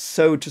dead,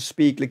 so to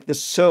speak, like the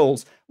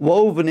souls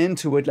woven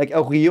into it, like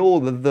Aureole,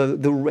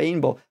 the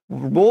rainbow,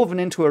 woven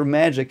into her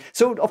magic.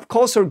 So of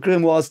course her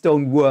grimoires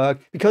don't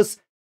work, because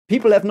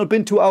people have not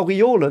been to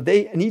Aureole.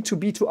 They need to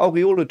be to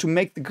Aureole to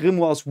make the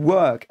grimoires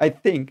work, I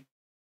think.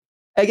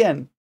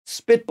 Again,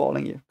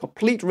 spitballing here,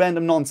 complete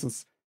random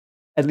nonsense,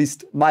 at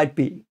least might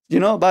be,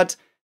 but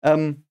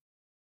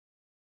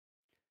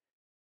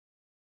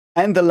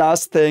and the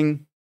last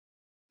thing,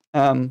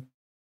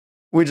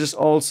 which is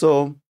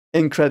also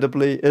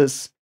incredibly,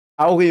 is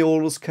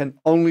Aureoles can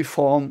only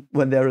form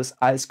when there is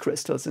ice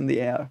crystals in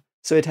the air.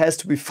 So it has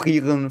to be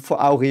Frieren for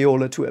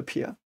Aureole to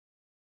appear.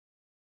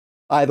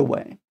 Either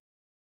way,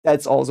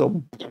 that's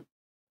also,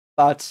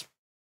 but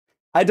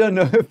I don't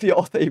know if the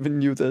author even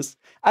knew this.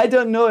 I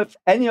don't know if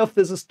any of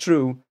this is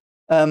true.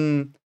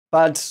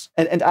 But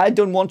I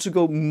don't want to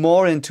go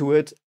more into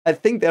it. I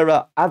think there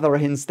are other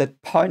hints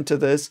that point to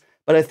this,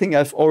 but I think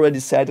I've already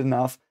said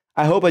enough.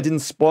 I hope I didn't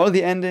spoil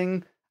the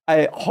ending.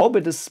 I hope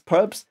it is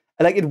perhaps,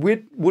 like it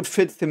would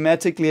fit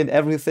thematically and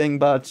everything,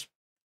 but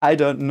I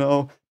don't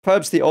know.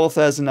 Perhaps the author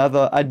has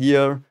another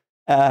idea.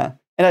 And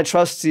I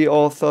trust the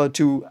author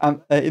to,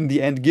 in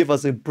the end, give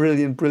us a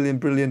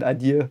brilliant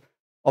idea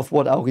of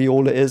what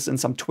Aureole is and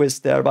some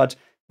twist there. But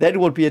that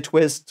would be a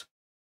twist,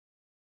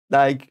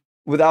 like,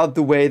 without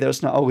the way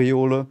there's no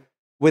Aureole,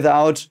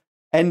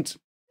 and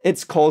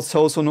it's called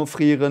So no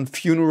Frieren,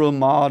 Funeral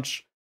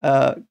March,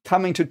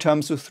 coming to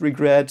terms with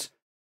regret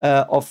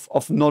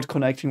of not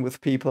connecting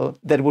with people.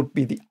 That would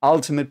be the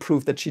ultimate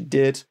proof that she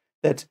did,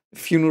 that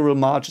Funeral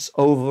March is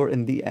over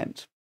in the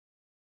end.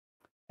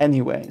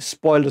 Anyway,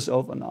 spoil is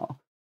over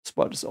now.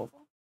 Spoil is over.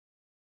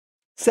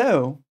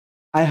 So,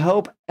 I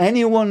hope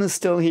anyone is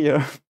still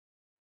here.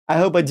 I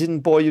hope I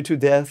didn't bore you to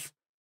death.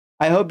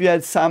 I hope you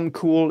had some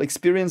cool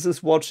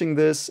experiences watching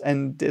this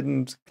and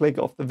didn't click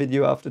off the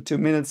video after 2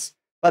 minutes,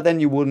 but then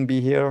you wouldn't be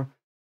here.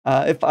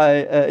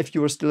 If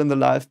you were still in the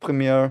live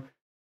premiere,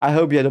 I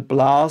hope you had a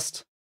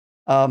blast.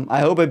 I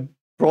hope I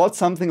brought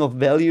something of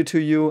value to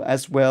you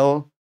as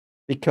well,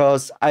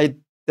 because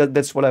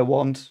that's what I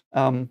want.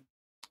 And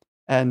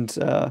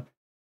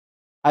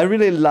I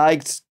really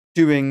liked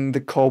doing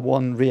the Core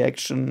 1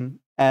 reaction,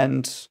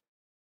 and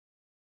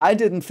I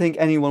didn't think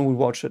anyone would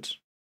watch it,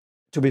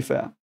 to be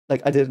fair.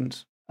 Like, I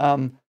didn't.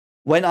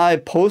 When I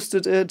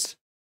posted it,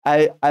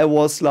 I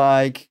was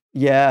like,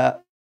 yeah,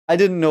 I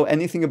didn't know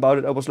anything about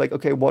it. I was like,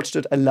 okay, watched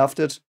it. I loved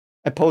it.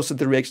 I posted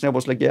the reaction. I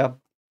was like, yeah,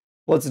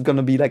 what's it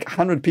gonna be? Like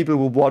 100 people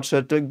will watch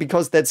it,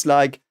 because that's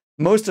like,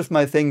 most of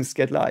my things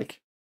get like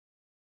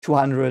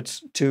 200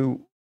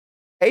 to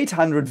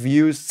 800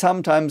 views.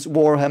 Sometimes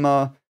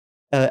Warhammer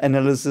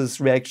analysis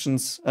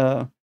reactions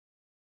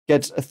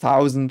get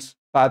 1,000,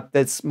 but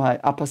that's my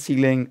upper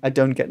ceiling. I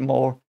don't get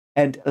more.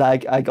 And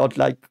like, I got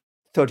like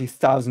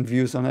 30,000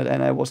 views on it,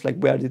 and I was like,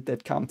 where did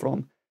that come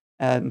from?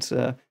 And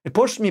it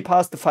pushed me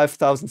past the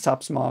 5,000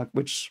 subs mark,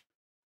 which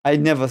I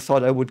never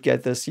thought I would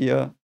get this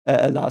year,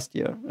 last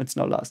year. It's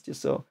not last year.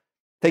 So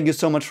thank you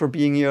so much for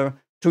being here,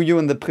 to you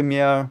in the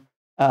premiere,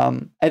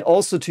 and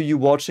also to you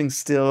watching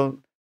still.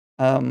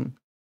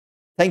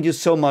 Thank you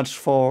so much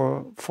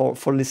for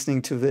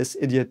listening to this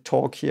idiot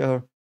talk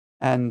here,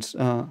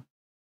 and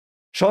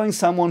showing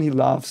someone he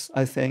loves,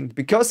 I think,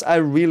 because I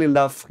really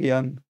love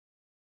Frieren.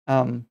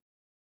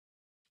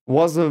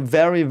 was a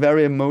very,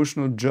 very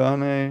emotional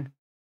journey,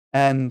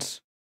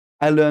 and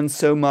I learned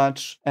so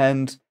much.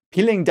 And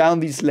peeling down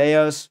these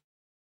layers,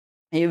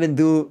 even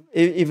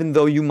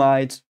though you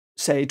might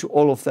say to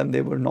all of them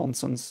they were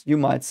nonsense, you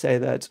might say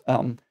that,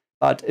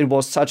 but it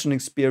was such an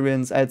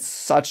experience. I had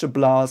such a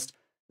blast.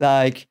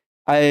 Like,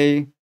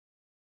 I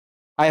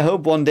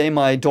hope one day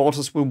my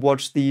daughters will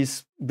watch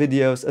these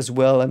videos as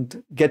well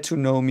and get to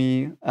know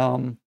me,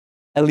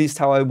 at least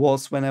how I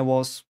was when I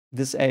was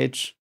this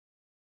age.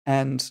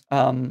 And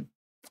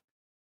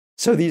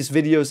so these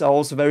videos are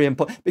also very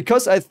important,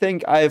 because I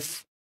think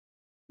I've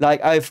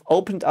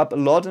opened up a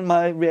lot in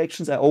my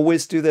reactions. I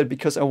always do that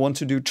because I want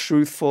to do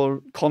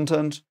truthful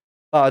content.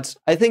 But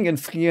I think in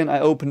Frieren I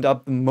opened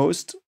up the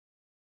most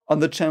on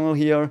the channel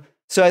here.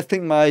 So I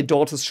think my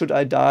daughters, should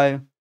I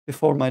die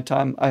before my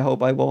time, I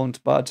hope I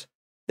won't, but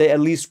they at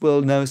least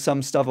will know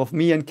some stuff of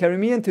me and carry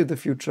me into the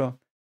future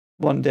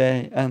one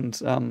day.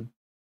 And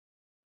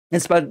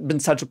it's been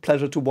such a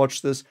pleasure to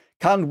watch this.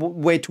 Can't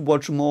wait to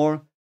watch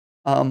more.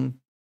 Can't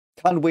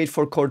wait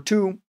for Cour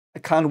 2. I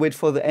can't wait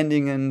for the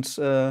ending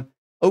and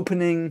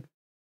opening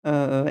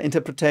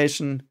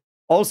interpretation.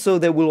 Also,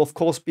 there will of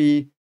course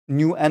be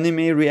new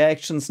anime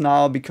reactions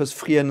now, because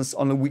Frieren is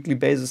on a weekly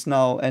basis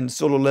now, and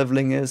solo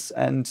leveling is,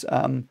 and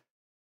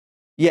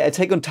yeah,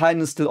 Attack on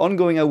Titan is still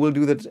ongoing. I will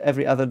do that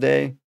every other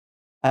day.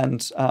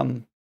 And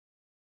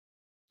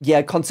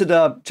yeah,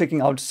 consider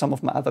checking out some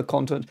of my other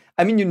content.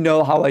 I mean, you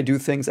know how I do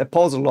things. I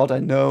pause a lot, I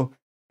know.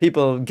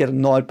 People get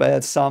annoyed by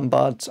it some,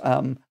 but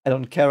I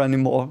don't care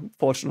anymore,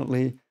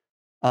 fortunately.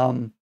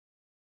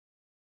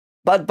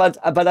 But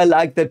I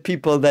like that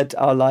people that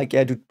are like,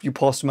 yeah, you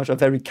pause too much, are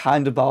very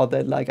kind about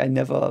that. Like, I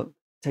never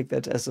take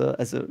that as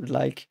a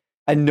like,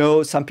 I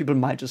know some people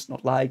might just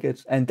not like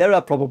it, and there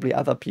are probably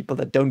other people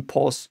that don't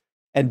pause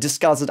and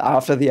discuss it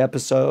after the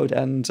episode,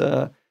 and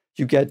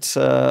you get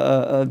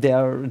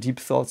their deep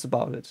thoughts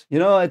about it. You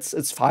know,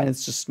 it's fine.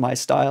 It's just my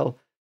style.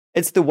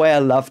 It's the way I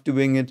love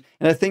doing it.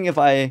 And I think if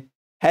I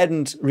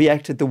hadn't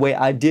reacted the way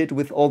I did,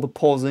 with all the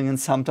pausing and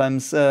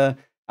sometimes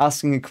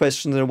asking a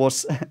question that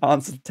was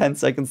answered 10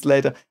 seconds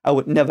later, I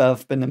would never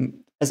have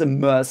been as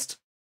immersed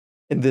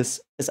in this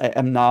as I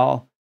am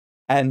now.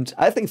 And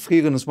I think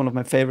Frieren is one of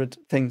my favorite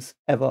things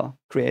ever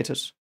created.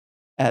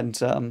 And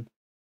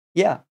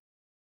yeah,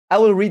 I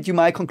will read you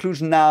my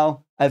conclusion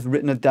now. I've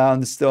written it down.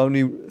 This is the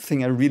only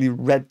thing I really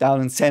read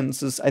down in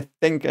sentences. I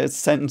think it's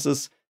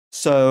sentences.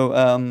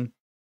 So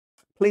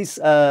please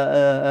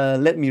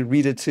let me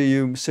read it to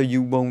you, so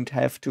you won't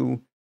have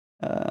to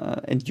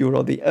endure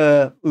all the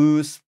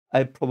oohs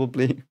I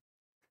probably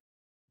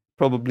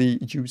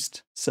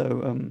used.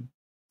 So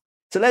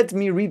let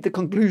me read the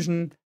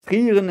conclusion.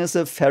 Frieren is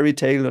a fairy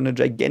tale on a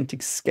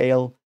gigantic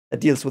scale that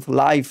deals with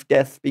life,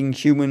 death, being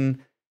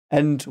human,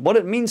 and what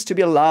it means to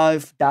be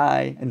alive,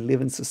 die, and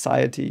live in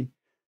society.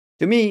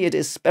 To me, it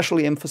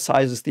especially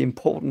emphasizes the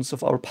importance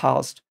of our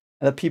past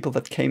and the people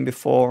that came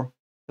before,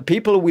 the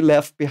people we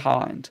left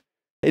behind.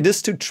 It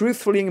is to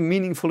truthfully and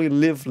meaningfully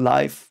live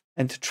life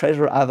and to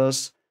treasure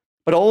others,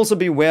 but also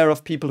beware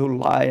of people who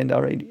lie and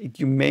are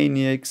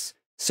egomaniacs,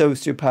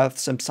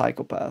 sociopaths, and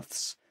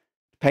psychopaths.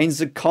 It paints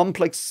a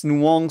complex,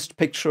 nuanced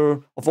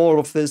picture of all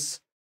of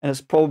this, and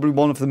is probably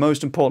one of the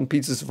most important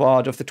pieces of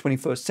art of the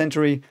 21st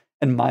century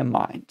in my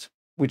mind,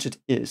 which it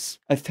is,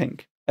 I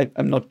think.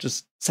 I'm not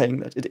just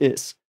saying that, it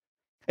is.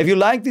 If you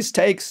like these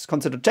takes,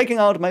 consider checking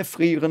out my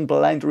Frieren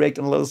blind react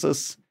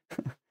analysis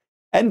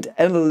and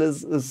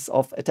analysis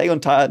of Attack on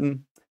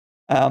Titan.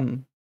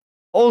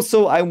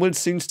 Also, I will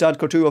soon start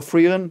Cour 2 of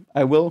Frieren.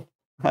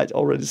 I'd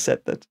already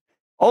said that.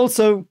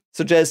 Also,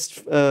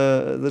 suggest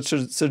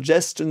the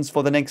suggestions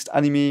for the next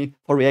anime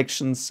for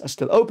reactions are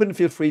still open.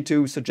 Feel free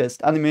to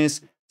suggest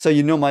animes, so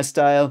you know my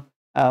style.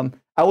 I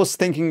was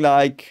thinking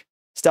like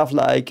stuff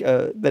like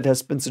that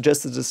has been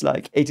suggested is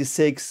like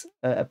 86,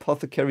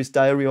 Apothecary's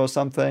Diary or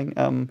something.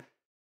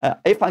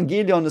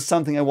 Evangelion is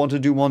something I want to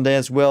do one day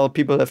as well.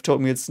 People have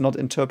told me it's not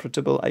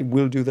interpretable. I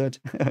will do that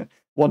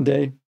one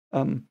day.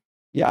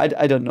 Yeah,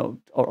 I don't know.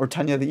 Or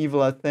Tanya the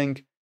Evil, I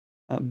think.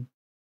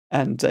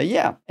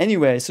 Yeah,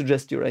 anyway,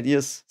 suggest your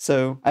ideas.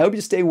 So I hope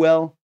you stay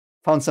well,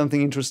 found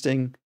something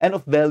interesting and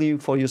of value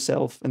for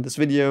yourself in this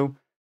video.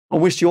 I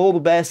wish you all the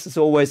best as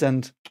always,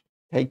 and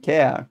take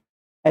care.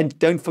 And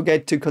don't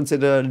forget to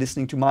consider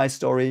listening to my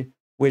story,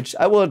 which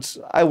I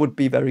would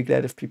be very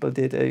glad if people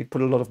did. I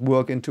put a lot of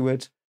work into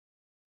it.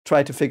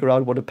 Try to figure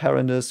out what a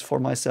parent is for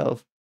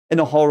myself in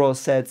a horror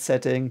sad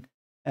setting.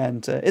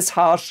 And it's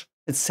harsh,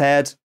 it's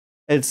sad,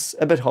 it's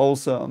a bit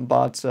wholesome,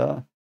 but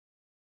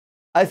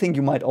I think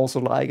you might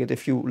also like it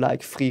if you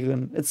like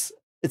Frieren.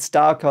 It's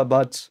darker,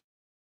 but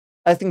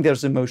I think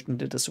there's emotion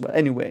in it as well.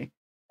 Anyway,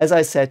 as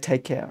I said,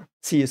 take care.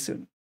 See you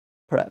soon.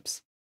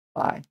 Perhaps.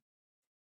 Bye.